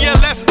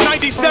 BLS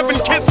 97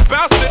 kiss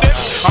bastard it.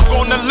 I'm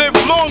gonna live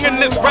long in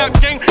this rap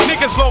game.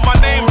 Niggas know my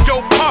name,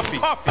 yo Puffy.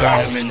 Burn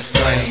 'em in the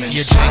flame.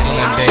 You're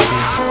jingling, baby.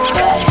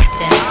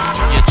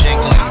 You're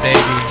jingling,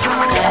 baby.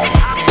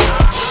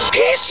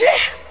 Here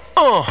shit.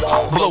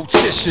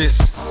 Blotitious,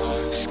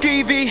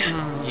 skeevy,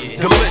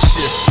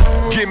 delicious.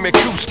 Give me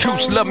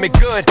couscous, love me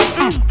good.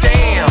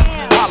 Damn,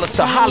 Hollis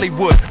to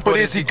Hollywood, but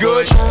is he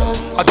good?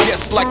 I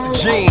guess like the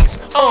jeans.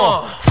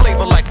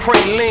 Flavor like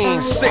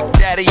praline, sick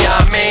daddy,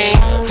 I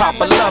mean.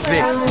 Papa love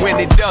it when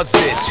he does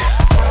it.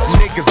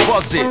 Niggas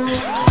buzz it.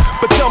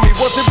 But tell me,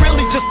 was it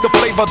really just the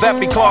flavor that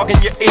be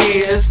clogging your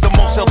ears? The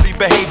most healthy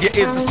behavior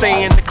is to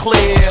stay in the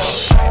clear.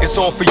 It's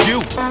all for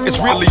you, it's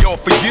really all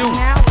for you.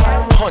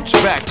 Hunch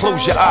back,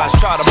 close your eyes,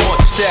 try to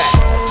munch that.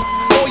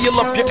 Oil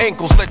up your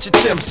ankles, let your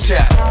Timbs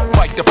tap.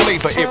 Bite the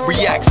flavor, it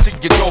reacts to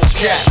your gold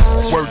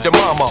cats. Word to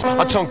mama,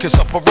 a tongue kiss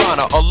a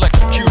piranha,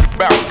 electrocuted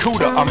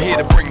barracuda. I'm here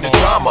to bring the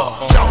drama.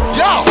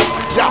 Yo,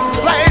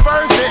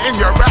 flavors in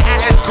your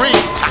ass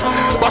grease.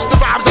 Bust the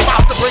vibes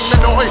about to bring the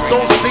noise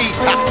on cease.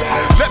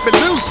 Let me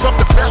loose from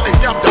the belly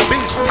of the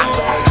beast.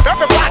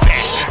 Everybody,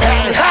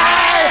 hey,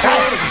 hey,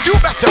 hey. You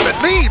better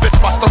believe it's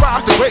Busta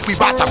Rhymes the great. We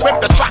bout to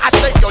whip the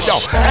tri-state, yo.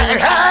 Hey,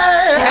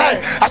 hey,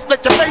 hey. I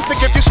split your face and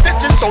give you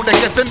stitches. Throw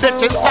niggas and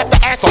bitches, slap the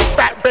ass on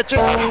fat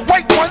bitches.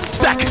 Wait 1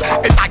 second,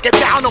 as I get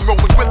down, I'm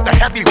rolling with the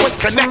heavyweight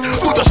connect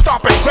through the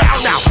stomping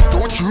ground now.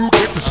 Don't you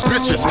get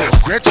suspicious?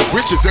 Grant your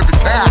wishes every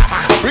time.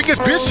 Bring it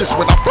vicious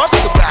when I bust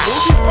the back.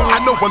 I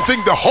know one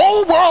thing the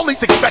whole world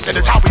is expecting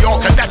is how we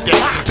all connected.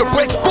 To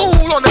break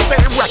fool on the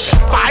same record.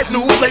 5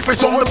 new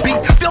flavors on the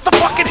beat. Feel the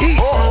fucking heat.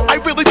 I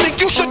really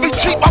think you should be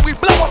cheap while we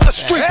blow up the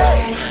streets.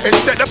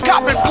 Instead of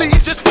copping,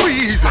 please just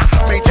freeze.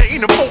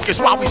 Maintain the focus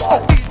while we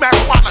smoke these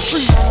marijuana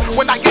trees.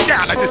 When I get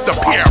down, I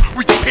disappear,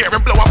 reappear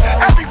and blow up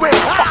everywhere.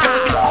 Fucking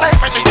with these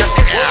flavors in your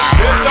ear.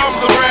 Here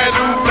comes a brand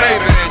new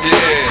flavor in your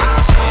ear.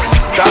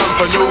 Time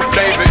for new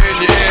flavor in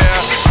your ear.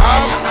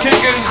 I'm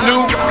kicking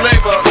new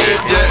flavor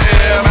in your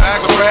ear.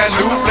 Like a brand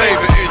new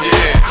flavor in your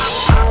ear.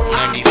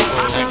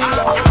 94,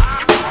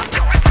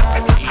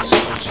 East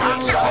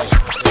Coast.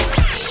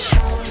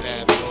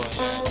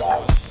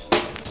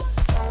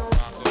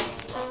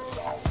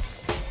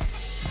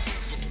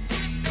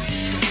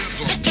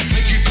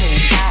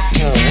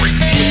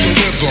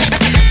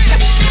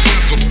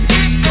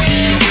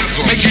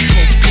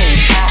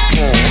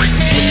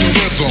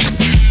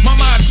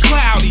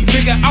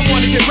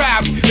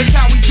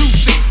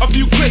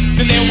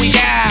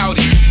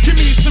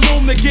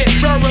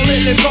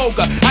 feminine and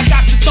vulgar. I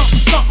got you thumping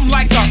something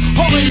like a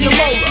hole in your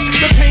molar.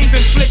 The pain's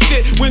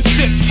inflicted when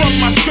shit's from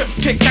my scripts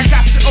kicked. I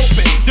got you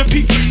open, your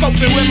peeps are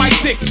scoping where my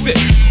dick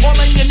sits. All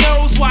in your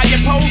nose while you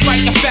pose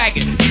like a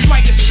faggot. This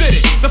mic is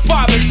fitted, the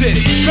father did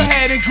it. Go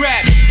ahead and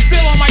grab it.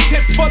 Still on my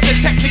tip for the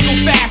technical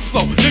fast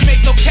flow. They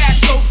make no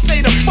cash, so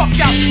stay the fuck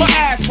out my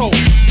asshole.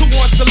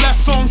 Towards the left,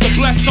 songs are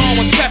blessed on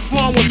with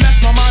Teflon. With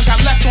left, my mind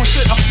got left on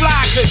shit a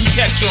fly couldn't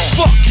catch on.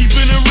 Fuck,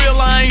 keeping it real,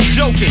 I ain't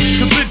joking.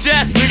 Cause bitch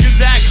ass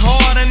niggas act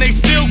hard and they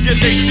still get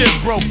they shit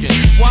broken.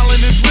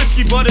 Wildin' is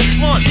risky, but it's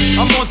fun.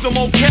 I'm on some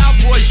old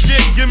cowboy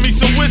shit. Give me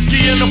some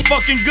whiskey and a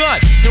fucking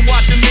gun. And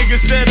watch a nigga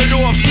set it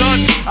off,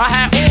 son. I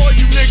had all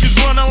you niggas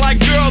running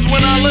like girls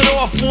when I lit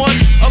off one.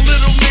 A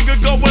little nigga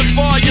going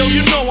far, yo,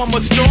 you know I'm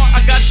a star.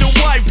 I got your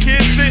wife,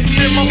 kid, sitting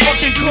in my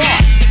fucking car.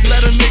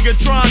 Let a nigga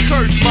try and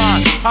curse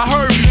mine. I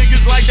heard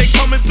niggas like they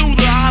coming through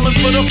the island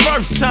for the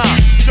first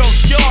time.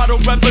 Junkyard will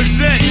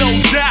represent, no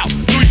doubt.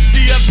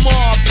 3CF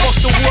Mob, fuck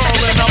the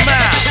world and I'm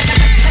out.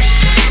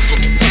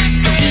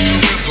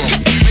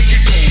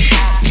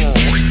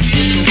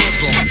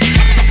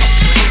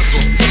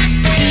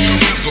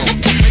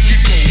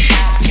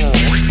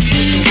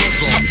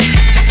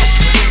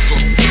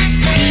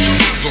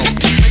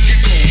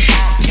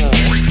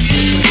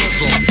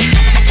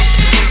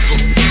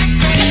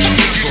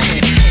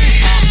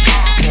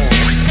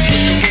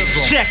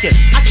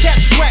 I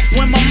catch wreck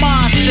when my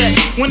mind's set.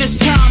 When it's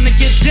time to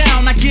get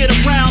down, I get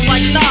around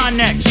like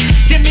 9X.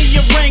 Give me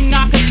your ring,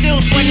 I can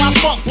still swing my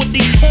fuck with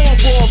these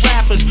cornball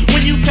rappers.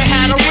 When you can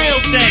have a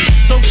real thing,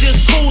 so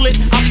just cool it.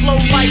 I flow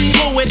like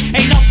fluid,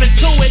 ain't nothing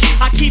to it.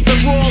 I keep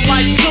it raw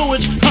like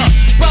sewage.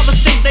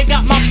 Brothers think they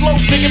got my flow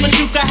figure, but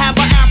you can have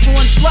an afro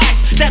and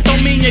slacks. That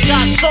don't mean you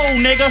got soul,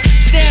 nigga.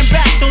 Stand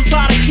back, don't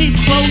try to keep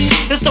close.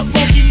 It's the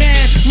funky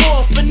man,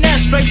 raw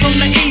finesse, straight from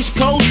the East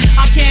Coast.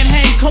 I can't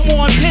hang, come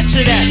on,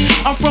 picture that.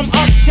 I'm from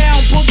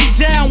uptown, boogie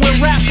down, where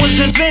rap was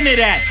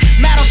invented at.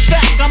 Matter of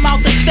fact, I'm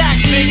out to stack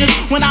figures.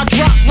 When I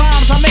drop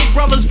rhymes, I make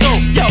brothers go,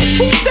 yo,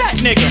 who's that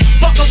nigga?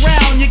 Fuck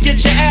around, you get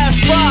your ass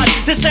fried.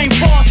 This ain't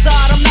far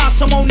side, I'm not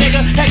some old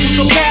nigga that you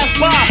can pass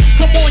by.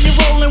 Come on, you're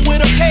rolling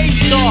with a paid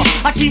star.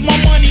 I keep my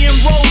money in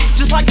rolls,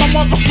 just like my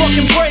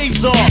motherfucking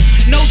braids are.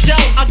 No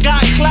doubt, I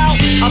got clout.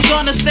 I'm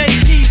gonna say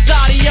peace,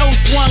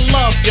 adios, one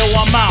love, yo,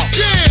 I'm out.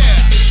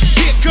 Yeah!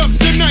 Here comes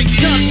the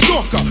nighttime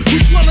stalker, who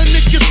swallow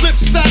niggas'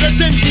 lips fatter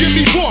than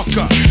Jimmy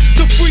Walker.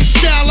 The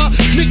freestyler,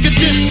 nigga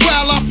this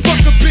while I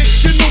fuck a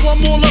bitch, you know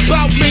I'm all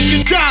about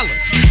making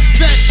dollars.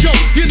 Fat Joe,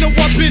 you know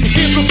I've been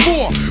here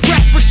before.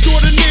 Rap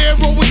extraordinaire,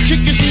 always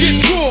kicking shit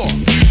raw.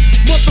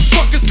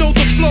 Motherfuckers know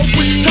the flow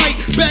is tight,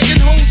 bagging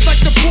hoes like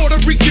the Puerto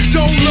Rican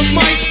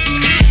Dolomite.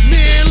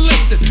 Man,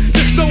 listen,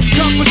 there's no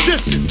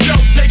competition.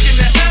 Joe taking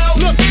the L.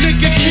 Look,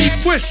 nigga,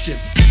 keep wishing.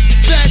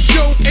 Fat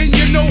Joe, and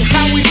you know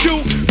how we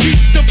do.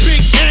 Beats the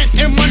Big Ant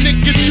and my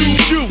nigga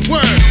Juju.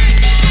 Word.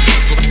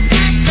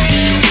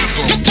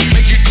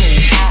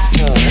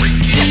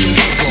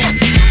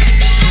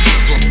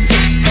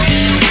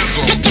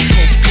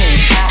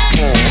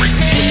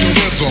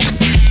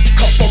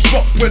 Cover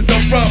up with the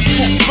rhyme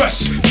full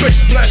fresh. Bass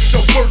blast, the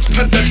words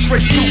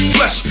penetrate through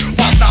flesh.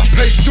 While I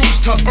pay dues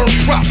to earn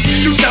props.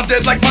 You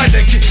sounded like my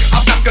nigga,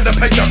 I'm not gonna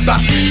pay a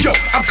lot. Yo,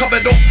 I'm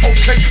coming off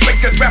okay,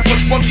 making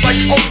rappers run like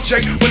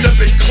OJ. With a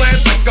big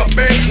clan like a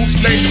man who's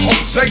named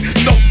Jose.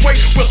 No way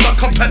will a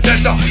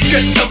competitor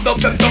get iller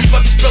than the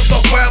blood spill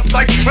around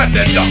like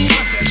Predator.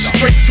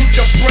 Straight to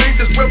your brain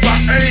is where I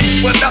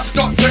aim. When I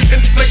start to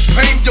inflict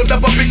pain, you'll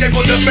never be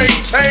able to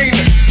maintain.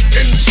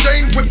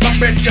 Insane with my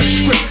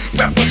manuscript.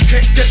 Rappers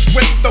can't get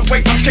with the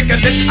way I'm kicking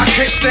it. I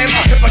can't stand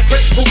a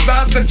hypocrite who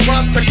lies and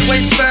tries to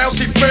claim styles.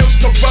 He fails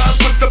to rise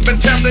with the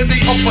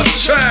mentality of a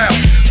child.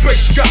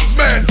 Bass got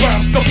mad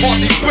rhymes, the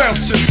party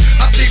bounces.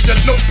 I need a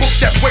notebook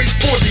that weighs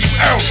 40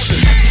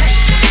 ounces.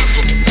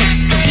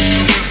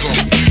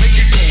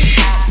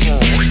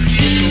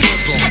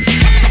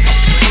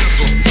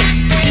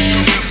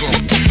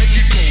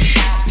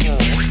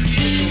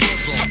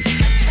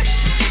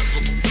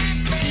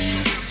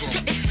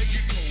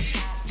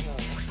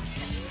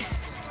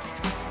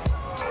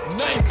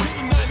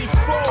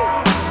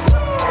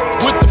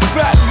 With the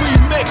Phat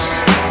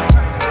remix.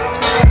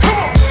 Come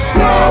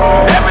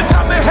on. Every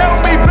time they held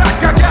me back,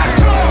 I got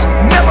it.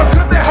 Never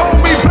could they hold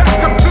me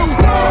back. I'm through.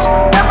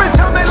 Every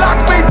time they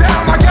lock me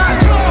down, I got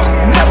it.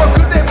 Never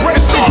could they break me down.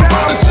 It's all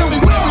around us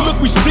everywhere we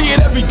look, we see it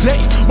every day.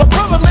 My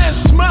brother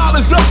man's smile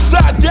is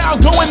upside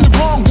down, going the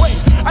wrong way.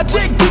 I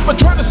dig deeper,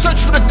 trying to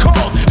search for the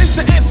cause. Is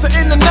the answer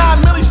in the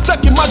 9 milli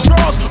stuck in my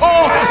drawers?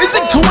 Or is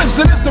it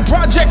coincidence the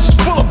projects is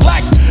full of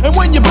blacks? And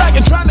when you're black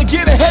and trying to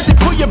get ahead, they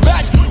pull you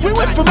back. We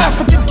went from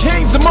African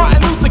kings to Martin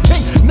Luther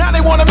King. Now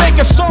they wanna make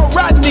us all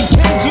Rodney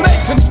Kings. Who they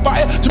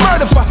conspire to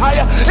murder for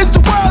hire? Is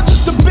the world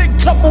just a big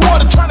cup of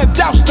water trying to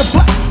douse the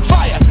black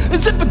fire?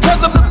 Is it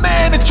because of the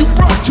man that you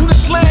brought to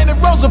this land and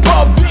rose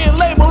above being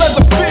labeled as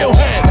a field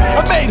hand?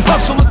 I made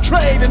hustle a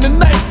trade in the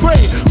 9th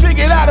grade.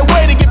 Figured out a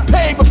way to get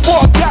paid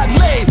before I got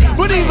laid.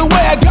 But either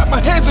way, I got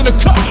my hands in the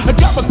cup. I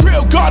got my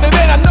grill guarded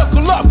and I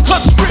knuckle up,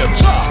 cause it's real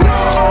tough.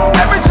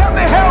 Every time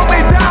they held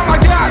me down,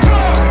 I got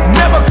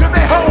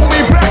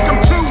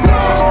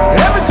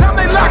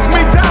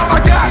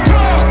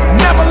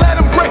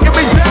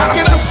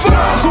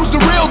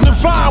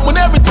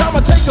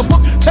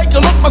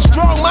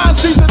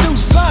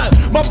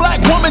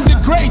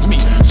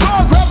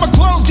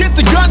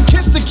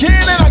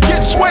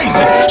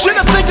Should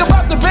I think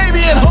about the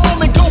baby at home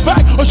and go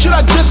back, or should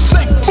I just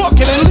say fuck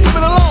it and leave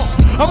it alone?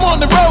 I'm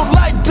on the road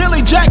like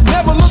Billy Jack,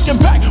 never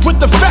looking back, with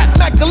the fat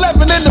Mac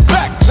 11 in the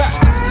backpack.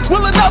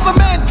 Will another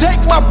man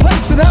take my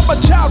place and have my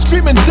child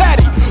screaming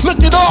daddy? Look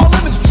it all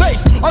in his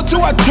face. Or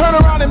do I turn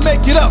around and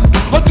make it up?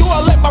 Or do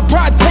I let my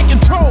pride take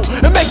control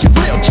and make it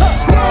real tough?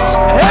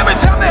 Every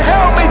time they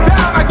held me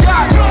down, I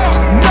got.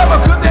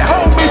 Never could they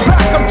hold me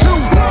back, I'm too.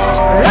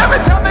 Every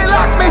time they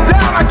locked me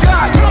down, I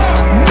got.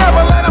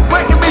 Never let them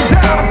breaking me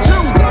down, I'm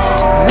too.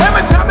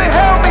 Every time they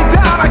held me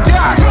down, I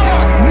got.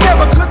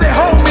 Never could they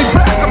hold me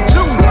back, I'm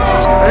too.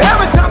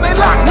 Every time they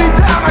locked me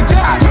down, I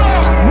got.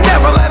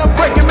 Never let them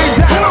breaking me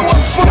down. Who do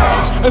I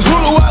fuck and who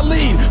do I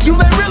lead? Do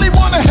they really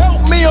want to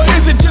help me, or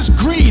is it just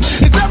greed?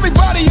 Is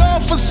everybody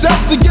all for self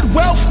to get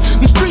wealth?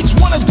 The streets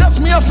want to dust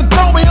me off and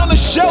throw me on the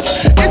shelf.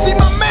 Is he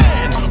my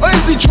man, or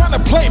is he trying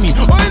to play me?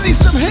 Or is he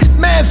some hit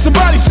man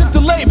somebody sent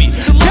to lay me?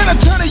 Can I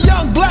turn a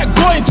young black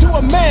boy into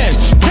a man?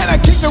 Can I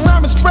kick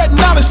around and spread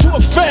knowledge to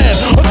a fan?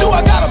 Or do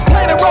I gotta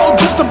play the role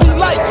just to be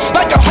like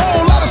a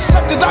whole lot of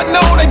suckers I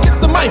know they get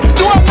the mic?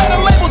 Do I let a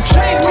label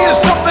change me to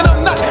something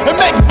I'm not and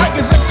make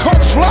records that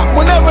cold flop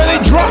whenever they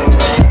drop?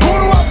 Who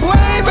do I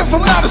blame if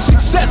I'm not a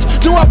success?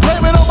 Do I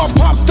blame it on my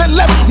pops that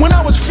left when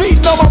I was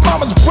feeding on my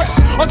mama's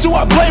breast? Or do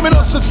I blame it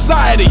on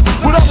society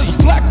with all this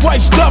black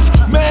white stuff?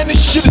 Man, this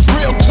shit is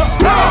real tough.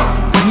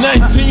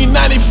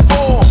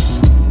 1994,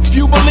 if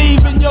you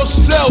believe in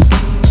yourself,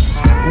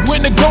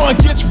 when the going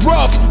gets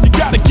rough, you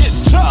gotta get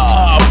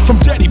tough. From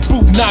Daddy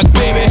Boot Knock,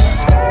 baby.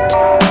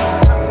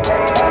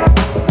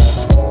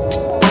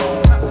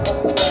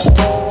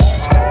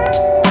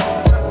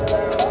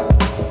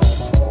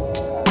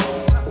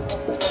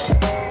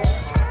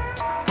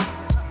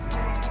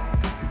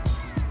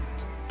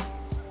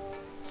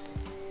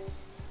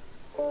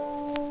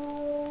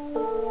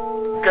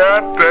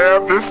 God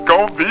damn, this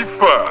gonna be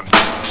fun.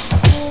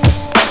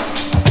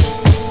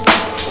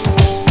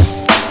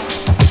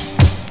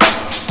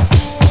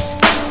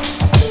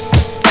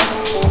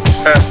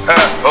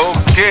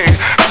 Okay.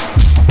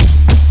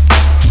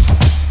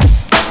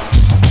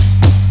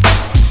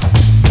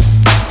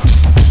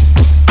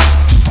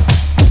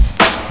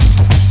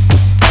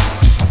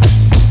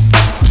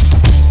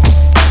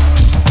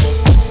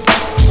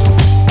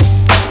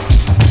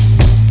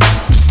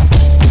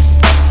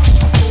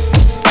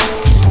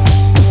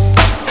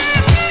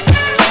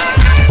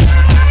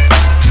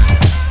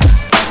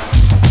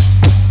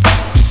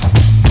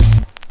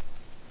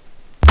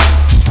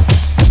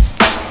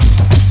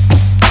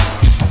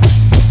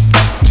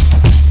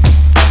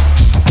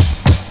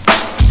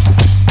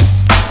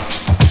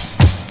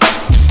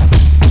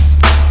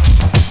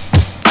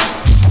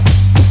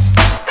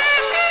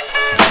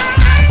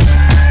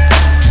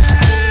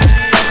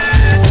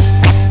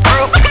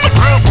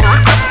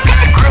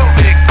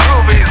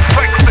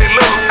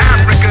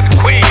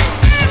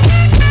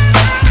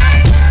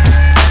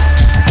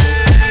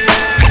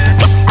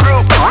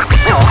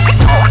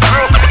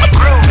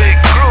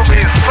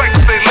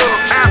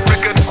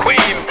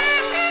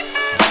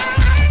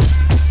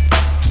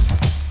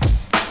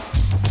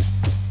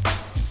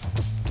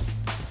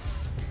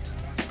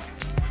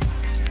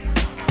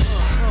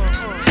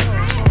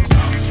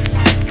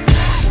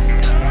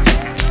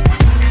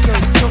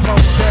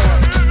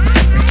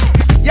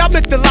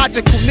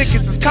 Mythological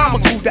niggas is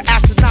comical. The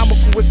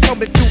astronomical is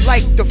coming through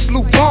like the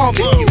flu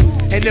bombing you,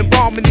 and then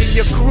bombing in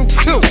your crew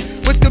too.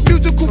 With the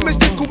musical,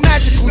 mystical,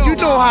 magical, you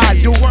know how I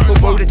do.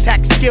 With word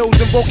attack skills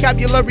and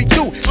vocabulary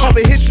too.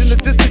 Comprehension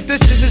of this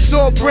edition is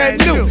all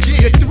brand new.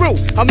 You're through.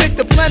 I'm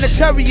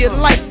interplanetary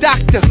like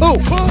Doctor Who.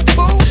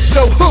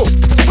 So who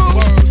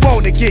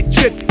wanna get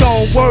tripped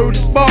on? Word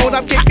is bone.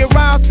 I'm kicking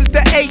rounds to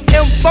the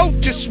AM vote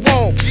just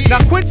wrong. Now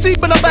Quincy,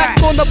 but I'm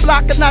back on the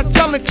block and not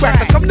selling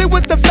crack. I come in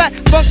with the fat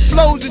funk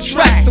flows and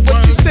tracks. So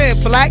what you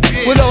saying, black?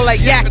 With all that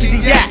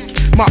yakety yak.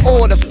 My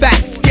order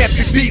facts can't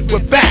be beat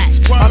with bats.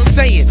 I'm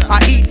saying I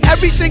eat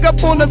everything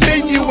up on the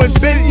menu and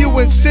bend you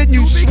and send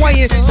you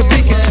swaying to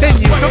be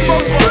continued. The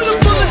most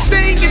beautifulest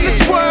thing in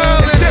this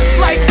world is just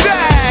like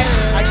that.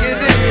 I get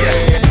it,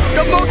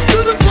 yeah. The most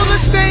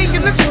beautifulest thing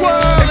in this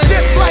world is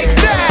just like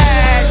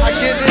that. I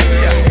get it,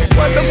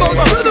 yeah. The most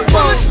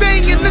beautifulest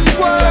thing in this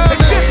world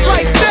is just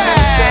like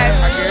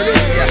that. I get it,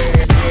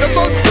 yeah. The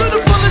most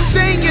beautifulest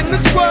thing in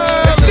this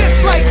world is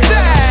just like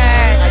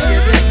that. I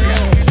get it,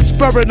 yeah.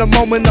 Spur in the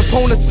moment,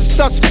 opponents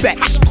are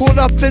suspects. Caught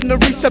up in the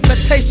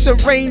resuscitation,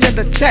 rain and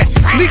attack.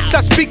 Leaks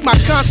I speak my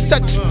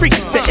concepts free.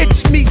 The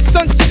itch me,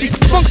 sun cheek,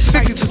 funk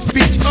figures of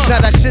speech. Now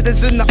that shit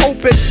is in the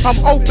open, I'm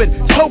open,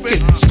 token,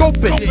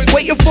 scoping,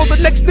 waiting for the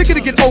next nigga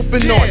to get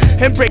open on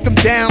and break them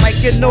down like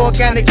an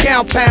organic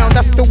compound.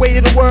 That's the way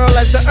of the world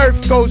as the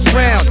earth goes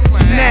round.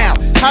 Now,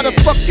 how the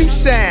fuck you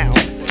sound?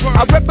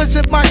 I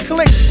represent my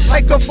clique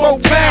like a 4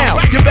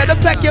 pound. You better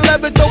pack your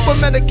leather dope for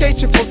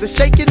medication from the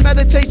shaking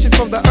meditation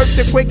from the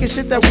earthquake and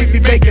shit that we be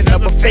making.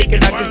 Never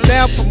faking, I get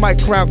down for my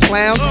crown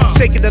clown,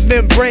 shaking the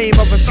membrane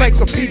of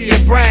Encyclopedia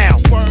Brown.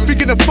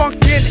 Freaking the funk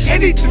in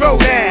any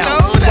throwdown.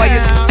 Why you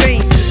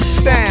sustain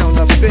sound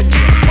of bitches.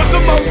 But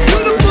the most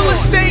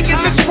beautifulest thing in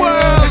this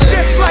world is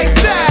just like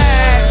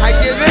that. I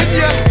give it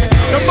ya.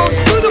 The most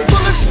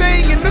beautifulest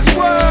thing in this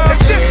world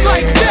is just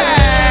like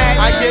that.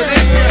 I give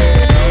it ya.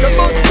 The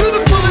most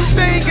beautifulest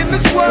thing in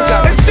this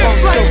world is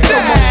just like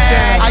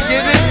that. I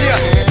give it ya.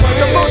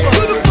 The most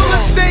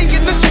beautifulest thing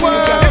in this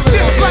world is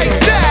just like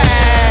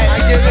that. I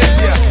give it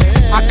ya.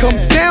 I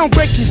comes down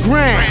breaking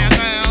ground.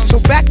 So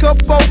back up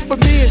both for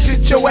me and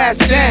sit your ass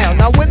down.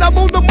 Now when I'm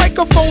on the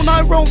microphone,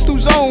 I roam through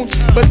zones.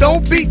 But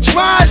don't be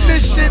trying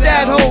this shit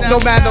at home. No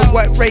matter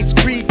what race,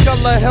 creed,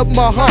 color, help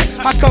my heart.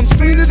 I come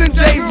cleaner than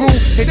J-Rule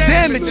and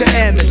damage your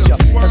amateur.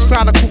 As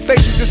chronicle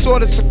facial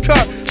disorders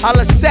occur, I'll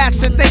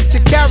assassinate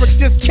your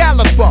character's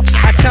caliber.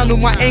 I channel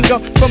my anger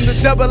from the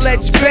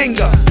double-edged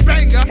banger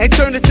and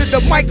turn it to the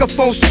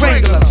microphone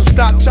strangler. So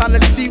stop trying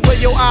to see where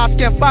your eyes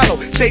can't follow.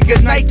 Say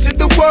goodnight to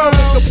the world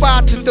and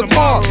goodbye to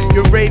tomorrow.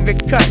 You're raving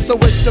cuss, so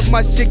it's so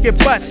much you get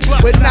bust.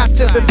 We're not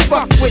to be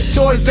fucked with,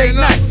 toys ain't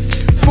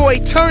us. For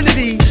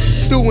eternity,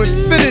 through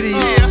infinity,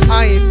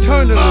 I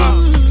eternally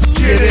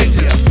get in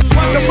ya.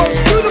 The most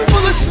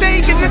beautifulest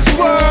thing in this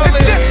world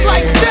is just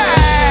like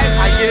that.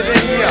 I get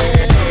in ya.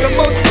 The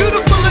most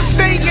beautifulest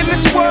thing in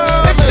this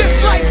world is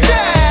just like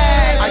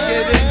that. I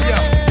get in ya.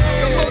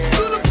 The most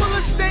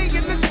beautifulest thing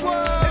in this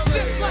world is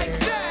just like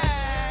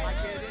that. I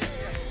get in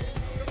ya.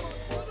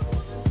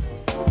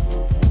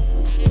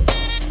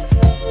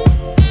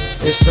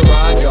 It's the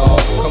ride, y'all.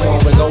 Come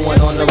on, we're going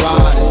on the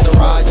ride. It's the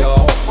ride,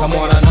 y'all. Come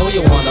on, I know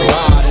you wanna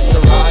ride. It's the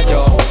ride,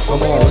 y'all.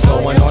 Come on, we're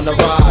going on the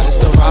ride. It's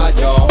the ride,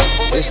 y'all.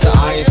 It's the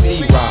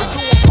INC ride.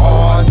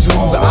 R to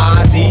the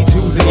I, D to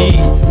the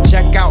E.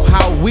 Check out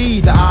how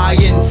we, the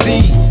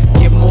INC,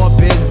 get more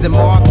biz than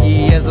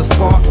Marky as a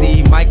spark.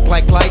 The mic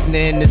like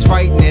lightning is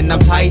frightening. I'm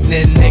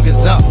tightening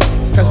niggas up,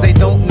 cause they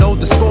don't know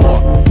the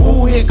score.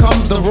 Ooh, here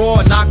comes the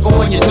roar, knock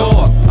on your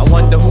door. I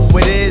wonder who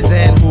it is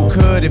and who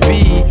could it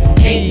be?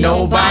 Ain't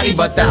nobody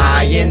but the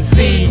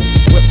INC.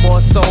 With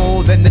more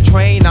soul than the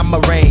train, I'm a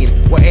rain.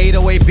 We're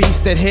 808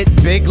 beasts that hit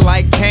big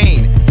like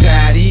Kane.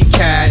 Daddy,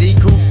 caddy,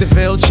 coupe de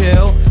ville,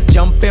 chill.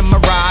 Jump in my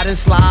ride and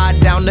slide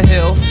down the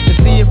hill to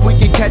see if we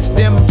can catch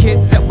them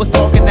kids that was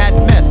talking that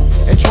mess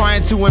and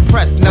trying to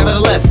impress.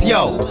 Nevertheless,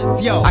 yo,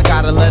 I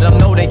gotta let them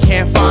know they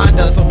can't find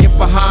us. So get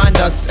behind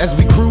us as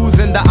we cruise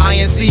in the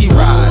INC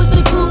ride. Who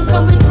was the crew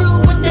coming through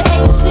with the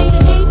AC?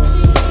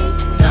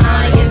 The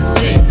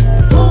INC.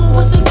 Who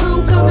was the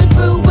crew coming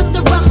through with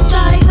the rough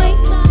styling?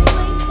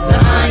 The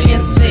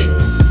INC.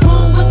 Who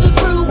was the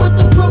crew with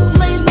the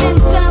Brooklyn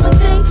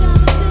mentality?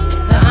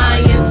 The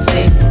INC.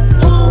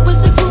 Who was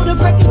the crew to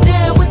break it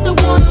down with the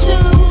 1, 2,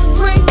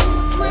 3?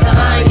 The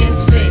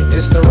INC.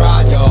 It's the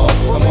ride, y'all.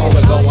 Come on,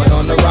 we're going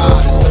on the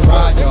ride. It's the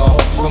ride, y'all.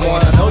 Come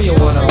on, I know you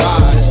wanna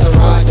ride. It's the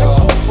ride,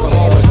 y'all. Come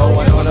on, we're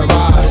going on the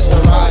ride. It's the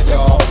ride,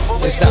 y'all.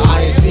 It's the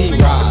INC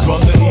ride.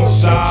 From the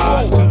east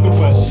side to the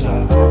west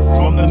side,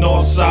 from the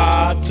north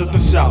side to the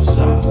south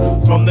side,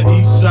 from the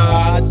east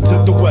side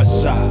to the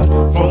west side,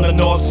 from the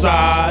north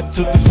side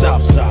to the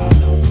south side.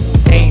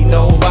 Ain't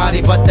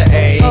nobody but the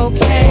A.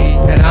 Okay.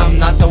 And I'm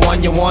not the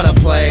one you wanna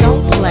play.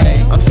 Don't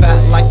play. I'm fat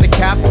like the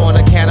cap on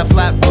a can of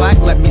flat black.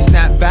 Let me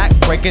snap back,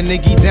 break a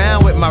nigga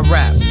down with my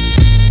rap.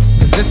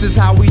 Cause this is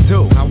how we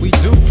do.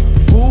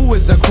 Who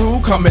is the crew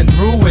coming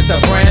through with the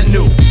brand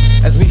new?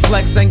 As we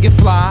flex and get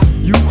fly,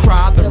 you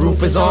cry, the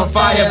roof is on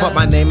fire, but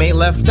my name ain't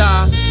Left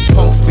Eye.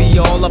 Punks be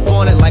all up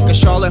on it like a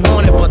Charlotte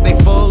Hornet, but they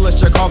full of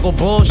Chicago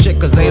bullshit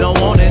cause they don't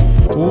want it.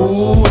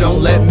 Ooh,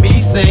 don't let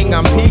me sing,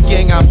 I'm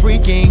peeking, I'm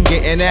freaking,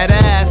 getting that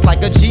ass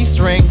like a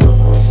G-string,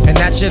 and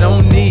that you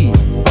don't need.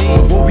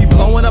 We'll be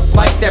blowing up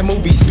like that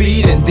movie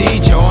Speed,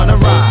 indeed, you're on a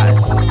ride.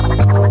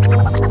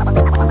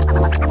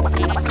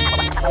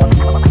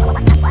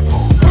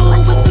 Who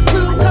was the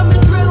crew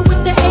coming through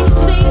with the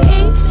ACE?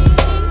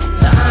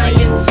 The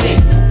INC.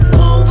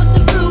 Who was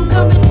the crew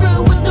coming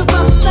through with the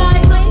rough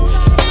styling?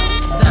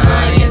 The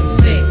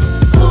INC.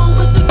 Who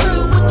was the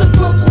crew with the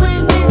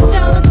Brooklyn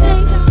mentality?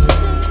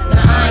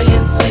 The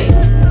INC.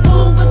 Who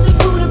was the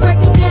crew to break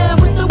it down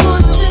with the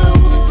 1, 2,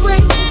 3?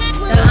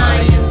 The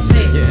INC.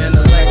 You're in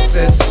a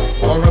Lexus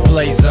or a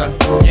Blazer.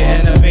 You're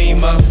in a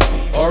Beamer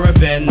or a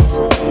Benz.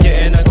 You're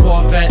in a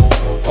Corvette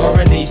or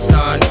a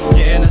Nissan.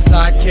 You're in a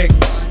Sidekick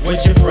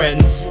with your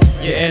friends.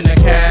 You're in a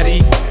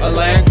Caddy, a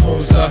Land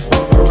Cruiser,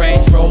 a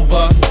Range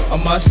Rover, a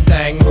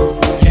Mustang.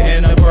 You're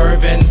in a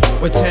Bourbon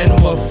with 10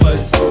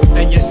 woofers.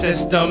 And your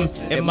system,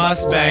 it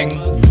must bang.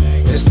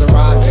 It's the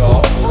ride,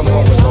 y'all. Come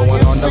on, we're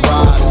going on the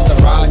ride. It's the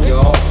ride,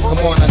 y'all.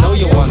 Come on, I know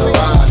you wanna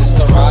ride. It's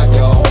the ride,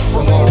 y'all.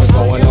 Come on, we're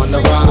going on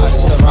the ride.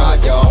 It's the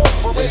ride, y'all.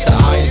 It's the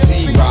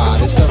INC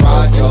ride. It's the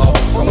ride, y'all.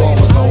 Come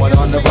on, we're going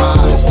on the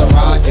ride. It's the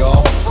ride,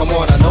 y'all. Come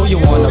on, I know you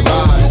wanna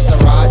ride. It's the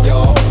ride,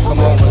 y'all. Come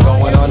on, we're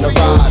going on the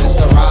ride. It's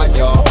the ride,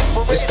 y'all.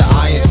 It's the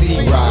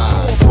INC ride.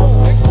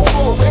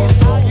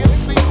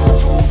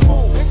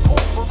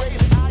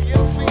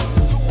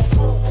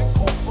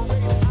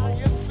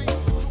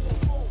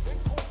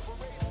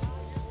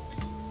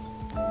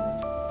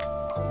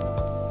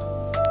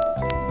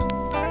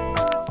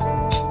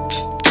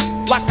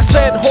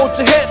 said, hold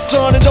your head,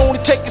 son, it only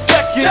take a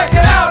second. Check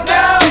it out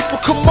now. People,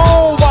 come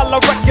on while I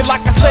wreck it.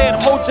 Like I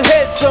said, hold your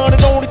head, son,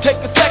 it only take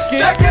a second.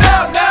 Check it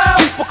out now.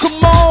 People,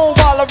 come on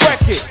while I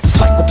wreck it. The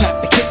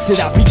psychopathic hit that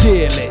I be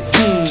dealing.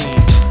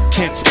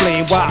 Can't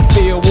explain why I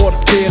feel what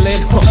I'm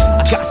feeling.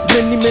 I got so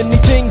many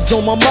things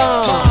on my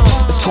mind.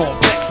 It's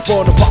complex,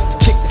 but I'm about to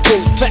kick the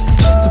full effects.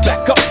 So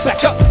back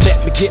up, let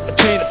me get a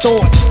train of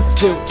thought. I'm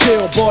still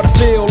chill, but I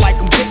feel like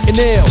I'm getting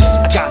ill.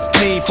 I got some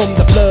pain from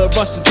the blood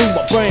rushing through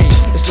my brain.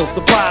 It's no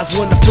surprise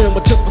when the film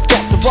I took will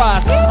start to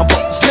rise. I'm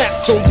about to snap,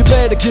 so you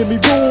better give me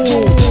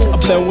room. I'm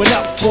blowing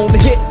up on the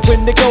hit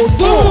when it goes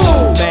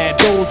boom. Mad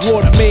those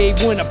what I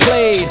made when I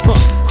played.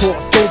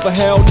 Crossover,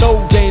 hell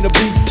no, Dana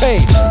B's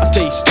paid. I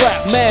stay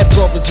strapped, mad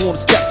brothers wanna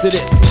step to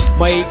this.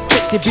 My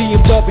 850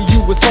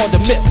 BMW is hard to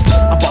miss.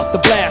 I'm about to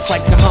blast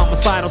like a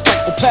homicidal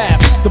psychopath.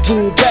 The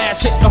boom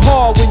bash hit the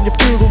hard when you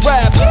feel the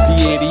rap. The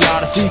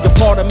idiocy's a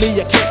part of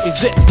me I can't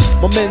resist.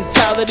 My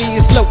mentality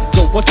is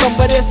loco. Want some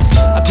of this?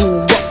 I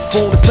grew up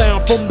on the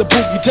sound from the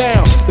boogie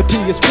down. The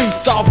PS3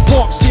 soft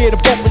punks, yeah, the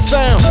bumper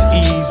sound.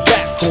 Ease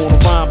back on the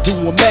rhyme,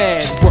 doing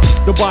mad work.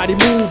 Nobody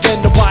move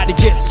and nobody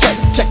gets hurt.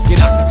 Check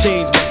it, I can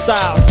change my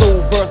style,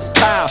 so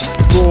versatile.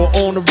 Roar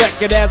on the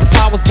record as if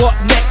I was butt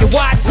naked.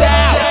 Watch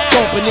out!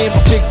 Stomping in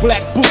my big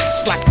black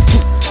boots like a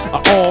tooth. I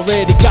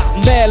already got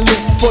mad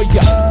loot for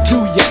ya.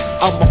 Do ya?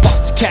 I'm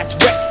about to catch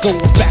wreck,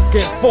 going back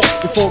and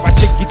forth before I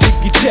jiggy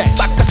check.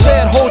 Like I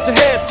said, hold your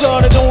head,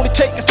 son, it only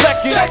take a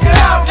second. Check it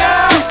out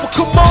now. People,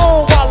 come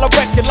on while I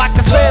wreck it. Like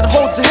I said,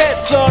 hold your head,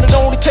 son, it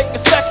only take a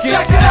second.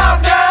 Check it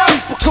out now.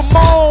 People, come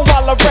on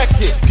while I wreck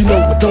it. You know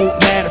it don't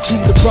matter to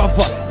the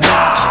brother.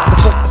 Nah,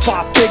 the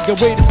 5 figure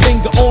with his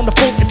finger on the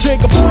funky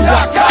trigger.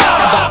 Booyaka!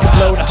 I'm about to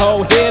blow the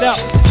whole head up.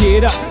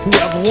 Get up,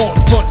 whoever want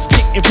to punch,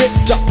 getting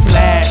ripped up,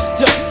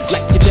 blast up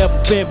like you never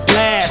been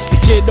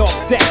blasted. Get off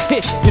that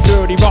hit, you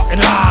dirty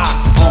rotten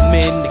eyes. I'm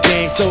in the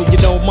game, so you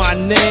know my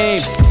name.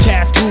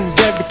 Cash rules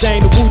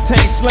everything, the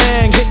Wu-Tang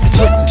slang. Hit the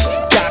switches,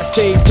 gotta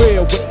stay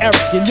real with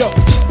Eric and yo.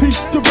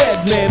 Peace to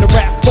Redman, the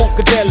rap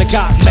funkadelic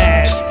got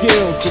mad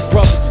skills. So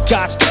brother, you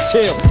got to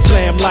chill.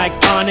 Slam like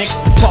Onyx,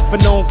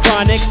 puffin' on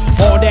chronic.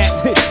 All that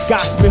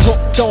got me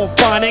hooked on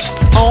phonics.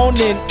 On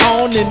and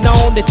on,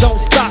 it don't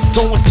stop.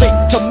 Going straight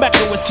to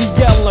Mecca with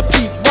CL and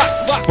Pete Rock.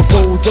 What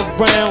goes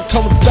around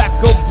comes back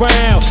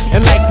around.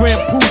 And like Grand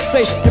Pooh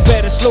say, you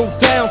better slow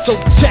down, so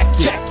check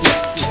it.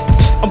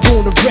 I'm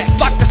gonna wreck.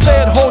 Like I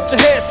said, hold your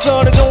head,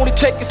 son, it only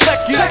take a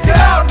second. Check it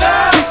out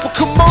now. People,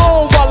 come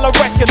on while I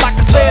wreck it. Like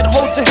I said,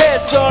 hold your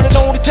head, son, it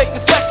only take a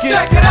second.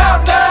 Check it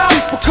out now.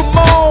 People, come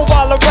on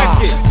while I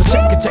wreck it. So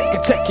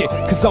check it,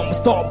 cause I'ma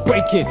start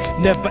breaking.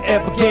 Never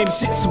ever gave me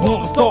shit, so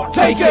I'ma start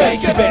taking.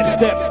 You better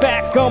step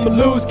back, I'ma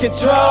lose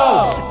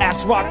control.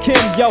 Ask Rakim,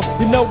 yo,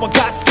 you know I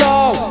got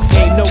soul.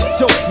 Ain't no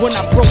joke, when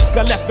I broke,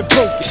 I left it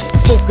broken.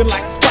 Smoking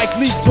like a Spike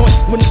Lee joint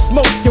when I'm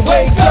smoking.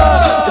 Wake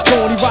up, it's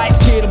only right,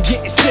 kid, I'm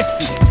getting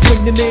shifty.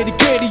 Swing the nitty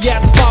gritty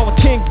as if I was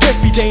King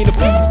Griffey. They ain't a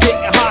piece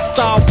getting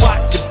hostile,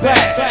 watch your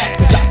back.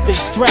 Cause I stay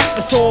strapped,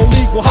 it's all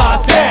legal,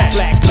 how's that?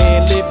 Black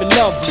man living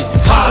lovely,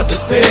 how's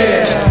it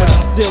feel? But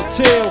I'm still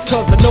chill,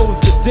 cause I know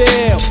it's the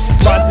deal.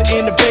 Rise the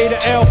innovator,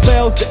 L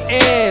bells the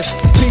airs.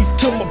 Peace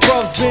to my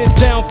brothers, been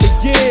down for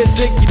years.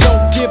 Think you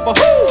don't give a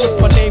who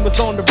if my name is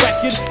on the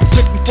record.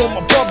 Strictly for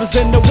my brothers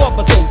and the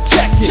others, so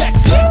check it.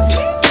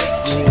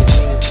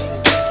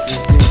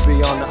 This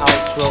DB on the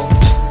outro.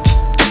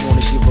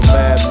 Wanna give a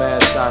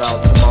mad shout out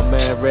to my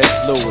man Rex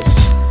Lewis.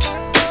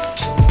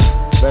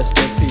 Rest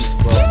in peace,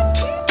 bro.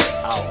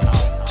 Out.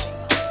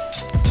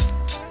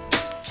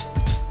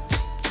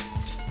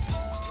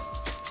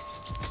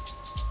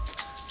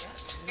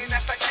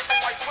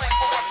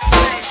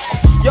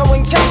 Yo,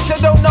 in case you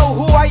don't know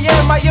who I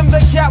am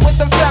the cat with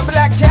the fat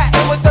black cat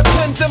and with the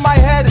pins in my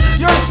head.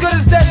 You're as good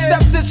as dead,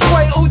 step this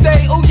way, ooh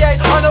day, ooh yay.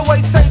 On the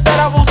way, say that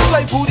I will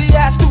slay booty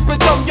ass,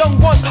 stupid dumb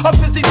young one. A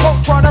busy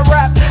punk trying to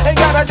rap,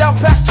 ain't got a down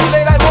back, too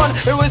late I won.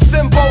 It was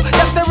simple,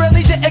 yes they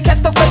really didn't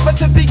catch the flavor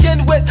to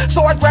begin with.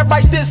 So I grabbed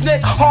my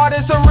Disney, hard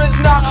as a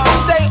Rizna.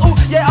 Ooh day, ooh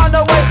yeah, on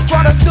the way,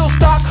 trying to still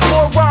stock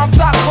more rhymes,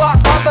 not clock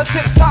on the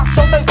TikTok,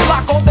 so they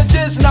flock on the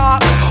Disney,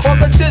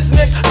 on the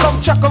Disney. Come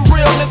check a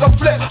real nigga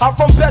flip. I'm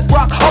from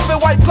Bedrock, up in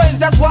White Plains,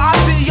 that's where I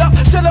be up.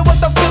 Chillin'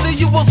 with the Philly,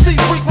 you will see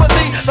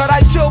frequently that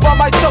I chill by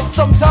myself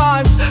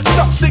sometimes.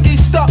 Stuck, sticky,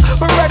 stuck,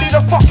 but ready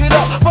to fuck it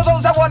up. For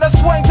those that wanna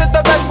swing to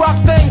the Bedrock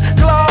thing,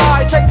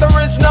 glide, take the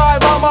wrist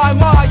knife on my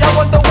mind. I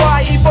wonder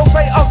why Evo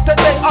pay up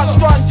today,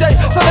 Astron J.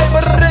 So they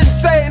were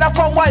insane. I'm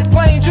from White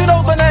Plains, you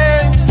know the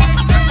name.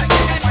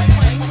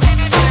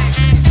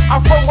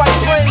 I'm from White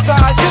Plains,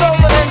 you know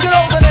the name, you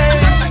know the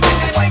name.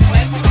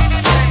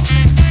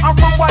 I'm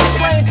from White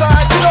Plains,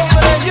 you know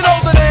the name, you know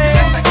the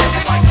name.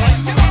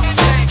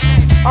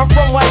 I'm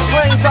from White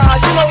Plains,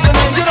 you know the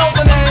name, you know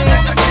the name.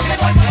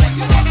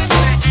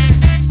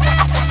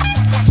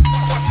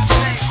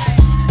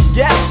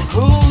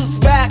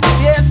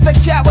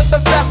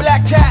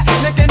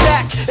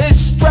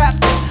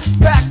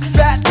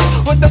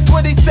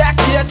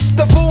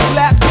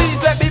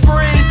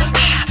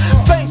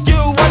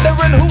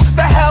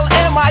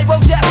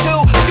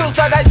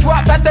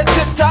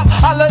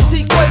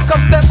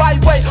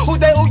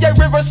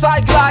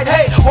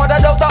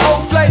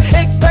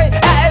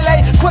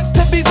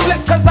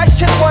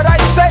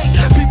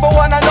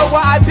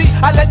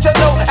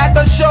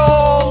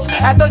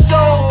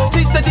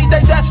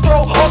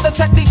 the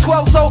Technique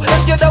 12, so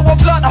if you know a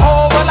blunt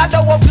hole, well I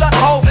know a blunt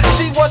hole.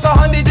 She was a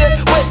honey dip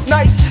with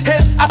nice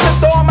hips. I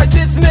flipped all my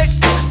Disney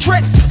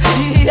tricks.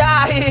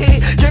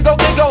 Giggle,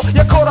 giggle,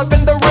 you're caught up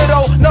in the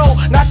riddle. No,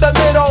 not the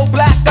middle,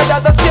 black,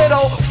 another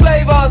skittle.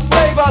 Flavors,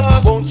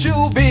 flavors, won't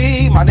you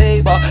be my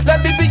neighbor?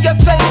 Let me be your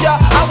savior,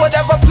 I would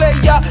ever play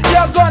ya.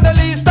 You're gonna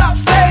leave, stop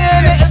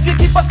saying it. If you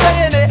keep on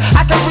saying it,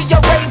 I can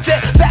rearrange it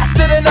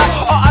faster than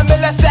a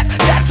millisecond.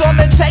 That's all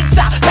it takes.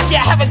 Like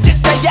you haven't this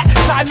day yet.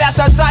 Time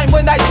after time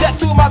when I jet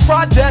through my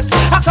projects.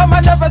 How come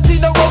I never see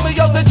no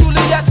Romeos and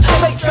Juliets?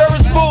 Shakespeare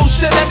is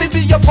bullshit, let me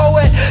be your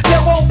poet.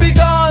 There won't be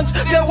guns,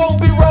 there won't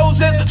be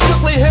roses.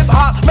 Strictly hip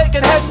hop,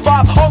 making heads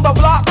bob on the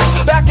block.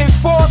 Back and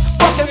forth,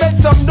 fucking make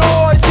some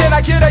noise. Can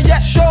I get a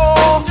yes sure?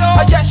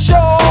 A yes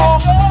sure?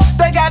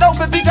 They got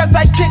open because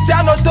I kicked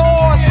down the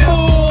door.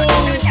 Smooth.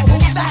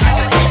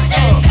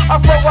 I'm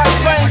from White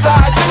Plains,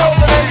 you know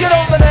the name, you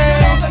know the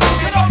name.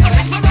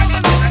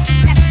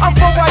 I'm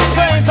from White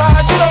Plains,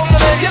 you know the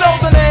name, you know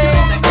the name.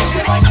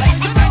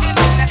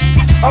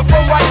 I'm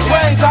from White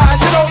Plains,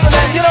 you know the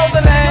name, you know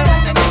the name.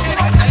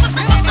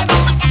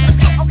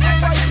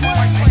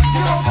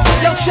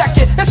 Yo, check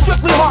it, it's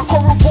strictly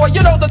hardcore rude boy.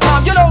 You know the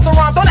time, you know the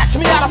rhyme. Don't ask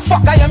me how the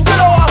fuck I am, you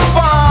know I'm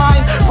fine.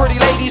 Pretty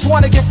ladies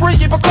wanna get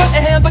freaky, but couldn't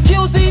handle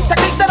QZ's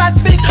technique that I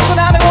speak. So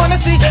now they wanna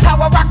see how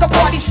I rock a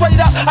party straight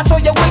up. I saw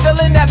you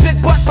wiggling that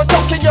big butt, but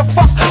don't can you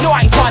fuck? No,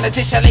 I ain't trying to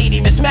dish a lady,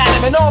 Miss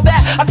Madam, and all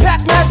that. I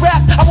pack mad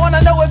raps. I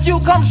wanna know if you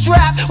come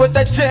strapped with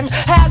the gym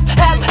hat.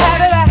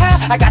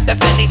 I got the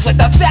Phillies with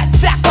the fat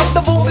sack of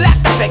the boom black.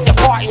 I beg your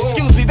pardon,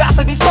 excuse me, about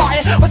to be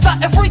starting with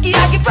something freaky.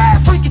 I get very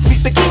freaky,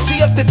 speak the Geechee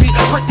up the beat.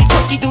 Pretty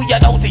tricky, do you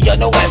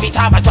know every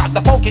time I drop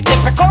the funky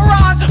typical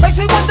rhymes. Makes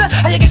me wonder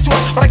how you get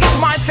yours, but I get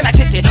mine, can I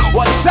kick it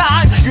one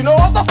time? You know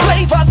all the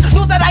flavors,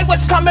 knew that I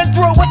was coming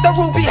through with the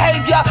rude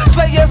behavior.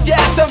 Slay if you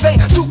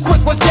activate, too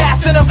quick was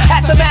gassing him.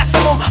 At the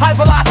maximum, high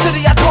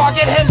velocity, I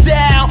target him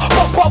down.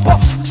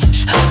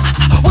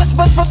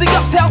 Whispers from the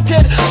uptown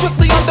kid,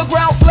 strictly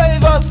underground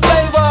flavors.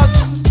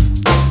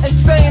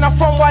 Insane, I'm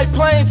from White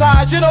Plains,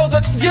 you know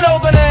the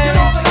name.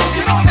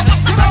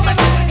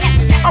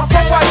 I'm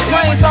from White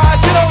Plains,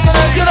 you know the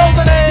name, you know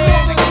the name.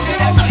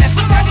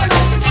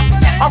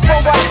 I'm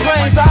from White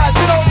Plains,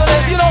 you know the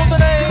name, you know the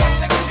name.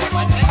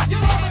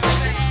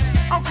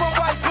 I'm from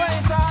White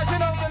Plains, you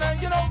know the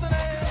name, you know the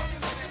name.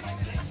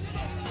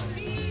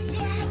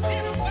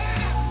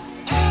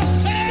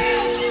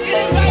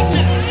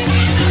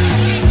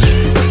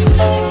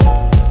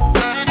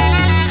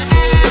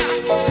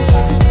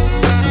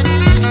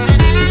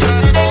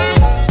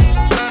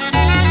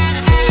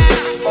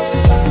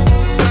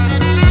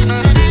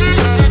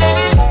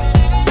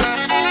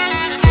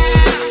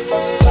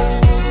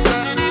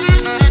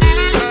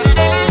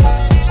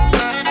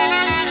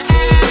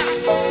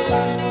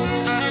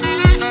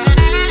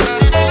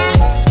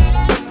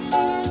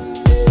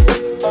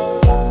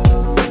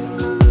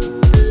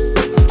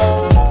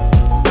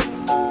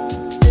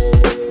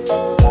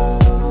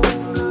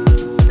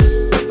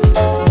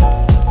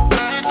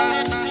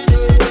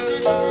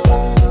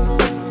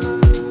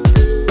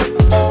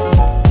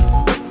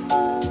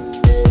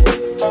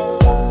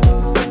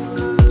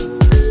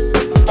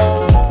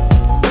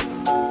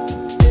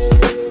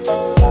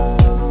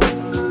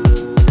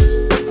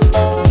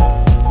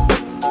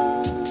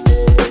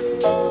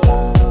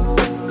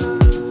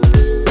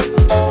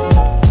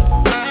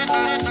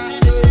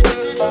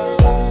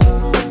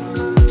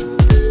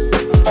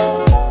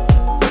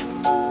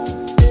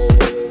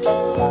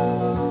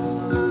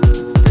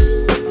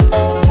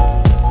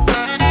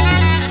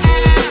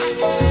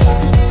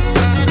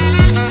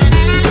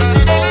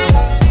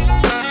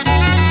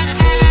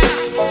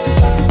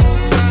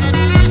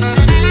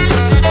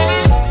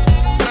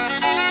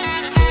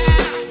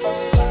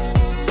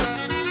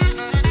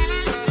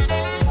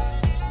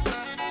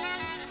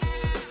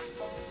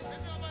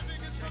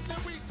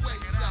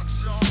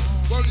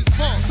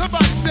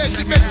 Somebody said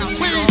you make the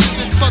queens in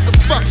this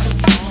motherfucker.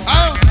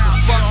 I don't give a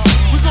fuck.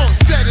 We gon'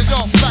 set it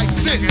off like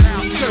this.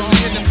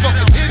 Jersey in the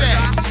fucking hit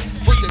ass.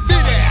 Bring the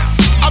fit out.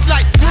 I'm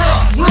like,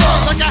 bruh,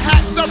 like I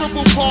had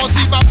cerebral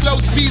palsy. My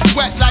flow's be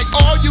wet like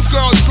all you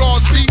girls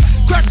draws be.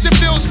 Crack the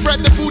bill,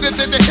 spread the Buddha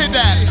than the hit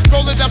ass.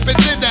 Roll it up in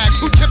thin ass.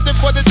 Who chipped in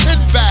for the tin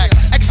bag?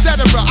 Etc.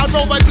 I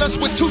roll my blunts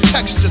with two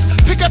textures.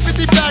 Pick up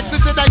 50 bags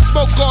and then I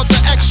smoke all the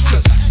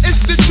extras.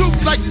 It's the truth,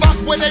 like fuck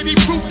with 80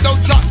 proof. Don't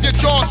drop your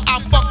jaws,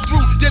 I'll fuck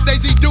through your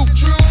Daisy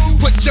Dukes.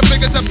 Put your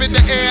fingers up in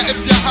the air if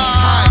you're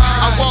high.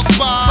 I walk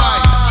by,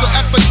 so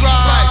F a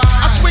drive.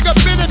 I swing a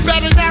bit and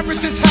batting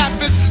averages half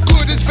as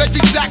good as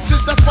Reggie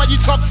Jackson's. That's why you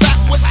talk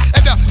backwards.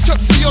 And the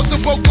Chuck's Beals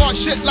and Bogart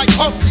shit like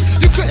Humphrey.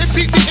 You couldn't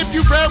beat me if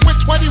you ran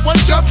with 21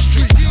 Jump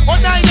Street. Or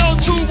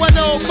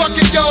 90210,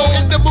 fucking yo.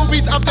 In the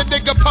movies, I'm the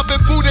nigga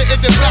pumping Buddha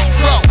in the back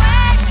row.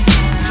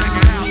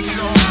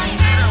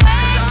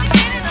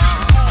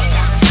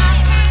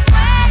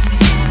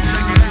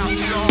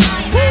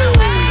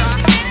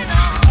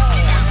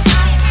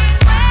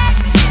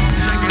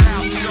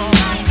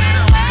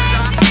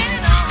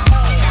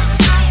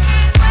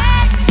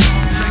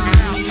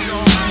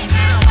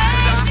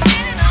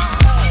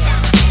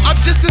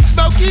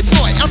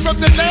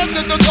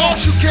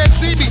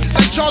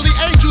 Charlie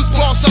Angel's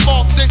boss I'm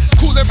often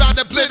cool around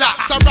the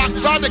blittox. I rock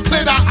round the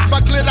glitter, my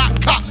glitter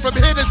cock from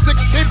here to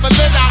 16 for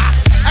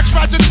litox. Ask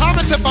Roger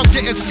Thomas if I'm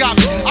getting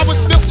scotty. I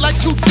was built like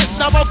two tits,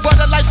 now I'm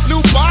butter like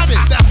blue bonnet.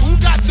 Now who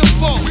got the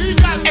phone? We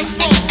got the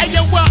phone. And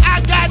yo, well,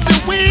 I got the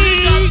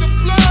weed.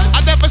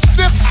 I never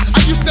sniffed. I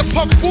used to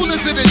pump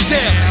rulers in the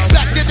jail.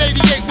 Back in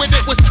 '88 when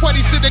it was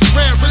 20s in the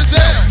Grand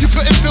Rizal. You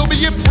couldn't feel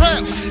me in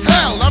prep.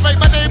 Hell, I write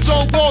my names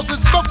on walls and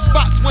smoke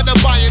spots when I'm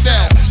buying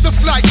out. The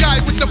fly guy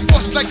with the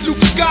force like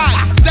Luke Sky.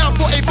 Down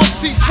for a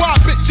boxy twa,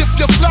 bitch if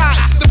you fly.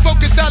 The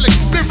funkadelic,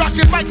 been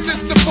rocking mics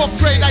since the 4th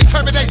grade. I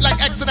terminate like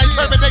X and I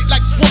terminate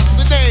like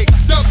Schwarzenegger.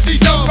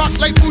 Dumpty-dum, rock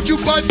like Fuji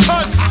Bun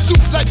Ton.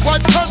 Soup like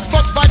 1 ton,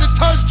 fuck by the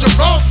tons,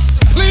 Jerome's.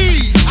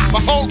 Please, my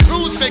whole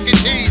crew's making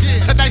cheese.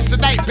 Tonight's the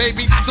night,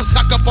 baby, so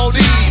suck up on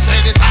these.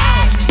 And it's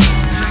out.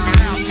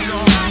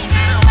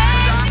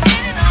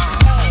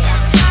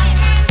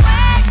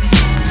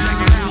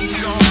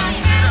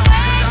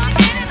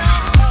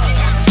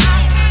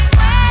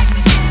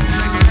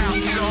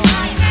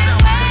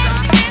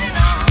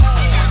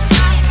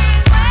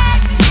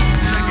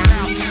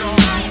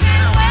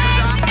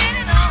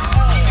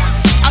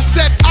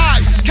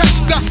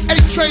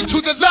 Train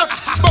to the left,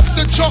 smoke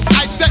the chalk,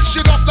 I set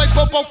shit off like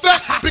Bobo Fett.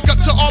 Big up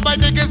to all my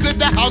niggas in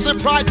the housing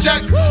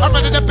projects. I'm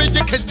running up and you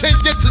continue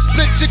to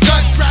split your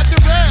guts. Ride the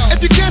rail.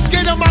 If you can't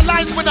skate on my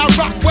lines when I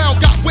rock well,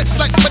 got wits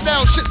like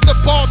Manel, shit's the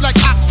bomb like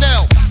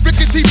Ocnell.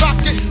 Rickety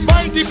rocket,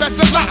 mindy best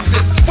of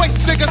lockness.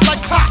 Waste niggas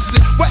like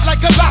toxic, wet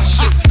like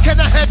galoshes. Can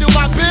I handle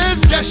my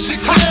biz? Yes, she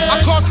can.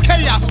 I cause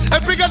chaos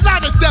and bring a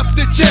lot of depth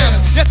to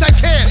jams. Yes, I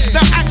can.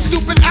 Now act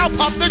stupid, I'll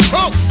pop the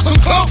trunk.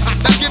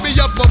 Now give me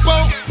a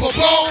bobo,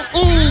 bobo.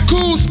 Ooh,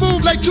 cool,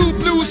 smooth like two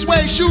blue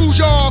suede shoes.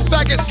 Y'all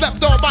faggot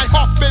slept on my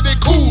Hoffman and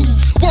Coos.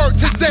 Word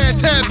to Dan,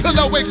 Tan,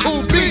 Pillow and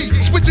Cool B.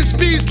 Switching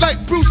speeds like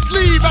Bruce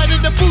Lee, right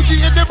in the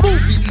Fuji in the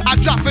movie. I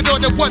drop it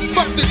on the 1,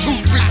 fuck the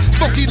 2, 3.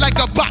 Funky like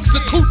a box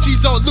of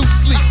coochies on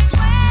loose sleep.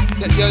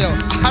 Yo,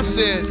 I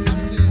said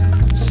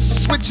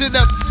switching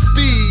up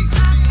speeds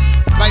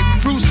like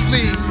Bruce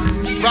Lee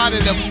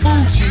riding a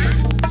Fuji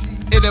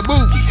in a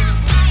movie.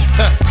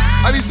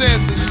 I be saying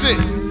some shit.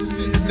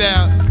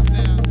 Now,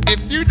 if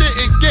you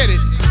didn't get it,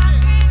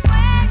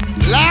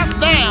 laugh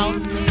now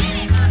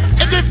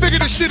and then figure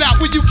the shit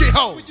out when you get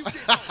home.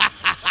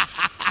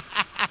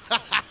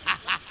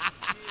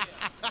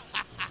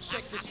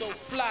 Check this so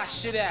fly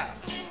shit out.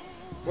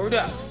 Word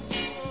up.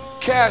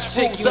 Cash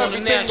rules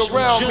everything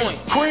around me.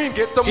 Cream,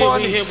 get the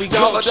money. Here we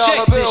dollar, go. Check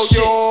dollar this bill, shit.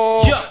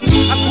 yo.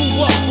 Yeah, I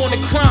grew up on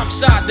the crime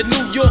side, the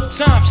New York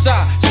Times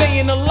side.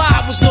 Staying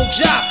alive was no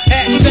job.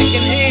 Had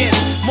second hands.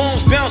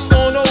 Moms bounced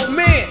on old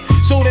men.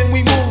 So then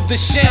we moved to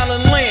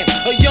Shallon Land.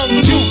 A young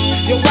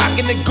youth, you're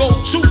rocking the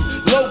go-to.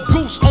 Low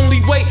goose,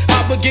 only way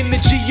I begin to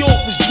G-York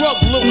was drug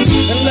loot.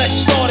 And let's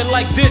start it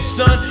like this,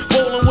 son.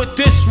 Rolling with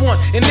this one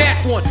and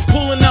that one.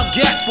 Pulling out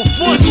gats for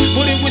fun.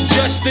 But it was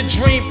just a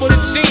dream for the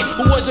team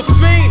who was a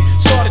fiend.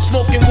 Started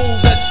smoking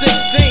wools at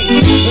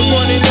 16. And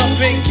running up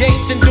in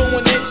gates and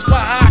doing hits by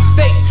high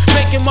stakes.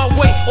 Making my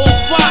way on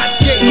 5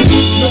 skates.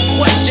 No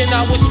question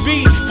I was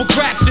speed for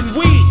cracks and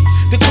weed.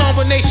 The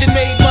combination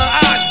made my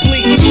eyes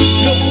bleed.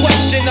 No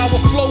question I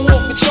would flow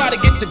off and try to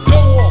get the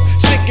dough off.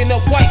 Sticking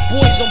up white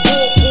boys on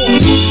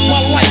boardboards.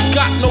 My life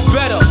got no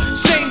better.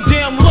 Same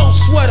damn low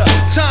sweater.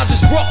 Times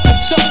is rough and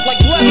tough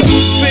like leather.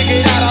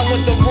 Figured out I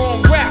went the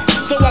wrong route.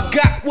 So I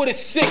got with a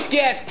sick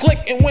ass click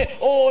and went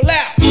all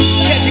out.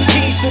 Catching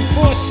keys from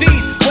cross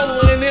seas.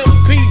 Rolling in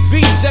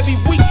MPVs. Every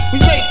week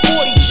we made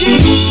 40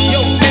 G's.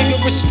 Yo,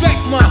 nigga, respect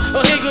mine.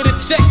 A nigga to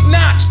tech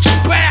notch.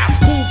 Bow.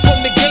 Move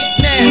from the gate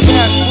now.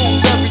 Cash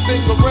rules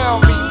everything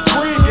around me.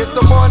 Cream, get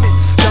the money.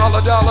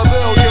 Dollar, dollar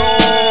bill, yo.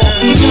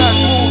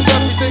 Cash rules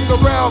everything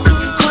around me.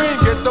 Cream,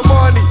 get the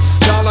money.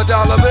 Dollar,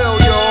 dollar bill,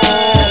 yo.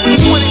 It's been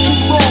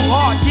 22 long,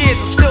 hard years.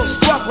 I'm still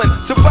struggling.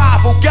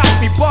 Survival got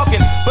me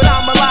bugging, but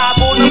I'm alive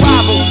on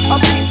arrival.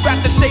 I beat back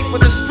the shape of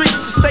the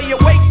streets to stay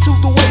awake to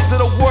the ways of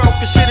the world,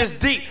 cause shit is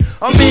deep.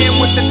 A man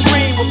with a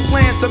dream with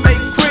plans to make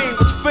cream,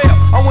 which failed.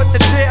 I went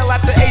to jail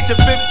at the age of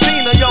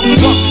 15. A young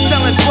buck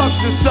selling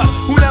drugs and such,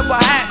 who never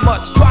had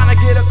much, trying to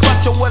get a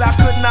clutch of what I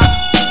could not.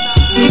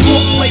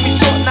 Court play me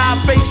short, now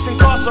I face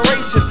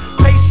incarceration.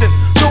 Pacing,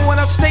 going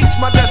upstate's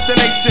my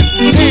destination.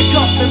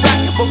 Handcuffed in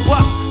back of a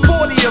bus,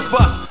 40 of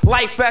us.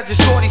 Life as a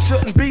shorty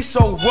shouldn't be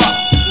so rough.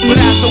 But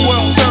as the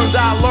world turned,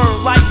 I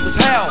learned life was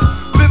hell.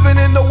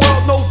 Living in the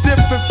world no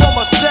different from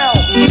a cell.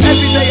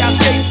 Every day I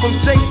escape from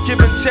jakes,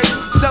 giving chase,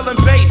 selling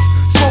bass,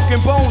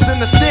 smoking bones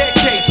in the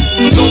staircase.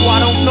 Though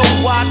I don't know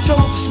why I chose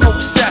to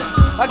smoke cess.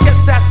 I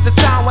guess that's the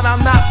time when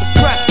I'm not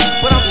depressed,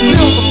 but I'm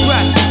still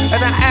depressed.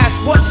 And I ask,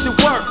 what's your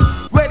work?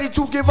 Ready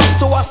to give up,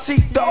 so I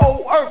seek the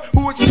old earth,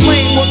 who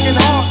explain working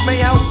hard may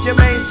help you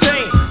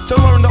maintain, to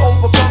learn to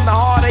overcome the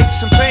heartaches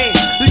and pain.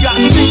 You got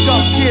stick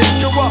up kids,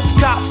 corrupt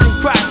cops, and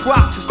crack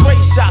rocks and stray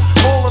shots,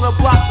 all in a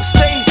block that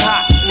stays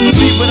hot.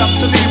 Leave it up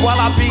to me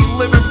while I be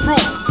living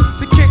proof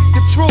to kick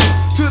the truth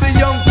to the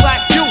young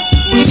black youth.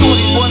 When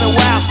shorties running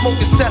wild,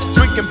 smoking cess,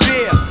 drinking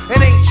beer,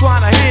 and ain't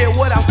trying to hear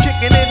what I'm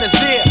kicking in his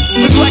ear.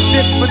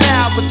 Neglected for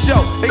now, but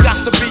yo, it got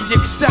to be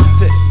accepted.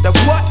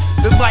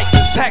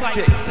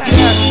 tactics.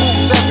 Cash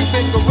moves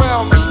everything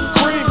around me.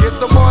 Green, get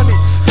the money.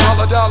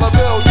 Dollar, dollar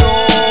bill, yo.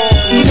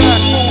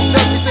 Cash moves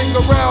everything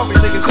around me.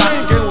 Niggas got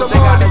to get the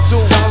money.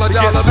 Dollar,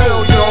 dollar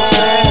bill, yo.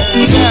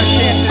 Cash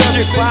moves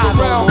everything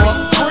around me.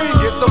 Green,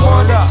 get the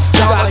money.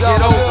 Dollar,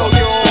 dollar bill, yo.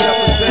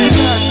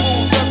 Cash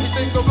moves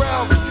everything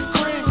around me.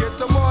 Green, get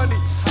the money.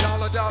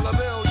 Dollar, dollar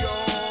bill, yo.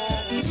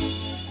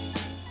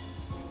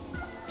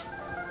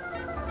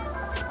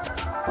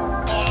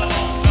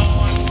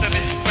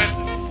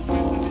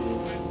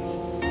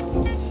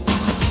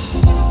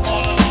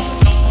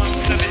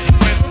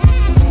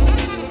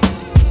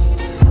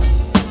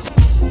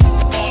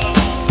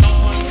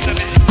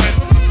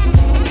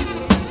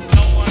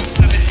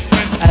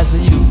 As a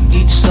youth,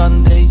 each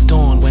Sunday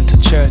Dawn went to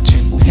church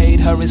and paid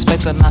her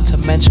respects, and not to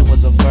mention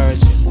was a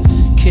virgin.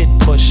 Kid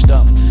pushed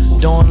up,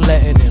 Dawn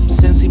letting him,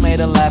 since he made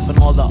her laugh and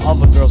all the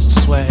other girls were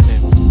sweating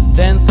him.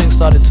 Then things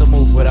started to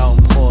move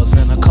without pause,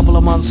 and a couple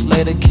of months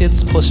later,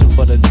 kids pushing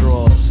for the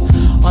drawers.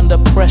 Under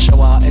pressure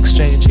while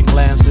exchanging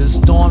glances,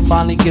 Dawn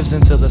finally gives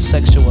into the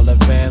sexual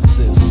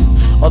advances.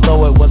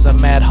 Although it was a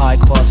mad high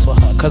cost for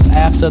her, cause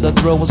after the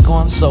thrill was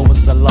gone, so was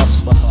the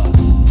lust for her.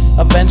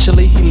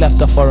 Eventually, he left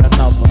her for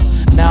another.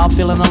 Now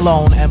feeling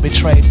alone and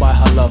betrayed by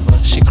her lover,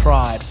 she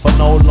cried, for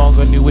no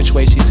longer knew which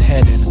way she's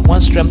heading.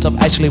 Once dreamt of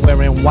actually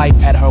wearing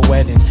white at her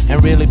wedding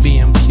and really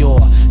being pure.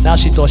 Now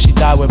she thought she'd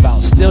die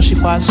without. Still she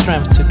finds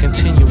strength to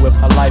continue with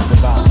her life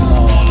without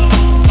love.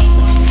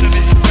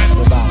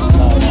 Without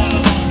love.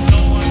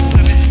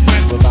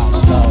 Without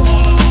love.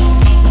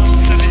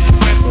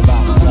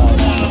 Without love.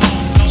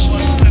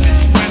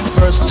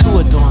 Verse 2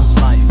 of Dawn's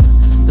life.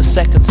 The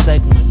second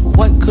segment.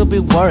 What could be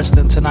worse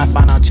than tonight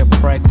find out you're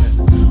pregnant?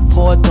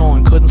 Poor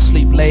Dawn couldn't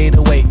sleep, laid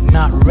awake,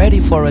 not ready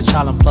for a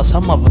child, and plus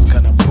her mother's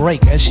gonna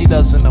break, and she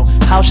doesn't know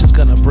how she's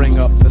gonna bring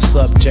up the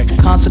subject.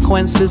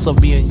 Consequences of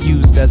being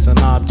used as an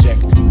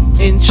object.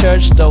 In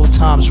church, though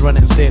time's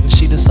running thin,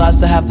 she decides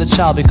to have the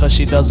child because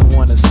she doesn't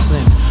want to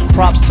sin.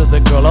 Props to the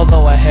girl,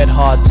 although I had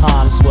hard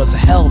times, was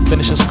hell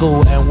finishing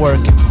school and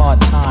working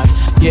part-time.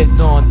 Yet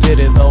Dawn did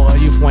it, though her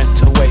youth went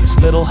to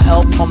waste. Little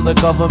help from the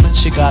government,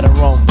 she got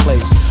her own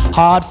place.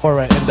 Hard for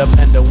an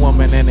independent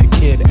woman and a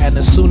kid, and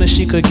as soon as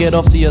she could get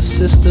off the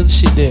assistance,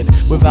 she did,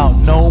 without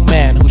no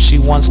man who she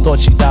once thought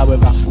she'd die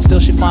without. Still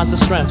she finds the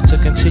strength to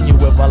continue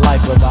with her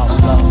life without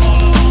love.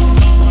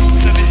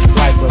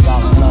 Life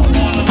without love.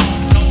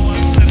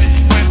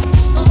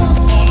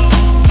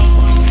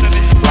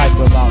 Life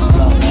without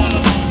love.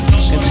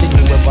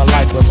 Continue with her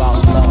life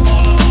without love.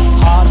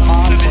 Hard for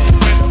an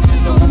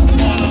independent woman.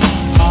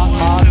 Hard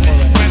for an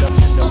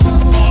independent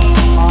woman.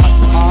 Hard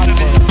for an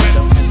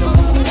independent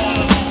woman.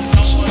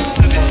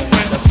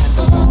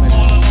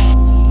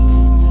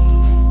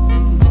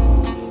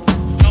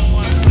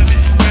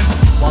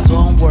 While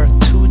Dawn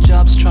worked 2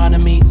 jobs trying to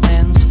meet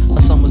ends,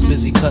 her son was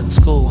busy cutting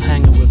school,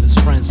 hanging with his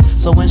friends.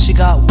 So when she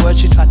got word,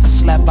 she tried to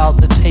slap out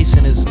the taste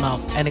in his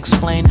mouth and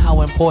explain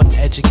how important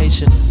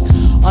education is.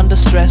 Under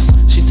stress,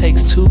 she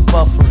takes 2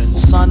 buffering.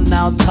 Son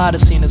now tired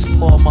of seeing his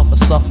poor mother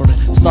suffering,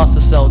 starts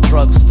to sell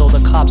drugs, though the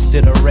cops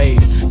did a raid.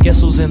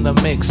 Guess who's in the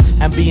mix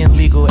and being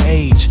legal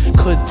age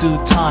could do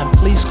time.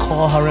 Please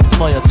call her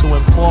employer to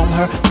inform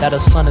her that her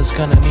son is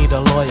gonna need a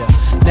lawyer.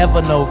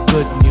 Never no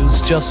good news,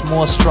 just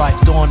more strife.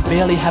 Dawn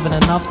barely having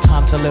enough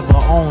time to live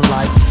her own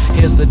life.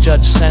 Here's the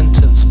judge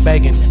sentence,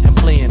 begging and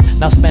pleading.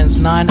 Now spends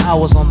 9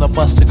 hours on the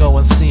bus to go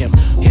and see him.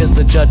 Here's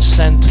the judge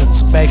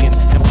sentence, begging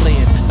and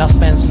pleading. Now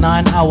spends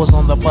 9 hours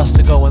on the bus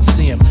to go and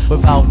see him.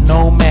 Without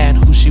no man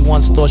who she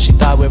once thought she'd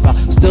die without.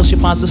 Still she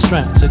finds the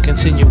strength to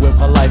continue with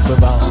her life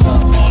without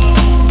love.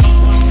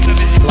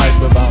 Life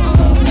without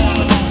love.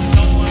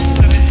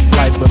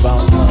 Life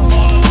without love.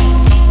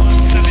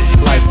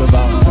 Life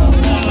without love.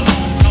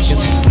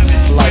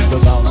 Life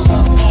without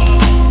love.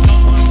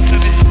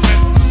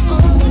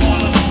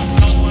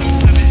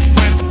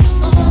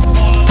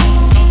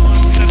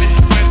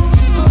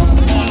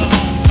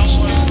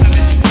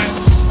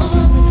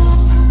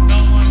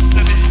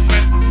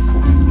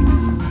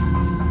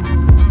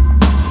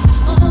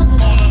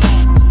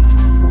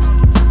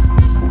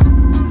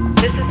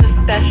 This is a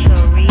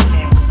special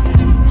remix.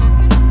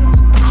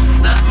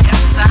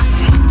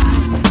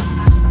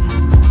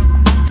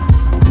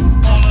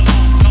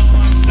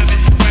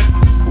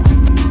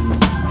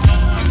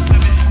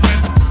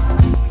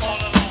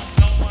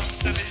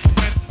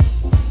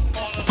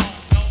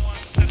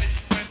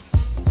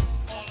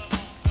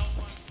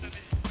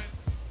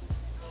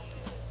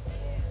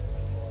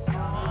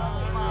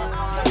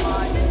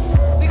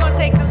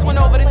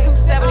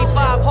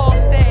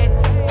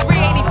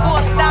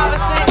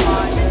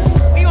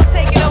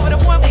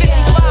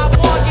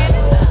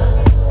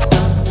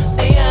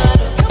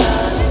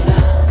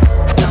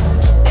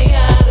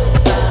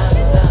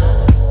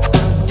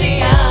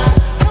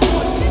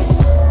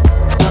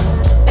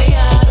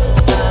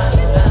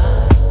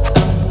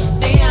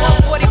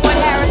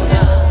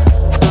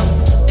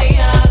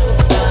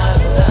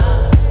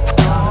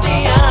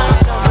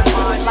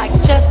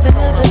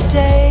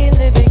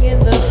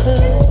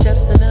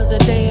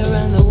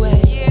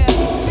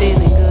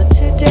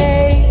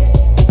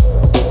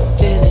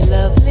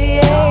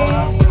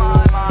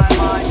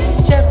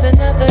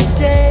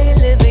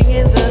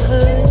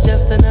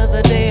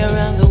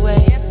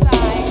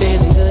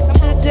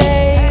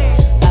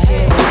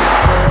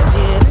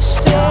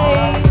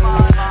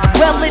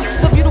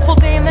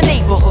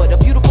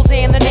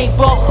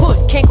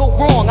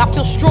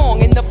 still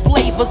strong and the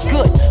flavor's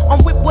good.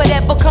 I'm with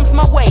whatever comes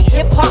my way.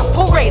 Hip hop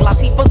parade,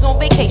 Latifah's on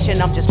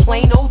vacation. I'm just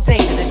plain old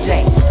Dana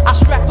today. I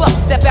strap up,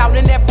 step out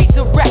in every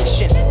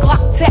direction.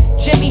 Glock tech,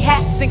 Jimmy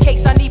hats in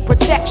case I need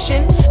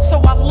protection. So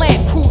I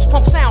land, cruise,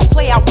 pump sounds,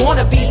 play out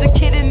wannabes. A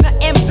kid in the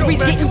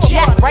M3's getting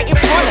jacked right in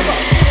front of me.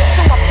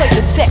 So I play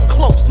the tech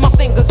close, my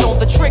fingers on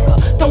the trigger.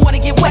 Don't wanna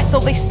get wet, so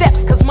they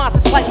steps, cause mine's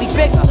is slightly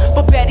bigger.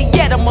 But better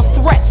yet, I'm a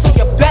threat, so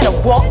you better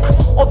walk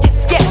or get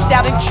sketched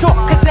out in chalk,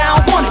 cause I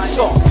don't wanna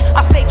talk.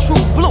 I stay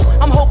true blue,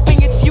 I'm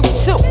hoping it's you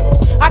too.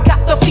 I got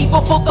the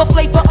fever for the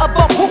flavor of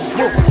a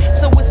woo-woo.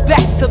 So it's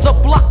back to the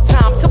block,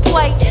 time to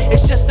play.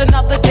 It's just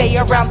another day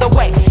around the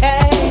way.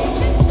 Hey,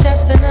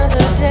 just another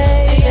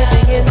day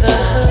living in the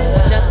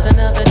hood. Just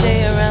another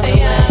day around the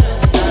way.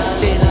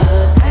 Feeling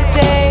good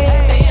today,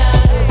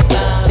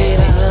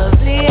 feeling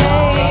lovely.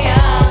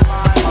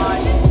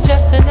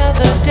 Just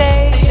another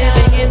day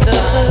living in the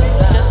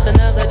hood. Just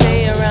another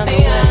day around the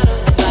way.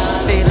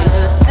 Feeling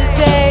good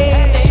today.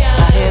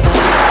 I hear the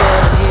hood, but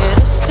I'm here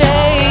to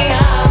stay.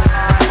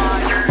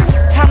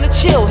 Time to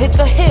chill, hit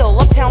the hill,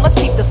 uptown, let's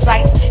keep the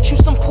sights. Shoot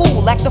some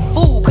pool, act a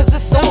fool, cause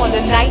it's on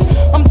tonight.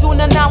 I'm doing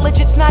the knowledge,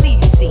 it's not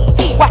easy.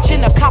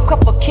 Watching a cop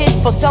cuff a kid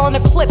for selling a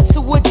clip to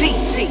a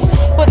DT.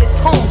 But it's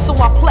home, so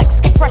I flex,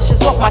 get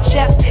pressures off my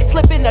chest.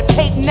 Slip in a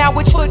tape, now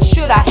which hood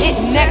should I hit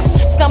next?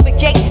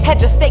 Stomach ache, head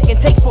to steak and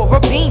take for a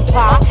bean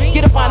pie.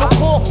 Get a final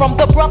call from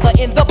the brother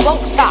in the bow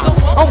tie.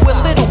 I'm with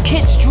little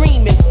kids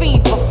dreaming,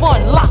 fiend for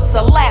fun. Lots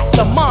of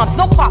laughter, moms,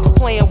 no pops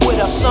playing with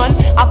her son.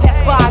 I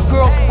pass by a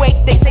girl's wake,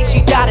 they say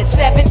she died at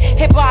 7.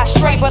 Hit by a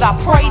stray, but I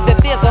pray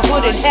that there's a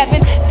hood in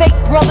heaven. Fake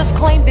brothers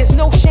claim there's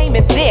no shame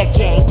in their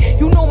game.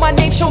 You know my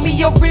name, show me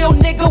a real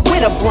nigga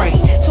with a brain.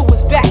 So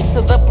it's back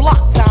to the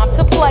block, time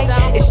to play.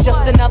 It's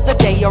just another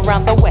day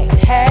around the way.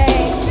 Hey.